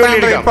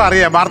 ഇപ്പൊ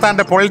അറിയാം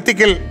മാർത്താണ്ഡന്റെ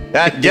പൊളിറ്റിക്കൽ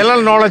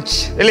ജനറൽ നോളജ്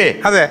അല്ലേ?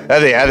 അതെ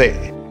അതെ അതെ.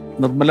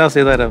 നിർമ്മല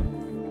സീതാരാമൻ.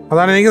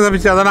 അതാണ് എനിക്ക്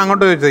ലഭിച്ചത്. അതാണ്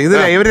അങ്ങോട്ട് ചോദിച്ചത്. ഇതിൽ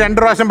ഇവർ 2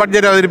 പ്രാവശ്യം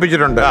ബഡ്ജറ്റ്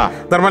അവതരിപ്പിച്ചിട്ടുണ്ട്,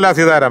 നിർമ്മല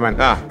സീതാരാമൻ.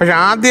 പക്ഷെ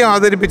ആദ്യം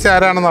അവതരിപ്പിച്ച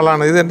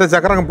ആരാണെന്നുള്ളതാണ്. ഇത് എന്റെ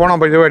ചക്രം പോണ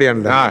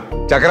പരിപാടിയാണല്ലോ.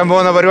 ചക്രം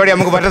പോകുന്ന പരിപാടി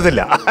നമുക്ക്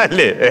പറ്റത്തില്ല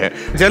അല്ലേ?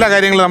 ചില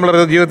കാര്യങ്ങൾ നമ്മൾ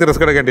ജീവിതത്തിൽ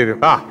റിസ്ക് എടുക്കേണ്ടി വരും.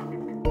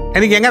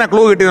 എനിക്ക് എങ്ങനെ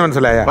ക്ലൂ കിട്ടിയെന്ന്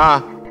മനസ്സിലായ?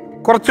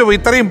 കുറച്ച്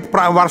ഇത്രയും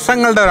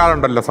വർഷങ്ങളുടെ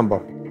ഒരാളുണ്ടല്ലോ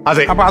സംഭവം.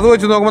 അതെ. അപ്പൊ അത്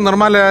വെച്ച് നോക്കുമ്പോൾ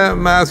നിർമ്മല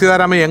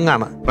സീതാരാമൻ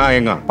യങ്ങാണ്.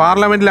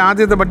 പാർലമെന്റിൽ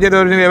ആദ്യത്തെ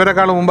ബഡ്ജറ്റ്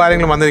ഇവരെക്കാളും മുമ്പ്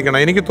ആരെങ്കിലും വന്നിരിക്കണം.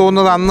 എനിക്ക്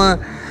തോന്നുന്നത് അന്ന്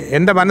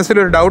എന്റെ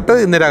മനസ്സിലൊരു ഡൗട്ട്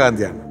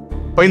ഇന്ദിരാഗാന്ധിയാണ്.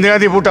 അപ്പൊ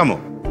ഇന്ദിരാഗാന്ധി പൂട്ടാമോ?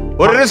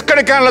 ഒരു റിസ്ക്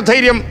എടുക്കാനുള്ള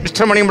ധൈര്യം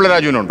മിസ്റ്റർ മണിയമ്പിള്ള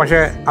രാജുവിനുണ്ട്. പക്ഷേ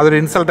അതൊരു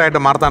ഇൻസൾട്ട് ആയിട്ട്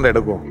മാർത്താണ്ട്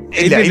എടുക്കുമോ?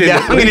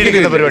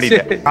 പരിപാടി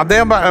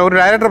അദ്ദേഹം ഒരു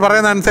ഡയറക്ടർ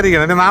പറയുന്ന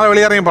അനുസരിക്കണം. നാളെ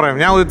വെളിയിറങ്ങി പറയും.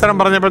 ഞാൻ ഉത്തരം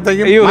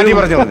പറഞ്ഞപ്പോഴത്തേക്കും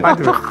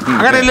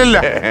അങ്ങനെ ഇല്ലല്ല.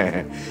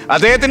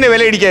 അദ്ദേഹത്തിന്റെ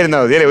വില ഇടിക്കായിരുന്നോ?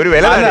 ഒരു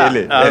വില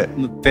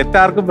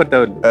തെറ്റാർക്കും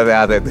പറ്റാവില്ല.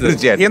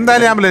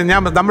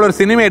 എന്തായാലും നമ്മളൊരു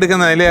സിനിമ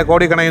എടുക്കുന്നതിൽ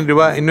കോടിക്കണക്കിന്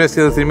രൂപ ഇൻവെസ്റ്റ്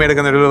ചെയ്ത് സിനിമ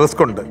എടുക്കുന്ന ഒരു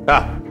റിസ്ക് ഉണ്ട്.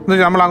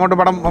 നമ്മൾ അങ്ങോട്ട്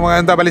പടം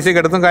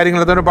പലിശയ്ക്ക് എടുത്തും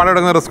കാര്യങ്ങളെടുത്തും പടം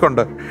എടുക്കുന്ന റിസ്ക്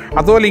ഉണ്ട്.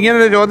 അതുപോലെ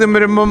ഇങ്ങനൊരു ചോദ്യം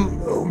വരുമ്പം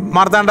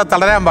മാർത്താണ്ട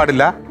തളരാൻ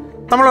പാടില്ല.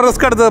 നമ്മൾ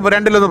റിസ്ക് എടുത്ത്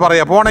 2-1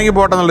 പറയാം. പോണെങ്കിൽ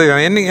പോട്ടെ എന്നുള്ളത്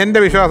എന്റെ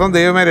വിശ്വാസം.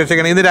 ദൈവമേ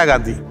രക്ഷിക്കണം.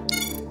 ഇന്ദിരാഗാന്ധി.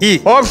 ഈ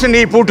ഓപ്ഷൻ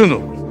ഈ പൂട്ടുന്നു.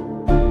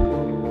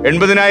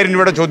 80,000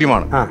 രൂപയുടെ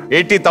ചോദ്യമാണ്.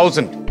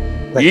 80,000.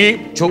 ഈ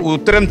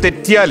ഉത്തരം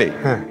തെറ്റിയാല്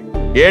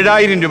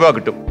 7,000 രൂപ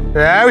കിട്ടും.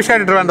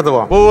 ആവശ്യമായിട്ട് വേണ്ടത്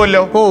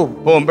പോവുമല്ലോ.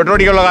 പോവും. പെട്രോൾ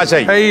അടിക്കാനുള്ള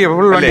കാശായി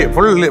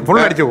ഫുൾ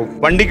അടിച്ചു പോകും.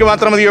 വണ്ടിക്ക്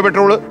മാത്രം മതിയോ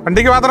പെട്രോള്?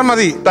 വണ്ടിക്ക് മാത്രം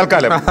മതി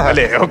തൽക്കാലം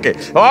അല്ലേ? ഓക്കെ.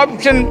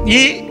 Option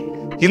E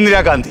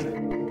Indira Gandhi.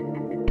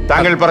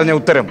 താങ്കൾ പറഞ്ഞ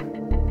ഉത്തരം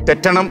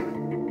തെറ്റണം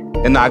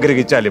എന്ന്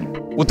ആഗ്രഹിച്ചാലും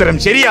ഉത്തരം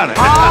ശരിയാണ്.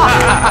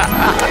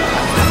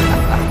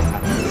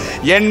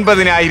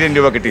 80,000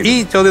 രൂപ കിട്ടി. ഈ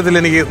ചോദ്യത്തിൽ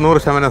എനിക്ക്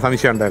 100%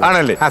 സംശയം ഉണ്ടായിരുന്നു.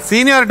 ആണല്ലേ?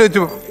 സീനിയോറിറ്റി വെച്ച്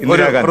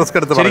റിസ്ക്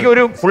എടുത്ത് ശരിക്കും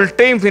ഒരു ഫുൾ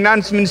ടൈം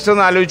ഫിനാൻസ് മിനിസ്റ്റർ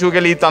എന്ന് ആലോചിച്ച്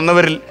നോക്കിയാൽ ഈ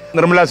തന്നവരിൽ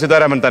നിർമ്മല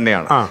സീതാരാമൻ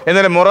തന്നെയാണ്.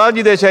 എന്നാൽ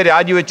മൊറാർജി ദേശായി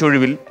രാജിവെച്ച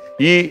ഒഴിവിൽ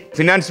ഈ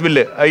ഫിനാൻസ്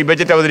ബില്ല്, ഈ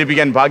ബജറ്റ്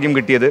അവതരിപ്പിക്കാൻ ഭാഗ്യം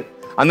കിട്ടിയത്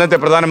അന്നത്തെ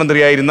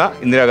പ്രധാനമന്ത്രിയായിരുന്ന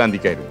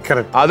ഇന്ദിരാഗാന്ധിക്കായിരുന്നു.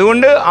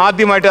 അതുകൊണ്ട്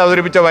ആദ്യമായിട്ട്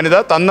അവതരിപ്പിച്ച വനിത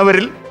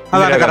തന്നവരിൽ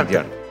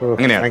ഇന്ദിരാഗാന്ധിയാണ്.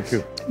 അങ്ങനെയാണ്.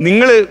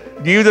 നിങ്ങൾ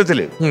ജീവിതത്തിൽ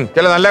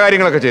ചില നല്ല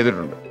കാര്യങ്ങളൊക്കെ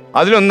ചെയ്തിട്ടുണ്ട്.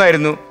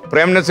 അതിലൊന്നായിരുന്നു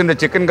പ്രേംനസിന്റെ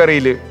ചിക്കൻ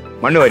കറിയിൽ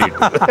മണ്ണ് വാരിയിട്ട്.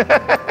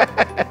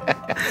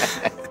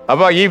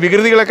 അപ്പൊ ഈ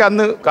വികൃതികളൊക്കെ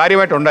അന്ന്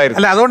കാര്യമായിട്ടുണ്ടായിരുന്നു.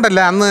 അല്ല, അതുകൊണ്ടല്ല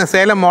അന്ന്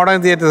സേലം മോഡേൺ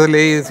തിയേറ്റേഴ്സിൽ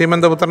ഈ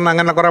സീമന്തപുത്രൻ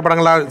അങ്ങനെ കുറെ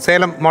പടങ്ങൾ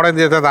സേലം മോഡേൺ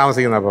തിയേറ്റർ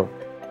താമസിക്കുന്നത്.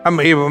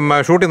 അപ്പോൾ ഈ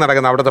ഷൂട്ടിംഗ്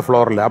നടക്കുന്ന അവിടുത്തെ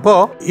ഫ്ലോറിൽ അപ്പോൾ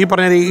ഈ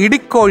പറഞ്ഞ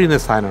ഇടിക്കോഴിന്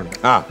സാധനമുണ്ട്.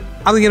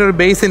 അതിങ്ങനെ ഒരു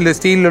ബേസിനിൽ,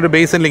 സ്റ്റീലിലൊരു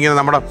ബേസിനിൽ ഇങ്ങനെ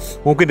നമ്മുടെ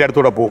മൂക്കിൻ്റെ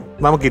അടുത്തൂടെ പോവും.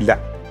 നമുക്കില്ല.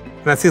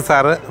 നസീർ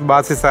സാറ്,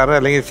 ബാസി സാറ്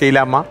അല്ലെങ്കിൽ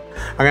ഷീലാമ്മ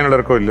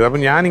അങ്ങനെയുള്ളവർക്കും ഇല്ല.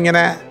 അപ്പം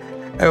ഞാനിങ്ങനെ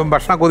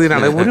ഭക്ഷണ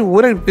കൊതിയാണ്. ഒരു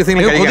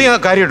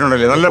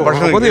കാര്യമായിട്ടുണ്ടല്ലോ. നല്ല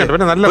ഭക്ഷണം കൊതിയുണ്ട്.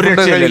 പിന്നെ നല്ല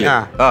ഫുഡ്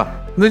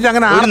എന്ന് വെച്ചാൽ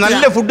അങ്ങനെ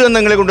നല്ല ഫുഡ്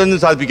നിങ്ങളെ കൊണ്ടൊന്നും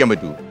സാധിപ്പിക്കാൻ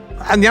പറ്റുമോ?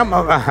 ഞാൻ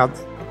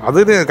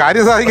അതൊരു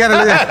കാര്യം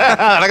സാധിക്കാനല്ല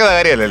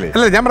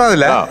അല്ല ഞാൻ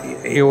പറഞ്ഞില്ല.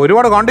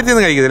 ഒരുപാട് ക്വാണ്ടിറ്റി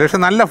ഒന്നും കഴിക്കുന്നില്ല.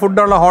 പക്ഷെ നല്ല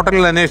ഫുഡുള്ള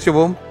ഹോട്ടലിൽ അന്വേഷിച്ച്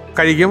പോവും,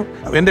 കഴിക്കും.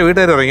 എൻ്റെ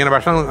വീട്ടുകാർ പറയും ഇങ്ങനെ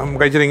ഭക്ഷണം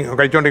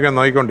കഴിച്ചുകൊണ്ടിരിക്കാൻ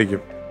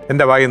നോക്കിക്കൊണ്ടിരിക്കും.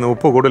 എൻ്റെ വായിൽ നിന്ന്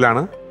ഉപ്പ്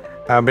കൂടുതലാണ്,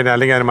 പിന്നെ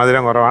അല്ലെങ്കിൽ അതിന്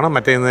മധുരം കുറവാണ്,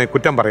 മറ്റേ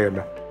കുറ്റം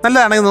പറയുമല്ലോ.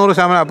 നല്ലതാണെങ്കിൽ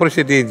 100%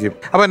 അപ്രീഷിയേറ്റ് ചെയ്യുകയും ചെയ്യും.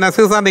 അപ്പോൾ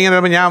നസീർ സാറിൻ്റെ ഇങ്ങനെ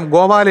വരുമ്പോൾ ഞാൻ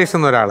ഗോപാലേഷ്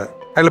എന്നൊരാൾ,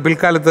 അയാൾ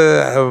പിൽക്കാലത്ത്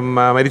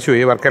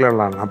മരിച്ചുപോയി,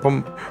 വർക്കലുള്ളതാണ്. അപ്പം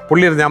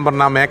പുള്ളിയുടെ ഞാൻ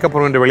പറഞ്ഞ ആ മേക്കപ്പ്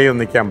റൂമിൻ്റെ വെളിയിൽ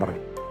നിൽക്കാൻ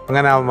പറഞ്ഞു.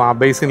 അങ്ങനെ ആ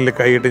ബേസിനിൽ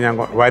കൈയിട്ട് ഞാൻ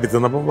വാരി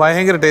തിന്നപ്പോൾ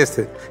ഭയങ്കര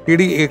ടേസ്റ്റ്.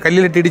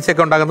 കല്ലിലിട്ട്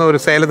ഇടിച്ചൊക്കെ ഉണ്ടാക്കുന്ന ഒരു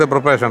സേലത്തെ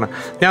പ്രിപ്പറേഷനാണ്.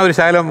 ഞാൻ ഒരു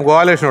ശൈലം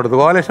ഗോപാലേഷന് കൊടുത്തു.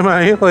 ഗോപാലേഷൻ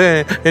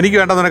എനിക്ക്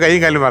വേണ്ടെന്ന്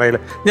കൈയും കാലും പറയില്ല.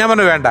 ഞാൻ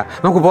പറഞ്ഞു വേണ്ട,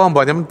 നമുക്ക് പോകാൻ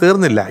പോകാം. ഞാൻ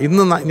തീർന്നില്ല,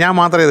 ഇന്ന് ഞാൻ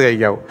മാത്രമേ ഇത്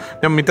കഴിക്കാവൂ.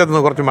 ഞാൻ മുറ്റത്ത്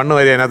നിന്ന് കുറച്ച് മണ്ണ്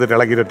വരെ അതിനകത്ത്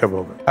ഇളകിയിട്ടൊക്കെ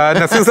പോകും.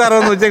 നസീർ സാർ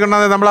ഒന്ന്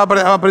ഉച്ചയ്ക്കുണ്ടാകുന്നത് നമ്മൾ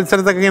ആ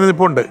പരിസരത്തൊക്കെ ഇങ്ങനെ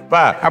നിൽപ്പുണ്ട്.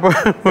 അപ്പോൾ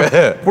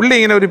പുള്ളി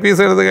ഇങ്ങനെ ഒരു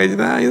പീസ് എടുത്ത്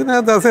കഴിച്ചിട്ട്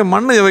ഇതിനകത്ത്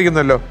മണ്ണ്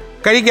ചോദിക്കുന്നല്ലോ,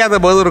 കഴിക്കാത്ത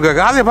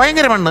ബഹദൂർക്കൊക്കെ ആദ്യം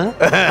ഭയങ്കര മണ്ണ്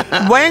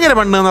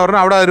എന്ന് പറഞ്ഞു.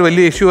 അവിടെ ഒരു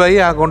വലിയ ഇഷ്യൂ ആയി.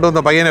 ആ കൊണ്ടുവന്ന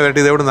പയ്യനെ വരട്ടി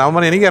ഇത് എവിടെ നിന്ന്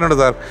അവൻ എനിക്കറിയണ്ട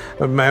സാർ,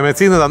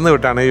 മെസ്സിന്ന് തന്നു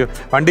വിട്ടാണ്, ഈ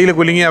വണ്ടിയിൽ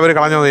കുലുങ്ങി അവർ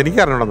കളഞ്ഞു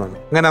എനിക്കറിയണമെന്നാണ്.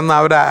 അങ്ങനെ അന്ന്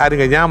അവർ ആരും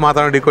കഴിച്ചു, ഞാൻ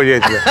മാത്രമാണ് ഡിക്കോഴി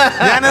അയച്ചത്.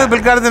 ഞാനത്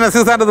പിൽക്കാലത്ത്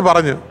നസീർ സാറിൻ്റെ അടുത്ത്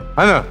പറഞ്ഞു.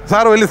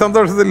 സാർ വലിയ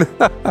സന്തോഷത്തിൽ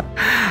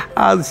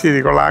അത് ശരി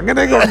കൊള്ളാം,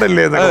 അങ്ങനെയൊക്കെ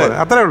ഉണ്ടല്ലേ എന്നൊക്കെ പറഞ്ഞു.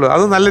 അത്രേ ഉള്ളൂ.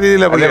 അത് നല്ല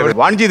രീതിയിലാണ്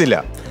വാൺ ചെയ്തില്ല,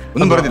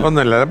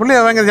 ഒന്നുമില്ല. പുള്ളി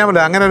ഭയങ്കര ഞാൻ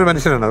പറയാം അങ്ങനെ ഒരു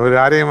മനുഷ്യനാണ്. ഒരു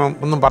ആരെയും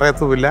ഒന്നും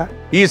പറയത്തുമില്ല.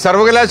 ഈ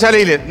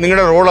സർവകലാശാലയിൽ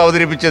നിങ്ങളുടെ റോൾ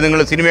അവതരിപ്പിച്ച് നിങ്ങൾ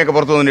സിനിമയൊക്കെ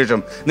പുറത്തു വന്നതിന്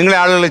ശേഷം നിങ്ങളെ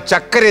ആളുകൾ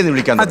ചക്കരയെന്ന്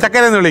വിളിക്കാൻ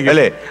ചക്കരയെന്ന് വിളിക്കും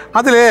അല്ലേ?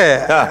 അതില്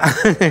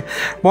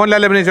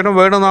മോഹൻലാൽ അഭിനയിച്ചിട്ടും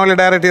വേണു നോവൽ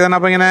ഡയറക്റ്റ് ചെയ്താണ്.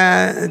 അപ്പം ഇങ്ങനെ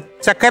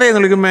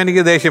ചക്കരയെന്ന് വിളിക്കുമ്പോൾ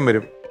എനിക്ക് ദേഷ്യം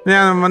വരും.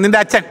 ഞാൻ നിന്റെ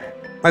അച്ഛൻ,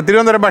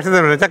 തിരുവനന്തപുരം ഭാഷ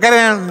ചക്കര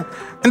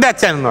എൻ്റെ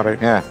അച്ഛൻ എന്ന് പറയും.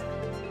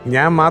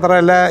 ഞാൻ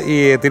മാത്രമല്ല, ഈ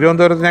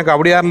തിരുവനന്തപുരത്ത് ഞാൻ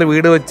കവടിയാറിൽ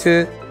വീട് വെച്ച്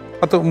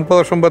 30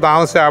 വർഷം മുമ്പ്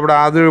താമസിച്ച അവിടെ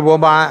ആദ്യം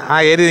പോകുമ്പോൾ ആ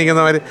ഏരിയ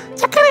നിൽക്കുന്നവർ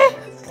ചക്കരേ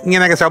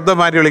ഇങ്ങനെയൊക്കെ ശബ്ദം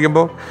മാറ്റി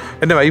വിളിക്കുമ്പോൾ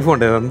എൻ്റെ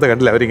വൈഫുണ്ട്, എന്ത്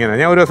കണ്ടില്ല അവരിങ്ങനെ.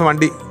 ഞാൻ ഒരു ദിവസം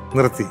വണ്ടി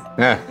നിർത്തി,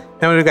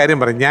 ഞാൻ ഒരു കാര്യം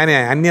പറയും, ഞാൻ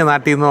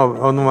അന്യനാട്ടിൽ നിന്നോ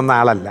ഒന്നും വന്ന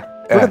ആളല്ല,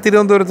 ഇവിടെ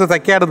തിരുവനന്തപുരത്ത്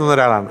തക്കാട് നിന്ന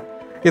ഒരാളാണ്.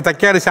 ഈ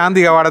തക്കാട് ശാന്തി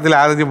കവാടത്തിൽ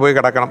ആദ്യം പോയി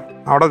കിടക്കണം,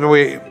 അവിടെ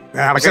പോയി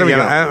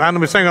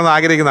വിശ്രമിക്കണം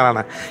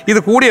ആഗ്രഹിക്കുന്നതാണ്. ഇത്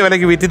കൂടിയ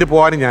വിലയ്ക്ക് വിറ്റിട്ട്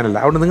പോകാനും ഞാനല്ല.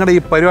 അതുകൊണ്ട് നിങ്ങളുടെ ഈ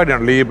പരിപാടി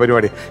ഉണ്ടല്ലോ, ഈ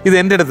പരിപാടി ഇത്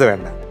എൻ്റെ അടുത്ത്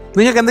വേണ്ട.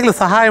 നിങ്ങൾക്ക് എന്തെങ്കിലും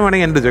സഹായം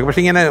വേണമെങ്കിൽ എൻ്റെ ചോദിക്കും,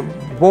 പക്ഷെ ഇങ്ങനെ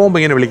പോകുമ്പോൾ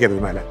ഇങ്ങനെ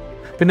വിളിക്കരുത് മേലെ.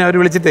 പിന്നെ അവർ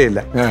വിളിച്ചിട്ടേ ഇല്ല.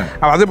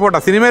 അത് പോട്ടെ,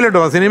 സിനിമയിലോട്ട്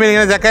പോകും. സിനിമയിൽ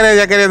ഇങ്ങനെ ചക്കര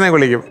ചക്കര എന്നേ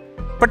വിളിക്കും.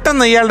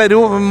 പെട്ടെന്ന് ഇയാളുടെ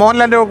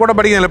മോഹൻലാലിൻ്റെ കൂടെ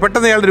പഠിക്കുന്നില്ല,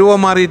 പെട്ടെന്ന് ഇയാളുടെ രൂപം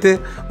മാറിയിട്ട്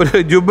ഒരു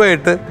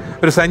ജുബയിട്ട്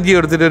ഒരു സഞ്ചി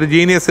എടുത്തിട്ട് ഒരു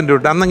ജീനിയസിൻ്റെ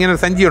ഇട്ട്, അന്ന് ഇങ്ങനെ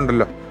ഒരു സഞ്ചി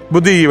ഉണ്ടല്ലോ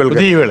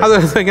ബുദ്ധിജീവികൾക്ക്, അത്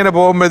ഇങ്ങനെ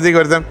പോകുമ്പോഴത്തേക്ക്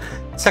ഒരുത്തൻ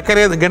ചക്കര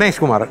ഗണേഷ്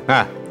കുമാർ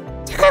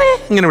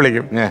ഇങ്ങനെ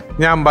വിളിക്കും.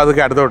 ഞാൻ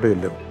പതുക്കെ അടുത്തോട്ട്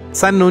ചെല്ലും.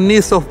 सन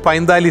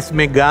 1945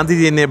 में गांधी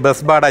जी ने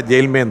बसबाड़ा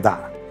जेल में था.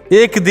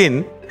 एक दिन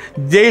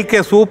जेल के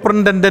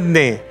सुपरिटेंडेंट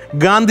ने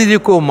गांधी जी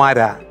को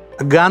मारा.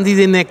 गांधी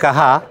जी ने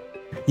कहा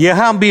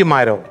यहाँ भी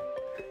मारो.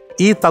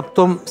 ഈ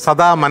തത്വം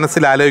സദാ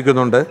മനസ്സിൽ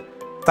ആലോചിക്കുന്നുണ്ട്.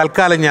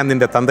 തൽക്കാലം ഞാൻ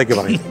നിന്റെ തന്തയ്ക്ക്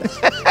പറയും.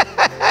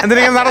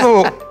 എന്തിനെങ്കിലും നടന്നു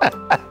പോകും.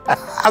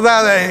 അതാ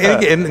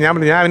എനിക്ക് ഞാൻ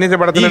അഭിനയിച്ച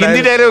പടത്തിൽ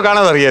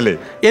കാണാതറിയാലേ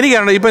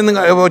എനിക്കാണ്. ഇപ്പം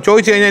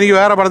ചോദിച്ചു കഴിഞ്ഞാൽ എനിക്ക്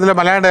വേറെ പടത്തിലെ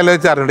മലയാളം ഡയലോഗ്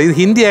അറിയുന്നുണ്ട്. ഇത്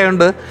ഹിന്ദി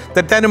ആയതുകൊണ്ട്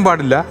തെറ്റാനും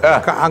പാടില്ല.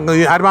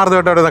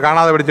 ആത്മാർത്ഥമായിട്ട്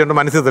കാണാതെ പിടിച്ചുകൊണ്ട്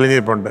മനസ്സിൽ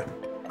തെളിഞ്ഞിട്ടുണ്ട്.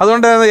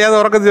 അതുകൊണ്ട് ഏത്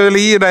ഉറക്കത്തിൽ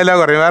ചോദിച്ചാൽ ഈ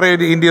ഡയലോഗ് അറിയാം. വേറെ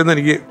ഹിന്ദിയൊന്നും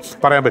എനിക്ക്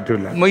പറയാൻ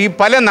പറ്റില്ല. ഈ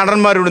പല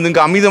നടന്മാരോട്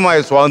നിങ്ങൾക്ക് അമിതമായ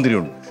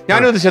സ്വാതന്ത്ര്യമുണ്ട്.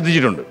 ഞാനും ഇത്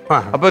ശ്രദ്ധിച്ചിട്ടുണ്ട്.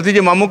 അപ്പൊ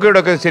മമ്മൂക്കയുടെ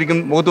ഒക്കെ ശരിക്കും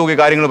മുഖത്ത് നോക്കി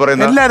കാര്യങ്ങൾ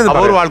പറയുന്ന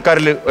അപൂർവ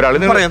ആൾക്കാരിൽ ഒരാൾ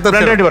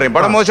രണ്ടായിട്ട് പറയും.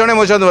 പടം മോശമാണേ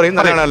മോശം എന്ന് പറയും,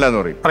 നല്ലതാണല്ല എന്ന്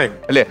പറയും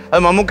അല്ലേ?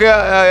 അത്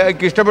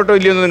മമ്മൂക്കയ്ക്ക് ഇഷ്ടപ്പെട്ടോ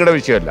ഇല്ലയോ എന്ന് നിങ്ങളുടെ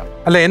വിഷയമല്ല.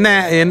 അല്ല,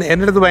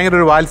 എൻ്റെ അടുത്ത് ഭയങ്കര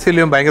ഒരു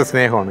വാത്സല്യവും ഭയങ്കര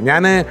സ്നേഹമാണ്.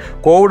 ഞാൻ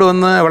കോവിഡ്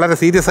വന്ന് വളരെ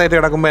സീരിയസ് ആയിട്ട്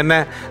കിടക്കുമ്പോൾ എന്നെ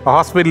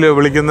ഹോസ്പിറ്റലിൽ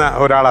വിളിക്കുന്ന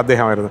ഒരാൾ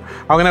അദ്ദേഹമായിരുന്നു.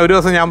 അങ്ങനെ ഒരു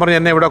ദിവസം ഞാൻ പറഞ്ഞു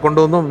എന്നെ ഇവിടെ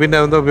കൊണ്ടുവന്നു. പിന്നെ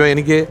എന്തോ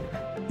എനിക്ക്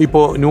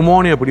ഇപ്പോൾ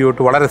ന്യൂമോണിയ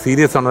പിടിപെട്ട് വളരെ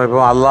സീരിയസ് ആണ്.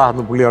 ഇപ്പോൾ അള്ളാഹ്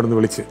എന്ന് പുള്ളി അവിടെ നിന്ന്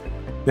വിളിച്ച്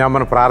ഞാൻ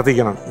പറഞ്ഞു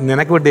പ്രാർത്ഥിക്കണം,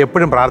 നിനക്ക് വേണ്ടി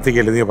എപ്പോഴും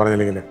പ്രാർത്ഥിക്കല്ലേ നീ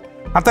പറഞ്ഞില്ലെങ്കിൽ.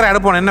 അത്ര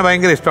അടുപ്പമാണ്, എന്നെ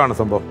ഭയങ്കര ഇഷ്ടമാണ്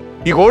സംഭവം.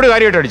 ഈ കോവിഡ്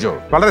കാര്യമായിട്ട് അടിച്ചോ?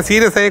 വളരെ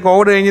സീരിയസ് ആയി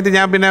കോവിഡ് കഴിഞ്ഞിട്ട്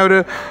ഞാൻ പിന്നെ ഒരു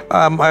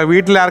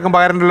വീട്ടിലാർക്കും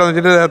പകരണ്ടല്ലോ എന്ന്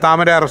വെച്ചിട്ട്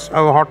താമര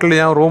ഹോട്ടലിൽ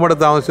ഞാൻ റൂം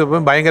എടുത്ത്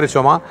താമസിച്ചപ്പോൾ ഭയങ്കര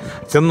ചുമ.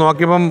 ചെന്ന്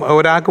നോക്കിയപ്പം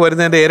ഒരാൾക്ക്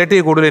വരുന്നതിൻ്റെ ഇരട്ടി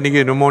കൂടുതൽ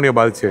എനിക്ക് ന്യൂമോണിയ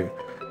ബാധിച്ചു കഴിഞ്ഞു.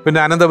 പിന്നെ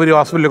അനന്തപുരി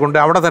ഹോസ്പിറ്റലിൽ കൊണ്ട്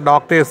അവിടുത്തെ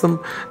ഡോക്ടേഴ്സും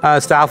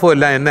സ്റ്റാഫും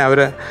എല്ലാം എന്നെ അവർ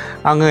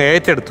അങ്ങ്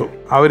ഏറ്റെടുത്തു.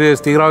 അവർ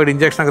സ്റ്റീറോയിഡ്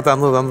ഇഞ്ചക്ഷനൊക്കെ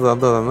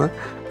തന്ന്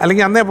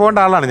അല്ലെങ്കിൽ അന്നേ പോകേണ്ട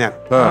ആളാണ് ഞാൻ.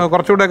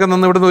 കുറച്ചുകൂടെയൊക്കെ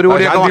നിന്ന് ഇവിടുന്ന്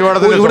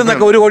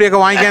ഇവിടുന്നൊക്കെ 1 കോടിയൊക്കെ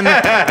വാങ്ങിക്കാൻ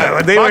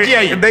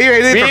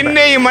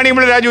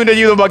മണിമല രാജുവിന്റെ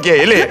ജീവിതം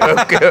ബാക്കിയായി അല്ലേ?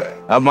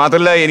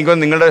 മാത്രമല്ല എനിക്ക്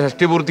നിങ്ങളുടെ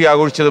ഷഷ്ടിപൂർത്തി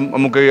ആഘോഷിച്ചതും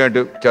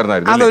നമുക്കായിട്ട്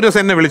ചേർന്നായിരുന്നു. അതൊരു ദിവസം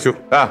എന്നെ വിളിച്ചു.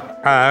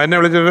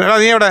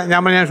 നീ എവിടെ?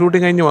 ഞാൻ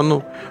ഷൂട്ടിങ് കഴിഞ്ഞ് വന്നു.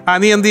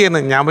 നീ എന്ത്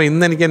ചെയ്യുന്നത്? ഞാൻ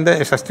ഇന്ന് എനിക്ക് എൻ്റെ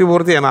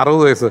ഷഷ്ടിപൂർത്തിയാണ്,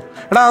 60 വയസ്സ്.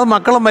 എടാ അത്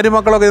മക്കളും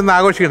മരുമക്കളൊക്കെ ഇന്ന്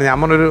ആഘോഷിക്കണം. ഞാൻ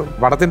പറഞ്ഞൊരു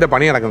പടത്തിൻ്റെ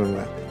പണി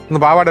നടക്കുന്നത്,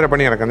 ഇന്ന് പാവാടയുടെ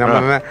പണി നടക്കുന്നത്. ഞാൻ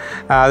പറഞ്ഞ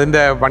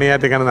അതിൻ്റെ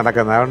പണിയായിട്ടൊക്കെയാണ്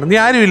നടക്കുന്നത്. അതുകൊണ്ട് നീ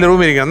ആരും ഇല്ല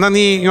റൂമിൽ ഇരിക്കണം, എന്നാൽ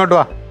നീ ഇങ്ങോട്ട്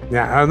വാ.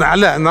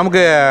 അല്ല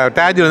നമുക്ക്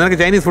ടാജ് നിനക്ക്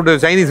ചൈനീസ് ഫുഡ്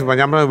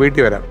നമ്മൾ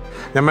വീട്ടിൽ വരാം.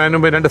 നമ്മൾ അതിന്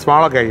മുമ്പ് 2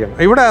 സ്മാളൊക്കെ കഴിക്കണം.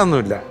 ഇവിടെ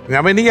ഒന്നുമില്ല.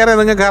 ഞാൻ എനിക്കറിയാം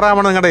നിങ്ങൾക്ക്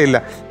കയറാമണം നിങ്ങളുടെ ഇല്ല.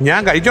 ഞാൻ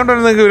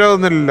കഴിച്ചോണ്ടിരുന്ന നിങ്ങൾക്ക്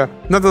വിരോധമൊന്നുമില്ലല്ലോ,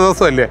 ഇന്നത്തെ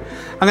ദിവസമല്ലേ.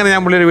 അങ്ങനെ ഞാൻ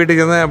പുള്ളിയുടെ വീട്ടിൽ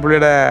ചെന്ന്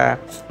പുള്ളിയുടെ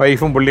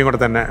വൈഫും പുള്ളിയും കൂടെ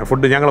തന്നെ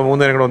ഫുഡ് ഞങ്ങൾ 3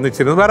 പേരും കൂടെ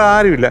ഒന്നിച്ചിരുന്നു. വേറെ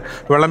ആരുമില്ല.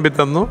 വിളമ്പി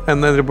തന്നു.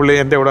 എന്നൊരു പുള്ളി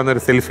എൻ്റെ കൂടെ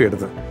വന്നൊരു സെൽഫി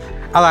എടുത്തു.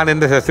 അതാണ്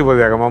എൻ്റെ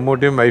ഷഷ്ടിപൂർത്തിയാക്കം.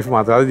 മമ്മൂട്ടിയും വൈഫ്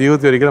മാത്രം. അത്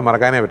ജീവിതത്തിൽ ഒരിക്കലും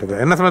മറക്കാനേ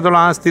പറ്റത്തില്ല. എന്നെ സംബന്ധിച്ചോളം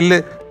ആ സ്റ്റില്ല്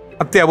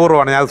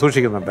അത്യപൂർവമാണ്. ഞാൻ അത്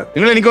സൂക്ഷിക്കുന്നുണ്ട്.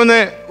 നിങ്ങൾ എനിക്കൊന്ന്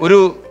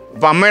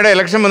ഇപ്പം അമ്മയുടെ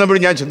ഇലക്ഷൻ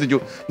വന്നപ്പോഴും ഞാൻ ചിന്തിച്ചു,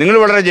 നിങ്ങൾ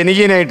വളരെ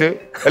ജനകീയനായിട്ട്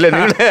അല്ലെ,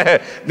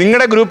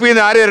 നിങ്ങളുടെ ഗ്രൂപ്പിൽ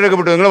നിന്ന് ആരും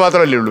ഇരക്കപ്പെട്ടു? നിങ്ങൾ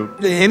മാത്രമല്ലേ ഉള്ളൂ?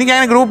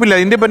 എനിക്കങ്ങനെ ഗ്രൂപ്പില്ല.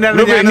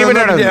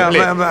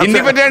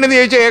 ഇൻഡിപെൻഡന്റ്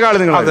ചോദിച്ച ഏകാള്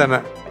നിങ്ങൾ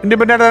തന്നെ.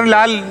 ഇൻഡിപെൻഡന്റ്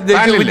ലാൽ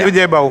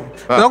വിജയബാബു.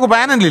 നമുക്ക്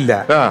പാനലില്ല.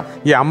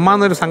 ഈ അമ്മ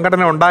എന്നൊരു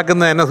സംഘടന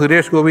ഉണ്ടാക്കുന്നത് തന്നെ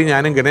സുരേഷ് ഗോപി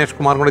ഞാനും ഗണേഷ്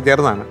കുമാറും കൂടെ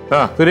ചേർന്നാണ്.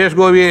 സുരേഷ്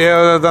ഗോപി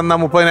തന്ന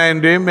 30,000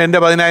 രൂപയും എൻ്റെ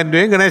 10,000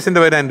 രൂപയും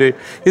ഗണേശൻ്റെ 10,000 രൂപയും.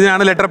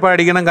 ഇതിനാണ് ലെറ്റർ പാഡ്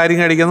അടിക്കണം,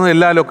 കാര്യങ്ങൾ അടിക്കുന്നത്,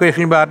 എല്ലാ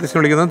ലൊക്കേഷനിലും ആർട്ടിസ്റ്റിനെ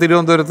വിളിക്കുന്നത്.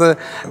 തിരുവനന്തപുരത്ത്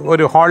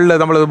ഒരു ഹാളിൽ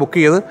നമ്മളിത് ബുക്ക്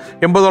ചെയ്ത്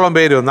 80ഓളം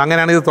പേര് വന്നു.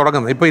 അങ്ങനെയാണ് ഇത്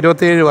തുടങ്ങുന്നത്. ഇപ്പോൾ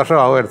 27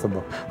 വർഷമാവും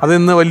എടുത്തുമ്പോൾ. അത്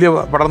ഇന്ന് വലിയ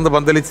പടർന്ന്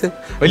പന്തലിച്ച്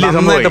വലിയ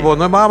നന്നായിട്ട്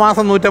പോകുന്നു. ആ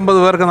മാസം 150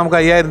 പേർക്ക് നമുക്ക്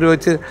 5,000 രൂപ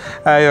വെച്ച്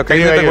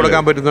കൈനീട്ടം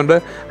കൊടുക്കാൻ പറ്റുന്നുണ്ട്.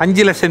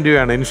 5 ലക്ഷം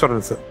രൂപയാണ്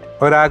ഇൻഷുറൻസ്.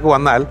 ഒരാൾക്ക്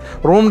വന്നാൽ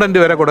റൂം റെന്റ്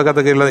വരെ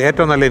കൊടുക്കത്തക്കുള്ള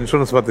ഏറ്റവും നല്ല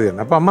ഇൻഷുറൻസ് പദ്ധതിയാണ്.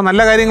 അപ്പോൾ അമ്മ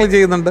നല്ല കാര്യങ്ങൾ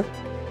ചെയ്യുന്നുണ്ട്.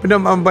 പിന്നെ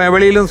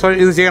വെളിയിലും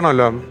ഇത്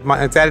ചെയ്യണമല്ലോ,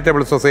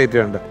 ചാരിറ്റബിൾ സൊസൈറ്റി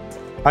ഉണ്ട്.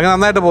 അങ്ങനെ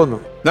നന്നായിട്ട് പോകുന്നു.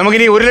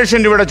 നമുക്കിനി 1 ലക്ഷം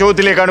രൂപയുടെ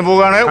ചോദ്യത്തിലേക്കാണ്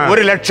പോവുകയാണ്.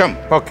 1 ലക്ഷം.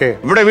 ഓക്കെ,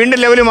 ഇവിടെ വീണ്ടും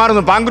ലെവൽ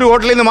മാറുന്നു. പാങ്കുരു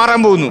ഹോട്ടലിൽ നിന്ന് മാറാൻ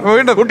പോകുന്നു.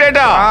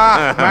 കുട്ടേട്ടാ,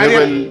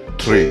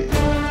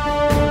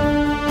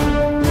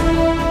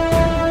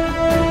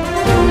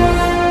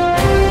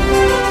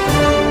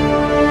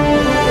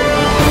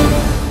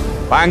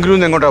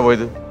 പാങ്കുരു എങ്ങോട്ടാ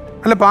പോയത്?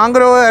 അല്ല,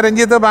 പാങ്കുരോ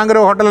രഞ്ജിത്ത് പാങ്കുരോ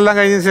ഹോട്ടലെല്ലാം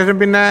കഴിഞ്ഞ ശേഷം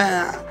പിന്നെ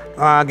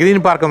ഗ്രീൻ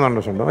പാർക്ക് എന്ന്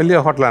പറഞ്ഞിട്ടുണ്ട്. വലിയ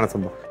ഹോട്ടലാണ്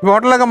സംഭവം. ഇപ്പോൾ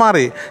ഹോട്ടലൊക്കെ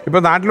മാറി.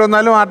 ഇപ്പോൾ നാട്ടിൽ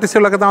വന്നാലും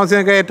ആർട്ടിസ്റ്റുകളൊക്കെ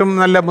താമസിക്കാനൊക്കെ ഏറ്റവും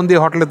നല്ല മുന്തിയ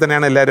ഹോട്ടലിൽ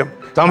തന്നെയാണ് എല്ലാവരും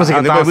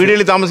താമസിക്കുന്നത്.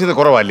 വീടുകളിൽ താമസിക്കുന്നത്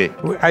കുറവല്ലേ?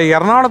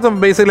 എറണാകുളത്ത്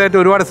ബേസിക്കലായിട്ട്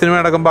ഒരുപാട് സിനിമ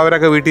നടക്കുമ്പോൾ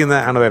അവരൊക്കെ വീട്ടിൽ നിന്ന്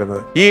ആണ്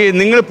വരുന്നത്. ഈ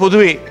നിങ്ങൾ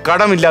പൊതുവെ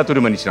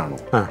കടമില്ലാത്തൊരു മനുഷ്യനാണോ?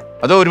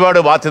 അതോ ഒരുപാട്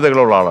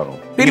ബാധ്യതകളുള്ള ആളാണോ?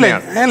 ഇല്ല,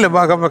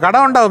 കട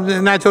ഉണ്ടാവും,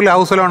 naturally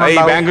house loan,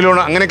 bank loan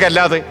അങ്ങനെയൊക്കെ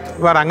അല്ലാതെ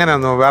വേറെ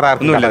അങ്ങനെയൊന്നും വേറെ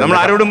ഒന്നുമില്ല. നമ്മൾ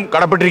ആരോടും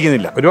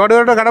കടപ്പെട്ടിരിക്കുന്നില്ല. ഒരുപാട്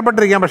പേരോട്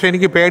കടപ്പെട്ടിരിക്കാം, പക്ഷെ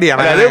എനിക്ക്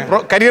പേടിയാണ്. അത്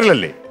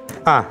കരിയറിലല്ലേ?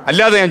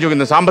 അല്ലാതെ ഞാൻ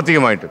ചോദിക്കുന്നത്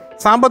സാമ്പത്തികമായിട്ട്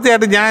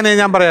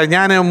ഞാൻ പറയാം,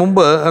 ഞാൻ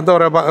മുമ്പ് എന്താ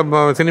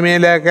പറയുക,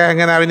 സിനിമയിലൊക്കെ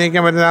അങ്ങനെ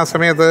അഭിനയിക്കാൻ പറ്റുന്ന ആ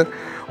സമയത്ത്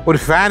ഒരു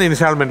ഫാൻ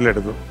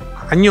ഇൻസ്റ്റാൾമെൻറ്റിലെടുത്തു.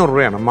 500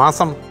 രൂപയാണ്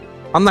മാസം.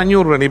 അന്ന്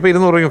 500 രൂപയാണ്, ഇപ്പോൾ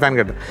 200 രൂപയ്ക്ക് ഫാൻ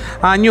കിട്ടും.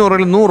 ആ 500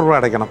 രൂപയിൽ 100 രൂപ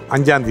അടയ്ക്കണം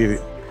 5-ാം തീയതി.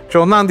 പക്ഷെ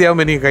 1-ാം തീയതി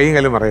ആകുമ്പോൾ എനിക്ക് കൈയും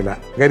കാലും അറിയില്ല.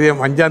 കാര്യം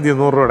 5-ാം തീയതി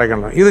 100 രൂപ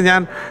അടയ്ക്കണം. ഇത്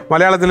ഞാൻ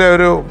മലയാളത്തിലെ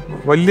ഒരു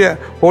വലിയ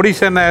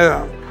ഓഡീഷൻ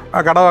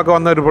കടമൊക്കെ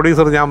വന്ന ഒരു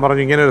പ്രൊഡ്യൂസർ ഞാൻ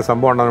പറഞ്ഞു ഇങ്ങനെ ഒരു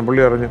സംഭവം ഉണ്ടാകും.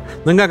 പുള്ളി പറഞ്ഞു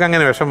നിങ്ങൾക്ക്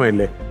അങ്ങനെ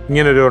വിഷമമില്ലേ,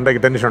 ഇങ്ങനൊരു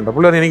ഉണ്ടെങ്കിൽ ടെൻഷൻ ഉണ്ടോ?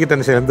 പുള്ളി പറഞ്ഞു എനിക്ക്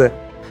ടെൻഷൻ എന്ത്,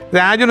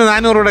 രാജുന്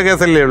 400 രൂപയുടെ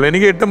കേസല്ലേ ഉള്ളൂ,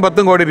 എനിക്ക്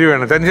 8-10 കോടി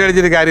രൂപയാണ്, ടെൻഷൻ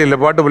അടിച്ചിട്ട് കാര്യമില്ല,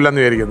 പാട്ട്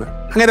പുല്ലെന്ന് വിചാരിക്കുന്നത്.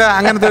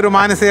 അങ്ങനത്തെ ഒരു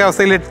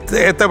മാനസികാവസ്ഥയിൽ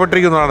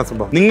എത്തപ്പെട്ടിരിക്കുന്നതാണ്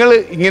സംഭവം. നിങ്ങൾ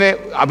ഇങ്ങനെ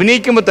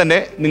അഭിനയിക്കുമ്പോൾ തന്നെ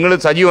നിങ്ങൾ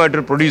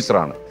സജീവമായിട്ടൊരു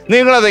പ്രൊഡ്യൂസറാണ്.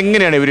 നിങ്ങളത്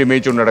എങ്ങനെയാണ് ഇവർ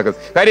മേയിച്ചുകൊണ്ട്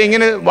നടക്കുന്നത്? കാര്യം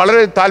ഇങ്ങനെ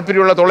വളരെ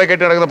താല്പര്യമുള്ള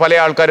തൊള്ളേക്കെട്ട് നടക്കുന്ന പല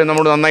ആൾക്കാരും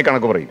നമ്മൾ നന്നായി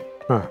കണക്ക് പറയും,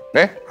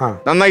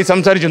 നന്നായി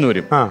സംസാരിച്ചെന്ന്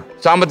വരും,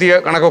 സാമ്പത്തിക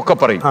കണക്കൊക്കെ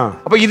പറയും.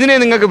 അപ്പൊ ഇതിനെ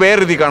നിങ്ങൾക്ക് വേറെ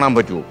രീതി കാണാൻ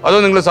പറ്റുമോ, അതോ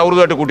നിങ്ങൾ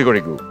സൗഹൃദമായിട്ട്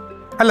കൂട്ടിക്കൊഴിക്കുമോ?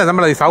 അല്ല,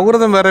 നമ്മൾ ഈ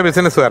സൗഹൃദം വേറെ,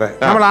 ബിസിനസ് വേറെ.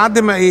 നമ്മൾ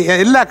ആദ്യം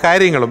എല്ലാ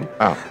കാര്യങ്ങളും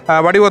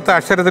വടിവൊത്ത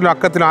അക്ഷരത്തിലും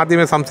അക്കത്തിലും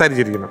ആദ്യമേ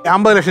സംസാരിച്ചിരിക്കണം.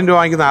 50 ലക്ഷം രൂപ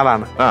വാങ്ങിക്കുന്ന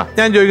ആളാണ്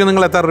ഞാൻ. ചോദിക്കും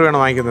നിങ്ങൾ എത്ര രൂപയാണ്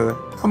വാങ്ങിക്കുന്നത്?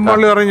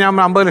 പുള്ളി പറയും ഞാൻ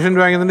 50 ലക്ഷം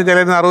രൂപ വാങ്ങിക്കുന്നുണ്ട്,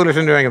 ചിലർ 60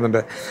 ലക്ഷം രൂപ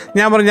വാങ്ങിക്കുന്നുണ്ട്.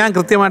 ഞാൻ പറഞ്ഞു ഞാൻ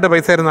കൃത്യമായിട്ട്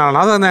പൈസ തരുന്ന ആളാണ്,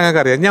 അത്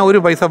ഞങ്ങൾക്കറിയാം. ഞാൻ ഒരു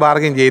പൈസ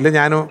ബാർഗെയിൻ ചെയ്യില്ല,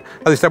 ഞാനും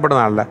അത്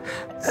ഇഷ്ടപ്പെടുന്ന ആളല്ല.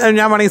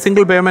 ഞാൻ വേണമെങ്കിൽ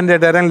സിംഗിൾ പേയ്മെൻ്റ്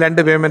ആയിട്ട് തരാം,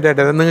 2 പേയ്മെൻ്റ്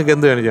ആയിട്ട് തരാം, നിങ്ങൾക്ക്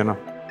എന്ത് വേണം ചെയ്യണം?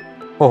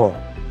 ഓഹോ,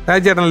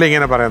 രാജേട്ടനല്ലേ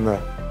ഇങ്ങനെ പറയുന്നത്,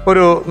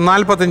 ഒരു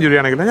 45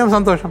 രൂപയാണെങ്കിൽ ഞാൻ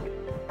സന്തോഷം.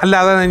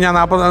 അല്ലാതെ ഞാൻ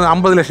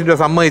 50 ലക്ഷം രൂപ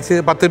സമ്മതിച്ച്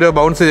 10 രൂപ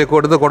ബൗൺസ്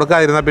ചെക്ക്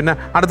കൊടുക്കാതിരുന്നാൽ പിന്നെ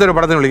അടുത്തൊരു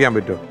പടത്തിന് വിളിക്കാൻ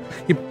പറ്റുമോ?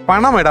 ഈ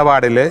പണം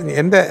ഇടപാടിൽ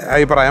എൻ്റെ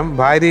അഭിപ്രായം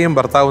ഭാര്യയും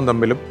ഭർത്താവും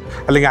തമ്മിലും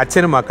അല്ലെങ്കിൽ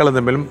അച്ഛനും മക്കളും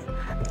തമ്മിലും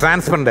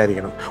ട്രാൻസ്പെറൻ്റ്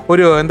ആയിരിക്കണം.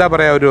 ഒരു എന്താ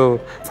പറയുക, ഒരു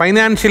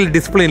ഫൈനാൻഷ്യൽ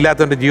ഡിസിപ്ലിൻ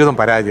ഇല്ലാത്തവൻ്റെ ജീവിതം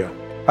പരാജയമാണ്.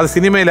 അത്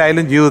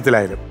സിനിമയിലായാലും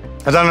ജീവിതത്തിലായാലും.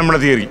 അതാണ് നമ്മുടെ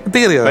തിയറി.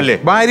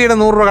 ഭാര്യയുടെ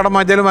 100 രൂപ കടം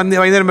വാങ്ങിച്ചാലും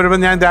വൈകുന്നേരം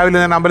വരുമ്പോൾ ഞാൻ രാവിലെ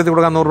ഞാൻ അമ്പലത്തിൽ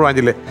കൊടുക്കാൻ 100 രൂപ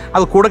വാങ്ങിച്ചില്ലേ,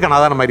 അത് കൊടുക്കണം,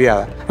 അതാണ്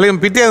മര്യാദ.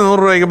 അല്ലെങ്കിൽ പിറ്റേന്ന്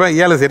 100 രൂപ വയ്ക്കുമ്പോൾ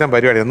ഇയാൾ സ്ഥിരം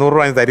പരിപാടിയാണ്, 100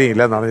 രൂപ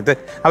തരികയില്ല എന്ന് പറഞ്ഞിട്ട്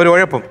അവർ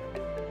ഉഴപ്പും.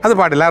 അത്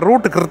പാടില്ല. ആ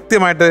റൂട്ട്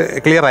കൃത്യമായിട്ട്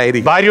ക്ലിയർ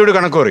ആയിരിക്കും. ഭാര്യയോട്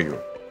കണക്ക് പറയൂ?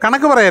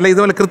 കണക്ക് പറയല്ല,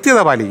 ഇതുപോലെ കൃത്യത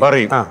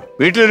പറയും.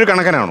 വീട്ടിലൊരു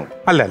കണക്കനാണോ?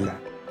 അല്ല,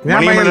 ഞാൻ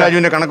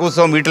കണക്ക്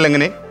പുസ്തകം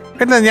വീട്ടിലെങ്ങനെ?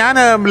 പിന്നെ ഞാൻ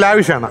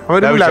ലാവിഷാണ്,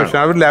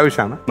 അവരും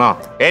ലാവിഷാണ്.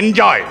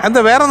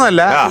 എന്താ വേറെ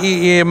ഒന്നുമല്ല,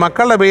 ഈ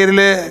മക്കളുടെ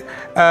പേരിൽ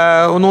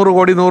 100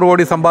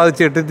 കോടി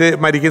സമ്പാദിച്ചിട്ടിട്ട്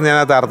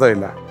മരിക്കുന്നതിനകത്ത്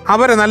അർത്ഥമില്ല.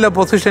 അവരെ നല്ല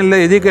പൊസിഷനിൽ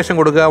എഡ്യൂക്കേഷൻ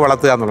കൊടുക്കുക,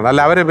 വളർത്തുക എന്നുള്ളത്. അല്ല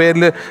അവരെ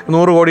പേരിൽ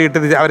 100 കോടി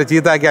ഇട്ടിട്ട് അവരെ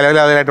ചീത്താക്കി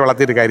അല്ലെങ്കിൽ അതിനായിട്ട്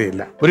വളർത്തിയിട്ട്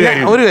കാര്യമില്ല, ഒരു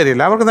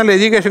കാര്യമില്ല. അവർക്ക് നല്ല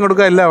എഡ്യൂക്കേഷൻ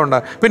കൊടുക്കുക, എല്ലാം ഉണ്ട്.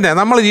 പിന്നെ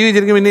നമ്മൾ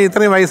ജീവിച്ചിരിക്കും, പിന്നെ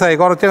ഇത്രയും വയസ്സായി,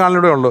 കുറച്ച്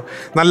കാലിലൂടെ ഉള്ളൂ.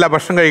 നല്ല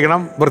ഭക്ഷണം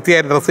കഴിക്കണം,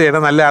 വൃത്തിയായിട്ട് ഡ്രസ്സ്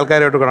ചെയ്യണം, നല്ല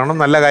ആൾക്കാരായിട്ട് കാണണം,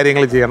 നല്ല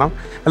കാര്യങ്ങൾ ചെയ്യണം.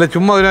 അല്ല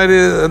ചുമ്മാ ഒരു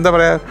എന്താ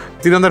പറയുക,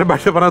 തിരുവനന്തപുരം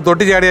ഭാഷ പറഞ്ഞ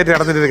തൊട്ടിച്ചാടിയായിട്ട്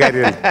നടന്നിട്ട്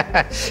കാര്യമില്ല.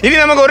 ഇനി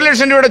നമുക്ക് 1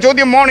 ലക്ഷം രൂപയുടെ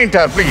ചോദ്യം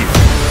മോണിറ്റർ പ്ലീസ്.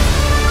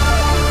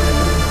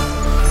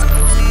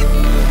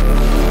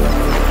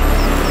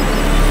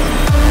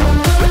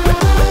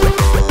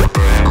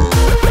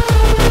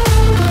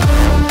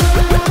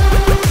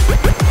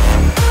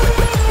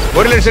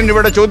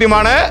 രൂപയുടെ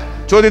ചോദ്യമാണ്.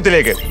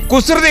 ചോദ്യത്തിലേക്ക്.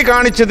 കുസൃതി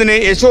കാണിച്ചതിന്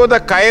യശോദ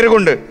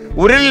കയറുകൊണ്ട്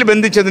ഉരലിൽ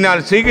ബന്ധിച്ചതിനാൽ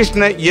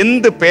ശ്രീകൃഷ്ണന്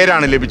എന്ത്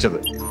പേരാണ് ലഭിച്ചത്?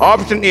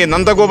 Option A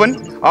Nandagopan,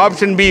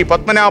 option B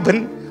Padmanabhan,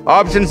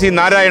 option C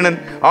Narayanan,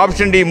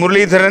 option D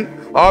Muraleedharan,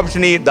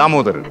 option E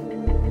Damodaran.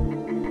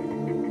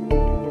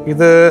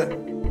 ഇത്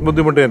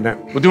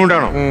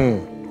ബുദ്ധിമുട്ടാണോ?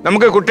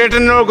 നമുക്ക്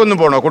കുട്ടേട്ടനൊക്കൊന്നും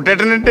പോണോ?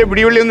 കുട്ടേട്ടന്റെ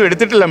പിടിവള്ളി ഒന്നും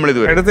എടുത്തിട്ടില്ല നമ്മൾ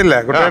ഇതുവരെ. എടുത്തില്ല.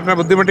 കുട്ടേട്ടനെ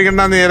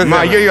ബുദ്ധിമുട്ടിക്കണ്ടെന്ന്.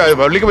 അയ്യോ,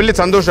 പുള്ളിക്ക് വലിയ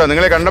സന്തോഷമാണ്,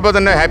 നിങ്ങളെ കണ്ടപ്പോ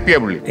തന്നെ ഹാപ്പിയാ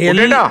പുള്ളി.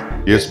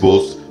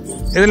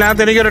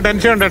 ഇതിനകത്ത് എനിക്കൊരു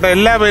ടെൻഷൻ ഉണ്ട് കേട്ടോ.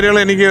 എല്ലാ പേരുകളും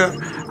എനിക്ക്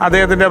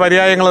അദ്ദേഹത്തിന്റെ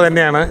പര്യായങ്ങൾ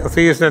തന്നെയാണ്,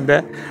 ശ്രീകൃഷ്ണന്റെ.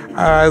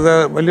 ഇത്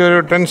വലിയൊരു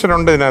ടെൻഷൻ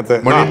ഉണ്ട് ഇതിനകത്ത്.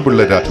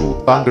 മണിയൻപിള്ള രാജു,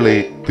 താങ്കളെ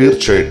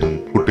തീർച്ചയായിട്ടും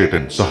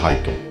കുട്ടേട്ടൻ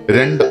സഹായിക്കും.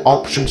 2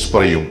 ഓപ്ഷൻസ്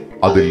പറയും,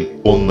 അതിൽ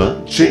ഒന്ന്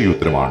ശരി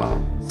ഉത്തരമാണ്.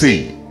 C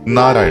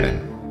Narayanan,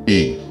 E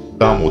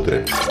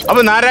Damodaran.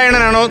 അപ്പൊ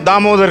നാരായണനാണോ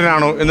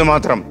ദാമോദരനാണോ എന്ന്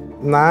മാത്രം?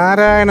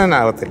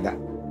 നാരായണനാകത്തില്ല,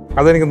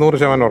 അതെനിക്ക്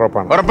 100%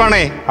 ഉറപ്പാണ്.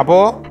 ഉറപ്പാണേ. അപ്പോ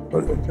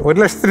 1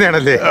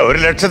 ലക്ഷത്തിനാണല്ലേ? 1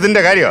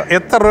 ലക്ഷത്തിന്റെ കാര്യം.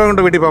 എത്ര രൂപ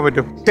കൊണ്ട് വീട്ടിൽ പോകാൻ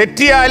പറ്റും?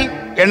 തെറ്റിയാൽ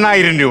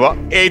 8000 രൂപ,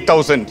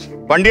 8000.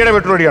 വണ്ടിയുടെ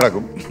പെട്രോൾ അടി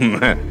അടക്കും,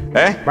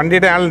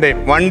 വണ്ടിയുടെ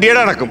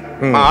അടക്കും,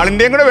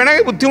 ആളിന്റെയും കൂടെ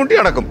വേണമെങ്കിൽ ബുദ്ധിമുട്ടി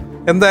അടക്കും.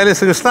 എന്തായാലും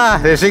കൃഷ്ണ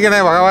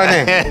രക്ഷിക്കണേ ഭഗവാനെ.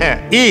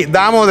 ഈ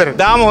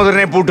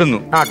ദാമോദരനെ പൂട്ടുന്നു.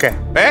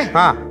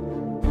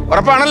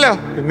 ഉറപ്പാണല്ലോ?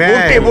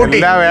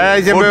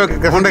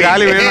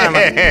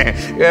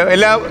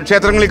 എല്ലാ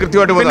ക്ഷേത്രങ്ങളിൽ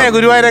കൃത്യമായിട്ട് പിന്നെ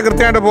ഗുരുവായൂരെ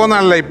കൃത്യമായിട്ട്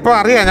പോകുന്നതല്ല. ഇപ്പൊ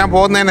അറിയാം ഞാൻ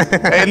പോകുന്നതിന്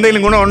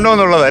എന്തെങ്കിലും ഗുണം ഉണ്ടോ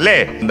എന്നുള്ളത് അല്ലേ?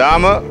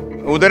 ദാമ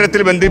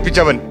ഉദരത്തിൽ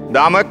ബന്ധിപ്പിച്ചവൻ,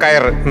 ദാമ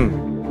കയറ്.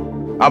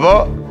 അപ്പോ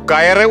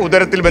കയറ്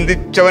ഉദരത്തിൽ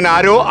ബന്ധിച്ചവൻ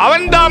ആരോ,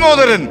 അവൻ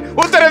ദാമോദരൻ.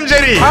 ഉത്തരം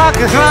ശരി.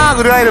 കൃഷ്ണ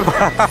ഗുരുവായൂർ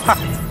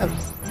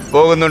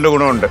പോകുന്നുണ്ട്,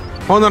 ഗുണമുണ്ട്.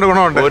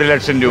 1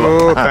 ലക്ഷം രൂപ.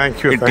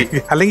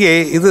 അല്ലെങ്കിൽ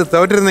ഇത്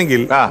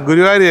തോറ്റിരുന്നെങ്കിൽ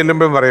ഗുരുവായൂർ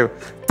ചെല്ലുമ്പോഴും പറയും,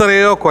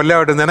 ഇത്രയോ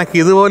കൊല്ലമായിട്ട് നിനക്ക്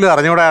ഇതുപോലും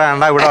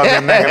അറിഞ്ഞുകൂടാണ്ടാ ഇവിടെ.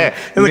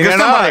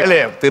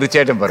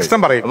 തീർച്ചയായിട്ടും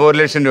പറയും. അപ്പൊ 1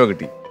 ലക്ഷം രൂപ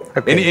കിട്ടി.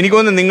 എനിക്ക്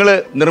തോന്നുന്നു നിങ്ങൾ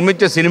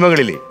നിർമ്മിച്ച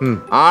സിനിമകളിലെ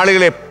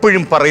ആളുകൾ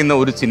എപ്പോഴും പറയുന്ന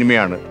ഒരു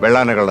സിനിമയാണ്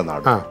വെള്ളാനകളുടെ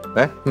നാട്.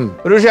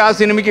 ഒരുപക്ഷെ ആ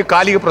സിനിമയ്ക്ക്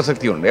കാലിക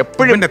പ്രസക്തിയുണ്ട്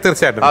എപ്പോഴും.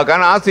 തീർച്ചയായിട്ടും.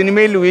 കാരണം ആ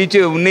സിനിമയിൽ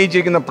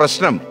ഉന്നയിച്ചിരിക്കുന്ന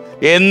പ്രശ്നം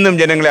എന്നും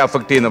ജനങ്ങളെ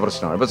അഫക്ട് ചെയ്യുന്ന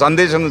പ്രശ്നമാണ്. ഇപ്പൊ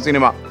സന്ദേശം എന്ന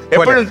സിനിമ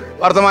എപ്പോഴും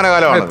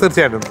വർത്തമാനകാലമാണ്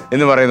തീർച്ചയായിട്ടും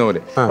എന്ന് പറയുന്ന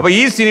പോലെ. അപ്പൊ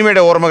ഈ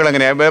സിനിമയുടെ ഓർമ്മകൾ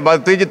എങ്ങനെയാ?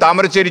 പ്രത്യേകിച്ച്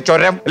താമരശ്ശേരി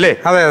ചുരം അല്ലേ,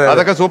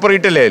 അതൊക്കെ സൂപ്പർ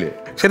ഹിറ്റ് അല്ലേ?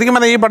 ശരിക്കും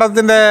പറഞ്ഞാൽ ഈ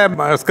പടത്തിന്റെ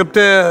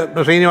സ്ക്രിപ്റ്റ്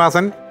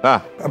ശ്രീനിവാസൻ,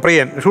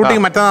 പ്രിയൻ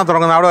ഷൂട്ടിംഗ് മറ്റന്നാൾ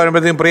തുടങ്ങുന്നത്. അവിടെ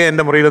വരുമ്പോഴത്തേക്കും പ്രിയ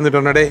എൻ്റെ മുറിയിൽ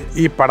വന്നിട്ടുണ്ടെ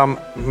ഈ പടം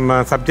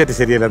സബ്ജക്റ്റ്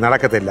ശരിയല്ല,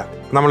 നടക്കത്തില്ല,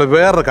 നമ്മൾ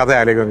വേറൊരു കഥ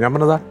ആലോചിക്കും. ഞാൻ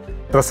പറഞ്ഞതാ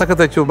ഡ്രസ്സൊക്കെ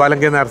തെച്ചു,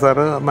 ബാലങ്കേ നായർ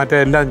സാറ് മറ്റേ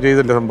എല്ലാം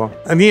ചെയ്തില്ല സംഭവം,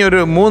 നീ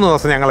ഒരു 3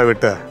 ദിവസം ഞങ്ങളെ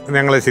വിട്ട്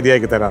ഞങ്ങൾ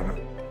ശരിയാക്കി തരാമെന്ന്.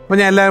 അപ്പോൾ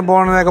ഞാൻ എല്ലാവരും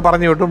പോകണമെന്നൊക്കെ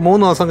പറഞ്ഞു വിട്ടു. 3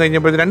 ദിവസം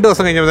കഴിഞ്ഞപ്പോൾ 2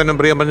 ദിവസം കഴിഞ്ഞപ്പോൾ തന്നെ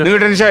പ്രിയം പറഞ്ഞു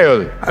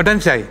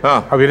ടെൻഷനായി.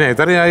 പിന്നെ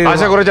ഇത്രയായി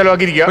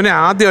പിന്നെ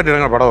ആദ്യമായിട്ട്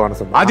എടുക്കുന്ന പടമാണ്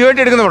സംഭവം.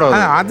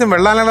 ആദ്യം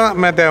വെള്ളാല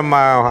മറ്റേ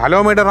ഹലോ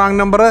മൈഡർ റാങ്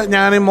നമ്പർ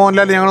ഞാൻ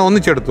മോഹൻലാൽ ഞങ്ങൾ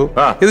ഒന്നിച്ചെടുത്തു.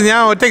 ഇത് ഞാൻ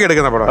ഒറ്റയ്ക്ക്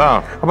എടുക്കുന്ന പടം.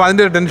 അപ്പോൾ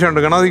അതിന്റെ ഒരു ടെൻഷൻ ഉണ്ട്.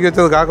 ഗണപതിക്ക്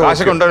വെച്ചത്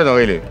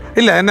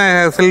ഇല്ല, എന്നെ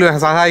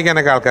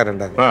സഹായിക്കാനൊക്കെ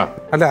ആൾക്കാരുണ്ടായിരുന്നു.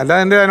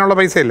 അല്ല എൻ്റെ അതിനുള്ള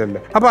പൈസ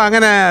ഇല്ലല്ലോ. അപ്പോൾ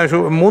അങ്ങനെ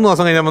 3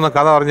 ദിവസം കഴിഞ്ഞപ്പോൾ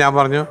കഥ പറഞ്ഞു. ഞാൻ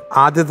പറഞ്ഞു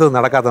ആദ്യത്തെ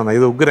നടക്കാത്തതാണ്,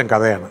 ഇത് ഉഗ്രം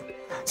കഥയാണ്.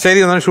 ശരി,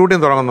 എന്നാൽ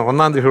ഷൂട്ടിംഗ് തുടങ്ങുന്നു.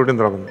 1-ാം തീയതി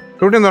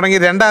ഷൂട്ടിംഗ് തുടങ്ങി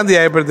 2-ാം തീയതി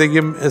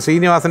ആയപ്പോഴത്തേക്കും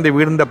ശ്രീനിവാസൻ്റെ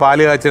വീടിൻ്റെ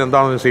പാല് കാച്ചിൽ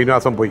എന്താണെന്ന്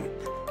ശ്രീനിവാസൻ പോയി.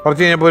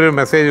 കുറച്ച് കഴിഞ്ഞപ്പോൾ ഒരു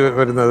മെസ്സേജ്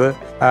വരുന്നത്,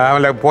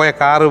 പോയ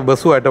കാറ്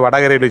ബസ്സുമായിട്ട്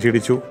വടകരയിൽ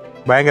ചിടിച്ചു,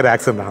 ഭയങ്കര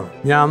ആക്സിഡൻ്റ് ആണ്.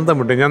 ഞാൻ അന്തം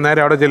വിട്ടു. ഞാൻ നേരെ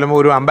അവിടെ ചെല്ലുമ്പോൾ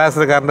ഒരു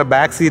അംബാസഡർ കാറിൻ്റെ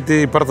ബാക്ക്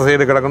സീറ്റ് ഇപ്പുറത്തെ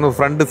സൈഡിൽ കിടക്കുന്നു,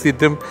 ഫ്രണ്ട്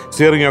സീറ്റും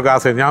സ്റ്റിയറിംഗും ഒക്കെ ആ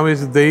സൈഡ്. ഞാൻ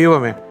വിചാരിച്ചു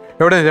ദൈവമേ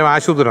എവിടെ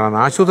ആശുപത്രിയാണ്.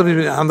 ആശുപത്രി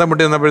അന്തം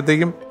വിട്ട്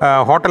ചെന്നപ്പോഴത്തേക്കും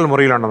ഹോട്ടൽ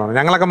മുറിയിലുണ്ടെന്നാണ്.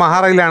 ഞങ്ങളൊക്കെ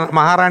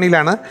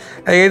മഹാറാണിയിലാണ്.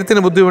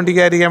 എഴുത്തിന്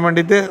ബുദ്ധിമുട്ടിക്കാതിരിക്കാൻ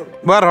വേണ്ടിയിട്ട്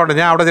വേറെ ഹോട്ടൽ.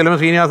 ഞാൻ അവിടെ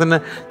ചെല്ലുമ്പോൾ ശ്രീനിവാസന്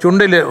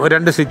ചുണ്ടിൽ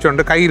 2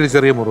 സ്റ്റിച്ചുണ്ട്, കയ്യിൽ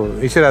ചെറിയ മുറിവ്.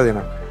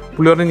 ഈശ്വരാധീനം.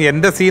 പുള്ളി പറഞ്ഞു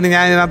എൻ്റെ സീന്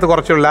ഞാൻ ഇതിനകത്ത്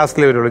കുറച്ച്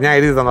ലാസ്റ്റിലേ വരുള്ളൂ, ഞാൻ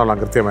എഴുതി തന്നോളാം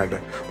കൃത്യമായിട്ട്,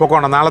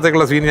 പൊക്കോണം,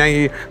 നാളത്തേക്കുള്ള സീൻ ഞാൻ ഈ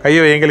കൈ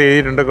വയ്യെങ്കിൽ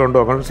എഴുതിയിട്ടുണ്ട്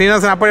കൊണ്ടുപോകണം.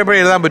 ശ്രീനിവാസൻ അപ്പോഴെപ്പോഴും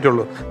എഴുതാൻ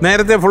പറ്റുള്ളൂ.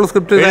 നേരത്തെ ഫുൾ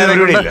സ്ക്രിപ്റ്റ്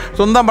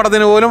സ്വന്തം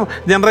പടത്തിന് പോലും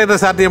ജനറേറ്റർ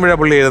സ്റ്റാർട്ട് ചെയ്യുമ്പോഴാണ്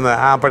പുള്ളി എഴുതുന്നത്.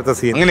 അപ്പോഴത്തെ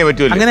സീൻ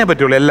അങ്ങനെ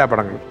പറ്റുള്ളൂ എല്ലാ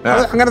പടങ്ങളും.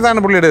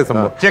 അങ്ങനത്താണ് പുള്ളിയുടെ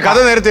സംഭവം.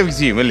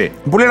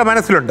 പുള്ളിയുടെ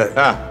മനസ്സിലുണ്ട്,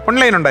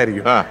 ഓൺലൈൻ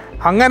ഉണ്ടായിരിക്കും.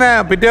 അങ്ങനെ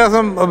പിറ്റേ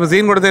ദിവസം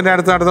സീൻ കൊടുത്തതിൻ്റെ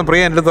അടുത്ത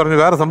പ്രിയൻ എൻ്റെ അടുത്ത് പറഞ്ഞു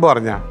വേറെ സംഭവം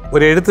പറഞ്ഞാൽ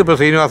ഒരു എഴുത്ത് ഇപ്പോൾ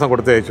ശ്രീനിവാസൻ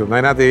കൊടുത്തയച്ചു.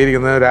 അതിനകത്ത്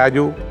എഴുതിയിരിക്കുന്നത്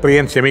രാജു,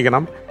 പ്രിയൻ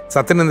ക്ഷമിക്കണം,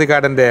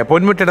 സത്യനന്ദിക്കാടിൻ്റെ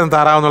പൊന്മുട്ടിടം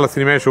താറാവെന്നുള്ള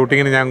സിനിമയുടെ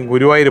ഷൂട്ടിങ്ങിന് ഞാൻ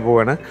ഗുരുവായൂർ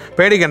പോവാണ്,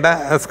 പേടിക്കേണ്ട,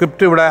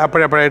 സ്ക്രിപ്റ്റ് ഇവിടെ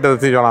അപ്പോഴപ്പോഴായിട്ട്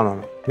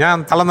എത്തിച്ചോളാമെന്നാണ്. ഞാൻ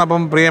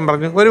തളർന്നപ്പം പ്രിയൻ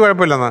പറഞ്ഞു ഒരു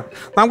കുഴപ്പമില്ലെന്ന്,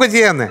 നമുക്ക്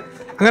ചെയ്യാമെന്നേ.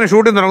 അങ്ങനെ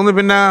ഷൂട്ടിംഗ് തുടങ്ങുന്നു.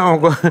 പിന്നെ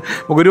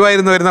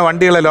ഗുരുവായൂരിൽ നിന്ന് വരുന്ന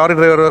വണ്ടികളെ ലോറി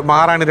ഡ്രൈവർ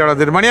മഹാറാണിയുടെ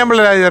അവിടെ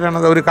മണിയാമ്പിള്ള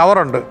രാജാണ് ഒരു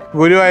കവറുണ്ട്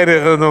ഗുരുവായൂർ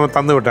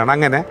തന്നു വിട്ടാണ്.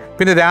 അങ്ങനെ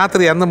പിന്നെ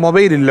രാത്രി അന്ന്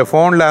മൊബൈലില്ല,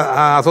 ഫോണിൽ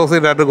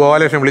അസോസിയേറ്റ് ആയിട്ട്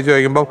ഗോപാലകൃഷ്ണൻ വിളിച്ചു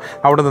ചോദിക്കുമ്പോൾ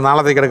അവിടുന്ന്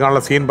നാളത്തേക്ക്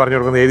എടുക്കാനുള്ള സീൻ പറഞ്ഞു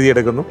കൊടുക്കുന്നത്,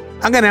 എഴുതിയെടുക്കുന്നു.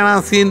 അങ്ങനെയാണ്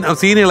ആ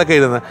സീനുകളൊക്കെ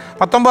എഴുതുന്നത്.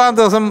 19-ാം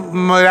ദിവസം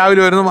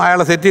രാവിലെ വരുന്നു,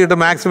 അയാളെ സെറ്റ് ചെയ്തിട്ട്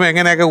മാക്സിമം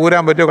എങ്ങനെയൊക്കെ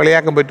ഊരാൻ പറ്റുമോ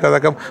കളിയാക്കാൻ പറ്റുമോ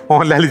അതൊക്കെ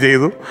മോഹൻലാൽ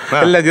ചെയ്തു,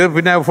 എല്ലാം ചെയ്തു.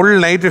 പിന്നെ ഫുൾ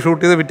നൈറ്റ്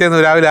ഷൂട്ട് ചെയ്ത്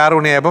പിറ്റേന്ന് രാവിലെ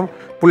 6 മണിയായപ്പം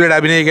പുള്ളിയുടെ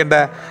അഭിനയിക്കേണ്ട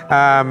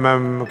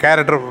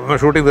ക്യാരക്ടർ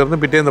ഷൂട്ടിംഗ് തീർന്ന്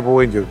പിറ്റേന്ന്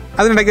പോവുകയും ചെയ്തു.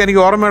 അതിനിടയ്ക്ക്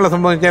എനിക്ക് ഓർമ്മയുള്ള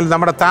സംഭവം വെച്ചാൽ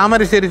നമ്മുടെ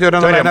താമരശ്ശേരി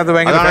ചുരം അതിനകത്ത്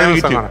ഭയങ്കര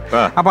ഫേമസാണ്.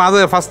 അപ്പോൾ അത്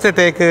ഫസ്റ്റ്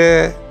ടേക്ക്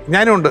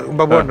ഞാനും ഉണ്ട്,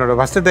 ബബുണ്ട്.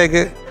 ഫസ്റ്റ്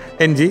ടേക്ക്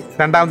NG,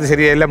 2ാമത്തെ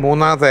ശരിയായില്ല,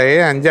 3ാമത്തെ ആയി,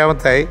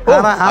 5ാമത്തെ ആയി,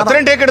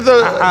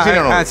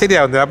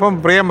 ശരിയാവുന്നില്ല.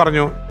 അപ്പം പ്രിയം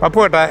പറഞ്ഞു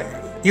പപ്പു ഏട്ടാ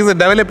ഇത്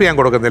ഡെവലപ്പ് ചെയ്യാൻ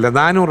കൊടുക്കുന്നില്ല,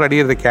 400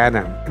 അടിയുടെ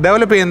ക്യാനാണ്,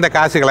 ഡെവലപ്പ് ചെയ്യുന്ന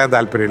കാശ് കളയാൻ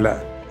താല്പര്യമില്ല,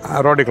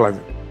 റോഡിൽ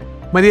കളഞ്ഞു.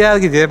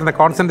 മര്യാദയ്ക്ക് ചേട്ടൻ്റെ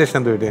കോൺസെൻട്രേഷൻ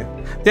എന്ത് വരിക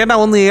ചേട്ടാ,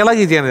 ഒന്ന്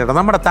ഇളകി ചെയ്യണം ചേട്ടാ,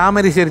 നമ്മുടെ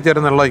താമരശ്ശേരി ചുരം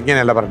എന്നുള്ള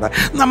ഇങ്ങനെയല്ല പറയണ്ടത്,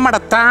 നമ്മുടെ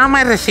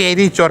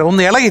താമരശ്ശേരി ചുരം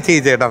ഒന്ന് ഇളകി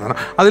ചെയ്ത് ചേട്ടാ.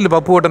 അതിൽ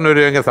പപ്പുവട്ടൻ ഒരു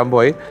ഭയങ്കര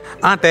സംഭവമായി.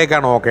 ആ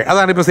ടേക്കാണ് ഓക്കെ.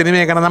 അതാണ് ഇപ്പോൾ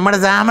സിനിമയെ കാണാൻ നമ്മുടെ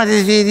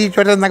താമരശ്ശേരി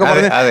ചുരം എന്നൊക്കെ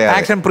പറഞ്ഞ്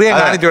ആക്ഷൻ പ്രിയ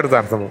കാണിച്ചു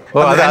കൊടുത്താണ് സംഭവം.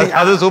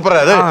 അത് സൂപ്പർ,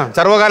 അത്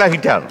സർവകാല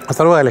ഹിറ്റാണ്.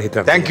 സർവകാല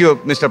ഹിറ്റാണ്. Thank you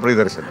mister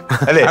Priyadarshan.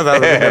 അല്ലേ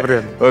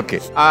ഓക്കെ.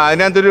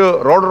 അതിനകത്തൊരു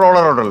റോഡ്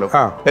റോളർ ഉണ്ടല്ലോ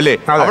അല്ലേ,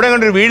 അവിടെ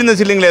കണ്ടൊരു വീഴുന്ന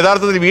സില്ലിംഗിൽ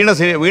യഥാർത്ഥത്തിൽ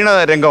വീണ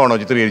രംഗമാണോ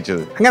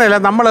ചിത്രീകരിച്ചത്? അങ്ങനെയല്ല,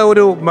 നമ്മൾ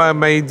ഒരു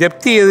ജപ്തി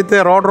ചെയ്തിട്ട്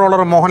road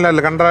roller Mohanlal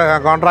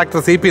contractor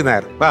CP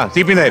Nair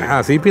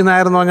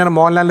എന്ന് പറഞ്ഞാൽ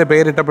മോഹൻലാലിന്റെ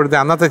പേരിട്ടപ്പോഴത്തെ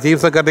അന്നത്തെ ചീഫ്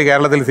സെക്രട്ടറി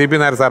കേരളത്തിൽ CP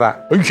നായർ സാറാ.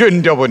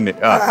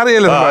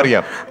 അറിയാലോ,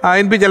 അറിയാം.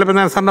 NP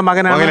ചലപ്പനായർ സാറിന്റെ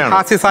മകനാണ്,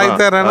 ഹാസ്യ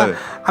സാഹിത്യകാരനാണ്.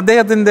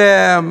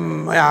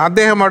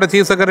 അദ്ദേഹം അവിടെ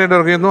ചീഫ് സെക്രട്ടറി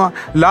വർക്ക് ചെയ്യുന്നു.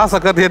 ലോ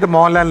സെക്രട്ടറിയായിട്ട്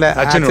മോഹൻലാലിന്റെ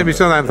അച്ഛൻ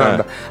വിശ്വനാഥൻ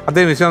സാറുണ്ട്.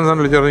 അദ്ദേഹം വിശ്വനാഥൻ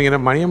വിളിച്ചു പറഞ്ഞു ഇങ്ങനെ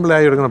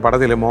മണിയമ്പിളായി എടുക്കുന്ന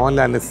പടത്തിൽ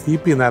മോഹൻലാലിന്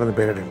CP നായർ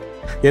പേരിടുന്നു,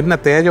 എന്നെ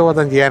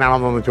തേജോവധം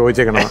ചെയ്യാനാണെന്നൊന്ന്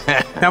ചോദിച്ചേക്കണം.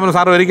 ഞാൻ പറഞ്ഞു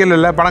സാർ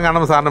ഒരിക്കലല്ല, പടം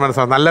കാണുമ്പോൾ സാറിന്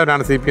മനസ്സിലാവും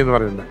നല്ലവരാണ് CP എന്ന്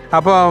പറയുന്നത്.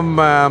 അപ്പം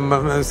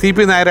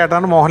CP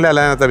നായരായിട്ടാണ് മോഹൻലാൽ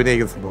അതിനകത്ത്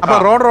അഭിനയിക്കുന്നത്. അപ്പോൾ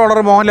റോഡ്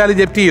റോളർ മോഹൻലാൽ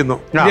ജപ്തി ചെയ്യുന്നു.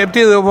 ജപ്തി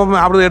ചെയ്ത്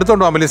അവിടെ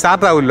എടുത്തോണ്ട് പോകാൻ പറ്റില്ല,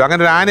 സ്റ്റാർട്ട് ആവില്ല.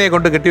 അങ്ങനെ ഒരു ആനയെ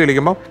കൊണ്ട് കെട്ടി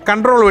വിളിക്കുമ്പോൾ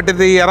കൺട്രോൾ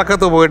വിട്ടിട്ട് ഈ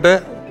ഇറക്കത്ത് പോയിട്ട്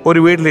ഒരു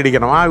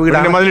വീട്ടിലിടിക്കണം. ആ വീട്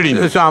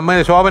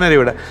ശോഭനയുടെ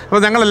വീട്. അപ്പോൾ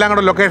ഞങ്ങളെല്ലാം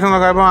കൂടെ ലൊക്കേഷൻ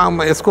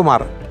നോക്കുമ്പോൾ എസ്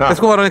കുമാർ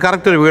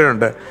കറക്റ്റ് ഒരു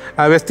വീടുണ്ട്,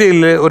 വെസ്റ്റ്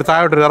ഹില്ലിൽ ഒരു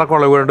താഴോട്ടൊരു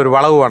ഇറക്കമുള്ള വീടുണ്ട്, ഒരു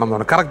വളവ് വേണമെന്ന്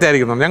പറഞ്ഞു, കറക്റ്റ്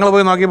ആയിരിക്കുന്നു. ഞങ്ങൾ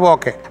പോയി നോക്കിയപ്പോൾ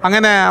ഓക്കെ.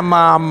 അങ്ങനെ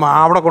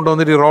അവിടെ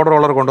കൊണ്ടുവന്നിട്ട് ഈ റോഡ്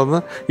റോളർ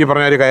കൊണ്ടുവന്ന് ഈ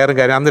പറഞ്ഞ ഒരു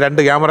കയറും അന്ന്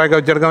 2 ക്യാമറയൊക്കെ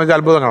വെച്ചെടുക്കാൻ വെച്ചാൽ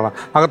അത്ഭുതം കാണാം.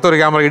 അകത്തൊരു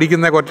ക്യാമറ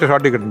ഇടിക്കുന്നതൊക്കെ ഒറ്റ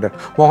ഷോട്ടിൽ കിട്ടുന്നുണ്ട്.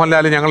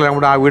 മോഹൻലാൽ ഞങ്ങൾ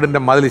നമ്മുടെ ആ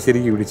വീടിൻ്റെ മതിൽ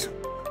ശരിക്കും ഇടിച്ചു.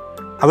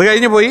 അത്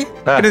കഴിഞ്ഞ് പോയി.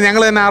 പിന്നെ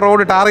ഞങ്ങൾ തന്നെ ആ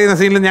റോഡ് ടാർ ചെയ്യുന്ന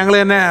സീനിൽ ഞങ്ങൾ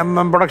തന്നെ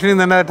പ്രൊഡക്ഷനിൽ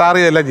തന്നെ ടാർ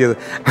ചെയ്തെല്ലാം ചെയ്തു.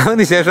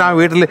 അതിനുശേഷം ആ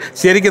വീട്ടിൽ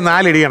ശരിക്കും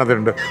 4 ഇടി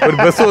നടത്തിയിട്ടുണ്ട്. ഒരു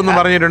ബസ് ഒന്നും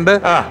പറഞ്ഞിട്ടുണ്ട്,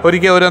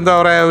 ഒരിക്കൽ ഒരു എന്താ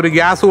പറയുക ഒരു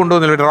ഗ്യാസ്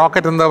കൊണ്ടുവന്നില്ല,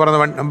 റോക്കറ്റ് എന്താ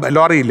പറയുന്ന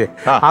ലോറിയില്ലേ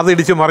അത്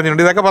ഇടിച്ച്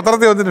മറിഞ്ഞിട്ടുണ്ട്. ഇതൊക്കെ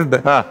പത്രത്തിൽ വന്നിട്ടുണ്ട്.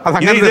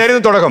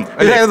 തുടക്കം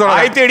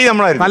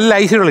നല്ല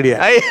ഐശ്വര്യമുള്ള ഇടിയാ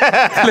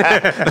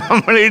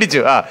നമ്മൾ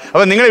ഇടിച്ചു.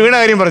 അപ്പൊ നിങ്ങൾ വീണ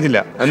കാര്യം പറഞ്ഞില്ല.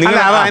 നിങ്ങൾ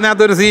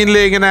അതിനകത്തൊരു സീനിൽ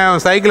ഇങ്ങനെ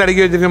സൈക്കിൾ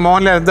അടുക്കി വെച്ചിട്ട്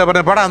മോഹൻലാൽ എന്താ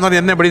പറയുക പടാ എന്ന്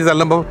പറഞ്ഞ് എന്നെ പിടിച്ച്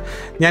തള്ളുമ്പോൾ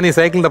ഞാൻ ഈ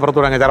സൈക്കിളിന്റെ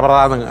പുറത്തൂടെ അങ്ങ്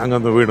ചെറുപ്പറാന്ന്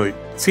അങ്ങ് വീണുപോയി.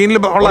 സീനിൽ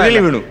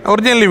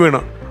ഒറിജിനലി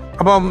വീണു.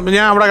 അപ്പം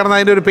ഞാൻ അവിടെ കിടന്ന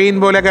അതിന്റെ ഒരു പെയിൻ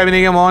പോലെയൊക്കെ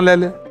അഭിനയിക്കാൻ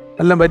മോഹൻലാൽ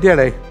എല്ലാം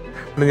പറ്റിയാടേ.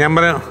 ഞാൻ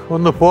പറഞ്ഞു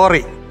ഒന്ന്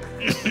പോറി,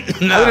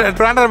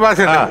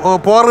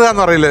 പോറുക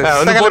എന്ന് പറയില്ലേ,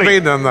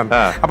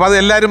 അപ്പൊ അത്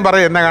എല്ലാരും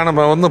പറയും എന്നെ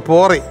കാണുമ്പോ ഒന്ന്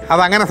പോറി.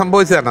 അത് അങ്ങനെ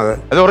സംഭവിച്ചതാണ്.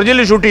 അത്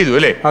ഒറിജിനൽ ഷൂട്ട് ചെയ്തു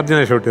അല്ലേ?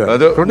 ഒറിജിനൽ ഷൂട്ട് ചെയ്തു.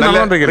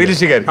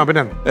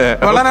 പിന്നെ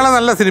വളരെ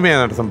നല്ല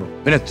സിനിമയാണ് സംഭവം.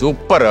 പിന്നെ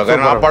സൂപ്പർ.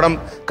 കാരണം ആ പടം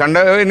കണ്ട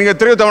എനിക്ക്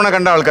എത്രയോ തവണ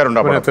കണ്ട ആൾക്കാരുണ്ട്.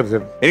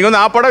 എനിക്കൊന്ന്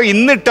ആ പടം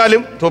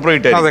ഇന്നിട്ടാലും സൂപ്പർ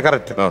ഹിറ്റ്.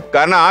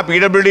 കാരണം ആ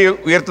PWD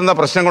ഉയർത്തുന്ന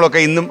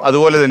പ്രശ്നങ്ങളൊക്കെ ഇന്നും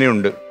അതുപോലെ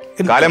തന്നെയുണ്ട്.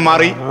 കാലം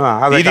മാറി,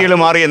 രീതികൾ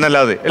മാറി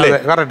എന്നല്ലാതെ അല്ലേ?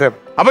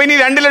 അപ്പൊ ഇനി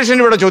 2 ലക്ഷം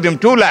രൂപയുടെ ചോദ്യം.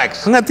 2 lakhs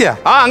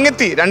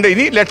അങ്ങെത്തി.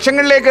 ഇനി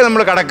ലക്ഷങ്ങളിലേക്ക്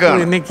നമ്മൾ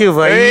കടക്കുകയാണ്. എനിക്ക്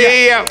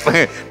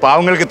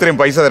പാവങ്ങൾക്ക് ഇത്രയും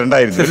പൈസ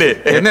തരണ്ടായിരുന്നു അല്ലേ?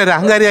 എന്നെ ഒരു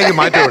അഹങ്കാരിയാക്കി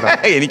മാറ്റി.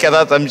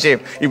 എനിക്കതാ സംശയം.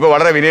 ഇപ്പൊ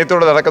വളരെ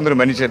വിനയത്തോടെ നടക്കുന്ന ഒരു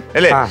മനുഷ്യൻ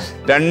അല്ലേ?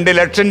 2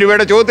 ലക്ഷം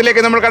രൂപയുടെ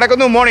ചോദ്യത്തിലേക്ക് നമ്മൾ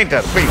കടക്കുന്നു.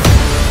 Monitor please.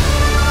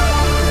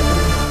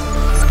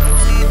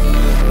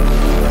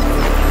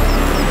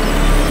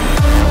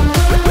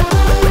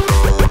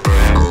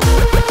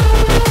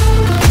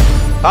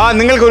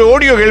 നിങ്ങൾക്ക് ഒരു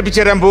ഓഡിയോ കേൾപ്പിച്ചു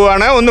തരാൻ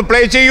പോവാണ്. ഒന്ന് പ്ലേ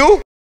ചെയ്യൂ.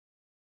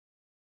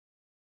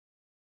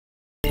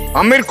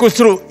 അമീർ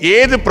ഖുസ്രു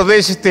ഏത്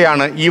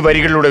പ്രദേശത്തെയാണ് ഈ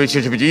വരികളിലൂടെ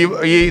വിശേഷിപ്പിച്ചു?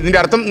 ഇതിന്റെ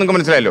അർത്ഥം നിങ്ങൾക്ക്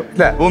മനസ്സിലായല്ലോ.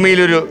 ഭൂമിയിൽ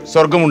ഒരു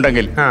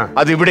സ്വർഗമുണ്ടെങ്കിൽ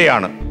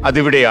അതിവിടെയാണ്,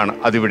 അതിവിടെയാണ്,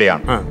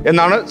 അതിവിടെയാണ്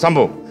എന്നാണ്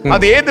സംഭവം.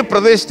 അത് ഏത്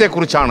പ്രദേശത്തെ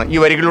കുറിച്ചാണ് ഈ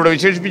വരികളിലൂടെ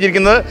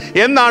വിശേഷിപ്പിച്ചിരിക്കുന്നത്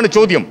എന്നാണ്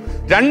ചോദ്യം.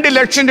 2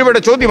 ലക്ഷം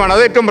രൂപയുടെ ചോദ്യമാണ്.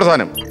 അത് ഏറ്റവും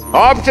പ്രധാനം.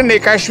 Option A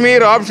Kashmir,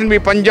 option B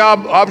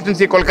Punjab, option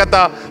C Kolkata,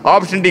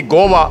 option D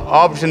Goa,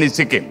 option E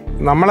Sikkim.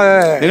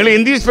 നിങ്ങൾ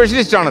ഹിന്ദി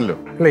സ്പെഷ്യലിസ്റ്റ് ആണല്ലോ.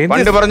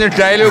 പണ്ട് പറഞ്ഞ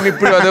ഡയലോഗ്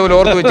ഇപ്പോഴും അതേപോലെ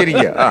ഓർത്ത്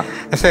വെച്ചിരിക്കുക.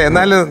 പക്ഷെ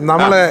എന്നാലും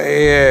നമ്മള്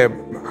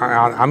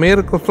അമീർ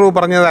ഖുസ്രു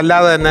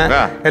പറഞ്ഞതല്ലാതെ തന്നെ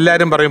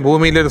എല്ലാരും പറയും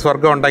ഭൂമിയിൽ ഒരു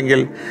സ്വർഗം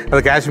ഉണ്ടെങ്കിൽ അത്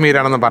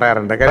കാശ്മീരാണെന്ന്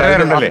പറയാറുണ്ട്.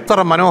 അത്ര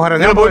മനോഹരം.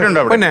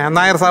 പിന്നെ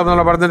നായർ സാബ്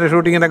എന്നുള്ള പടത്തിന്റെ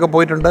ഷൂട്ടിങ്ങിനൊക്കെ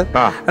പോയിട്ടുണ്ട്.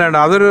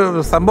 അതൊരു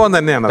സംഭവം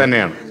തന്നെയാണ്.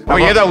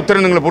 ഏതാ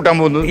ഉത്തരം നിങ്ങൾ പൂട്ടാൻ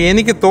പോകുന്നത്?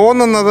 എനിക്ക്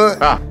തോന്നുന്നത്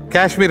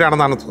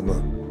കാശ്മീരാണെന്നാണ്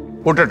തോന്നുന്നത്.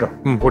 പൂട്ടട്ടോ?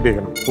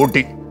 പൂട്ടിക്കണം.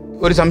 പൂട്ടി.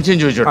 ഒരു സംശയം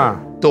ചോദിച്ചോട്ടോ,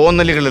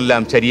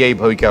 തോന്നലുകളെല്ലാം ശരിയായി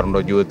ഭവിക്കാറുണ്ടോ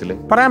ജീവിതത്തിൽ?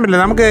 പറയാൻ പറ്റില്ല.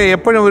 നമുക്ക്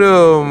എപ്പോഴും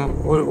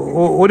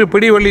ഒരു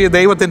പിടിവള്ളി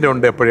ദൈവത്തിന്റെ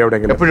ഉണ്ട്. എപ്പോഴും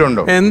എവിടെയെങ്കിലും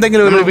ഉണ്ടോ?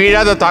 എന്തെങ്കിലും ഒരു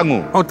വീഴാതെ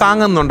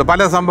താങ്ങുന്നുണ്ട്. പല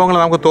സംഭവങ്ങളും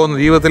നമുക്ക്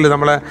തോന്നുന്നു ജീവിതത്തിൽ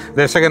നമ്മളെ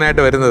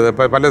രക്ഷകനായിട്ട് വരുന്നത്.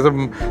 പലതും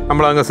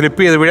നമ്മളങ്ങ്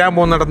സ്ലിപ്പ് ചെയ്ത് വീഴാൻ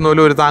പോകുന്നിടത്തുനിന്ന്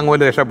പോലും ഒരു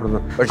താങ്ങുപോലെ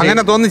രക്ഷപ്പെടുന്നു.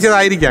 അങ്ങനെ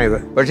തോന്നിച്ചതായിരിക്കാം ഇത്.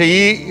 പക്ഷെ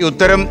ഈ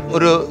ഉത്തരം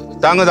ഒരു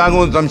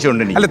താങ്ങുമെന്ന്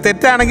സംശയമുണ്ട്. അല്ല,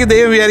 തെറ്റാണെങ്കിൽ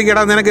ദൈവം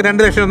വിചാരിക്കടാ നിനക്ക്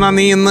 2 ലക്ഷം തന്നാൽ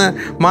നീ ഇന്ന്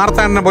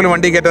മാർത്താണ്ഡനെ പോലും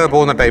വണ്ടി കയറ്റാതെ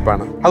പോകുന്ന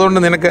ടൈപ്പാണ്. അതുകൊണ്ട്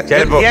നിനക്ക്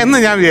എന്ന്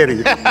ഞാൻ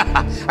വിചാരിക്കും.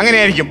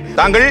 അങ്ങനെയായിരിക്കും.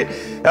 താങ്കൾ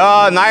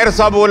നായർ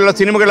സാബ് പോലുള്ള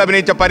സിനിമകൾ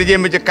അഭിനയിച്ച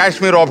പരിചയം വെച്ച്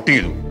കാശ്മീർ ഓപ്റ്റ്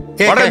ചെയ്തു.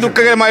 വളരെ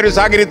ദുഃഖകരമായ ഒരു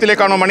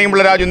സാഹചര്യത്തിലേക്കാണോ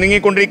മണിയമ്പിള്ള രാജു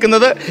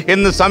നീങ്ങിക്കൊണ്ടിരിക്കുന്നത്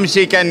എന്ന്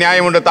സംശയിക്കാൻ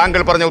ന്യായമുണ്ട്.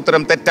 താങ്കൾ പറഞ്ഞ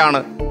ഉത്തരം തെറ്റാണ്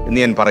എന്ന്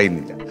ഞാൻ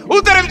പറയുന്നില്ല.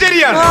 ഉത്തരം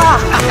ശരിയാണ്.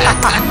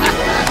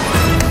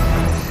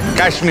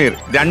 കാശ്മീർ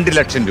 2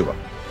 ലക്ഷം രൂപ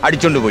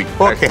അടിച്ചോണ്ട് പോയി.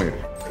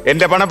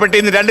 എന്റെ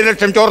പണപ്പെട്ടിന്ന് 2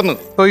 ലക്ഷം ചോർന്നു.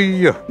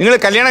 അയ്യോ, നിങ്ങൾ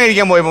കല്യാണം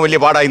കഴിക്കാൻ പോയപ്പോ വലിയ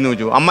പാടായി എന്ന്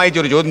ചോദിച്ചു. അമ്മായിച്ച്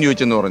ഒരു ചോദ്യം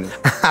ചോദിച്ചെന്ന് പറഞ്ഞു.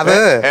 അത്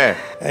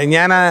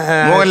ഞാൻ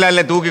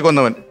മോഹൻലാലിനെ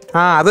തൂക്കിക്കൊന്നവൻ.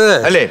 അത്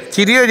അല്ലേ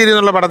ചിരിയോ ചിരി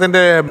എന്നുള്ള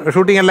പടത്തിന്റെ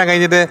ഷൂട്ടിംഗ് എല്ലാം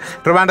കഴിഞ്ഞിട്ട്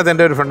ട്രിവാൻഡ്രത്ത്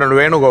എൻ്റെ ഒരു ഫ്രണ്ടുണ്ട്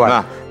വേണുഗോപാൽ.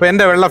 അപ്പൊ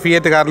എന്റെ വെള്ള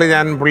ഫിയറ്റ് കാറിൽ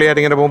ഞാൻ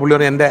പുള്ളിയായിട്ട് ഇങ്ങനെ പോകും. പുള്ളി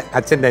പറഞ്ഞു എന്റെ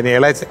അച്ഛൻ്റെ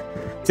ഇളയച്ചൻ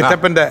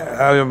ചിറ്റപ്പന്റെ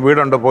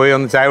വീടുണ്ട്, പോയി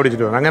ഒന്ന് ചായ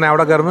കുടിച്ചിട്ട് വന്നു. അങ്ങനെ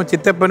അവിടെ കയറുമ്പോൾ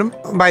ചിറ്റപ്പനും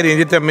ഭാര്യയും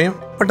ചിറ്റമ്മയും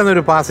പെട്ടെന്ന്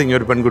ഒരു പാസിങ്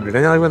ഒരു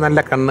പെൺകുട്ടിയുടെ. ഞാൻ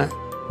നല്ല കണ്ണ്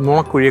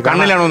നുണക്കുഴി.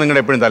 കണ്ണിലാണോ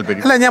നിങ്ങളുടെ എപ്പോഴും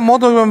താല്പര്യം? അല്ല, ഞാൻ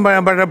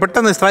മുഖത്ത്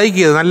പെട്ടെന്ന് സ്ട്രൈക്ക്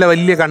ചെയ്തു. നല്ല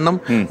വലിയ കണ്ണും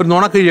ഒരു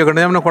നുണക്കുഴിയൊക്കെ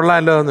ഉണ്ട്. ഞാൻ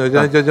കൊള്ളാമല്ലോ എന്ന്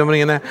ചോദിച്ചപ്പോൾ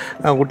ഇങ്ങനെ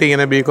കുട്ടി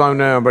ഇങ്ങനെ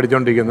BCom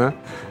പഠിച്ചുകൊണ്ടിരിക്കുന്നത്.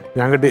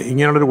 ഞാൻ കിട്ടി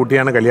ഇങ്ങനെയുള്ളൊരു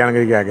കുട്ടിയാണ് കല്യാണം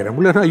കഴിക്കാൻ ആഗ്രഹം.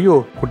 പുള്ളി പറഞ്ഞു അയ്യോ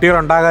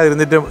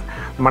കുട്ടികളുണ്ടാകാതിരുന്നിട്ട്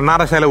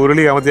മണ്ണാറശാല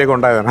ഉരുളി കാമത്തിയൊക്കെ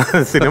ഉണ്ടായതാണ്,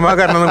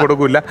 സിനിമാക്കാരനൊന്നും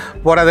കൊടുക്കില്ല.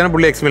 പോരാതെ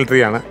പുള്ളി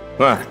എക്സ്-മിലിറ്ററി ആണ്,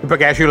 ഇപ്പൊ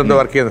കാഷ്വൽ എന്തോ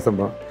വർക്ക് ചെയ്യുന്ന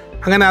സംഭവം.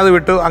 അങ്ങനെ അത്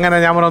വിട്ടു. അങ്ങനെ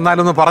ഞാൻ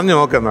ഒന്നാലൊന്ന് പറഞ്ഞു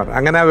നോക്കുന്നത്.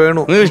 അങ്ങനെ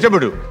വേണു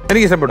ഇഷ്ടപ്പെട്ടു.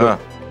 എനിക്ക് ഇഷ്ടപ്പെട്ടു.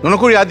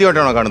 നുണക്കുഴി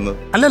ആദ്യമായിട്ടാണോ കാണുന്നത്?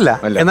 അല്ലല്ല,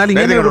 എന്നാൽ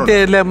ഇങ്ങനെ കുട്ടി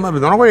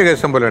നുണക്കുഴിയൊക്കെ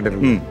ഇഷ്ടം പോലെ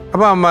ഉണ്ടല്ലോ.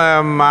 അപ്പം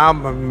ആ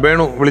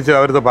വേണു വിളിച്ച്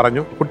അവരത്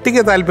പറഞ്ഞു.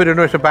 കുട്ടിക്ക്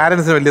താല്പര്യമുണ്ട്, പക്ഷെ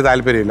പാരൻസിന് വലിയ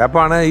താല്പര്യമില്ല.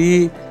 അപ്പോഴാണ് ഈ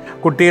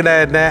കുട്ടിയുടെ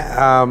തന്നെ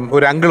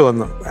ഒരു അങ്കിൾ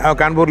വന്നു,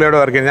 കാൺപൂരിലൂടെ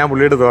വർക്ക് ചെയ്യാൻ. ഞാൻ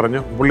പുള്ളിയുടെ പറഞ്ഞു,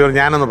 പുള്ളി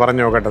ഞാനൊന്ന്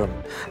പറഞ്ഞു നോക്കട്ടെ.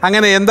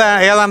 അങ്ങനെ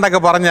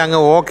ഏതാണ്ടൊക്കെ പറഞ്ഞ്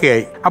അങ്ങ് ഓക്കെ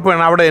ആയി.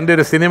 അപ്പോഴാണ് അവിടെ എൻ്റെ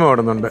ഒരു സിനിമ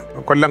ഓടുന്നുണ്ട്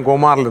കൊല്ലം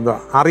കുമാറിലെന്തോ,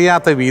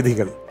 അറിയാത്ത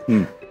വീഥികൾ.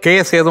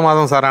 KS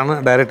സേതുമാധവൻ സാറാണ്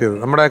ഡയറക്റ്റ് ചെയ്തത്.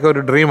 നമ്മുടെയൊക്കെ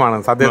ഒരു ഡ്രീമാണ്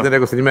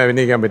അദ്ദേഹത്തിൻ്റെയൊക്കെ സിനിമ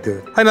അഭിനയിക്കാൻ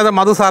പറ്റിയത്. അതിനകത്ത്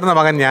മധു സാറിൻ്റെ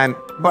മകൻ ഞാൻ,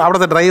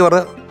 അവിടുത്തെ ഡ്രൈവർ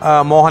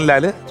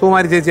മോഹൻലാൽ,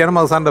 സുകുമാരി ചേച്ചിയാണ്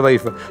മധു സാറിൻ്റെ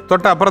വൈഫ്.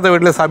 തൊട്ടപ്പുറത്തെ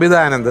വീട്ടിൽ സബിത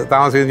ആനന്ദ്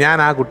താമസിക്കുന്നത്. ഞാൻ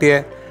ആ കുട്ടിയെ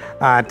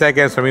അറ്റാക്ക്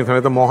ചെയ്യാൻ ശ്രമിക്കുന്ന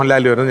സമയത്ത്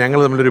മോഹൻലാൽ വരുന്നു. ഞങ്ങൾ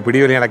തമ്മിലൊരു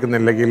പിടിവലി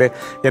നടക്കുന്നില്ലെങ്കിൽ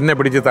എന്നെ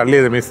പിടിച്ച്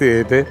തള്ളിയത് മിസ്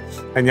ചെയ്തിട്ട്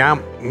ഞാൻ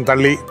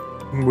തള്ളി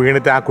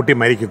വീണിട്ട് ആ കുട്ടി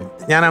മരിക്കുന്നു.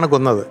 ഞാനാണ്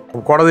കൊന്നത്.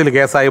 കോടതിയിൽ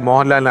കേസായി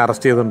മോഹൻലാലിനെ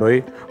അറസ്റ്റ്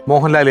ചെയ്തുകൊണ്ടുപോയി.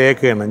 മോഹൻലാൽ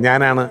ഏക്കുകയാണ്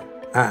ഞാനാണ്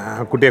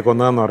കുട്ടിയെ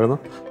കൊന്നതെന്ന് പറയുന്നു.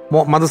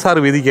 മധുസാർ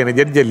വിധിക്കുകയാണ്,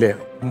 ജഡ്ജല്ലേ,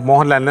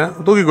 മോഹൻലാലിനെ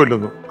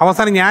തൂക്കിക്കൊല്ലുന്നു.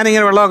 അവസാനം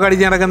ഞാനിങ്ങനെ വെള്ളമൊക്കെ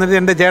അടിച്ച് നടക്കുന്നിട്ട്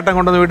എൻ്റെ ചേട്ടൻ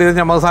കൊണ്ടുവന്ന് വീട്ടിൽ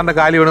വെച്ചാൽ മധുസാറിൻ്റെ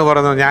കാലി വീണ്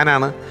പറയുന്നത്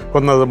ഞാനാണ്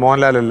കൊന്നത്,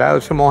 മോഹൻലാലല്ല.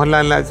 പക്ഷെ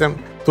മോഹൻലാലിനെ അച്ഛൻ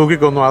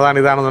തൂക്കിക്കൊന്നു, അതാണ്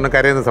ഇതാണെന്ന്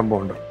കരയുന്ന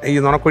സംഭവമുണ്ട്. ഈ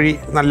നുണക്കുഴി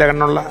നല്ല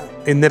കണ്ണുള്ള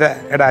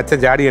ഇന്ദിരയുടെ അച്ഛൻ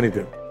ചാടി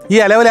എണീറ്റ് ഈ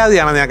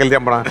അലവലാതിയാണ് ഞാൻ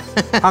കല്യാണം പറഞ്ഞത്.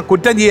 ആ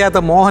കുറ്റം ചെയ്യാത്ത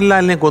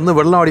മോഹൻലാലിനെ കൊന്ന്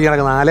വെള്ളം അടിച്ച്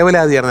നടക്കുന്ന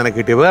അലവലാതിയാണ് എനിക്ക്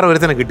കിട്ടിയത്. വേറെ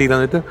ഒരുത്തനെ കിട്ടിയില്ല.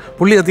 എന്നിട്ട്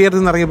പുള്ളി തിയേറ്ററിൽ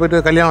നിന്ന് ഇറങ്ങിപ്പോയിട്ട്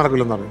കല്യാണം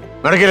നടക്കില്ലെന്ന് പറഞ്ഞു.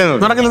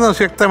 നടക്കില്ലെന്ന്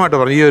ശക്തമായിട്ട്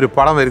പറഞ്ഞു. ഈ ഒരു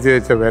പടം വരുത്തി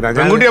വെച്ച പേരാ.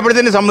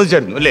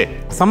 സമ്മതിച്ചായിരുന്നു അല്ലേ?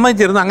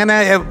 സമ്മതിച്ചിരുന്നു. അങ്ങനെ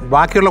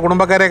ബാക്കിയുള്ള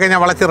കുടുംബക്കാരെയൊക്കെ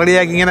ഞാൻ വളച്ച്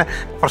റെഡിയാക്കി ഇങ്ങനെ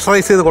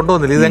പ്രഷറൈസ് ചെയ്ത്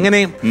കൊണ്ടുവന്നില്ല.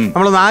 ഇതെങ്ങനെയും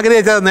നമ്മളൊന്ന്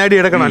ആഗ്രഹിച്ചാൽ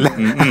നേടിയെടുക്കണമല്ല.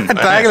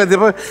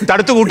 ട്രാക്കിലെത്തിയപ്പോൾ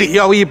തടുത്തു കൂട്ടി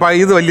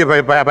ഇത് വലിയ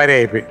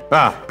പരയായിപ്പോയി.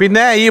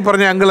 പിന്നെ ഈ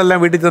പറഞ്ഞ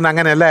അങ്കിളെല്ലാം വീട്ടിൽ ചെന്ന്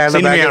അങ്ങനെയല്ല,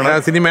 അയാളുടെ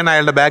സിനിമയാണ്,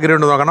 അയാളുടെ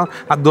ബാക്ക്ഗ്രൗണ്ട് നോക്കണം,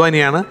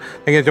 അധ്വാനിയാണ്,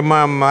 ചുമ്മാ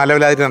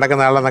അലവലായിട്ട്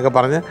നടക്കുന്ന ആളെന്നൊക്കെ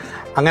പറഞ്ഞ്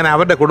അങ്ങനെ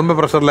അവരുടെ കുടുംബ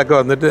പ്രഷറിലൊക്കെ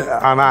വന്നിട്ട്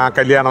ആണ് ആ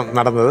കല്യാണം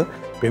നടന്നത്.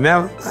 പിന്നെ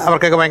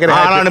അവർക്കൊക്കെ ഭയങ്കര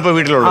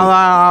വീട്ടിൽ.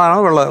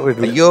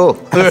 അയ്യോ,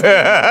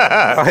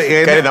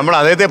 നമ്മൾ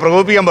അദ്ദേഹത്തെ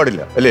പ്രകോപിപ്പിക്കാൻ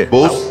പാടില്ല അല്ലേ?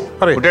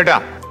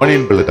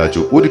 മണിയൻപിള്ള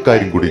രാജു, ഒരു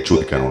കാര്യം കൂടി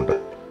ചോദിക്കാനുണ്ട്.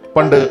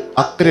 പണ്ട്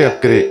അക്കരെ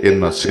അക്കരെ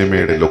എന്ന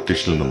സിനിമയുടെ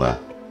ലൊക്കേഷനിൽ നിന്ന്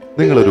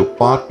നിങ്ങളൊരു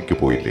പാർട്ടിക്ക്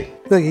പോയില്ലേ?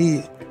 ഈ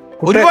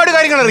ഒരുപാട്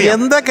കാര്യങ്ങൾ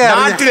അറിയാം.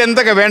 നാട്ടിൽ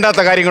എന്തൊക്കെ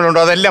വേണ്ടാത്ത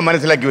കാര്യങ്ങളുണ്ടോ അതെല്ലാം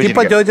മനസ്സിലാക്കി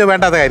ഇപ്പൊ ചോദിച്ചാൽ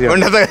വേണ്ടാത്ത കാര്യം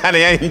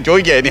ഞാൻ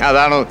ചോദിക്കാം.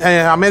 അതാണോ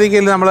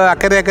അമേരിക്കയിൽ നമ്മൾ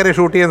അക്കരെ അക്കരെ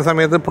ഷൂട്ട് ചെയ്യുന്ന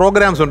സമയത്ത്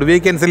പ്രോഗ്രാംസ് ഉണ്ട്.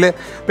 വീക്കെൻഡ്സിൽ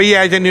ഇപ്പോൾ ഈ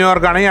ആഴ്ച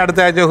ന്യൂയോർക്ക് ആണെങ്കിൽ അടുത്ത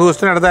ആഴ്ച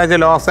ഹൂസ്റ്റൺ, അടുത്ത ആഴ്ച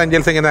ലോസ്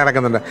ആഞ്ചൽസ് ഇങ്ങനെ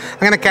നടക്കുന്നുണ്ട്.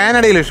 അങ്ങനെ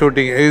കാനഡയിൽ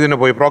ഷൂട്ടിങ് ഇതിന്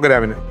പോയി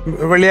പ്രോഗ്രാമിന്.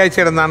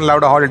 വെള്ളിയാഴ്ചയുടെ എന്നാണല്ലോ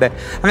അവിടെ ഹോളിഡേ.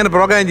 അങ്ങനെ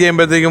പ്രോഗ്രാം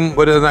ചെയ്യുമ്പോഴത്തേക്കും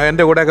ഒരു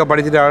എൻ്റെ കൂടെയൊക്കെ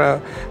പഠിച്ചിട്ട്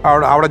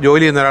അവിടെ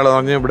ജോലി ചെയ്യുന്ന ഒരാൾ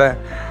പറഞ്ഞു, ഇവിടെ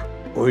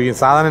ഈ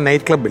സാധാരണ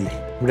നൈറ്റ് ക്ലബ്ബില്ലേ,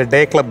 ഇവിടെ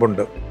ഡേ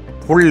ക്ലബ്ബുണ്ട്,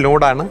 ഫുൾ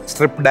നൂഡാണ്,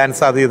 സ്ട്രിപ്പ്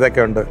ഡാൻസ് അത്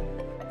ഇതൊക്കെ ഉണ്ട്.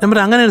 ഞാൻ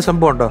അങ്ങനെ ഒരു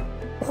സംഭവം ഉണ്ടോ?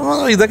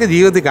 ഇതൊക്കെ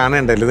ജീവിതത്തിൽ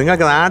കാണേണ്ടല്ലോ.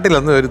 നിങ്ങൾക്ക്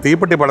നാട്ടിലൊന്നും ഒരു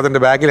തീപ്പെട്ടി പടത്തിൻ്റെ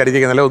ബാക്കിൽ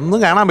അടിച്ചിരിക്കുന്നില്ല, ഒന്നും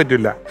കാണാൻ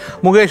പറ്റില്ല.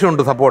 മുകേഷും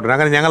ഉണ്ട് സപ്പോർട്ടിന്.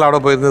 അങ്ങനെ ഞങ്ങൾ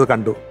അവിടെ പോയിരുന്നത്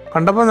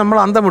കണ്ടപ്പോൾ നമ്മൾ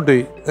അന്തം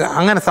വിട്ടുപോയി.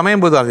 അങ്ങനെ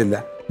സമയം പോയി അറിഞ്ഞില്ല.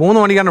 3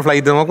 മണിക്കാണ്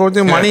ഫ്ലൈറ്റ്.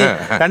 നമുക്ക് മണി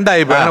 2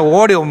 അങ്ങനെ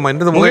ഓടി.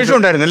 മുകേഷ്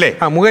ഉണ്ടായിരുന്നല്ലേ?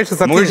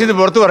 മുകേഷ്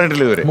പുറത്ത്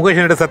പറഞ്ഞിട്ടില്ല ഇവര്.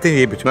 മുകേഷിനായിട്ട് സത്യം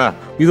ചെയ്യിപ്പിച്ചു.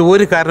 ഇത്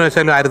ഒരു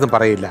കാരണവശാലും ആരും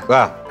പറയില്ല.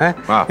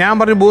 ഞാൻ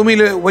പറഞ്ഞു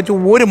ഭൂമിയിൽ വെച്ച്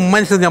ഒരു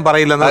മനുഷ്യൻ ഞാൻ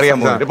പറയില്ല,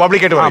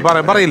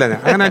 പറയില്ല ഞാൻ.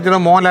 അങ്ങനെ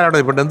വെച്ചാൽ മോഹൻലാലോട്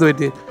ഇപ്പോൾ എന്ത്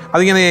പറ്റി,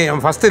 അതിങ്ങനെ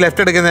ഫസ്റ്റ്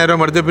ലെഫ്റ്റ് എടുക്കുന്ന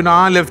നേരം എടുത്ത് പിന്നെ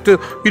ആ ലെഫ്റ്റ്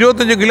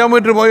 25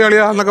 കിലോമീറ്റർ പോയി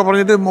കളിയാ എന്നൊക്കെ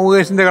പറഞ്ഞിട്ട്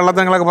മുകേഷിന്റെ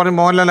കള്ളത്തങ്ങളൊക്കെ പറഞ്ഞ്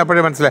മോഹൻലാലിന്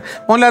എപ്പോഴും മനസ്സിലായി.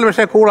 മോഹൻലാൽ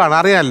പക്ഷേ കൂളാണ്,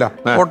 അറിയാമല്ലോ,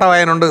 ഓട്ടോ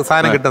വായനുണ്ട്,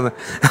 സാധനം കിട്ടുന്നത്.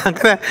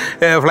 അങ്ങനെ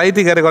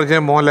ഫ്ലൈറ്റിൽ കയറി കുറച്ച്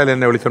മോഹൻലാൽ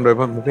എന്നെ വിളിച്ചോണ്ട്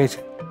പോയപ്പോൾ മുകേഷ്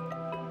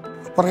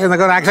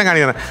പറയുന്നൊക്കെ ഒരു ആക്ഷൻ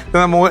കാണിക്കുന്നത്.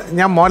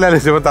 ഞാൻ മോഹൻലാൽ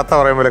വെച്ചപ്പോൾ തത്ത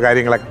പറയുന്ന പോലെ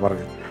കാര്യങ്ങളൊക്കെ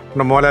പറഞ്ഞു.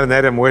 പിന്നെ മോഹൻലാൽ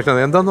നേരെ മുകേഷ്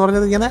എന്താന്ന്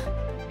പറഞ്ഞത്, ഇങ്ങനെ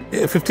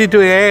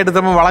 52A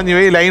എടുത്തപ്പോൾ വളഞ്ഞു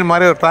പോയി ലൈൻ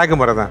മാറി ട്രാക്കും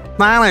പറയുന്നത്.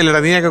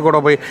 നാണമില്ലടാ, നീയൊക്കെ കൂടെ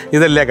പോയി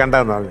ഇതല്ലേ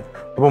കണ്ടതെന്ന് പറഞ്ഞു.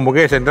 അപ്പോൾ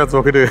മുകേഷ് എൻ്റെ അടുത്ത്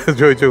നോക്കിയിട്ട്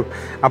ചോദിച്ചു,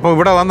 അപ്പോൾ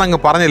ഇവിടെ വന്ന് അങ്ങ്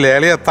പറഞ്ഞില്ലേ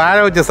എളിയ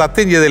താഴെ വെച്ച്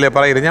സത്യം ചെയ്തില്ലേ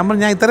പറയില്ല.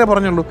 ഞാൻ ഇത്രേ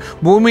പറഞ്ഞുള്ളൂ,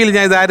 ഭൂമിയിൽ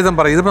ഞാൻ ഇതാരും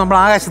പറയും, ഇതിപ്പോൾ നമ്മൾ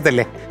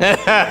ആകാശത്തല്ലേ.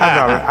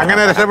 അങ്ങനെ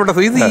രക്ഷപ്പെട്ട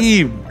ഇത് ഈ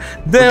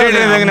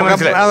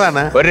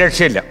അതാണ് ഒരു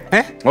രക്ഷയില്ല,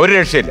 ഒരു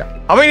രക്ഷയില്ല.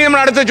 അപ്പൊ ഇനി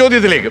നമ്മൾ അടുത്ത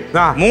ചോദ്യത്തിലേക്ക്.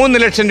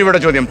 3 ലക്ഷം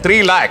രൂപയുടെ ചോദ്യം.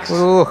 3 lakhs.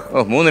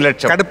 3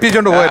 ലക്ഷം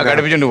കടുപ്പിച്ചോണ്ട്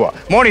പോവാ.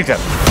 മോണിറ്റർ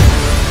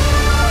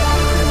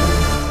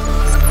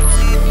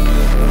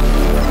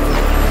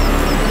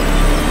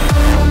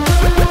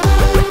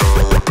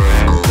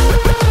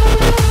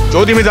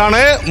ചോദ്യം ഇതാണ്.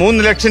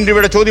 3 ലക്ഷം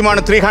രൂപയുടെ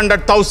ചോദ്യമാണ്.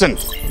 300,000.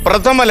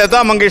 പ്രഥമ ലതാ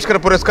മങ്കേഷ്കർ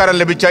പുരസ്കാരം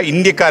ലഭിച്ച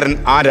ഇന്ത്യക്കാരൻ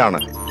ആരാണ്?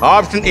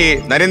 Option A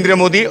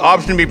Narendra Modi,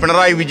 option B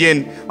Pinarayi Vijayan,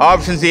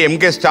 option C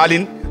MK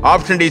Stalin,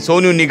 option D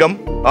Sonu Nigam,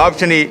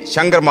 option E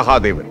Shankar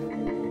Mahadevan.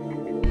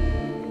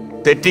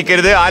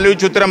 തെറ്റിക്കരുത്,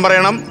 ആലോചിച്ച് ഉത്തരം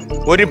പറയണം.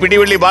 ഒരു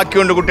പിടിവള്ളി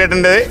ബാക്കിയുണ്ട്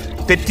കുട്ടേട്ടൻ്റെ.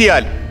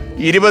 തെറ്റിയാൽ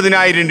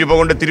 20,000 രൂപ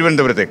കൊണ്ട്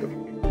തിരുവനന്തപുരത്തേക്ക്.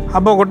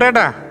 അപ്പോ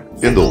കുട്ടേട്ടാ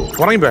എന്തോ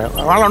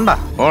ആളുണ്ടാ?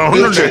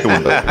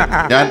 തീർച്ചയായിട്ടുമുണ്ട്.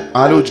 ഞാൻ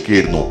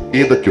ആലോചിക്കുകയായിരുന്നു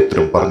ഏതൊക്കെ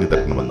ഉത്തരം പറഞ്ഞു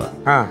തരണമെന്ന്.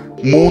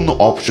 3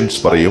 ഓപ്ഷൻസ്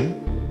പറയും,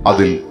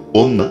 അതിൽ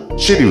 1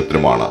 ശരി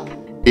ഉത്തരമാണ്.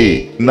 A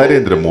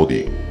Narendra Modi,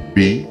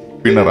 B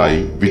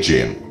Pinarayi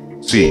Vijayan,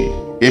 C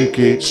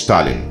MK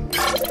Stalin.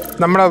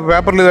 നമ്മുടെ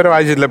പേപ്പറിൽ ഇതുവരെ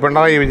വായിച്ചിട്ടില്ല.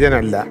 പിണറായി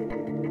വിജയനല്ല,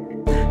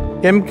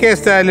 MK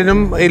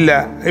സ്റ്റാലിനും ഇല്ല.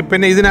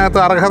 പിന്നെ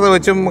ഇതിനകത്ത് അർഹത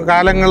വെച്ചും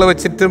കാലങ്ങൾ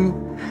വെച്ചിട്ടും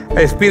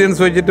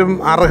എക്സ്പീരിയൻസ് വെച്ചിട്ടും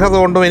അർഹത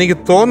കൊണ്ടും എനിക്ക്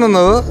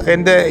തോന്നുന്നത്,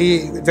 എൻ്റെ ഈ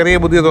ചെറിയ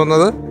ബുദ്ധി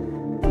തോന്നുന്നത്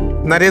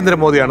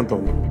നരേന്ദ്രമോദിയാണെന്ന്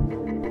തോന്നുന്നു.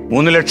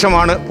 3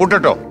 ലക്ഷമാണ്.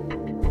 പൂട്ടട്ടോ?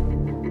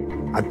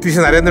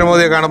 അത്യാവശ്യം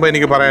നരേന്ദ്രമോദിയെ കാണുമ്പോൾ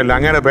എനിക്ക് പറയാനില്ല.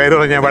 അങ്ങനെ പേര്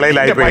പറഞ്ഞ ഞാൻ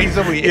വിളയിലായിപ്പോയി.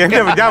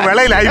 ഞാൻ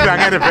വിളയിലായിപ്പോയി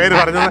അങ്ങനെ പേര്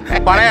പറഞ്ഞത്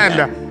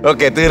പറയാനില്ല.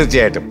 ഓക്കെ,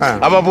 തീർച്ചയായിട്ടും.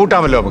 അപ്പൊ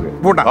പൂട്ടാമല്ലോ നമുക്ക്.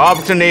 പൂട്ടാം.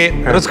 Option A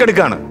risk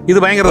എടുക്കാണ്.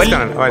 ഇത് ഭയങ്കര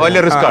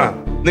വലിയ റിസ്ക് ആണ്.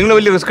 നിങ്ങൾ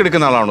വലിയ റിസ്ക്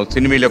എടുക്കുന്ന ആളാണോ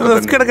സിനിമയിലൊക്കെ?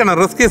 റിസ്ക് എടുക്കണം.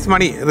 Risk is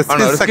money.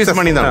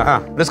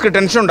 Risk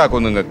tension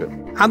ഉണ്ടാക്കും നിങ്ങൾക്ക്?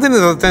 അതിന്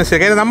ടെൻഷൻ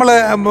കാര്യം നമ്മൾ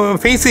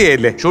ഫേസ്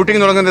ചെയ്യല്ലേ. ഷൂട്ടിംഗ്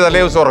തുടങ്ങുന്നത്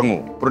തലേ ദിവസം ഉറങ്ങൂ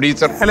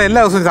പ്രൊഡ്യൂസർ? അല്ല, എല്ലാ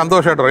ദിവസവും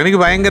സന്തോഷമായിട്ടോ. എനിക്ക്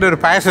ഭയങ്കര ഒരു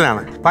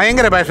പാഷനാണ്,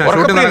 ഭയങ്കര പാഷൻ.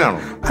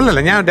 അല്ലല്ല,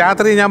 ഞാൻ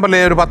രാത്രി ഞാൻ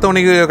പറഞ്ഞ ഒരു 10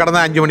 മണിക്ക് കടന്ന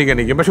 5 മണിക്ക്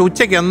എണീക്കും. പക്ഷെ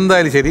ഉച്ചയ്ക്ക്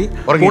എന്തായാലും ശരി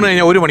ഊണ്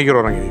കഴിഞ്ഞാൽ 1 മണിക്കൂർ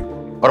ഉറങ്ങി.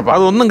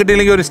 അതൊന്നും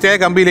കിട്ടിയില്ലെങ്കിൽ ഒരു സ്റ്റേ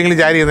കമ്പിയിലെങ്കിലും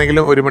ചാരി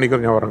ചെയ്യുന്നെങ്കിലും 1 മണിക്കൂർ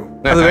ഞാൻ ഉറങ്ങും.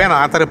 അത് വേണം,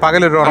 അത്ര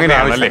പകലൊരു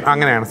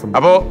അങ്ങനെയാണ്.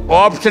 അപ്പോ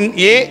ഓപ്ഷൻ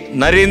എ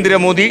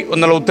നരേന്ദ്രമോദി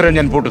എന്നുള്ള ഉത്തരം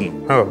ഞാൻ പൂട്ടുന്നു.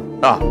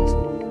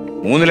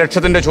 3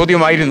 ലക്ഷത്തിന്റെ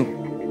ചോദ്യമായിരുന്നു,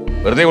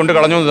 വെറുതെ കൊണ്ട്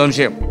കളഞ്ഞു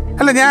സംശയം.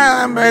 അല്ല, ഞാൻ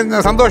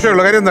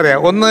സന്തോഷമുള്ള കാര്യം എന്താ പറയാ,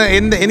 ഒന്ന്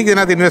എനിക്ക്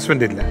ഇതിനകത്ത്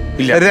ഇൻവെസ്റ്റ്മെന്റ് ഇല്ല.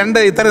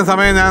 2 ഇത്തരം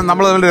സമയം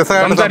നമ്മൾ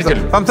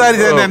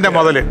സംസാരിച്ചതിന് എന്റെ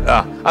മുതല്.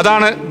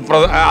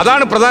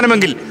 അതാണ്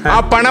പ്രധാനമെങ്കിൽ ആ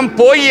പണം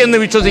പോയി എന്ന്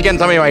വിശ്വസിക്കാൻ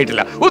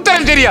സമയമായിട്ടില്ല.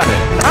 ഉത്തരം ശരിയാണ്.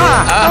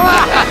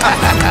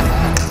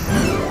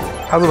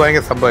 അത്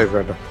ഭയങ്കര സംഭവം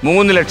കേട്ടോ.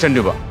 3 ലക്ഷം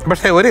രൂപ.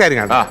 പക്ഷെ ഒരു കാര്യം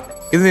കാണാം,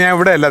 ഇത് ഞാൻ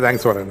ഇവിടെ അല്ല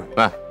താങ്ക്സ് പറയുന്നത്.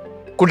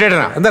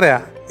 കുട്ടേട്ടനാ എന്താ പറയാ,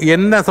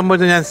 എന്നെ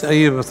സംബന്ധിച്ച് ഞാൻ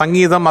ഈ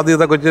സംഗീതം അത്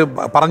ഇതൊക്കെ വെച്ച്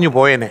പറഞ്ഞു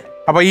പോയേനെ.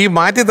 അപ്പൊ ഈ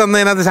മാറ്റി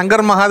തന്നതിനകത്ത്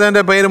ശങ്കർ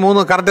മഹാദേവന്റെ പേര്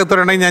 3 കറക്റ്റ്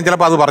എത്തുണ്ടെങ്കിൽ ഞാൻ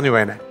ചിലപ്പോൾ അത് പറഞ്ഞു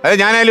പോയേനെ. അതെ,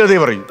 ഞാനായാലും അതേ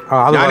പറയും.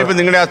 ഞാനിപ്പോ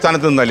നിങ്ങളുടെ ആ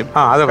സ്ഥാനത്ത് നിന്നാലും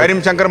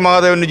കാര്യം ശങ്കർ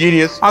മഹാദേവന്റെ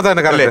ജീനിയസ്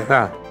അതാണ്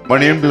കറക്റ്റ്.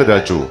 മണിയൻപിള്ള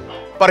രാജു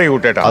പറയൂ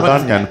കൂട്ടേട്ടാ.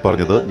 അതാണ് ഞാൻ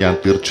പറഞ്ഞത്, ഞാൻ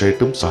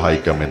തീർച്ചയായിട്ടും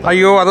സഹായിക്കാമെന്ന്.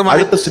 അയ്യോ, അത്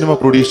അടുത്ത സിനിമ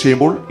പ്രൊഡ്യൂസ്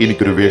ചെയ്യുമ്പോൾ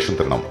എനിക്കൊരു വേഷം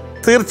തരണം.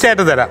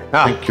 തീർച്ചയായിട്ടും തരാം.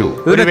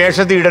 ഒരു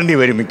വേഷത്തിൽ ഇടേണ്ടി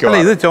വരും.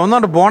 ഇത്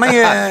ചുവന്നോണ്ട്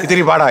പോണെങ്കിൽ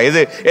ഇത്തിരി പാടാ. ഇത്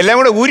എല്ലാം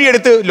കൂടെ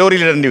ഊരിയെടുത്ത്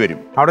ലോറിയിൽ ഇടേണ്ടി വരും.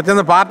 അവിടെ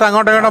ചെന്ന് പാട്ട്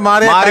അങ്ങോട്ടോ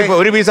മാറി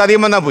ഒരു പീസ്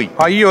അധികം വന്നാ പോയി.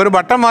 അയ്യോ, ഒരു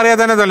ബട്ടൺ മാറിയാൽ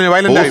തന്നെ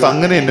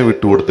അങ്ങനെ എന്നെ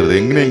വിട്ടുകൊടുത്തത്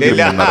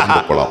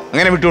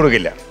അങ്ങനെ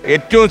വിട്ടുകൊടുക്കില്ല.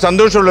 ഏറ്റവും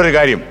സന്തോഷമുള്ള ഒരു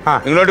കാര്യം,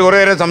 നിങ്ങളോട് കുറെ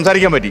നേരം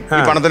സംസാരിക്കാൻ പറ്റി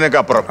ഈ പണത്തിനൊക്കെ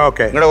അപ്പുറം.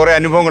 നിങ്ങളുടെ കുറെ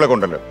അനുഭവങ്ങളൊക്കെ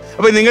ഉണ്ടല്ലോ.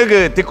 അപ്പൊ നിങ്ങൾക്ക്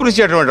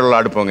തിക്കുറിച്ചേട്ടനുമായിട്ടുള്ള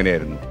അടുപ്പം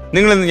എങ്ങനെയായിരുന്നു?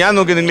 ഞാൻ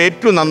നോക്കി നിങ്ങൾ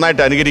ഏറ്റവും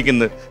നന്നായിട്ട്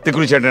അനുകരിക്കുന്നത്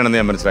തിക്കുറിച്ചേട്ടനാണെന്ന്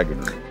ഞാൻ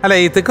മനസ്സിലാക്കിയിട്ടുണ്ട്. അല്ല,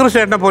 ഈ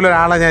തിക്കുറിച്ചേട്ടനെ പോലെ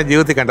ഒരാളെ ഞാൻ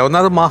ജീവിതത്തിൽ കണ്ട.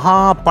 ഒന്നത്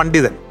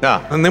മഹാപണ്ഡിതൻ.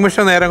 നിമിഷ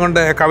നേരം കൊണ്ട്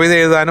കവിത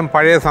എഴുതാനും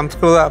പഴയ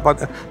സംസ്കൃത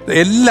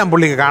എല്ലാം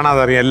പുള്ളിക്ക്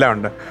കാണാതെ അറിയാം, എല്ലാം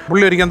ഉണ്ട്.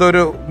 പുള്ളി ഒരിക്കൽ എന്തോ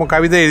ഒരു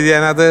കവിത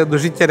എഴുതിയാൽ അത്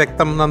ദുഷിച്ച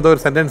രക്തം എന്തോ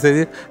ഒരു സെന്റൻസ്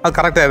എഴുതി, അത്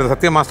കറക്റ്റ് ആയിരുന്നു.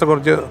 സത്യമാസ്റ്റർ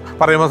കുറിച്ച്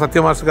പറയുമ്പോൾ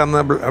സത്യമാസ്റ്റർക്ക്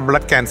അന്ന്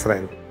ബ്ലഡ് ക്യാൻസർ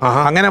ആയിരുന്നു.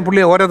 അങ്ങനെ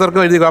പുള്ളി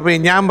ഓരോരുത്തർക്കും എഴുതി. അപ്പൊ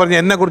ഞാൻ പറഞ്ഞു,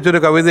 എന്നെ കുറിച്ചൊരു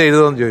കവിത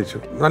എഴുതുമെന്ന് ചോദിച്ചു.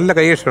 നല്ല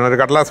കൈയക്ഷരമാണ്, ഒരു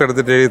കടലാസ്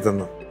എടുത്തിട്ട് എഴുതി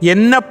തന്നു.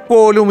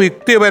 എന്നെപ്പോലും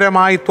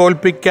യുക്തിപരമായി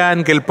തോൽപ്പിക്കാൻ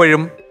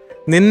കെൽപ്പഴും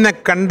നിന്നെ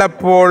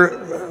കണ്ടപ്പോൾ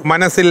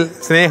മനസ്സിൽ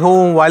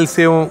സ്നേഹവും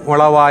വാത്സ്യവും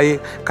ഉളവായി.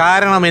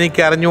 കാരണം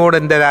എനിക്ക് അറിഞ്ഞോട്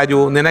എൻ്റെ രാജു,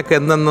 നിനക്ക്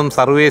എന്നെന്നും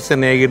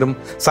സർവേശ്വരനേകിടും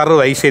സർവ്വ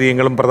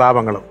ഐശ്വര്യങ്ങളും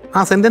പ്രതാപങ്ങളും. ആ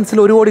സെന്റൻസിൽ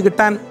ഒരു കോടി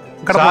കിട്ടാൻ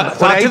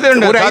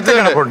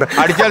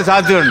അടിച്ചാൽ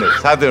സാധ്യതയുണ്ട്.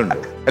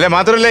 അല്ലെ,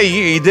 മാത്രമല്ല ഈ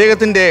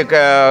ഇദ്ദേഹത്തിന്റെ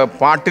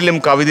പാട്ടിലും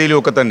കവിതയിലും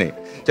ഒക്കെ തന്നെ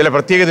ചില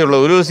പ്രത്യേകതയുള്ള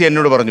ഒരു ദിവസം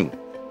എന്നോട് പറഞ്ഞു.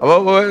 അപ്പോൾ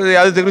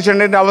അത്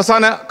തീർച്ചയായിട്ടും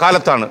അവസാന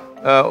കാലത്താണ്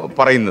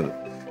പറയുന്നത്.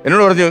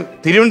 എന്നോട് പറഞ്ഞു,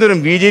 തിരുവനന്തപുരം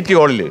BJT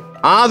ഹാളിൽ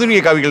ആധുനിക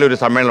കവികളുടെ ഒരു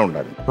സമ്മേളനം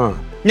ഉണ്ടായിരുന്നു.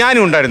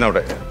 ഞാനും ഉണ്ടായിരുന്നു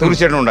അവിടെ.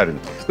 തീർച്ചയായിട്ടും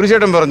ഉണ്ടായിരുന്നു.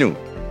 തീർച്ചയായിട്ടും പറഞ്ഞു,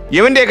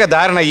 ഇവന്റെയൊക്കെ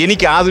ധാരണ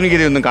എനിക്ക്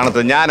ആധുനികതയൊന്നും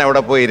കാണത്തത്. ഞാൻ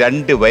അവിടെ പോയി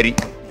 2 വരി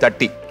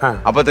തട്ടി,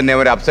 അപ്പൊ തന്നെ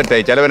അവർ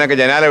അപ്സെറ്റായി. ചിലവനൊക്കെ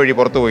ജനാല വഴി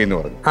പുറത്തു പോയി എന്ന്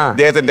പറഞ്ഞു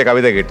അദ്ദേഹത്തിന്റെ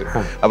കവിത കേട്ട്.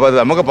 അപ്പൊ അത്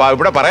നമുക്ക്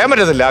ഇവിടെ പറയാൻ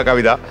പറ്റത്തില്ല ആ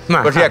കവിത,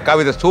 പക്ഷെ ആ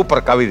കവിത സൂപ്പർ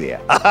കവിതയാ.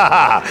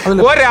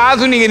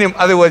 ഒരാധുനികനും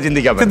അതുപോലെ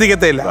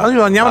ചിന്തിക്കത്തില്ല.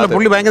 ഞാൻ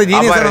പുള്ളി ഭയങ്കര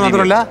ജീനിയസ്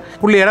മാത്രമല്ല,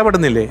 പുള്ളി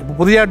ഇടപെടുന്നില്ലേ.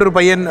 പുതിയതായിട്ടൊരു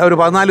പയ്യൻ ഒരു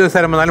 14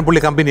 വയസ്സുകാരൻ വന്നാലും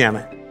പുള്ളി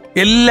കമ്പനിയാണ്.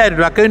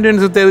 എല്ലാവരും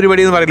അക്കൗണ്ടൻസത്തെ ഒരു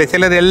പടി എന്ന് പറയില്ലേ,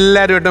 ചിലർ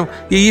എല്ലാവരുമായിട്ടും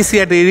ഈസി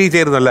ആയിട്ട് എഴുതി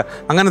ചേരുന്നല്ല,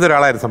 അങ്ങനത്തെ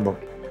ഒരാളായിരുന്നു സംഭവം.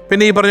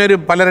 പിന്നെ ഈ പറഞ്ഞൊരു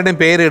പലരുടെയും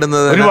പേര്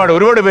ഇടുന്നത്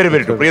ഒരുപാട് പേര്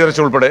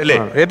ഉൾപ്പെടെ അല്ലേ.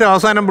 ഏറ്റവും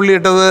അവസാനം പുള്ളി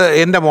ഇട്ടത്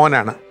എൻ്റെ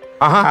മോനാണ്.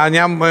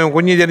 ഞാൻ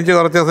കുഞ്ഞ് ജനിച്ച്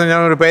കുറച്ച് ദിവസം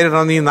ഞാൻ ഒരു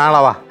പേരിടണം, നീ നാളെ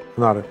വാ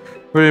എന്ന് പറയും.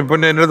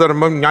 പിന്നെ എൻ്റെ അടുത്ത്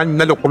പറയുമ്പോൾ ഞാൻ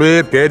ഇന്നലെ കുറേ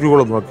പേരുകൾ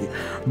നോക്കി.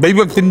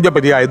 ദൈവത്തിൻ്റെ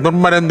പര്യായം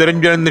നിർമ്മലൻ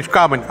നിരഞ്ജനൻ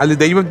നിഷ്കാമൻ, അതിൽ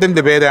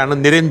ദൈവത്തിൻ്റെ പേരാണ്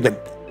നിരഞ്ജൻ.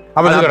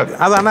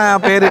 അതാണ് ആ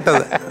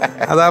പേരിട്ടത്.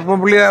 അതപ്പം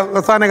പുള്ളി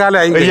അവസാന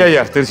കാലമായി.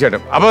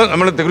 തീർച്ചയായിട്ടും. അപ്പൊ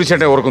നമ്മൾ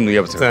തീർച്ചയായിട്ടും ഓർക്കുന്നു ഈ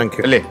അവസരം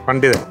അല്ലേ.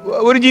 പണ്ഡിതൻ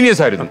ഒരു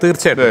ജീനിയസ് ആയിരുന്നു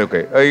തീർച്ചയായിട്ടും.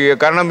 ഓക്കെ,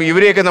 കാരണം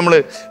ഇവരെയൊക്കെ നമ്മൾ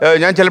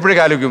ഞാൻ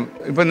ചിലപ്പോഴേക്കും ആലോചിക്കും,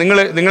 ഇപ്പൊ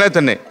നിങ്ങളെ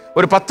തന്നെ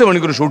ഒരു 10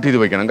 മണിക്കൂർ ഷൂട്ട് ചെയ്ത്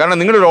വയ്ക്കണം. കാരണം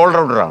നിങ്ങളൊരു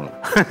ഓൾറൗണ്ടറാണ്.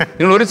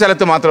 നിങ്ങൾ ഒരു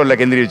സ്ഥലത്ത് മാത്രമല്ല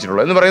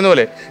കേന്ദ്രീകരിച്ചിട്ടുള്ളത് എന്ന് പറയുന്ന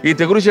പോലെ ഈ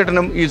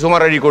തെക്കുറിച്ചേട്ടനും ഈ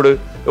സുമാർ അഴീക്കോട്,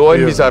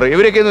 ONV സാറ്,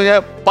 ഇവരൊക്കെ എന്ന്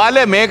പറഞ്ഞാൽ പല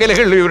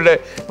മേഖലകളിലും ഇവരുടെ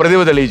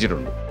പ്രതിഭ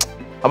തെളിയിച്ചിട്ടുണ്ട്.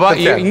 അപ്പൊ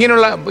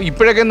ഇങ്ങനെയുള്ള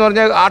ഇപ്പോഴൊക്കെ എന്ന്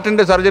പറഞ്ഞാൽ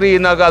ആർട്ടിന്റെ സർജറി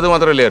ചെയ്യുന്ന അത്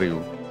മാത്രമല്ലേ അറിയൂ.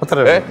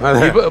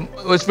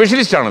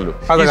 സ്പെഷ്യലിസ്റ്റ് ആണല്ലോ.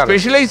 ഈ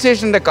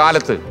സ്പെഷ്യലൈസേഷന്റെ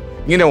കാലത്ത്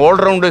ഇങ്ങനെ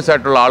ഓൾറൗണ്ടേഴ്സ്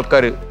ആയിട്ടുള്ള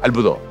ആൾക്കാർ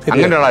അത്ഭുതം.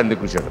 അങ്ങനെയുള്ള അതിനെ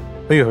കുറിച്ചാണ്.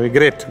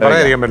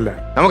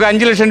 നമുക്ക്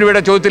 5 ലക്ഷം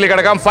രൂപയുടെ ചോദ്യത്തിലേക്ക്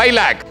കിടക്കാം. 5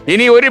 lakh.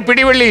 ഇനി ഒരു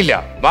പിടിവെള്ളിയില്ല,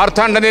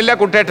 മാർത്താണ്ഡനില്ല,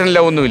 കുട്ടേട്ടനില്ല,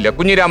 ഒന്നുമില്ല,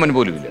 കുഞ്ഞിരാമൻ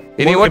പോലും ഇല്ല.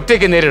 ഇനി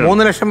ഒറ്റയ്ക്ക് നേരിടും.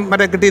 3 ലക്ഷം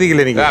വരെ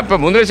കിട്ടിയിരിക്കില്ല എനിക്ക്. അപ്പൊ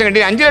 3 ലക്ഷം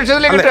കിട്ടി, 5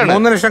 ലക്ഷത്തിലേക്ക് കിട്ടുകയാണ്.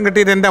 3 ലക്ഷം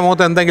കിട്ടിയിട്ട് എന്റെ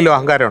മുഖത്ത് എന്തെങ്കിലും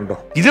അഹങ്കാരം ഉണ്ടോ?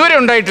 ഇതുവരെ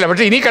ഉണ്ടായിട്ടില്ല.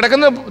 പക്ഷെ ഇനി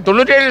കിടക്കുന്ന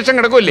 97 ലക്ഷം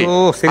കിടക്കുമല്ലേ.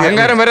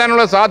 അഹങ്കാരം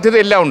വരാനുള്ള സാധ്യത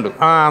എല്ലാം ഉണ്ട്.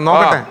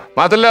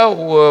 മാത്രമല്ല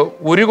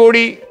 1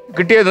 കോടി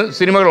കിട്ടിയ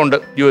സിനിമകളുണ്ട്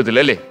ജീവിതത്തിൽ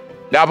അല്ലേ.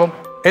 ലാഭം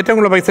ഏറ്റവും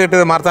കൂടുതൽ പൈസ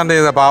കിട്ടിയത് മാർത്താണ്ഡൻ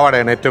ചെയ്ത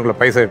പാവാടയാണ്. ഏറ്റവും കൂടുതൽ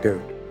പൈസ കിട്ടിയത്.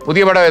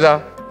 പുതിയ പടം ഏതാ?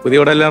 പുതിയ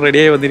പടം എല്ലാം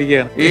റെഡിയായി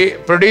വന്നിരിക്കുകയാണ്. ഈ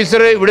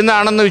പ്രൊഡ്യൂസർ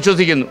ഇവിടുന്നാണെന്ന്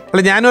വിശ്വസിക്കുന്നു.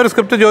 അല്ല, ഞാനൊരു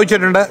സ്ക്രിപ്റ്റ്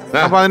ചോദിച്ചിട്ടുണ്ട്.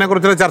 അപ്പൊ അതിനെ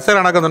കുറിച്ചുള്ള ചർച്ചകൾ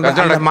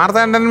നടക്കുന്നുണ്ട്.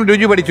 മാർത്താണ്ഡനും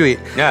രുചി പഠിച്ചു പോയി.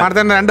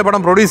 മാർത്താണ്ഡൻ 2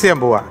 പടം പ്രൊഡ്യൂസ് ചെയ്യാൻ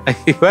പോവാ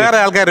വേറെ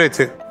ആൾക്കാരെ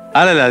വെച്ച്.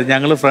 അല്ലല്ല,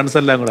 ഞങ്ങള് ഫ്രണ്ട്സ്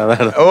എല്ലാം കൂടെ.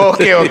 അതാണ്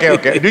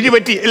രുചി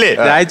പറ്റി അല്ലേ.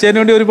 രാഴ്ചന്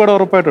വേണ്ടി ഒരു പടം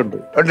ഉറപ്പായിട്ടുണ്ട്.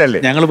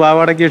 ഞങ്ങൾ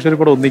പാവാടയ്ക്ക് ശേഷം ഒരു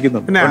പടം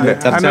ഒന്നിക്കുന്നുണ്ട്.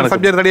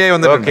 സബ്ജക്ട് റെഡിയായി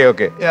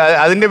വന്നിട്ടുണ്ട്.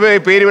 അതിന്റെ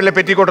പേര് വല്ല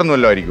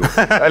പെറ്റിക്കോട്ടൊന്നുമല്ലോ ആയിരിക്കും.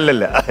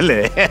 അല്ലല്ല അല്ലേ.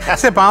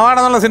 പക്ഷെ പാവാട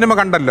എന്നുള്ള സിനിമ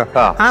കണ്ടല്ലോ.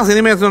 ആ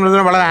സിനിമയെ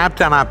സംബന്ധിച്ച് വളരെ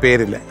ആപ്റ്റാണ് ആ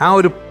പേരില്. ആ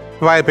ഒരു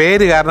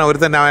പേര് കാരണം ഒരു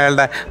തന്നെ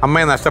അയാളുടെ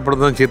അമ്മയെ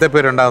നഷ്ടപ്പെടുന്നതും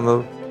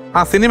ചീത്തപ്പേരുണ്ടാകുന്നതും ആ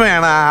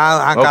സിനിമയാണ്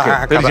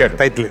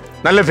ടൈറ്റിൽ.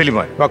 നല്ല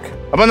ഫിലിമായി. ഓക്കെ,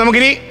 അപ്പൊ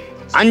നമുക്കിനി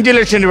 5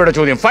 ലക്ഷം രൂപയുടെ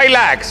ചോദ്യം. 5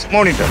 lakhs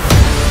മോണിറ്റർ.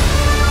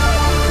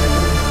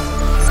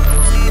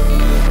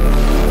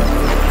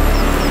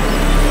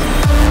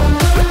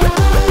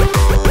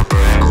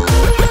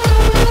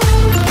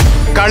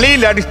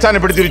 കളിയിൽ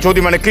അടിസ്ഥാനപ്പെടുത്തിയ ഒരു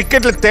ചോദ്യമാണ്.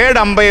 ക്രിക്കറ്റിൽ തേർഡ്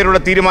അമ്പയറുടെ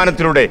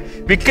തീരുമാനത്തിലൂടെ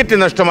വിക്കറ്റ്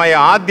നഷ്ടമായ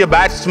ആദ്യ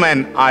ബാറ്റ്സ്മാൻ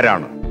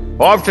ആരാണ്?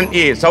 Option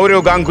A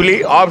Sourav Ganguly,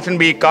 option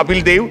B Kapil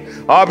Dev,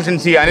 option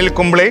C Anil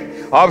Kumble,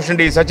 option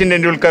D Sachin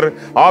Tendulkar,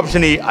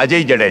 option E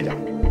Ajay Jadeja.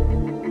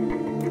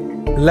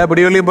 എല്ലാ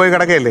പിടിവള്ളിയും പോയി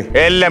കിടക്കല്ലേ?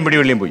 എല്ലാം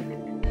പിടിവള്ളിയും പോയി.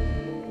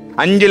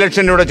 5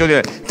 ലക്ഷം രൂപയുടെ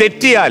ചോദ്യം.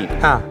 തെറ്റിയാൽ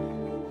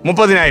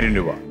 30,000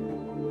 രൂപ.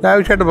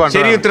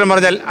 ശരി ഉത്തരം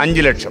പറഞ്ഞാൽ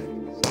 5 ലക്ഷം,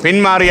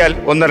 പിന്മാറിയാൽ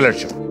 1.5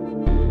 ലക്ഷം.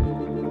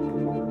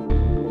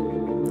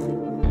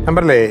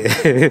 നമ്പറല്ലേ,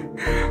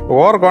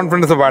 ഓവർ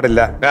കോൺഫിഡൻസ്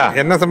പാടില്ല.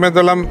 എന്നെ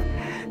സംബന്ധിച്ചോളം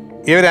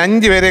ഇവർ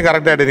 5 പേരെയും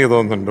കറക്റ്റായിട്ട് എനിക്ക്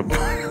തോന്നുന്നുണ്ട്.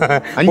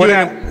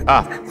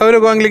 ഒരു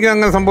ഗോംഗ്ലിക്ക്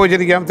അങ്ങനെ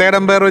സംഭവിച്ചിരിക്കാം. തേർഡ്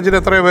എംപയർ വെച്ചിട്ട്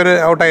എത്രയോ പേര്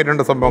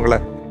ഔട്ടായിട്ടുണ്ട് സംഭവങ്ങൾ.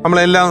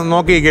 നമ്മളെല്ലാം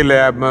നോക്കിയിരിക്കില്ലേ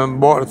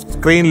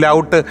സ്ക്രീനിൽ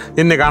ഔട്ട്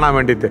ഇന്ന് കാണാൻ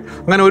വേണ്ടിയിട്ട്.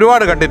 അങ്ങനെ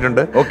ഒരുപാട്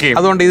കണ്ടിട്ടുണ്ട്.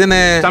 അതുകൊണ്ട് ഇതിന്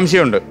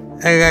സംശയമുണ്ട്,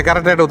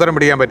 കറക്റ്റായിട്ട് ഉത്തരം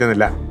പിടിക്കാൻ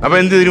പറ്റുന്നില്ല. അപ്പൊ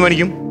എന്ത്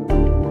തീരുമാനിക്കും?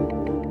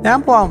 ഞാൻ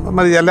പോവാം,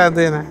 മതി. അല്ല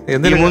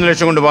എന്തിനും 3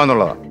 ലക്ഷം കൊണ്ട്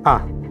പോകാന്നുള്ളതാ.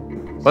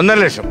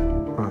 1.5 ലക്ഷം.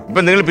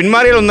 ഇപ്പൊ നിങ്ങൾ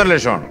പിന്മാറിയാൽ 1.5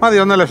 ലക്ഷമാണ്. മതി,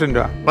 1.5 ലക്ഷം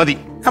രൂപ മതി.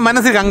 ഞാൻ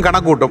മനസ്സിൽ അങ്ങ്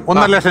കണക്ക് കൂട്ടും.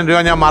 1.5 ലക്ഷം രൂപ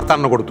ഞാൻ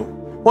മാർത്താണ്ടിന് കൊടുത്തു.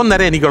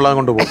 1.5 എനിക്കുള്ളത്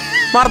കൊണ്ട് പോകും.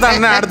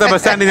 മാർത്താണ്ടിനെ അടുത്ത ബസ്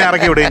സ്റ്റാൻഡിൽ ഞാൻ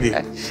ഇറക്കി വിടുകയും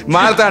ചെയ്യും.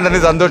 മാർത്താണ്ടിന്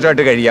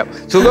സന്തോഷമായിട്ട് കഴിയാം,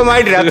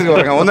 സുഖമായിട്ട് രാത്രി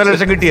ഉറങ്ങാം. 1.5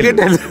 ലക്ഷം കിട്ടിയല്ലേ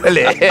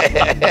അല്ലേ?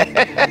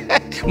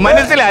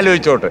 മനസ്സിൽ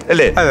ആലോചിച്ചോട്ട്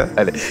അല്ലേ?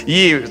 അല്ലെ, ഈ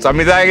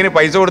സംവിധായകന്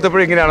പൈസ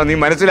കൊടുത്തപ്പോഴും ഇങ്ങനെയാണോ? നീ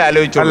മനസ്സിൽ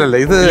ആലോചിച്ചോട്ടല്ലേ?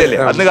 ഇത്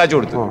അന്ന് കാശ്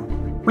കൊടുത്തു.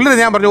 പുള്ളി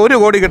ഞാൻ പറഞ്ഞു 1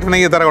 കോടി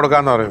കിട്ടണമെങ്കിൽ ഇത്ര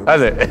കൊടുക്കാന്ന് പറയും.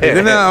 അതെ,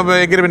 ഇതിന്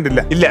എഗ്രിമെന്റ്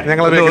ഇല്ല. ഇല്ല,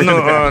 ഞങ്ങൾ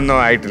ഒന്നും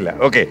ആയിട്ടില്ല.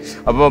 ഓക്കെ,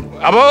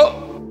 അപ്പോ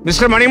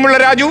മിസ്റ്റർ മണിമുള്ള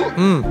രാജു,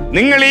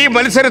 നിങ്ങൾ ഈ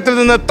മത്സരത്തിൽ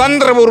നിന്ന്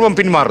തന്ത്രപൂർവ്വം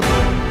പിന്മാറുന്നു.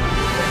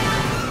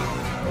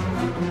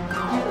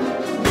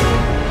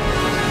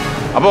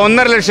 അപ്പൊ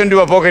 1.5 ലക്ഷം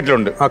രൂപ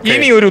പോക്കറ്റിലുണ്ട്.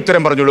 ഇനി ഒരു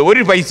ഉത്തരം പറഞ്ഞോളൂ,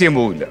 ഒരു പൈസയും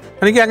പോകില്ല.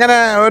 എനിക്ക് അങ്ങനെ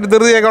ഒരു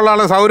ധൃതിയൊക്കെ ഉള്ള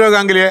ആള് സൗരവ്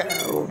ഗാംഗുലിയെ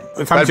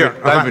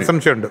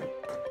സംശയമുണ്ട്.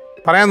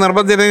 പറയാൻ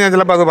നിർബന്ധിച്ചിട്ട് ഞാൻ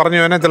ചിലപ്പോൾ അത് പറഞ്ഞു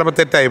പോകാൻ ചിലപ്പോൾ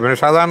തെറ്റായി.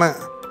 പക്ഷെ അതാണ്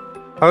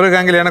സൗരവ്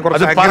ഗാംഗുലിയാണ്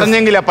കുറച്ച്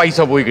പറഞ്ഞെങ്കിൽ ആ പൈസ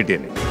പോയി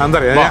കിട്ടിയത്.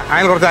 എന്തറിയാം,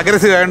 അയാൾ കുറച്ച്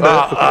അഗ്രസീവ് ആയതുകൊണ്ട്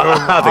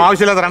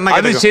ആവശ്യമില്ലാത്ത റണ്ണ.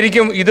 അത്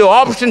ശരിക്കും ഇത്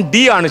ഓപ്ഷൻ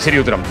ഡി ആണ് ശരി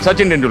ഉത്തരം.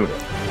 സച്ചിൻ ടെണ്ടുൽക്കർ.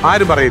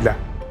 ആരും പറയില്ല.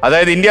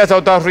 അതായത് ഇന്ത്യ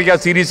സൗത്ത് ആഫ്രിക്ക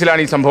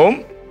സീരീസിലാണ് ഈ സംഭവം.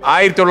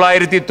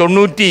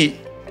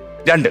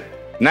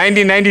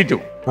 1992.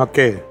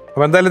 ഓക്കെ,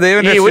 അപ്പൊ എന്തായാലും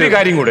ദൈവം. ഈ ഒരു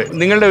കാര്യം കൂടെ,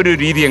 നിങ്ങളുടെ ഒരു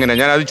രീതി എങ്ങനെ?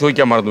 ഞാൻ അത്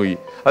ചോദിക്കാൻ മറന്നുപോയി.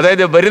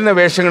 അതായത് വരുന്ന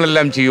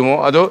വേഷങ്ങളെല്ലാം ചെയ്യുമോ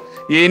അതോ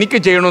എനിക്ക്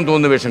ചെയ്യണമെന്ന്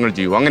തോന്നുന്ന വേഷങ്ങൾ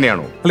ചെയ്യുമോ,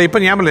 അങ്ങനെയാണോ? അല്ല, ഇപ്പൊ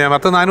ഞാൻ പറഞ്ഞു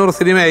 400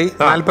 സിനിമയായി,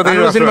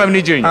 47 സിനിമ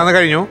അഭിനയിച്ചു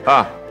കഴിഞ്ഞു.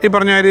 ഈ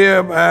പറഞ്ഞ ഒരു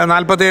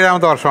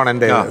 47ാമത്തെ വർഷമാണ്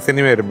എൻ്റെ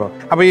സിനിമ വരുമ്പോൾ.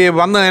 അപ്പൊ ഈ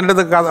വന്ന് എൻ്റെ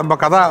അടുത്ത്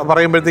കഥ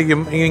പറയുമ്പോഴത്തേക്കും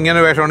ഇങ്ങനെ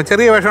വേഷമാണ്,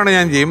 ചെറിയ വേഷമാണ്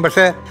ഞാൻ ചെയ്യും.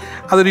 പക്ഷെ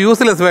അതൊരു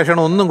യൂസ്ലെസ്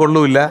വേഷമാണ്, ഒന്നും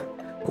കൊള്ളൂല്ല,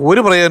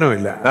 ഒരു പ്രയോജനവും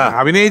ഇല്ല.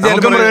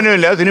 അഭിനയിച്ചാലും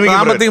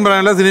സാമ്പത്തികം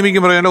പറയാനില്ല,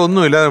 സിനിമയ്ക്കും പറയാനില്ല,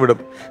 ഒന്നുമില്ല, അത് വിടും.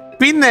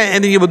 പിന്നെ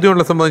എനിക്ക്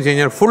ബുദ്ധിമുട്ടുള്ള സംഭവം വെച്ച്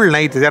കഴിഞ്ഞാൽ ഫുൾ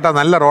നൈറ്റ്. ചേട്ടാ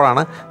നല്ല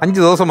റോളാണ്, 5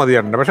 ദിവസം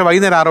മതിയായിട്ടുണ്ട്. പക്ഷെ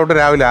വൈകുന്നേരം 6 തൊട്ട്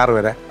രാവിലെ 6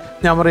 വരെ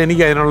ഞാൻ പറയും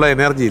എനിക്ക് അതിനുള്ള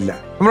എനർജി ഇല്ല.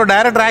 നമ്മൾ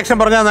ഡയറക്ടർ ആക്ഷൻ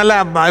പറഞ്ഞാൽ നല്ല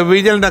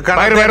വിജലിന്റെ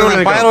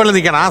പയർ പോലെ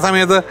നിൽക്കണം. ആ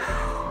സമയത്ത്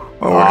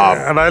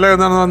ഡയലോഗ്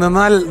എന്താണെന്ന്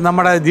നിന്നാൽ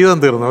നമ്മുടെ ജീവിതം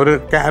തീർന്നു. ഒരു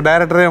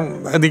ഡയറക്ടറെ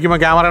നിൽക്കുമ്പോൾ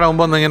ക്യാമറയുടെ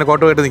മുമ്പൊന്നും ഇങ്ങനെ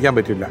കോട്ടുമായിട്ട് നിൽക്കാൻ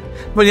പറ്റില്ല.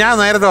 അപ്പോൾ ഞാൻ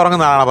നേരത്തെ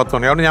ഉറങ്ങുന്ന ആളാണ് 10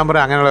 മണി. അതുകൊണ്ട് ഞാൻ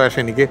പറയാം അങ്ങനെയുള്ള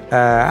വേഷം എനിക്ക്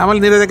അമൽ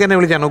നീരജൊക്കെ എന്നെ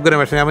വിളിച്ചാണ് ഉഗ്രം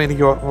വേഷം. ഞാൻ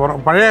എനിക്ക്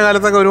പഴയ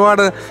കാലത്തൊക്കെ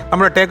ഒരുപാട്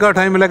നമ്മുടെ ടേക്ക് ഔട്ട്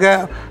ടൈമിലൊക്കെ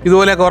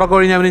ഇതുപോലെയൊക്കെ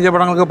ഉറക്കൊഴിഞ്ഞ് അഭിനയിച്ച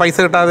പടങ്ങൾക്ക് പൈസ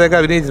കിട്ടാതെയൊക്കെ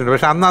അഭിനയിച്ചിട്ടുണ്ട്.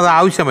 പക്ഷെ അന്ന് അത്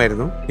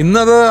ആവശ്യമായിരുന്നു.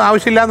 ഇന്നത്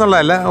ആവശ്യമില്ല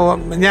എന്നുള്ളതല്ല.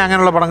 ഞാൻ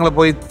അങ്ങനെയുള്ള പടങ്ങൾ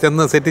പോയി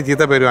ചെന്ന് സെറ്റ്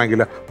ചീത്ത പേര്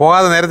വാങ്ങിക്കില്ല.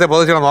 പോകാതെ നേരത്തെ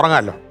പൊതിച്ചിടന്ന്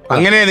ഉറങ്ങാമല്ലോ.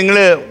 അങ്ങനെ നിങ്ങൾ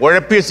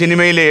ഉഴപ്പിയ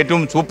സിനിമയിലെ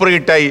ഏറ്റവും സൂപ്പർ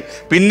ഹിറ്റായി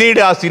പിന്നീട്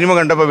ആ സിനിമ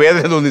കണ്ടപ്പോൾ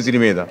വേദന തോന്നിയ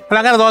സിനിമ ഏതാ? അല്ല,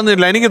 അങ്ങനെ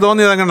തോന്നിയില്ല. എനിക്ക്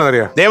തോന്നിയത് അങ്ങനെ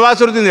അറിയാം,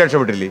 ദേവാസുരത്തിൽ നിന്ന്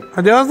രക്ഷപ്പെട്ടില്ലേ?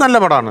 ദേവാസുരം നല്ല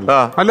പടമാണല്ലോ,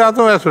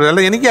 അല്ലാത്ത വേസുര.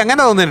 അല്ല, എനിക്ക്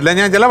അങ്ങനെ തോന്നിയിട്ടില്ല.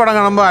 ഞാൻ ചില പടം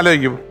കാണുമ്പോൾ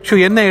ആലോചിക്കും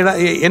എന്നെ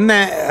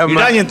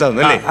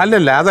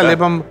അല്ലല്ല അതല്ല.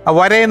 ഇപ്പം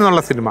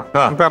വരയെന്നുള്ള സിനിമ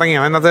ഇപ്പം ഇറങ്ങി,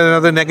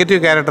 അതിനകത്ത്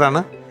നെഗറ്റീവ്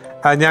ക്യാരക്ടറാണ്.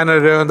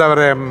 ഞാനൊരു എന്താ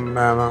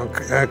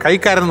പറയുക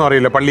കൈക്കാരൻ എന്ന്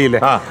പറയില്ല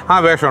പള്ളിയിലെ ആ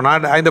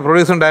വേഷമാണ്. അതിൻ്റെ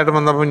പ്രൊഡ്യൂസർ ഡയറക്ടർ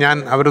വന്നപ്പോൾ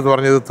അവരത്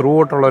പറഞ്ഞത് ത്രൂ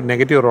ഔട്ടുള്ള ഒരു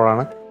നെഗറ്റീവ്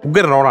റോളാണ്,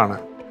 ഉഗ്രൻ റോളാണ്,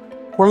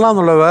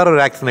 കൊള്ളാന്നുള്ള വേറൊരു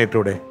ആക്ഷൻ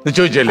ആയിട്ടൂടെ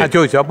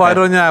ചോദിച്ചു. അപ്പോൾ അവർ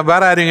പറഞ്ഞാൽ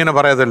വേറെ ആരും ഇങ്ങനെ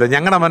പറയത്തില്ല,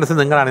 ഞങ്ങളുടെ മനസ്സ്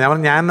നിങ്ങളാണ്.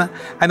 ഞാൻ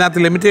അതിനകത്ത്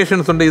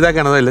ലിമിറ്റേഷൻസ് ഉണ്ട്,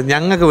 ഇതൊക്കെയാണെന്നില്ല,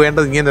 ഞങ്ങൾക്ക്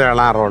വേണ്ടത് ഇങ്ങനെ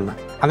ഒരാളാണ് ആ റോളിന്.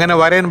 അങ്ങനെ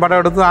വരയൻ പടം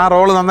എടുത്ത് ആ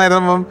റോള്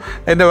നന്നായിരുന്നപ്പം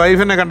എൻ്റെ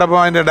വൈഫിനെ കണ്ടപ്പോൾ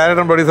അതിൻ്റെ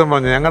ഡയറക്ടറും പ്രൊഡ്യൂസറും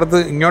പറഞ്ഞു ഞങ്ങളുടെ അടുത്ത്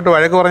ഇങ്ങോട്ട്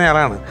വഴക്ക് പറഞ്ഞ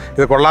ആളാണ്,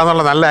 ഇത്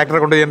കൊള്ളാന്നുള്ള നല്ല ആക്ടറെ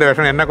കൊണ്ട് ചെയ്യേണ്ട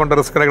വേഷം എന്നെ കൊണ്ട്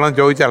റിസ്ക് എടുക്കണമെന്ന്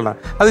ചോദിച്ചാലാണ്.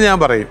 അത് ഞാൻ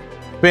പറയും.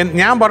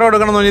 ഞാൻ പടം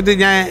എടുക്കണം എന്ന് പറഞ്ഞിട്ട്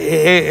ഞാൻ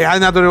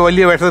അതിനകത്തൊരു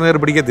വലിയ വേഷത്തിന് കയറി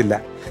പിടിക്കത്തില്ല.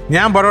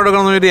 ഞാൻ പടം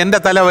എടുക്കണം എന്ന് പറഞ്ഞിട്ട് എൻ്റെ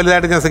തല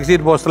വലുതായിട്ട് ഞാൻ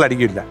 68 പോസ്റ്ററിൽ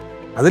അടിക്കില്ല.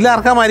 അതിൽ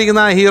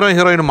അർഹമായിരിക്കുന്ന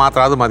ഹീറോയിനും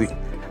മാത്രം അത് മതി.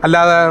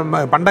 അല്ലാതെ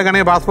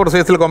പണ്ടൊക്കെ പാസ്പോർട്ട്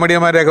സൈസിൽ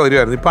കൊമഡിയന്മാരെയൊക്കെ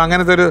വരുമായിരുന്നു. ഇപ്പൊ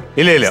അങ്ങനത്തെ ഒരു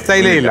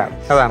സ്റ്റൈലേ ഇല്ല.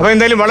 അതാണ്. അപ്പൊ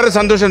എന്തായാലും വളരെ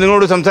സന്തോഷം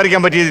നിങ്ങളോട്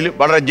സംസാരിക്കാൻ പറ്റിയതിൽ.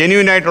 വളരെ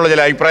ജെന്യൂൻ ആയിട്ടുള്ള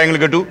ചില അഭിപ്രായങ്ങൾ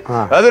കേട്ടു.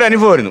 അതൊരു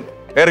അനുഭവമായിരുന്നു,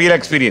 real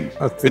experience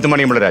with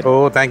മണിമുള്ള Raju.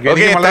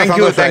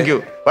 Thank you.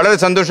 വളരെ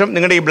സന്തോഷം.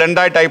 നിങ്ങളുടെ ഈ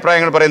ബ്ലെൻഡായിട്ട്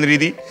അഭിപ്രായങ്ങൾ പറയുന്ന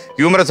രീതി,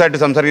 ഹ്യൂമറസ് ആയിട്ട്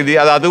സംസാരിക്കുന്ന രീതി,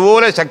 അത്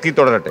അതുപോലെ ശക്തി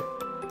തുടരട്ടെ.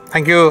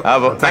 Thank you.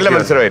 നല്ല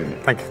മത്സരമായിരുന്നു.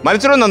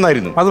 മത്സരം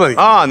നന്നായിരുന്നു.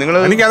 നിങ്ങൾ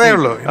എനിക്കതേ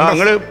ഉള്ളൂ.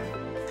 നിങ്ങള്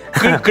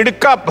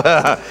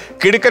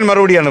കിടുക്കൻ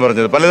മറുപടിയാണ്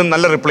പറഞ്ഞത്. പലതും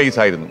നല്ല റിപ്ലൈസ്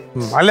ആയിരുന്നു.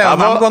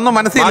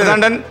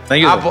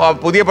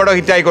 പുതിയ പടം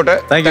ഹിറ്റ് ആയിക്കോട്ടെ.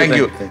 Thank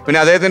you. പിന്നെ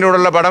അദ്ദേഹത്തിന്റെ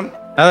കൂടെയുള്ള പടം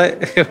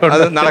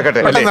അത്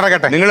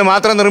നടക്കട്ടെ. നിങ്ങൾ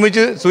മാത്രം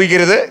നിർമ്മിച്ച്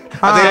സൂഹിക്കരുത്,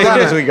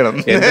 അദ്ദേഹം സൂഹിക്കണം.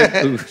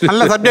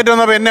 നല്ല സബ്ജക്ട്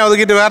വന്നപ്പോ എന്നെ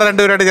ഒതുക്കിയിട്ട് വേറെ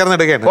രണ്ടുപേരായിട്ട് ചേർന്ന്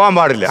എടുക്കാൻ പോകാൻ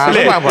പാടില്ല.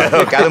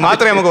 അത്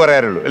മാത്രമേ നമുക്ക്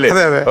പറയാറുള്ളൂ അല്ലേ?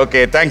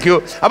 Okay, thank you.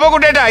 അപ്പൊ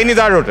കുട്ടിയേട്ടാ ഇനി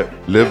താഴോട്ട്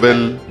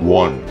ലെവൽ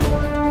 1.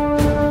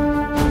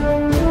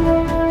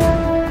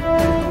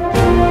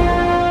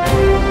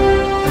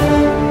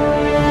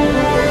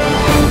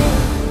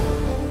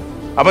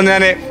 അപ്പൊ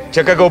ഞാൻ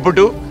ചെക്കൊക്കെ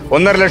ഒപ്പിട്ടു.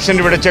 1.5 ലക്ഷം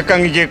രൂപയുടെ ചെക്ക്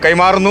അങ്ങേക്ക്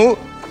കൈമാറുന്നു.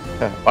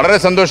 വളരെ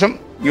സന്തോഷം.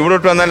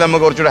 ഇവിടോട്ട് വന്നാൽ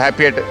നമുക്ക് കുറച്ചുകൂടെ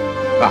ഹാപ്പി ആയിട്ട്.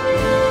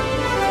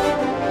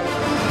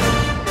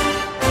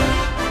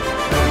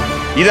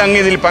 ഇത് അങ്ങ്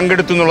ഇതിൽ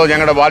പങ്കെടുത്തു എന്നുള്ളത്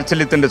ഞങ്ങളുടെ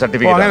വാത്സല്യത്തിന്റെ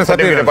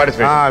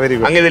സർട്ടിഫിക്കറ്റ്.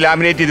 അങ്ങ് ഇത്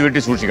ലാമിനേറ്റ് ചെയ്ത്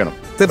വീട്ടിൽ സൂക്ഷിക്കണം,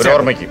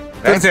 ഓർമ്മയ്ക്ക്.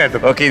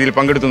 ഓക്കെ, ഇതിൽ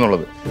പങ്കെടുത്തു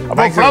എന്നുള്ളത്.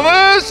 അപ്പൊ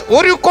ഫ്ലവേഴ്സ്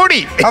ഒരു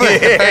കോടി.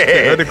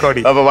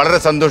 അപ്പൊ വളരെ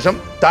സന്തോഷം.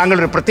 താങ്കൾ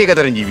ഒരു പ്രത്യേക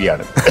തരം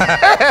ജീവിയാണ്.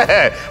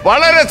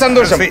 വളരെ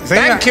സന്തോഷം.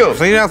 Thank you.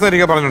 ശ്രീനിവാസൻ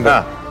എനിക്ക്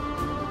പറഞ്ഞിട്ടുണ്ട്,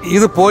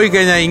 ഇത് പോയി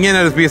കഴിഞ്ഞാൽ ഇങ്ങനെ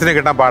ഒരു പീസിനെ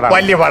കിട്ടാൻ പാടാണ്,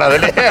 വലിയ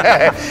പാടാതല്ലേ?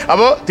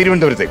 അപ്പോ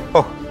തിരുവനന്തപുരത്തേക്ക്. ഓ,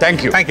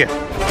 താങ്ക് യു. Thank you.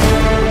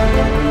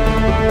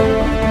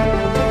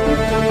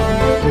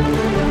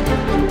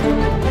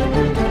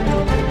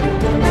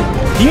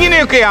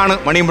 ഇങ്ങനെയൊക്കെയാണ്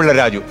മണിയൻപിള്ള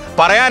രാജു.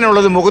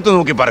 പറയാനുള്ളത് മുഖത്ത്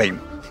നോക്കി പറയും.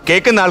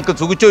 കേൾക്കുന്ന ആൾക്ക്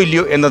സുഖിച്ചോ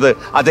ഇല്ലയോ എന്നത്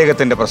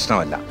അദ്ദേഹത്തിന്റെ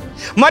പ്രശ്നമല്ല.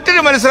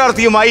 മറ്റൊരു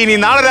മത്സരാർത്ഥിയുമായി ഇനി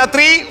നാളെ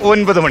രാത്രി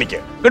 9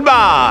 മണിക്ക്. Good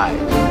bye.